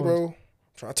trying to tell you, bro. I'm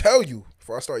trying to tell you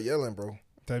before I start yelling, bro.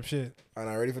 type shit. All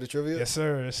right, ready for the trivia? Yes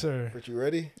sir, yes sir. Rich, you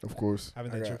ready? Of course. I've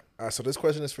been I that got, you. all right, so this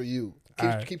question is for you. All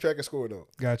right. Keep track of score, though.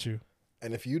 Got you.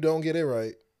 And if you don't get it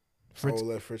right, Fritz. I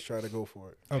will let Fritz try to go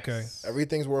for it. Okay,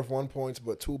 Everything's worth 1 point,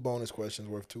 but 2 bonus questions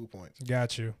worth 2 points.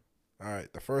 got you. All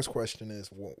right, the first question is,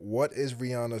 what is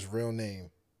Rihanna's real name?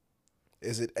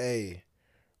 Is it A,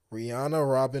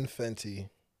 Rihanna Robin Fenty,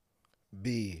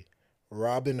 B,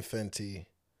 Robin Fenty,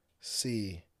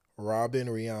 C, Robin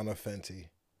Rihanna Fenty?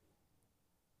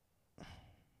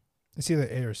 It's either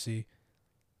A or C.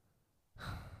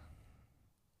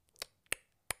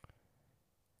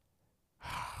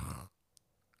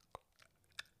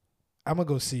 I'm gonna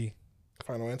go C.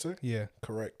 Final answer? Yeah.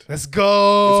 Correct. Let's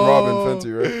go. It's Robin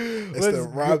Fenty, right? It's Let's the go.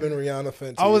 Robin Rihanna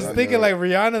Fenty. I was know thinking it. like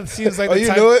Rihanna seems like Oh, the you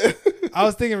type. know it? I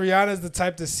was thinking Rihanna's the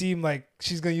type to seem like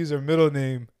she's gonna use her middle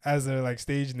name as her like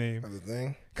stage name. That's the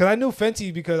thing. Cause I knew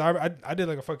Fenty because I did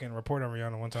like a fucking report on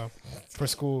Rihanna one time for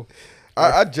school.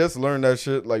 I just learned that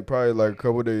shit like probably like a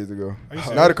couple days ago. Are you Not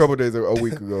a serious? couple days ago, a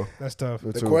week ago. That's tough.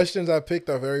 Or The two. questions I picked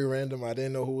are very random. I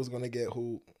didn't know who was going to get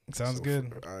who. Sounds So,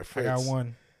 good. All right, I Fritz. got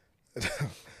one.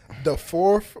 The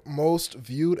 4th most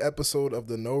viewed episode of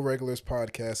the No Regulars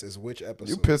podcast is which episode?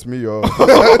 You pissed me off. You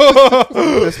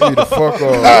pissed me the fuck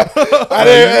off. I You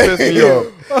didn't. pissed me off.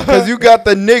 Because you got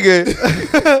the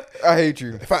nigga. I hate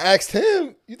you. If I asked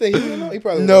him, you think he would know? He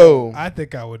probably No. I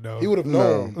think I would know. He would have No.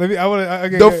 known. Let me. I would.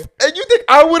 And you think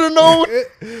I would have known?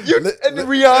 And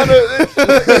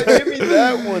Rihanna. Give me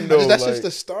that one, though. That's like- just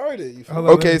the start. You feel Hold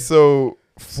me? on, Okay, so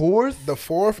fourth? The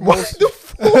 4th What most. the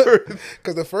fourth?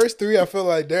 Because the first 3, I feel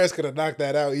like Darius could have knocked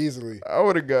that out easily. I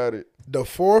would have got it. The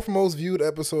 4th most viewed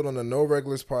episode on the No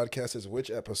Regulars podcast is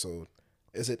which episode?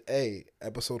 Is it A,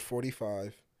 episode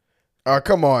 45?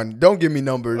 Come on. Don't give me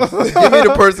numbers. Give me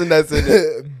the person that's in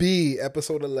it. B,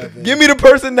 episode 11. Give me the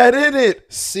person that in it.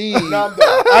 C. No, I'm done.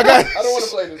 I don't want to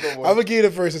play this no more. I'm gonna give you the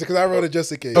first because I wrote it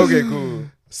just in case. Okay, cool.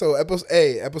 So episode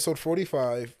A, episode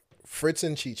 45, Fritz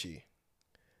and Chi Chi.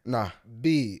 Nah,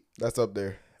 B, that's up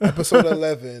there. episode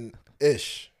 11,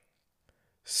 Ish.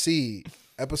 C,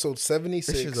 episode 76,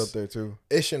 This shit's up there too.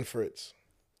 Ish and Fritz.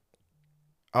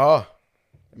 Ah,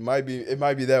 it might be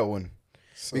that one.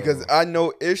 So, Because I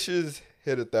know Ish's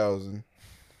hit 1,000.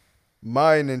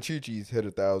 Mine and Chi-Chi's hit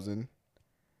 1,000.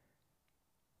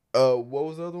 What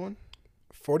was the other one?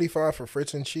 45 for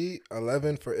Fritz and Chi,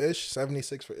 11 for Ish,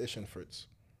 76 for Ish and Fritz.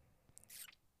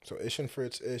 So Ish and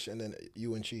Fritz, Ish, and then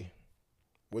you and Chi.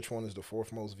 Which one is the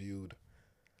 4th most viewed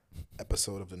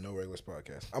episode of the No Regulars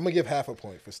podcast? I'm gonna give half a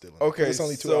point for stealing. Okay, There's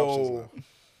only 2 options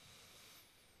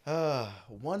left.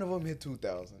 One of them hit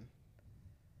 2,000.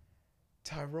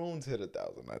 Tyrone's hit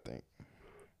 1,000, I think.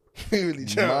 Really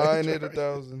Mine hit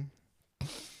 1,000.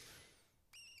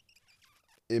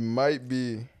 It might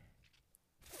be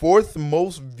 4th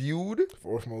most viewed.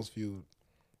 4th most viewed.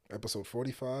 Episode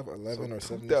 45, 11, So or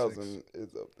 76. 2,000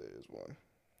 is up there as one.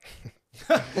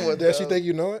 What, does she think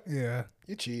you know it? Yeah.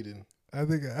 You cheating. I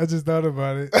think I just thought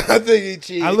about it. I think he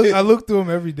cheated. I look through him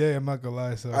every day. I'm not gonna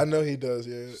lie. So I know he does,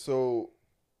 yeah. So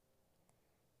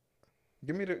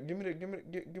Give me it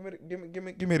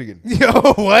again. Yo,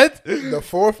 what? The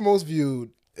fourth most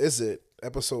viewed is it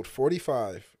episode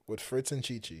 45 with Fritz and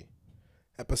Chi-Chi,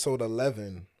 episode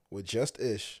 11 with Just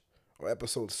Ish, or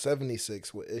episode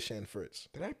 76 with Ish and Fritz?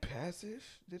 Did I pass this?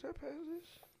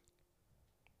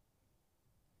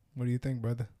 What do you think,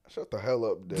 brother? Shut the hell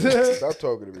up, Dad. Stop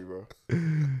talking to me, bro.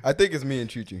 I think it's me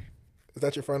and Chi-Chi. Is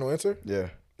that your final answer? Yeah.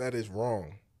 That is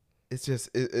wrong. It's just,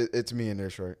 it's me and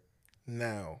Ish, right?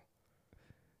 Now,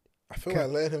 I feel like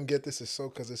letting him get this is so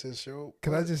because it's his show.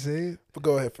 Can I just say it? But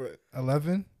go ahead, Fred.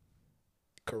 11.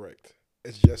 Correct.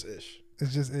 It's just Ish.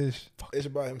 It's just Ish. Ish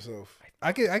by himself.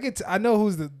 I know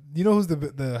who's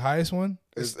the highest one.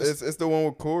 It's the one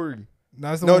with Corey.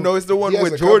 No, it's the No, it's the one He has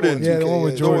with a couple Jordan. on Yeah, the 2K, one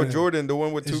with Jordan. The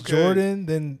one with It's 2K. Jordan,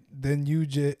 then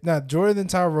UJ. Not Jordan, then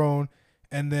Tyrone,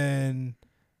 and then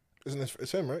Isn't it?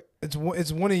 It's him, right? it's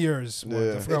one of yours.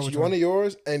 Yeah. I forgot It's which one of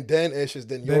yours, and then Ish is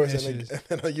then Then yours, Ish and is.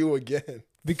 then you again.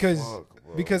 because Fuck,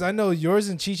 bro. because I know yours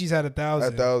and Chi-Chi's had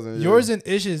 1,000. 1,000. Yeah. Yours and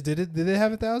Ish's did they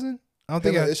have 1,000? I don't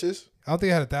think Him I, and Ish's? I don't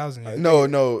think I had 1,000 yet.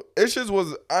 No. Ish's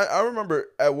was. I remember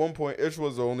at one point Ish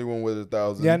was the only one with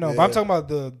 1,000. Yeah, I know, but I'm Yeah. talking about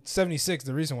the 76,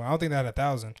 the recent one. I don't think they had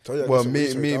 1,000. So, yeah, Well, some me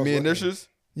research. I was and looking. Ish's.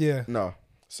 Yeah. No.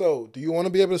 So, do you want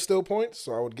to be able to steal points?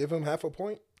 So I would give him half a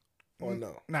point, or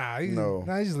no? Nah, No.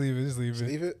 just leave it. Just leave Just it.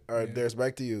 leave it. All right, Yeah. there's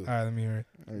back to you. All right, let me hear it.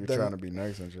 You're The- trying to be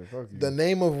nice and shit. Fuck you. The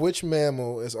name of which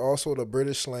mammal is also the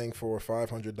British slang for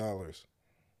 $500?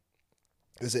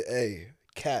 Is it A,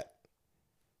 cat,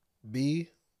 B,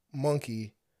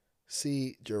 monkey,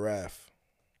 C, giraffe?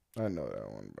 I know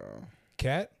that one, bro.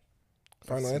 Cat?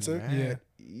 Final That's answer? mad Yeah.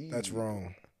 easy. That's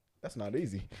wrong. That's not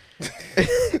easy.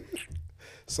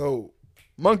 So,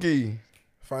 Monkey.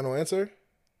 final answer?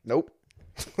 Nope.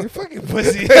 You fucking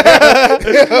pussy. He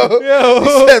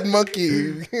Yo. said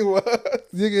monkey. What?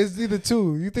 Nigga, it's either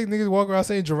two. You think niggas walk around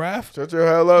saying giraffe? Shut your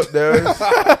hell up, Darius.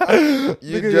 You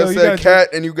Nigga, yo, just you said got cat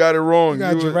and you got it wrong. You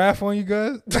got was- giraffe on you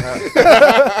guys? Yeah,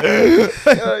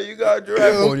 you got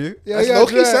giraffe on you. Yeah, That's you got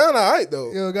low-key giraffe. sound all right,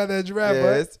 though. Yo, got that giraffe, right?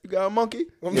 Yes. You got a monkey?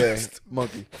 Yeah,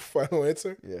 monkey. Final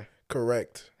answer? Yeah.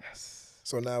 Correct. Yes.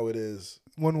 So now it is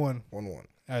 1-1. 1-1. All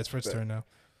right, it's Fritz's turn now.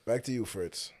 Back to you,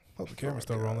 Fritz. Oh, the camera's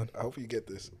still God. rolling. I hope you get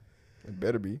this. It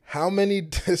better be. How many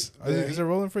Is it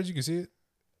rolling, Fritz? You can see it?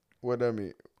 What that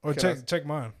mean? Or Can check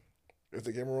mine. Is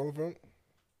the camera rolling, Front?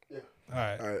 All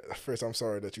right. All right, Fritz, I'm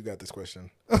sorry that you got this question.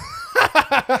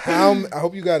 I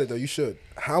hope you got it, though. You should.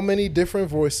 How many different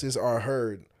voices are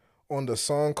heard on the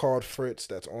song called Fritz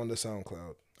that's on the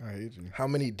SoundCloud? I hate you. How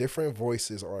many different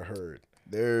voices are heard?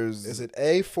 There's Is it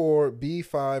A4,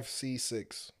 B5,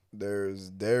 C6? there's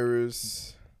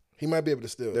Darius. He might be able to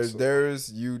steal. There's so-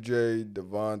 Darius, UJ,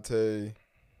 Devontae,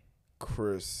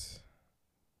 Chris.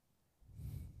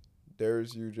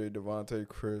 Darius, UJ, Devontae,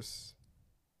 Chris.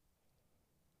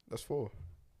 That's 4.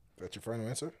 That's your final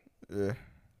answer? Yeah.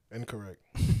 Incorrect.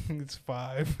 It's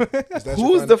 5. Is that your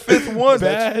Who's final- the 5th one?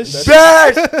 Bash.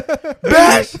 Bash!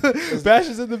 Bash. Bash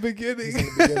is in the beginning. In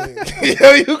the beginning.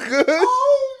 Yo, you good?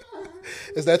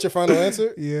 Is that your final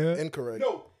answer? Yeah. Incorrect.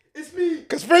 No, it's me.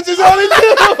 Because Fritz is on it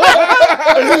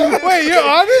too. Wait, you're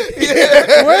on it?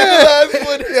 Yeah.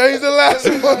 Where? Yeah, he's the last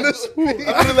one to speak.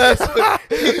 I'm the last one.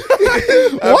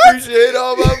 I appreciate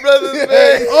all my brothers,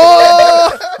 man.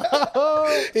 Oh.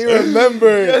 He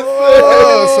remembered. Yes,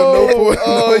 Oh, so no point.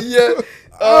 Oh, yeah.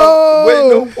 Oh. Wait,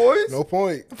 no points? No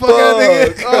point. Fuck that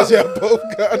nigga. Because y'all both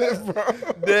got it, bro.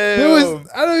 Damn.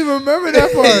 I don't even remember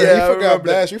that part. Yeah, I You forgot remember that.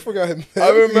 Bash. You forgot him. I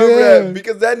remember Yeah. that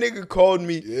because that nigga called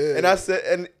me Yeah. and I said,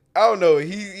 and I don't know,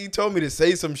 he told me to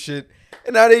say some shit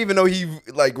and I didn't even know he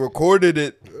like recorded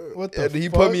it What the and he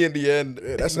fuck? put me in the end.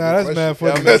 Yeah, that's Nah, a good that's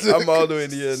question. mad funny. Yeah, I'm all the way in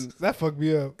the end. That fucked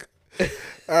me up.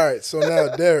 All right, so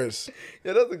now, Darius,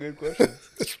 Yeah, that's a good question.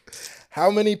 how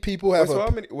many people have so a... how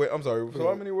many? Wait, I'm sorry. So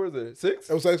how many words are there? 6?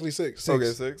 It was actually 6. Okay,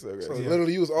 6. Okay. So Yeah.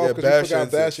 literally you was off Yeah, because Bash you forgot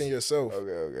and Bash 6. and yourself.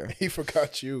 Okay. He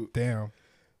forgot you. Damn.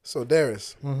 So,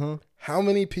 Darius, Mm-hmm. how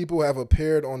many people have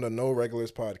appeared on the No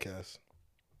Regulars podcast?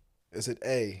 Is it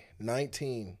A,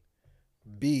 19,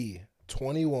 B,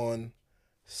 21,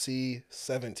 C,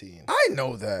 17? I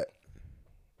know that.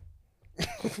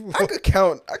 I could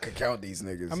count these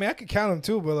niggas. I mean, I could count them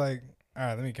too, but like, all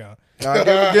right, let me count.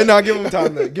 Give him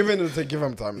time. Give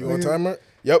him time. You want a timer?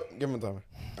 Yep, give him time.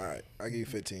 All right, I'll give you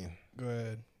 15. Go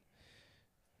ahead.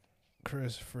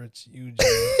 Chris, Fritz, UJ,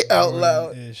 Out Jordan,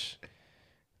 loud. Ish.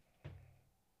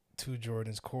 2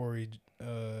 Jordans, Corey,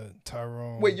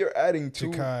 Tyrone. Wait, you're adding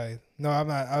 2. Jakai. No, I'm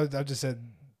not. I just said,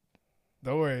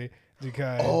 don't worry.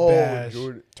 Jakai, Oh, Bash,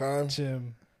 Jordan. Time?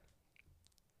 Chim.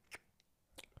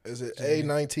 Is it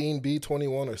A19,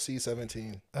 B21, or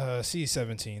C17?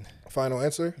 C17. Final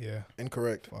answer? Yeah.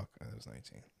 Incorrect. Fuck, that was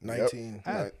 19. 19.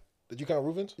 Yep. Did you count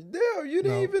Rubens? Damn, you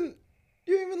didn't even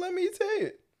let me say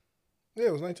it. Yeah,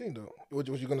 it was 19 though.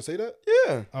 Was you gonna say that?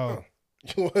 Yeah. Oh.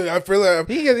 I feel like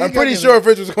He I'm pretty sure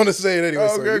Fritz was gonna say it anyway.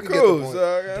 Oh, so okay, you can get the cool. point.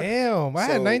 So, Damn, I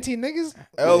had 19 niggas.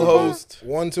 L host.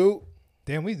 1-2.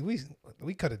 Damn,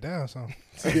 we cut it down some.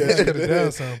 Yes, cut it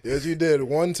down some. yes, you did.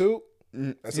 1-2.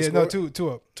 That's the score? No, two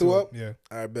up. Two up? Yeah.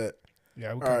 I bet.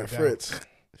 Yeah, we All cut right, it down. Fritz.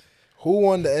 Who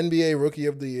won the NBA Rookie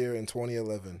of the Year in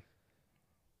 2011?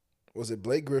 Was it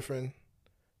Blake Griffin,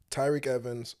 Tyreek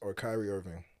Evans, or Kyrie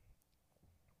Irving?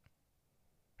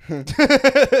 You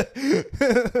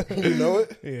know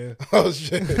it? Yeah. Oh,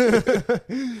 shit.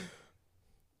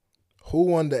 Who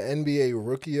won the NBA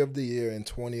Rookie of the Year in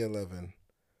 2011?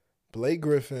 Blake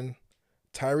Griffin,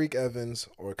 Tyreek Evans,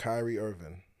 or Kyrie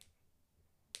Irving?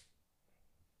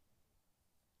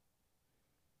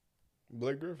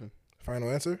 Blake Griffin. Final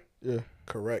answer? Yeah.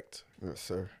 Correct. Yes,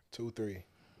 sir. 2-3.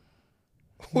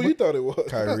 Who you thought it was?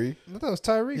 Kyrie. I thought it was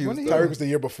Tyreek. When Tyreek was the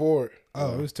year before.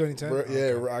 Oh, it was 2010?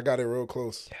 Yeah, I got it real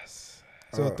close. Yes.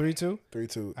 So 3-2?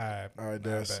 3-2. All right,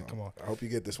 Darius. come on. I hope you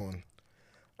get this one.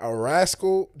 A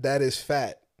rascal that is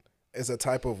fat is a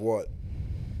type of what?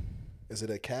 Is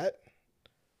it a cat,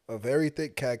 a very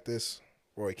thick cactus,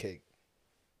 or a cake?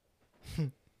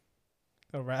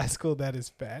 A rascal that is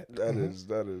fat? That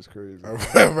is crazy.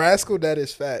 A rascal that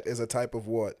is fat is a type of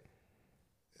what?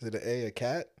 Is it a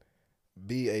cat,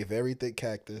 B, a very thick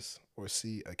cactus, or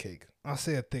C, a cake? I'll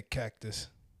say a thick cactus.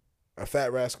 A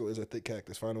fat rascal is a thick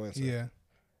cactus. Final answer. Yeah.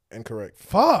 Incorrect.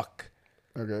 Fuck.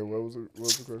 Okay, what was the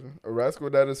question? A rascal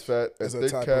that is fat, a Is a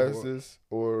thick type of what? cactus,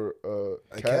 or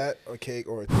A cat, a cake,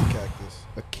 or a thick cactus?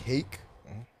 A cake?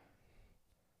 Mhm.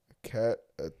 A cat,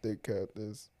 a thick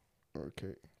cactus, or a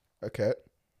cake? A cat?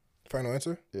 Final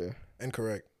answer? Yeah.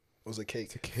 Incorrect. It was a cake.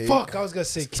 It's a cake. Fuck, I was going to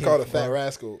say It's cake. called a fat bro.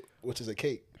 rascal, which is a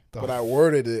cake. The But I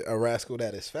worded it a rascal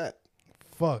that is fat.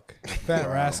 Fuck. Fat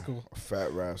Wow. rascal. A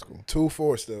fat rascal.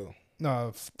 2-4 still.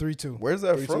 No, 3-2. Where's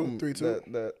that 3-2? from?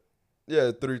 3-2?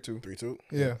 Yeah, 3-2. 3-2?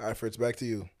 Yeah. All right, Fritz, back to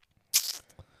you.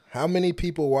 How many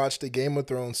people watched the Game of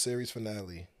Thrones series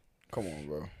finale? Come on,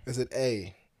 bro. Is it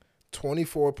A,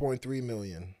 24.3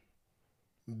 million,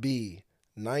 B,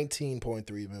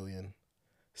 19.3 million,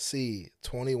 C,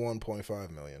 21.5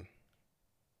 million?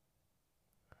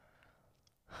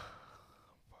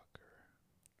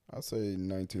 I'll say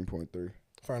 19.3.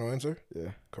 Final answer?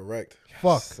 Yeah. Correct.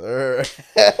 Fuck. Sir.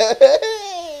 That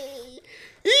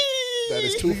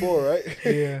is 2-4, right?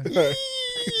 Yeah.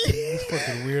 This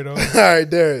fucking weirdo. All right,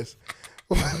 Darius.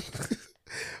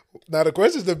 Now the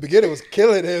questions at the beginning was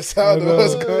killing him. So I don't know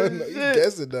what's going on. You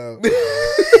guessing now.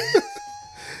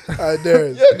 All right,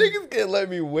 Darius. Yo, niggas can't let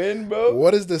me win, bro.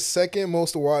 What is the second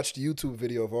most watched YouTube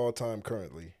video of all time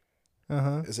currently?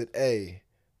 Uh-huh. Is it A,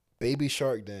 Baby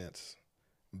Shark Dance,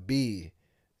 B,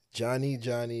 Johnny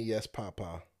Johnny Yes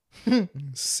Papa,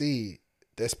 C,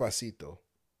 Despacito?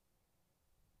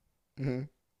 Mm-hmm.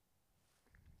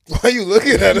 Why are you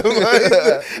looking at him?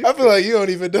 I feel like you don't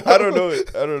even know. I don't know it.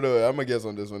 I'm going to guess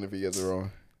on this one if he gets it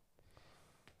wrong.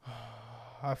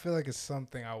 I feel like it's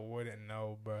something I wouldn't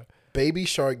know, but Baby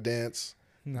Shark Dance,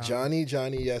 no. Johnny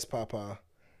Johnny Yes Papa,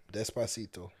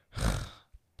 Despacito.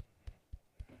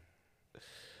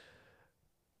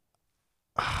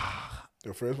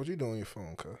 Yo, Fred, what you doing on your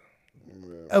phone, cuz?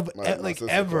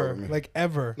 Like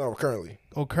ever. No, currently.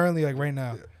 Oh, currently, like right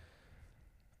now. Yeah.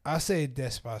 I say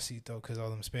Despacito because all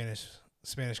them Spanish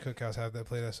cookouts have that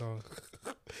play that song.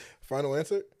 Final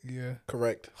answer? Yeah.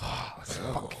 Correct. Let's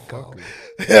fucking go.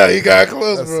 Yeah, you got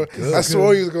close, That's bro. good. I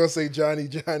swore you was gonna say Johnny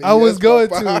Johnny. I was Yes, going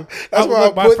Papa. to. That's why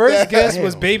I my put first that. guess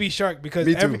was Damn. Baby Shark because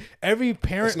Me too. every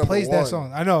parent That's plays number that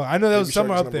one. song. I know that was Baby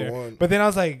somewhere Shark up is there. number one. But then I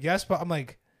was like, yes, but I'm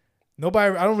like,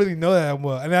 nobody. I don't really know that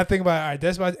well. And then I think about all right,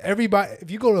 Despacito. Everybody,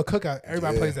 if you go to a cookout,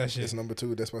 everybody plays that shit. It's number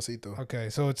 2, Despacito. Okay,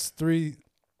 so it's 3-4.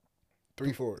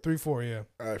 3-4. Yeah.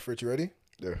 All right, Fritz, you ready?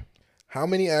 Yeah. How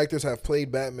many actors have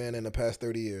played Batman in the past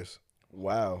 30 years?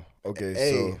 Wow. Okay,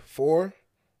 A, so 4,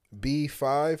 B,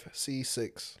 5, C,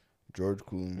 6. George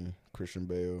Clooney, Christian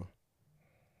Bale.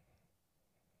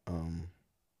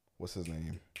 What's his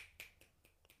name?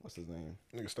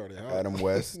 Nigga started out. Adam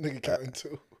West. Nigga counting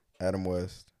 2. Adam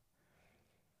West.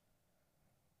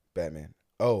 Batman.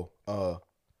 Oh, that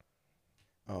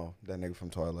nigga from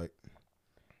Twilight.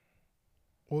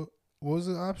 What was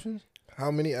the options? How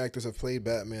many actors have played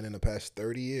Batman in the past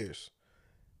 30 years?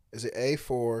 Is it A,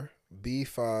 4, B,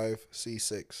 5, C,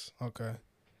 6? Okay.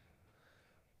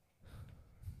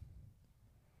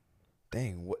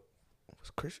 Dang, what was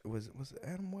Christian? Was it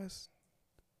Adam West?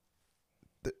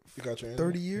 You got your answer?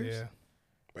 30 years? Yeah.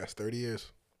 That's 30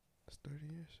 years. That's 30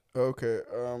 years. Okay.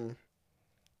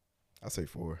 I'll say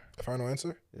 4. Final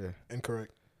answer? Yeah.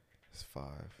 Incorrect. It's 5.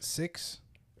 6.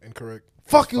 Incorrect.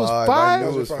 Fuck, it was 5? I knew That it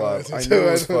was was your 5. final I answer, knew too.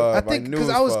 it was 5. I think because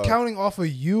I was 5. counting off of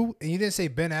you, and you didn't say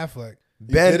Ben Affleck.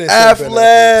 Ben didn't say Ben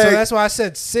Affleck. So that's why I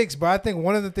said 6. But I think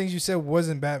one of the things you said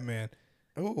wasn't Batman.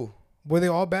 Ooh. Were they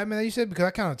all Batman that you said? Because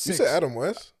I counted 6. You said Adam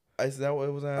West? Is that what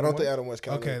it was? I don't think Adam West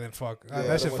counted. Okay, then fuck. Yeah,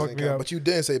 that shit Adam West fucked didn't me count. up. But you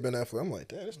didn't say Ben Affleck. I'm like,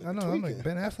 damn, this nigga I know. tweaking. I'm like,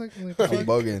 Ben Affleck? Like, I'm fuck?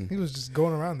 bugging. He was just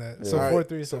going around that. Yeah. So All right,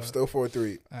 4-3. So still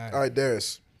 4-3. All All right,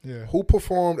 Darius. Yeah. Who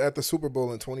performed at the Super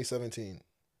Bowl in 2017?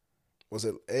 Was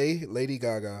it A, Lady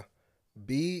Gaga,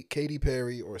 B, Katy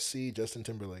Perry, or C, Justin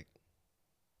Timberlake?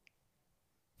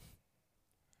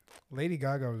 Lady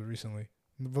Gaga was recently.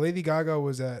 Lady Gaga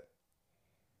was at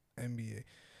NBA.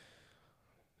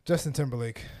 Justin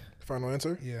Timberlake. Final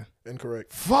answer? Yeah.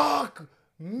 Incorrect. Fuck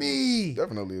me.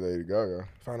 Definitely Lady Gaga.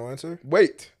 Final answer?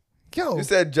 Wait. Yo. You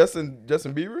said Justin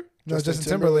Bieber? No, Justin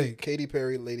Timberlake. Katy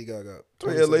Perry, Lady Gaga. Oh,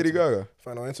 yeah, Lady 2017. Gaga.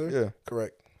 Final answer? Yeah.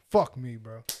 Correct. Fuck me,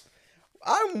 bro.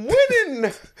 I'm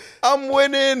winning. I'm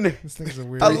winning. This thing's a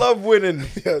weird. I love winning.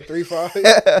 Yeah, 3-5.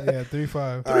 Yeah,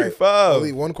 3-5. All right, 3-5. I'll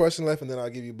leave one question left, and then I'll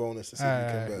give you bonus to see if you All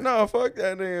come right. back. No, fuck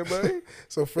that nigga, buddy.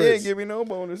 So, He Fritz, ain't give me no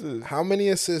bonuses. how many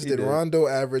assists He did did. Rondo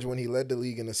average when he led the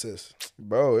league in assists?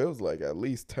 Bro, it was like at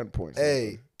least 10 points.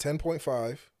 A,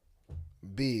 10.5,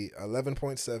 B,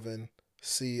 11.7,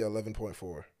 C,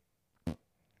 11.4.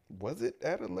 Was it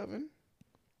at 11?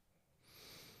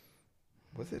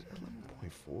 Was it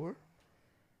 11.4?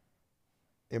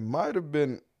 It might have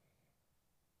been.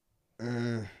 Was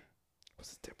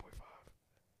it 10.5?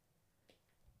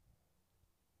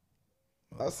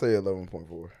 I'll say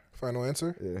 11.4. Final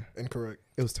answer? Yeah. Incorrect.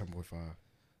 It was 10.5.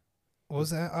 What was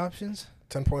that options?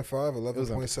 10.5,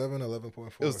 11.7,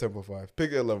 11.4. It was 10.5.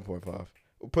 Pick 11.5.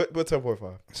 Put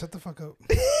 10.5. Shut the fuck up.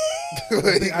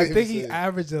 I I think he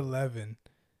averaged 11.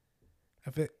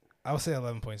 I'll say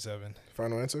 11.7.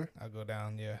 Final answer? I'll go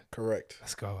down. Yeah. Correct.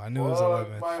 Let's go. I knew it was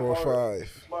 11.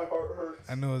 4-5. My heart hurts.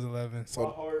 I knew it was 11.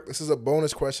 So this is a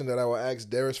bonus question that I will ask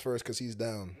Darius first because he's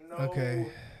down. Okay.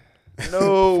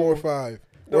 No. 4-5.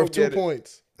 Don't Worth 2 get it.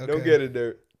 points. Okay. Don't get it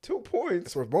there. 2 points.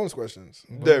 It's worth bonus questions.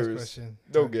 Bonus Darius. question.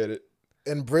 Don't get it.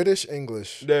 In British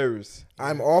English, Darius.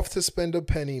 I'm off to spend a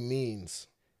penny means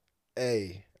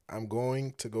A, I'm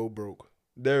going to go broke.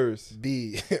 Darius.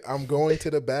 B, I'm going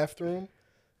to the bathroom.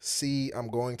 C, I'm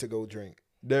going to go drink.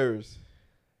 Darius.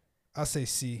 I'll say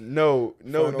C. No.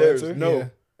 Final Darius. answer? No. Yeah.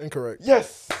 Incorrect.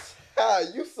 Yes.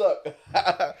 You suck.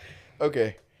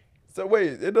 Okay. So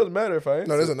wait, it doesn't matter if I answer.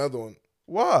 No, there's another one.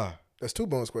 Why? That's 2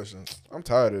 bonus questions. I'm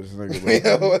tired of this nigga.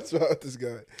 Yo, Bro. what's wrong with this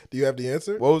guy? Do you have the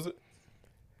answer? What was it?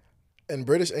 In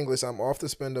British English, I'm off to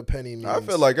spend a penny means. I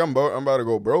feel like I'm about to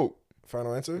go broke.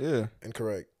 Final answer? Yeah.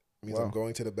 Incorrect. Means Wow. I'm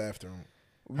going to the bathroom.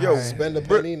 Yo, Alright. Spend a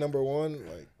penny, number 1,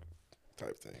 like,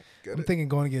 type thing. Get I'm it? thinking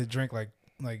going to get a drink like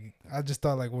I just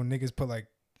thought like when niggas put like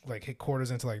hit quarters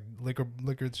into like liquor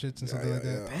shits and something like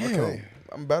that. Yeah. damn. Okay.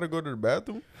 I'm about to go to the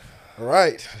bathroom. All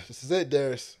right. This is it,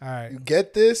 Darius. All right. You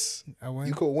get this, I win.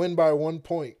 you could win by 1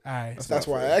 point. All right. That's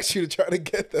why I asked you to try to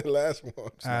get that last one.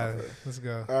 All right. Let's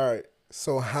go. All right.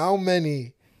 So how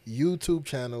many YouTube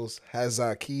channels has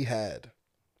Zaki had?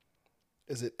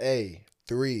 Is it A,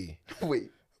 3,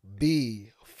 Wait.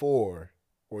 B, 4,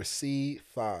 or C,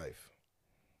 5?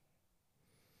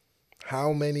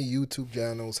 How many YouTube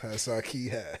channels has Zaki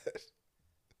had?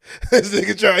 This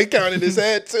nigga trying counting his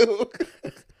head too.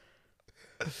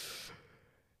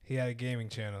 He had a gaming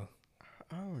channel.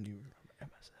 I don't even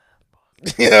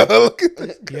Yeah, look at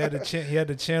this. He had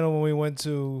the channel when we went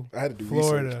to I had to do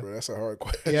Florida. research, bro. That's a hard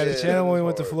question. He had a Yeah, channel when we that's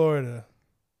went to hard. Florida.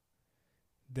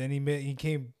 Then he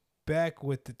came back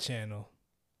with the channel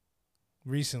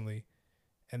recently,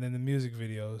 and then the music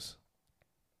videos.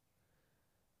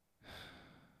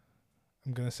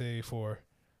 I'm gonna say 4.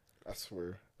 I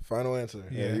swear. Final answer.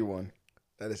 Yeah. Yeah, you won.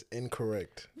 That is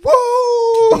incorrect.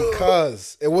 Woo!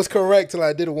 Because it was correct till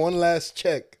I did one last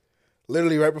check,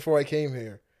 literally right before I came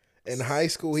here. In high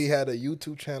school, he had a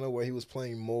YouTube channel where he was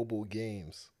playing mobile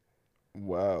games.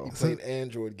 Wow. He played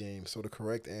Android games, so the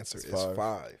correct answer It's is 5.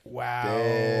 5. Wow.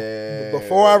 Damn.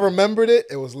 Before I remembered it,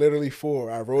 it was literally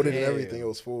 4. I wrote it and Damn. everything. It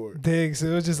was 4. Dang, so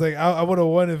it was just like I would have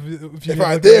won if you If didn't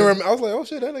I look didn't at it. remember, I was like, oh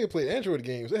shit, that nigga played Android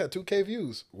games. They had 2K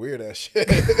views. Weird ass shit.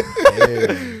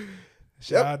 Damn.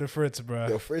 Shout out to Fritz, bro.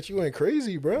 Yo, Fritz, you went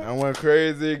crazy, bro. I went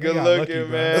crazy. Good got looking, lucky, bro.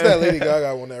 man. That's that Lady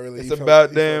Gaga one that really. It's he felt- about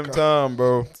he felt damn com- time,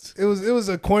 bro. It was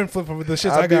a coin flip of the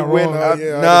shits I I got be winning. wrong.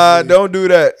 Yeah, Nah, honestly. don't do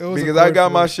that It was a because I coin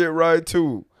got my flip. shit right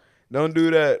too. Don't do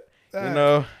that. You Ah.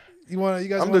 know, You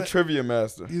guys? I'm the trivia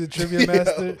master. You the trivia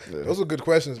master? Yeah. Those are good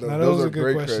questions, though. Nah, Those are good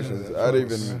great questions. questions. I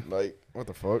didn't even like. What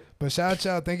the fuck? But shout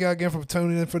out, thank y'all again for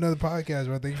tuning in for another podcast,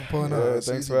 bro. Thank you for pulling up.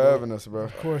 Thanks for having us, bro.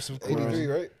 Of course. 83,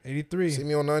 right? 83. See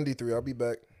me on 93. I'll be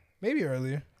back. Maybe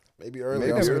earlier. Maybe early.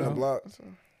 Maybe I'll be early. on the block.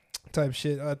 Type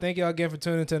shit. Thank y'all again for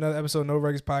tuning in to another episode of No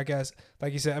Records Podcast.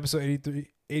 Like you said, episode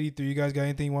 83. You guys got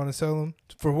anything you want to tell them?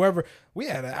 For whoever, we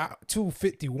had a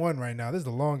 251 right now. This is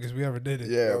the longest we ever did it.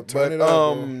 Yeah, Yo, turn it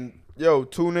up, yo,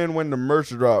 tune in when the merch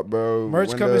drop, bro. Merch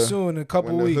when coming soon in a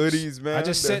couple when weeks. The hoodies, man. I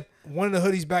just set one of the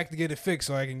hoodies back to get it fixed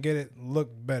so I can get it look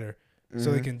better,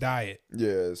 so they can dye it.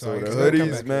 Yeah, so I the can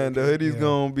hoodies, come man, the hoodies Yeah.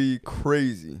 gonna be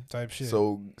crazy. Type shit.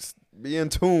 So be in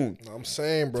tune I'm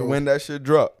saying, bro. to when that shit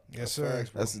drop. yes, sir. Facts,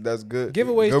 bro. That's good.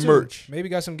 Giveaways good too. merch. Maybe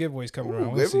got some giveaways coming Ooh,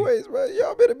 around. We'll see. giveaways, bro.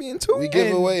 Y'all better be in tune. We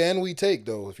give away and we take,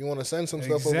 though. If you want to send some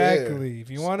stuff over there. Exactly. If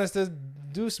you want us to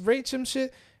rate some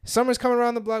shit, summer's coming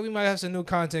around the block. We might have some new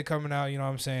content coming out. You know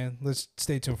what I'm saying? Let's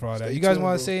stay tuned for all that. Stay You guys tuned,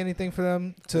 want bro. to say anything for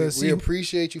them to We see?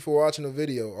 appreciate you for watching the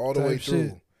video all the Type way through.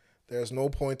 shit. There's no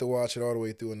point to watch it all the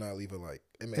way through and not leave a like.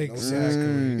 It makes no sense.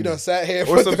 Exactly. You done sat here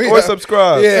Or, for 3 or hours.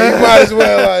 subscribe. Yeah, you might as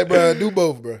well, like, bro, do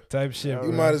both, bro. Type shit. You You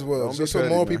bro. might as well. Don't be Just so petty,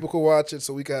 more man. people can watch it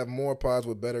so we can have more pods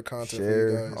with better content for you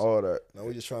Share guys. all that. Now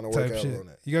we're just trying to work Type out shit. on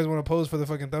that. You guys want to pose for the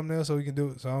fucking thumbnail so we can do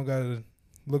it? So I don't gotta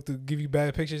look to give you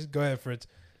bad pictures. Go ahead, Fritz.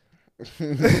 Post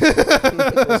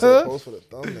for the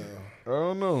thumbnail. I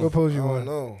don't know. What pose I you don't want?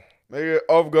 know. Make it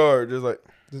off guard. Just like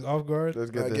Just off guard. let's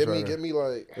get Like, this give right me there.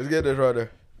 like, Let's get this right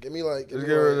there. give me like, Let's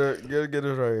get rid of get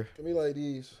this right here. give me like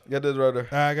these. Get this right there.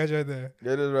 All right, I got you right there.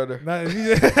 Get this right there. Nah,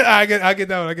 I get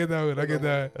that one. I get that one. I get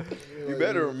that one. You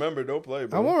better remember. Don't play, I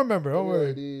bro. won't remember. Don't Give me like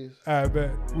worry. these. All right,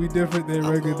 bet. We different than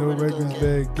regular. No regulars,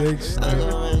 bad I gangsta.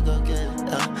 gon' ready go get it,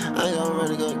 yeah. I gon'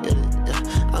 ready go get it,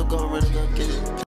 yeah. I'm gon' ready go get it.